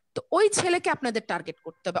 তো ওই ছেলেকে আপনাদের টার্গেট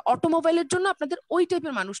করতে হবে। অটোমোবাইলের জন্য আপনাদের ওই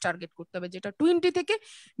টাইপের মানুষ টার্গেট করতে হবে, যেটা 20 থেকে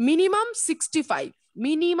মিনিমাম 65,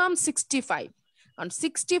 মিনিমাম 65। কারণ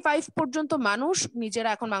 65 পর্যন্ত মানুষ নিজেরা,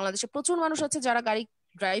 এখন বাংলাদেশে প্রচুর মানুষ আছে যারা গাড়ি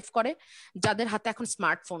ড্রাইভ করে, যাদের হাতে এখন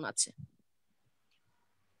স্মার্টফোন আছে।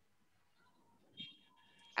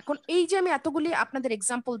 এখন এই যে আমি এতগুলি আপনাদের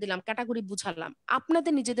এক্সাম্পল দিলাম, ক্যাটাগরি বুঝালাম,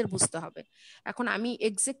 আপনাদের নিজেদের বুঝতে হবে। এখন আমি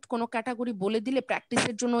এক্সাক্ট কোনো ক্যাটাগরি বলে দিলে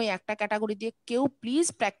প্র্যাকটিসের জন্য ওই একটা ক্যাটাগরি দিয়ে কেউ প্লিজ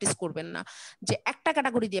প্র্যাকটিস করবেন না, যে একটা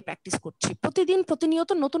ক্যাটাগরি দিয়ে প্র্যাকটিস করছি। প্রতিদিন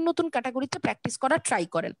প্রতিনিয়ত নতুন নতুন ক্যাটাগরিতে প্র্যাকটিস করা ট্রাই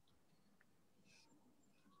করেন।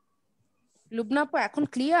 লুবনা আপু, এখন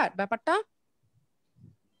ক্লিয়ার ব্যাপারটা?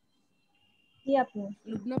 জি আপু।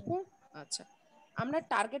 লুবনা আপু, আচ্ছা, আমরা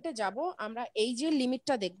টার্গেটে যাব। আমরা এই যে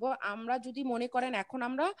লিমিটটা দেখব। আমরা যদি মনে করেন এখন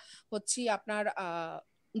আমরা হচ্ছি আপনার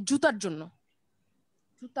জুতার জন্য,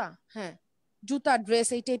 জুতা, হ্যাঁ জুতা, ড্রেস,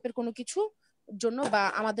 এই টাইপের কোনো কিছু জন্য, বা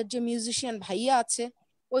আমাদের যে মিউজিশিয়ান ভাইয়া আছে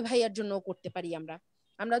ওই ভাইয়ার জন্য করতে পারি। আমরা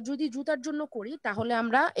আমরা যদি জুতার জন্য করি, তাহলে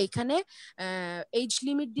আমরা এইখানে এজ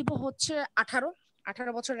লিমিট দিব হচ্ছে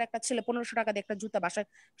 18 বছরের একটা ছেলে 1500 টাকা দিয়ে একটা জুতা বাসায়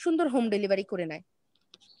সুন্দর হোম ডেলিভারি করে নেয়।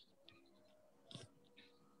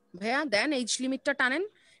 ভাইয়া দেন, এজ লিমিটটা টানেন।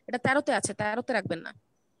 এটা 13তে আছে, 13তে রাখবেন না,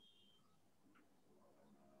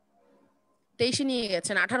 23-এ নিয়ে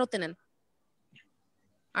গেছেন, 18তে নেন,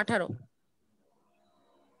 18।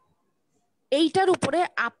 এইটার উপরে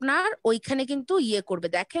আপনার ওইখানে কিন্তু ইয়ে করবে।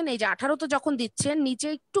 দেখেন এই যে 18 যখন দিচ্ছেন, নিচে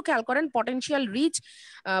একটু খেয়াল করেন, পটেনশিয়াল রিচ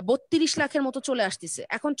 32 লাখের মতো চলে আসতেছে,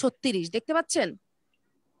 এখন 36 দেখতে পাচ্ছেন?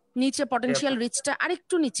 নিচে পটেনশিয়াল রিচটা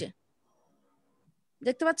আরেকটু নিচে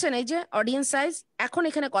দেখতে পাচ্ছেন? এই যে অডিয়েন্স সাইজ। এখন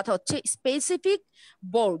এখানে কথা হচ্ছে স্পেসিফিক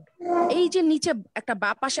বোর্ড। এই যে নিচে একটা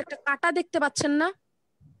বাঁ পাশে একটা কাটা দেখতে পাচ্ছেন না?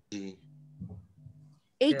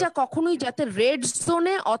 এইটা কখনোই যাতে রেড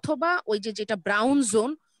জোনে অথবা ওই যে যেটা ব্রাউন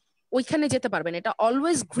জোন ওইখানে যেতে পারবেন, এটা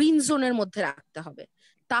অলওয়েজ গ্রিন জোনের মধ্যে রাখতে হবে,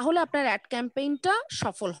 তাহলে আপনার অ্যাড ক্যাম্পেইনটা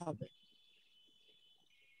সফল হবে।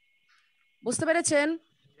 বুঝতে পেরেছেন?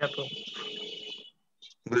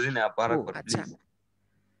 বুঝিনি আপু, আরেকবার আচ্ছা, প্লিজ।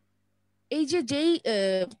 এই যে যেই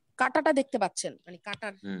কাটাটা দেখতে পাচ্ছেন, মানে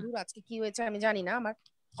কাটার দূর আজকে কি হয়েছে আমি জানি না, আমার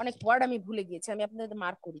অনেক ওয়ার্ড আমি ভুলে গিয়েছি, আমি আপনাদের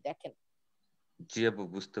মার্ক করি। দেখেন, জি আপু,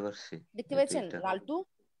 বুঝতে পারছি। দেখতে পেয়েছেন লালটু?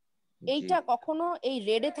 এইটা কখনো এই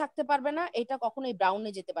রেডে থাকতে পারবে না, এইটা কখনো এই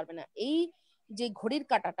ব্রাউনে যেতে পারবে না। এই যে ঘড়ির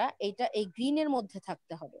কাটাটা, এইটা এই গ্রিনের মধ্যে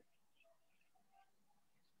থাকতে হবে।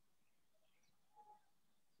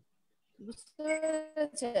 বুঝতে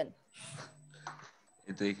পেরেছেন?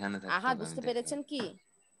 এই তো এখানে থাকতে আহাদ, হবে, আমি বুঝতে দেখি। পেরেছেন কি?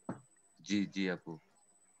 জি জি আপু।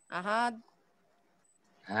 আহাদ,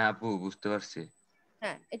 হ্যাঁ আপু, বুঝতে পারছি।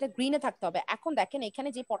 হ্যাঁ, এটা গ্রিনে থাকতে হবে। এখন দেখেন এখানে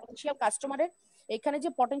যে পটেনশিয়াল কাস্টমারের, এখানে যে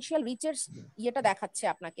পটেনশিয়াল রিচের ইয়েটা দেখাচ্ছে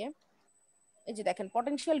আপনাকে, এই যে দেখেন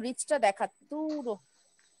পটেনশিয়াল রিচটা দেখাচ্ছে, দূর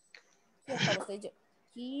কি একটা অবস্থা, এই যে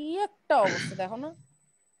কি একটা অবস্থা দেখো না,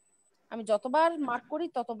 আমি যতবার মার্ক করি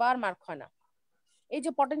ততবার মার্ক হয় না। এই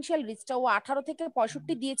যে পটেনশিয়াল রিচটা ও 18 থেকে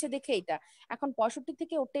 65 দিয়েছে দেখে, এটা এখন 65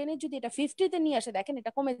 থেকে ও টেনে যদি এটা 50-তে নিয়ে আসে, দেখেন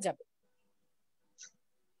এটা কমে যাবে।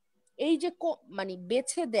 এই যে মানে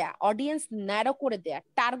বেছে দেয়া, অডিয়েন্স ন্যারো করে দেয়া,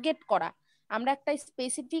 টার্গেট করা, আমরা একটা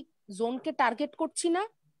স্পেসিফিক জোনকে টার্গেট করছি না,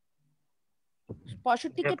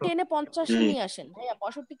 65 কে টেনে 50-এ নিয়ে আসেন ভাইয়া,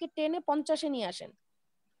 65 কে টেনে 50-এ নিয়ে আসেন।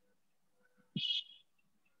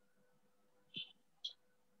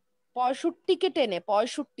 65 কে টেনে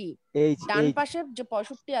 65 ডান পাশের যে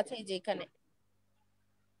 65 আছে এই যে এখানে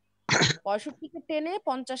 65 কে টেনে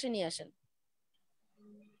 50-এ নিয়ে আসেন।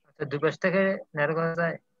 আচ্ছা, দুই পাশ থেকে ন্যারো করা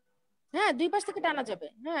যায়? হ্যাঁ, দুই পাশ থেকে টানা যাবে।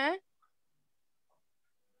 হ্যাঁ,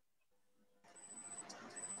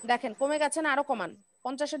 দেখেন কমে গেছে না, আরো কমান,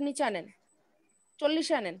 50-এর নিচে আনেন,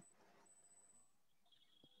 40-এ আনেন,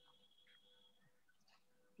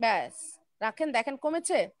 ব্যাস রাখেন, দেখেন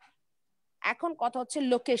কমেছে। এখন কথা হচ্ছে না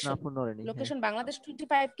লোকেশন। আপু নড়েনি। হ্যাঁ লোকেশন বাংলাদেশ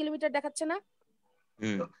 25 কিলোমিটার দেখাচ্ছে না?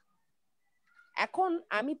 এখন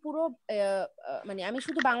আমি পুরো মানে আমি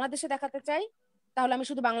শুধু বাংলাদেশে দেখাতে চাই, তাহলে আমি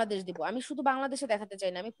শুধু বাংলাদেশ দিব। আমি শুধু বাংলাদেশে দেখাতে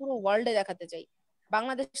চাই না, আমি পুরো ওয়ার্ল্ডে দেখাতে চাই,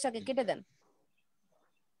 বাংলাদেশটাকে কেটে দেন।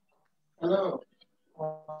 হ্যালো,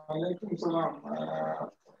 ওয়ালাইকুম সালাম।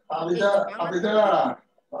 এই যে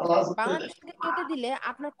বাংলাদেশটাকে কেটে দিলে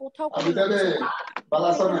আপনার কোথাও কোনো লোকেশন থাকবে না।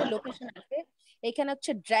 এখানে লোকেশন আছে, এখানে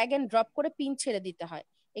হচ্ছে ড্র্যাগ এন্ড ড্রপ করে পিন ছেড়ে দিতে হয়।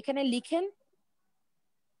 এখানে লিখেন,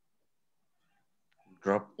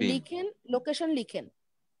 ড্রপ পিন, লিখেন লোকেশন, লিখেন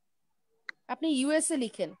আপনি ইউএসএ,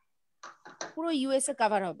 লিখেন পুরো ইউএসএ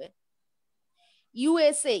কভার হবে।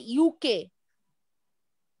 USA, UK.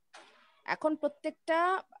 এখন প্রত্যেকটা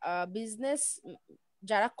বিজনেস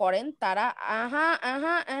যারা করেন তারা আহা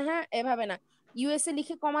আহা আহা এভাবে না, ইউএসএ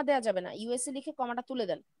লিখে কমা দেওয়া যাবে না, ইউএসএ লিখে কমাটা তুলে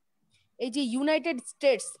দেন। এই যে ইউনাইটেড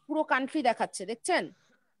স্টেটস পুরো কান্ট্রি দেখাচ্ছে, দেখছেন?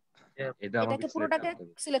 এটাকে পুরোটাকে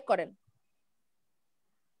সিলেক্ট করেন।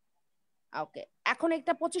 ওকে, এখন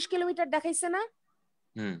একটা 25 কিলোমিটার দেখাইছে না?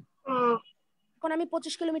 এখন আমি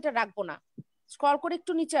 25 কিলোমিটার রাখবো না, স্ক্রল করে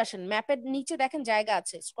একটু নিচে আসেন, ম্যাপের নিচে দেখেন জায়গা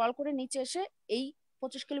আছে, স্ক্রল করে নিচে এসে এই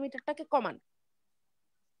 25 কিলোমিটারটাকে কমান।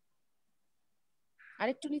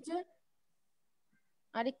 আরেকটু নিচে,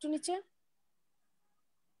 আরেকটু নিচে।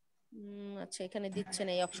 আচ্ছা, এখানে দিচ্ছেন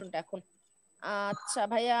এই অপশনটা এখন। আচ্ছা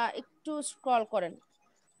ভাইয়া একটু স্ক্রল করেন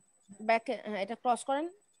ব্যাকে, হ্যাঁ এটা ক্রস করেন,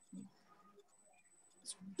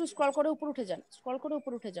 একটু স্ক্রল করে উপর উঠে যান, স্ক্রল করে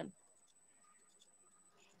উপর উঠে যান।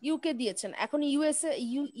 ইউকে দিয়েছেন, এখন ইউএসএ,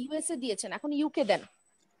 ইউএসএ দিয়েছেন, এখন ইউকে দেন।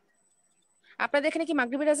 আপনাদের এখানে কি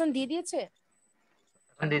মাগরিবের আজান দিয়ে দিয়েছে?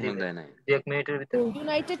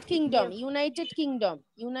 United kingdom, United kingdom,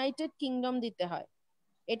 United kingdom দিতে হয়।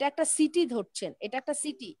 এটা একটা সিটি ধরছেন, এটা একটা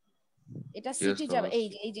সিটি, এটা সিটি যাবে।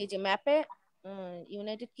 এই যে ম্যাপে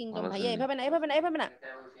ইউনাইটেড কিংডম। ভাইয়া এভাবে না, এভাবে না, এভাবে না,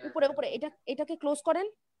 উপরে উপরে। এটাকে ক্লোজ করেন,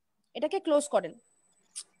 এটাকে ক্লোজ করেন,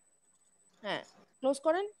 হ্যাঁ ক্লোজ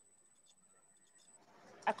করেন।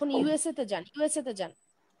 এখন ইউএসএ তে যান, ইউএসএ তে যান,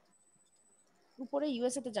 উপরে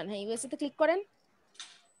ইউএসএ তে যান, হ্যাঁ ইউএসএ তে ক্লিক করেন।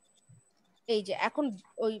 এই যে এখন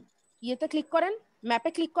ওই ইয়েতে ক্লিক করেন, ম্যাপে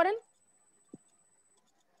ক্লিক করেন,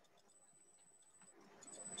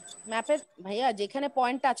 ম্যাপের ভাইয়া যেখানে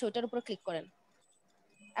পয়েন্ট আছে ওটার উপরে ক্লিক করেন।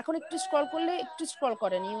 এখন একটু স্ক্রল করলে, একটু স্ক্রল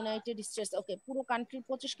করেন, ইউনাইটেড স্টেটস। ওকে, পুরো কান্ট্রি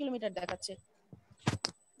 25 কিলোমিটার দেখাচ্ছে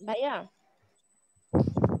ভাইয়া।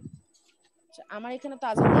 আমার এখানে তো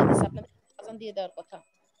আজান দিয়ে দিছে, আপনাদের আজান দিয়ে দেওয়ার কথা।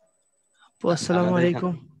 আসসালামু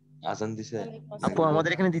আলাইকুম। আজান দিছে আপু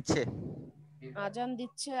আমাদের এখানে দিচ্ছে, আজান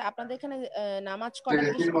দিচ্ছে। আপনাদের এখানে নামাজ কটা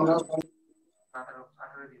থেকে শুরু হয়?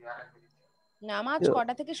 নামাজ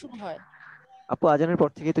কটা থেকে শুরু হয়? আপু আজানের পর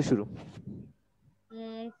থেকেই তো শুরু।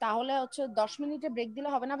 তাহলে হচ্ছে 10 মিনিটে ব্রেক দিলে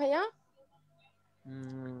হবে না ভাইয়া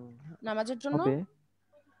নামাজের জন্য? হবে,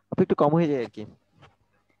 আপু একটু কম হয়ে যায় আর কি।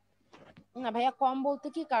 না ভাইয়া কম বলতে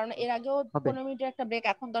কি, কারণ এর আগেও 15 মিনিটের একটা ব্রেক,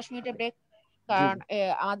 এখন 10 মিনিটের ব্রেক। কারণ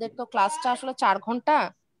আমাদের তো ক্লাসটা আসলে 4 ঘন্টা,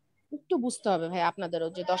 একটু বুঝতে হবে ভাই আপনাদেরও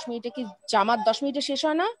যে 10 মিনিটে কি জামাত 10 মিনিটে শেষ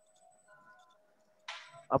হয় না?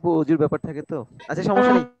 আপু ওজুর ব্যাপার থাকে তো। আচ্ছা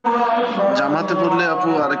সমস্যা নেই, জামাতে পড়লে আপু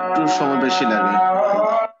আরেকটু সময় বেশি লাগে,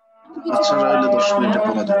 বাচ্চারা হইলে 10 মিনিটে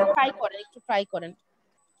পড়া যাবে। ট্রাই করেন, একটু ট্রাই করেন।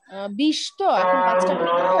 20 তো এখন 5টা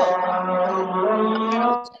 20 তো আপনারা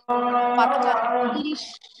হচ্ছে 5টা 30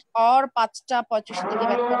 আর 5টা 35 দিকে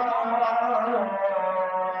ব্যাক করেন। 5টা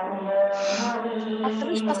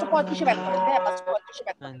 20, 5টা 35 ব্যাক করেন ভাইয়া, 5টা 35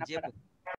 ব্যাক করেন আপনারা।